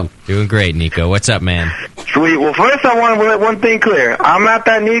 Awesome. Doing great, Nico. What's up, man? Sweet. Well, first I want to let one thing clear. I'm not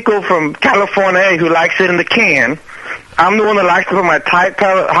that Nico from California who likes it in the can. I'm the one that likes to put my tight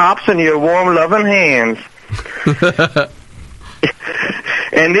palate hops in your warm, loving hands.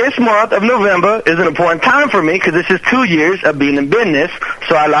 And this month of November is an important time for me because this is 2 years of being in business,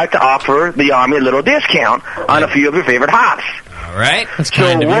 so I like to offer the Army a little discount on a few of your favorite hops. All right.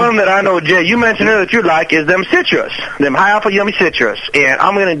 So one that I know, Jay, you mentioned earlier that you like is them citrus, them high alpha yummy citrus. And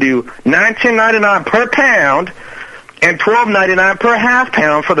I'm going to do $19.99 per pound and $12.99 per half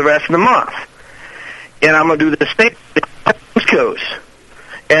pound for the rest of the month. And I'm going to do the same East Coast.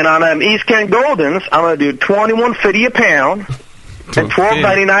 And on them East Kent Goldens, I'm going to do $21.50 a pound and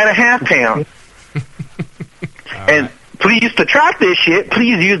 $12.99 a half pound. And please, to track this shit,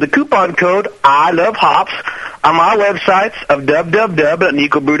 please use the coupon code I Love Hops on my websites of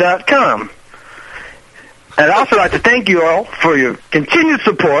www.nicobrew.com. And I'd also like to thank you all for your continued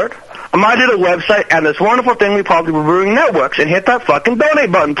support on my little website and this wonderful thing we call the Brewing Networks. And hit that fucking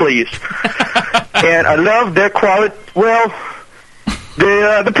donate button, please. And I love their quality, the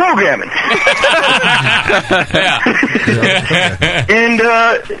programming. And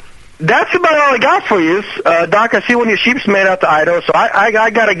that's about all I got for you. Doc, I see one of your sheep's made out to Idaho, so I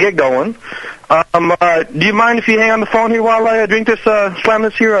got to get going. Do you mind if you hang on the phone here while I drink this, slam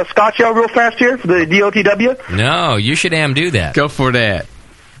this here Scotch ale real fast here for the DOTW? No, you should do that. Go for that.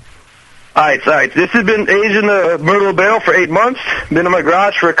 All right. This has been aged in the Myrtle barrel for 8 months. Been in my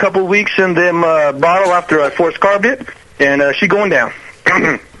garage for a couple weeks in them bottle after I forced carved it, and she going down.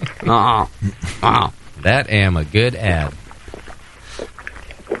 That am a good ad.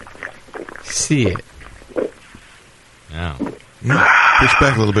 See it. No. Push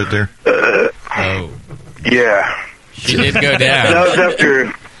back a little bit there. Oh. Yeah. She did go down. That was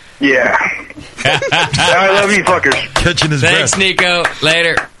after. Yeah. I love you, fuckers. Catching his Thanks, breath. Nico.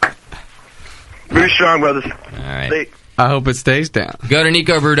 Later. Very strong, brothers. All right. I hope it stays down. Go to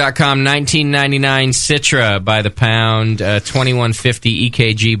nicobrew.com. $19.99 Citra by the pound, $21.50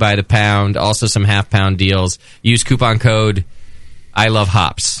 EKG by the pound. Also some half pound deals. Use coupon code I Love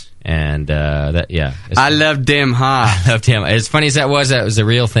Hops. And I love them hops. I loved him. As funny as that was a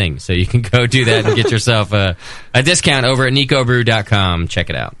real thing. So you can go do that and get yourself a discount over at nicobrew.com.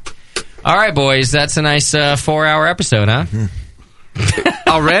 Check it out. All right, boys. That's a nice 4-hour episode, huh? Mm-hmm.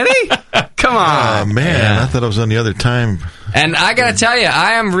 Already? Come on. Oh, man. Yeah. I thought it was on the other time. And I got to tell you,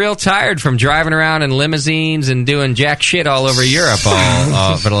 I am real tired from driving around in limousines and doing jack shit all over Europe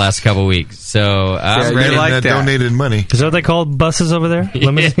all for the last couple weeks. So I'm ready. Like that donated money. Is that what they call buses over there?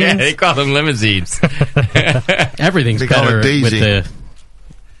 Limousines? Yeah, they call them limousines. Everything's They call better it Daisy. with the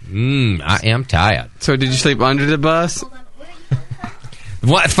I am tired. So did you sleep under the bus?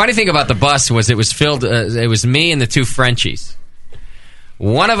 What funny thing about the bus was it was filled. It was me and the two Frenchies.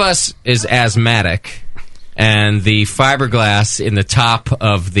 One of us is asthmatic, and the fiberglass in the top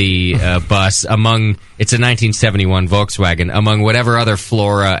of the bus, it's a 1971 Volkswagen, among whatever other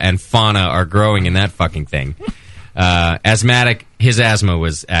flora and fauna are growing in that fucking thing. Asthmatic, his asthma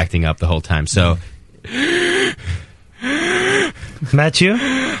was acting up the whole time. So, Matthew?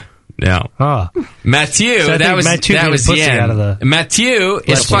 No. Oh. Matthew, So I that think was Matthew that made was a pussy Yen. out of the- Matthew is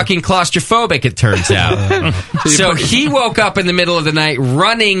Matthew. fucking claustrophobic, it turns out. So he woke up in the middle of the night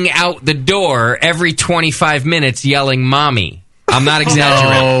running out the door every 25 minutes yelling, "Mommy." I'm not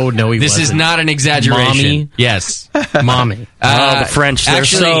exaggerating. No, he This is wasn't. not an exaggeration. Mommy? Yes. Mommy. The French, they're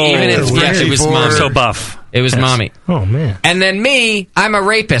actually, so... even if it was mommy. So buff. It was Yes. mommy. Oh, man. And then me, I'm a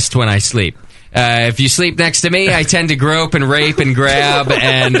rapist when I sleep. If you sleep next to me, I tend to grope and rape and grab,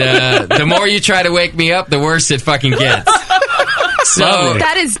 and the more you try to wake me up, the worse it fucking gets. So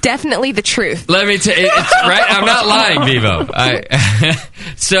That is definitely the truth. let me tell you, it's right. I'm not lying, Vivo.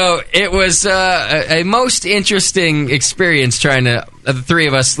 So it was a most interesting experience trying to the three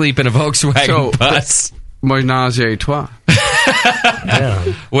of us sleep in a Volkswagen bus. Menage a trois.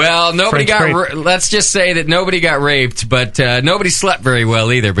 Well, nobody French got. Let's just say that nobody got raped, but nobody slept very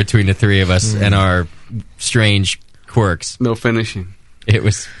well either between the three of us and our strange quirks. No finishing. It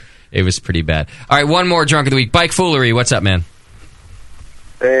was pretty bad. All right, one more drunk of the week. Bike foolery. What's up, man?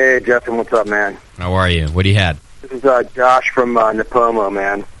 Hey, Justin, what's up, man? How are you? What do you had? This is Josh from Napomo,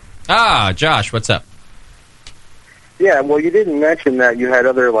 man. Ah, Josh, what's up? Yeah, well, you didn't mention that you had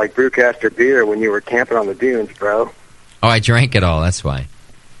other, like, Brewcaster beer when you were camping on the dunes, bro. Oh, I drank it all. That's why.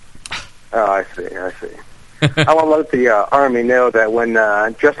 Oh, I see. I want to let the Army know that when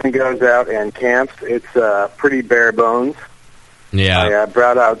Justin goes out and camps, it's pretty bare bones. Yeah. I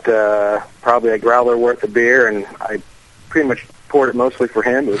brought out probably a growler worth of beer, and I pretty much poured it mostly for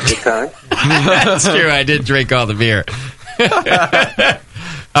him. It was a good time. That's true. I did drink all the beer.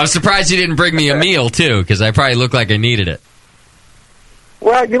 I was surprised you didn't bring me a meal, too, because I probably looked like I needed it.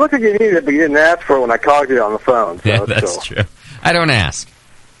 Well, you look like you needed it, but you didn't ask for it when I called you on the phone. So Yeah, it's that's cool. true. I don't ask.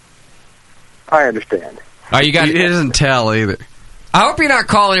 I understand. Oh, you got. He doesn't tell either. I hope you're not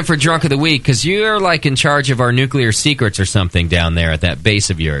calling in for Drunk of the Week, because you're like in charge of our nuclear secrets or something down there at that base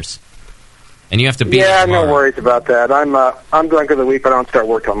of yours, and you have to be. Yeah, there no tomorrow. worries about that. I'm drunk of the week, but I don't start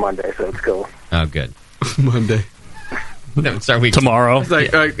work on Monday, so it's cool. Oh, good. Monday. Don't start week tomorrow. It's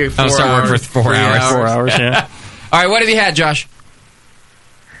like, I don't start work for 4 hours. 4 hours, yeah. All right, what have you had, Josh?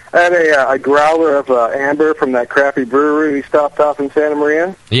 I had a growler of amber from that crappy brewery we stopped off in Santa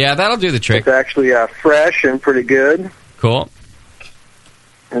Maria. Yeah, that'll do the trick. It's actually fresh and pretty good. Cool.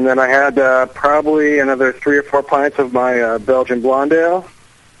 And then I had probably another 3 or 4 pints of my Belgian blonde ale.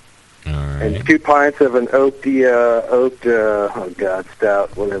 All right. And 2 pints of an oaked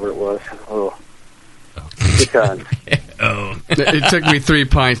stout, whatever it was. Oh, good times. It took me 3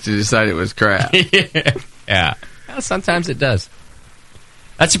 pints to decide it was crap. Yeah. Well, sometimes it does.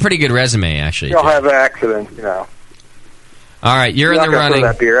 That's a pretty good resume, actually. You'll have accidents, you know. All right, you're in not the gonna running.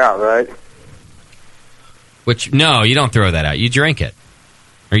 throw that beer out, right? No, you don't throw that out. You drink it,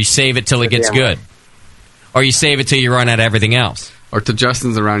 or you save it till it gets Damn good, or you save it till you run out of everything else. Or till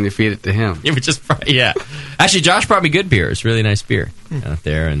Justin's around, you feed it to him. Yeah. Actually, Josh brought me good beer. It's really nice beer out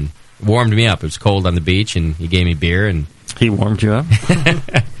there, and warmed me up. It was cold on the beach, and he gave me beer, and he warmed you up.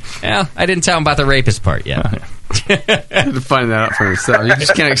 Well, I didn't tell him about the rapist part yet. You have to find that out for himself. You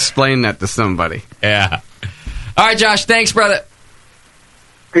just can't explain that to somebody. Yeah. All right, Josh. Thanks, brother.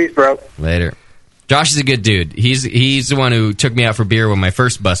 Peace, bro. Later. Josh is a good dude. He's the one who took me out for beer when my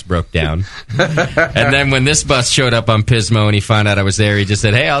first bus broke down. And then when this bus showed up on Pismo and he found out I was there, he just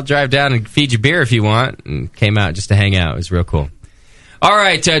said, "Hey, I'll drive down and feed you beer if you want," and came out just to hang out. It was real cool. All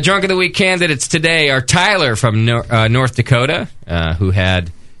right, Drunk of the Week candidates today are Tyler from North Dakota, who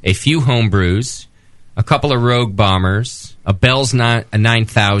had a few home brews, a couple of Rogue Bombers, a Bell's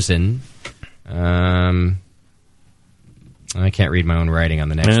 9000. I can't read my own writing on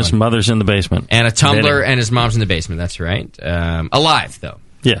the next And one. his mother's in the basement. And a tumbler, Knitting. and his mom's in the basement. That's right. Alive, though.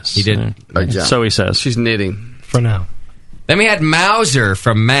 Yes. He did. So he says. She's knitting. For now. Then we had Mauser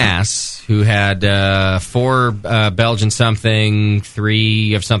from Mass, who had 4 Belgian something,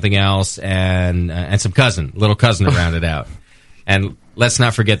 3 of something else, and some little cousin to round it out. And let's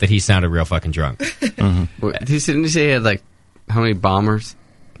not forget that he sounded real fucking drunk. Didn't he say he had, like, how many bombers?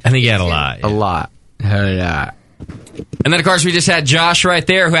 I think he had a lot. A lot. Hell yeah. And then, of course, we just had Josh right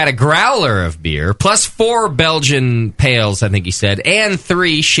there, who had a growler of beer, plus 4 Belgian pails, I think he said, and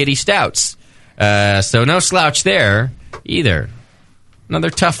 3 shitty stouts. So no slouch there either. Another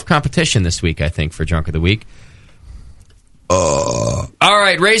tough competition this week, I think, for Drunk of the Week. All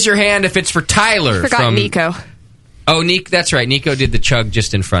right, raise your hand if it's for Tyler. Forgot Nico. Oh, that's right. Nico did the chug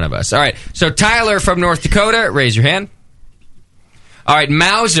just in front of us. All right, so Tyler from North Dakota, raise your hand. All right,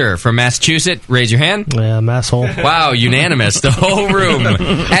 Mauser from Massachusetts, raise your hand. Yeah, masshole. Wow, unanimous, the whole room.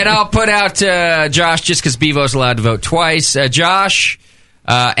 And I'll put out Josh just because Bevo's allowed to vote twice. Josh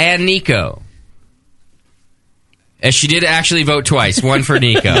and Nico. She did actually vote twice, one for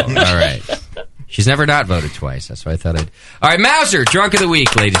Nico. All right. She's never not voted twice. That's why I thought I'd... All right, Mauser, Drunk of the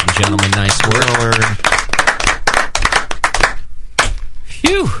Week, ladies and gentlemen. Nice work.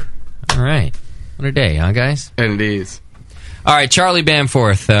 Phew. All right. What a day, huh, guys? And it is. All right, Charlie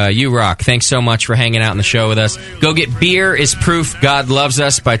Bamforth, you rock. Thanks so much for hanging out on the show with us. Go get Beer is Proof God Loves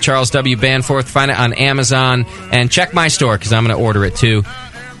Us by Charles W. Bamforth. Find it on Amazon. And check my store, because I'm going to order it, too.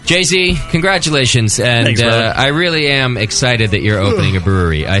 Jay-Z, congratulations, and Thanks, I really am excited that you're opening a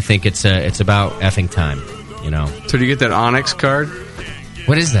brewery. I think it's about effing time, you know. So do you get that Onyx card?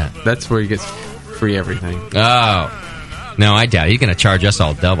 What is that? That's where you get free everything. Oh. No, I doubt it. He's going to charge us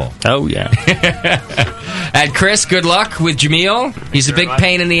all double. Oh, yeah. And Chris, good luck with Jameel. He's a big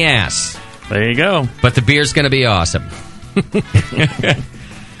pain in the ass. There you go. But the beer's going to be awesome.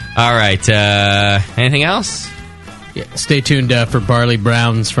 All right, anything else? Yeah, stay tuned for Barley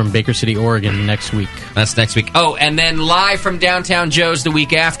Browns from Baker City, Oregon next week. That's next week. Oh, and then live from Downtown Joe's the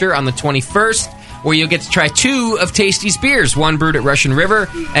week after on the 21st, where you'll get to try 2 of Tasty's beers, one brewed at Russian River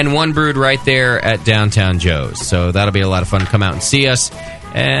and one brewed right there at Downtown Joe's. So that'll be a lot of fun. Come out and see us.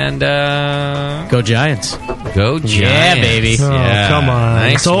 And go Giants. Go Giants. Yeah, baby. Oh, yeah. come on.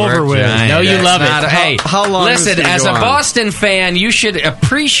 Nice It's over work, with. Giants. No, you love it. Hey, how long is listen, this gonna as go a on? Boston fan, you should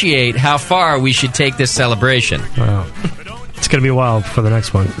appreciate how far we should take this celebration. Wow. It's going to be a while for the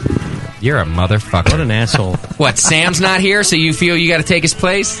next one. You're a motherfucker. What an asshole. What, Sam's not here, so you feel you got to take his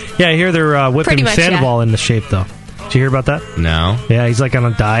place? Yeah, I hear they're whipping Pretty much, Sandoval into shape, though. Did you hear about that? No. Yeah, he's like on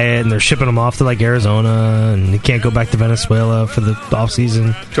a diet, and they're shipping him off to like Arizona, and he can't go back to Venezuela for the off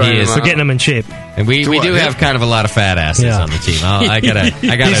season. He is. They're getting him in shape. And we do have kind of a lot of fat asses Yeah. on the team. I gotta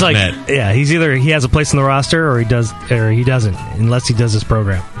He's admit. like, yeah, he's either he has a place in the roster or he doesn't, unless he does his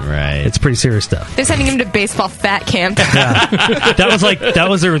program. Right. It's pretty serious stuff. They're sending him to baseball fat camp. That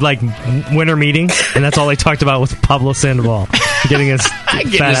was their like winter meeting, and that's all they talked about was Pablo Sandoval getting his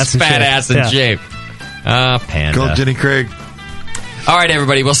fat ass in shape. Panda. Go Jenny Craig. All right,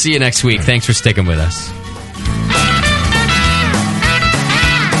 everybody. We'll see you next week. Thanks for sticking with us.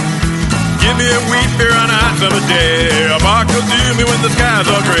 Give me a wheat beer on a hot summer day. A vodka will do me when the skies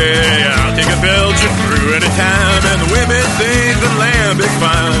are gray. I'll take a Belgian brew anytime, and the women sing the lambic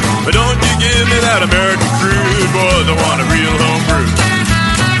fine. But don't you give me that American crude, boys, I want a real home brew.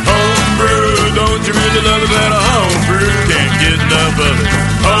 Home brew, don't you really love it that a home brew? Can't get enough of it.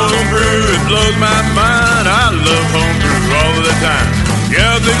 Home brew, it blows my mind. I love home brew all of the time.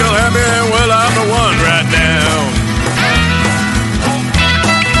 Yeah, I think I'll have me, well, I'm the one right now.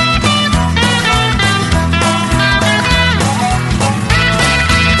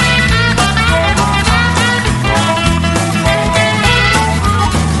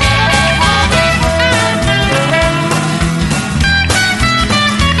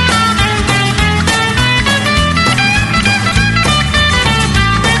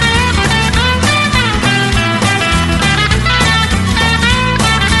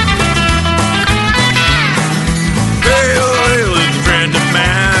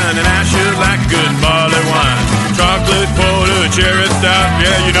 Cherry stout,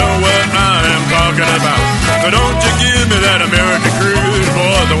 yeah, you know what I'm talking about. So don't you give me that American crude,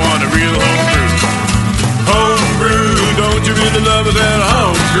 boys, I want a real home brew. Home brew, don't you really love it, that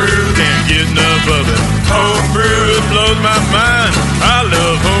home brew? Can't get enough of it. Home brew, it blows my mind. I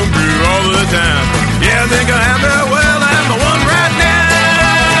love home brew all the time. Yeah,